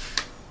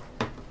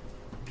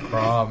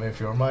 Crom, if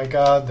you're my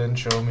god, then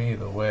show me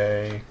the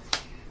way.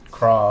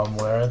 Crom,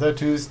 where are the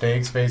two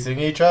snakes facing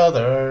each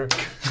other?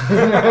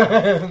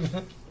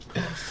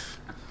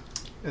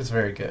 It's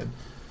very good.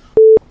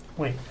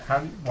 Wait,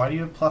 why do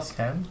you have plus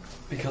 10?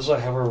 Because I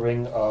have a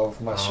ring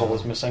of my soul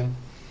is missing.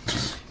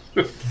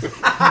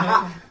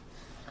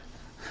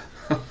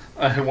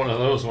 I had one of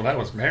those when I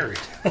was married.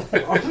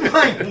 Oh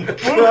my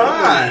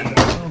god!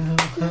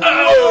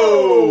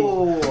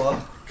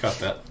 Oh! Cut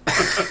that.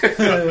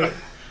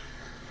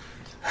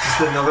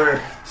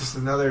 Just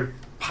another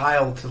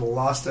pile to the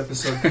lost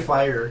episode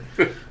fire.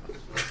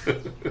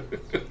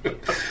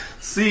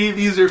 See,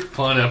 these are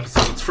fun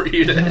episodes for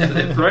you to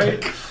edit,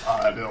 right?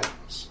 I know.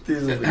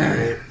 These will be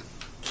great.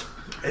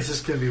 It's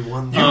just gonna be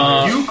one.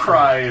 You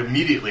cry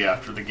immediately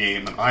after the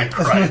game, and I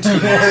cry 2 months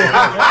later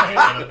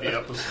at the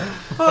episode.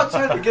 Oh, it's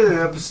time to get an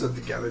episode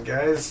together,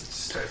 guys. It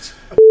starts.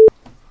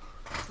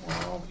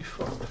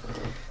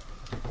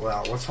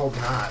 Well, let's hope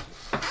not.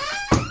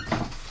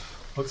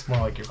 Looks more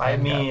like your I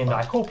pen got mean, fucked.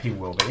 I hope he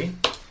will be.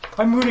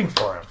 I'm rooting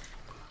for him.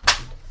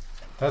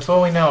 That's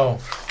what we know.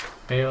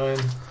 Balin.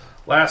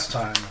 Last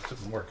time it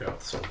didn't work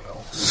out so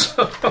well.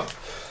 So,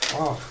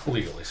 Oh,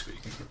 legally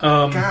speaking.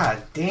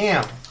 god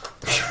damn!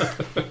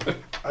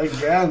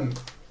 Again.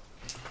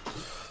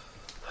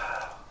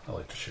 I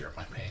like to share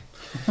my pain.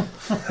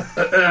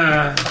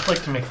 I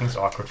like to make things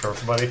awkward for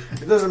everybody.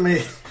 It doesn't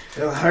mean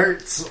it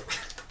hurts.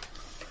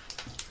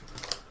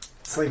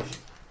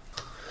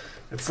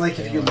 It's like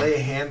if you lay a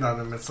hand on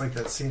him. It's like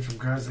that scene from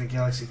Guardians of the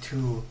Galaxy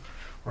 2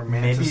 where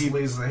Mantis Maybe-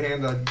 lays the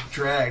hand on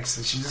Drax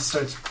and she just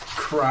starts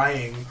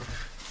crying.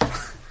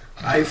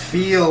 I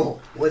feel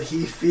what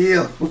he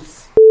feels.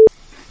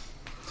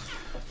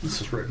 This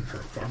is written for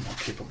a far more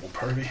capable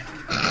party.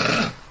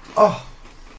 Oh,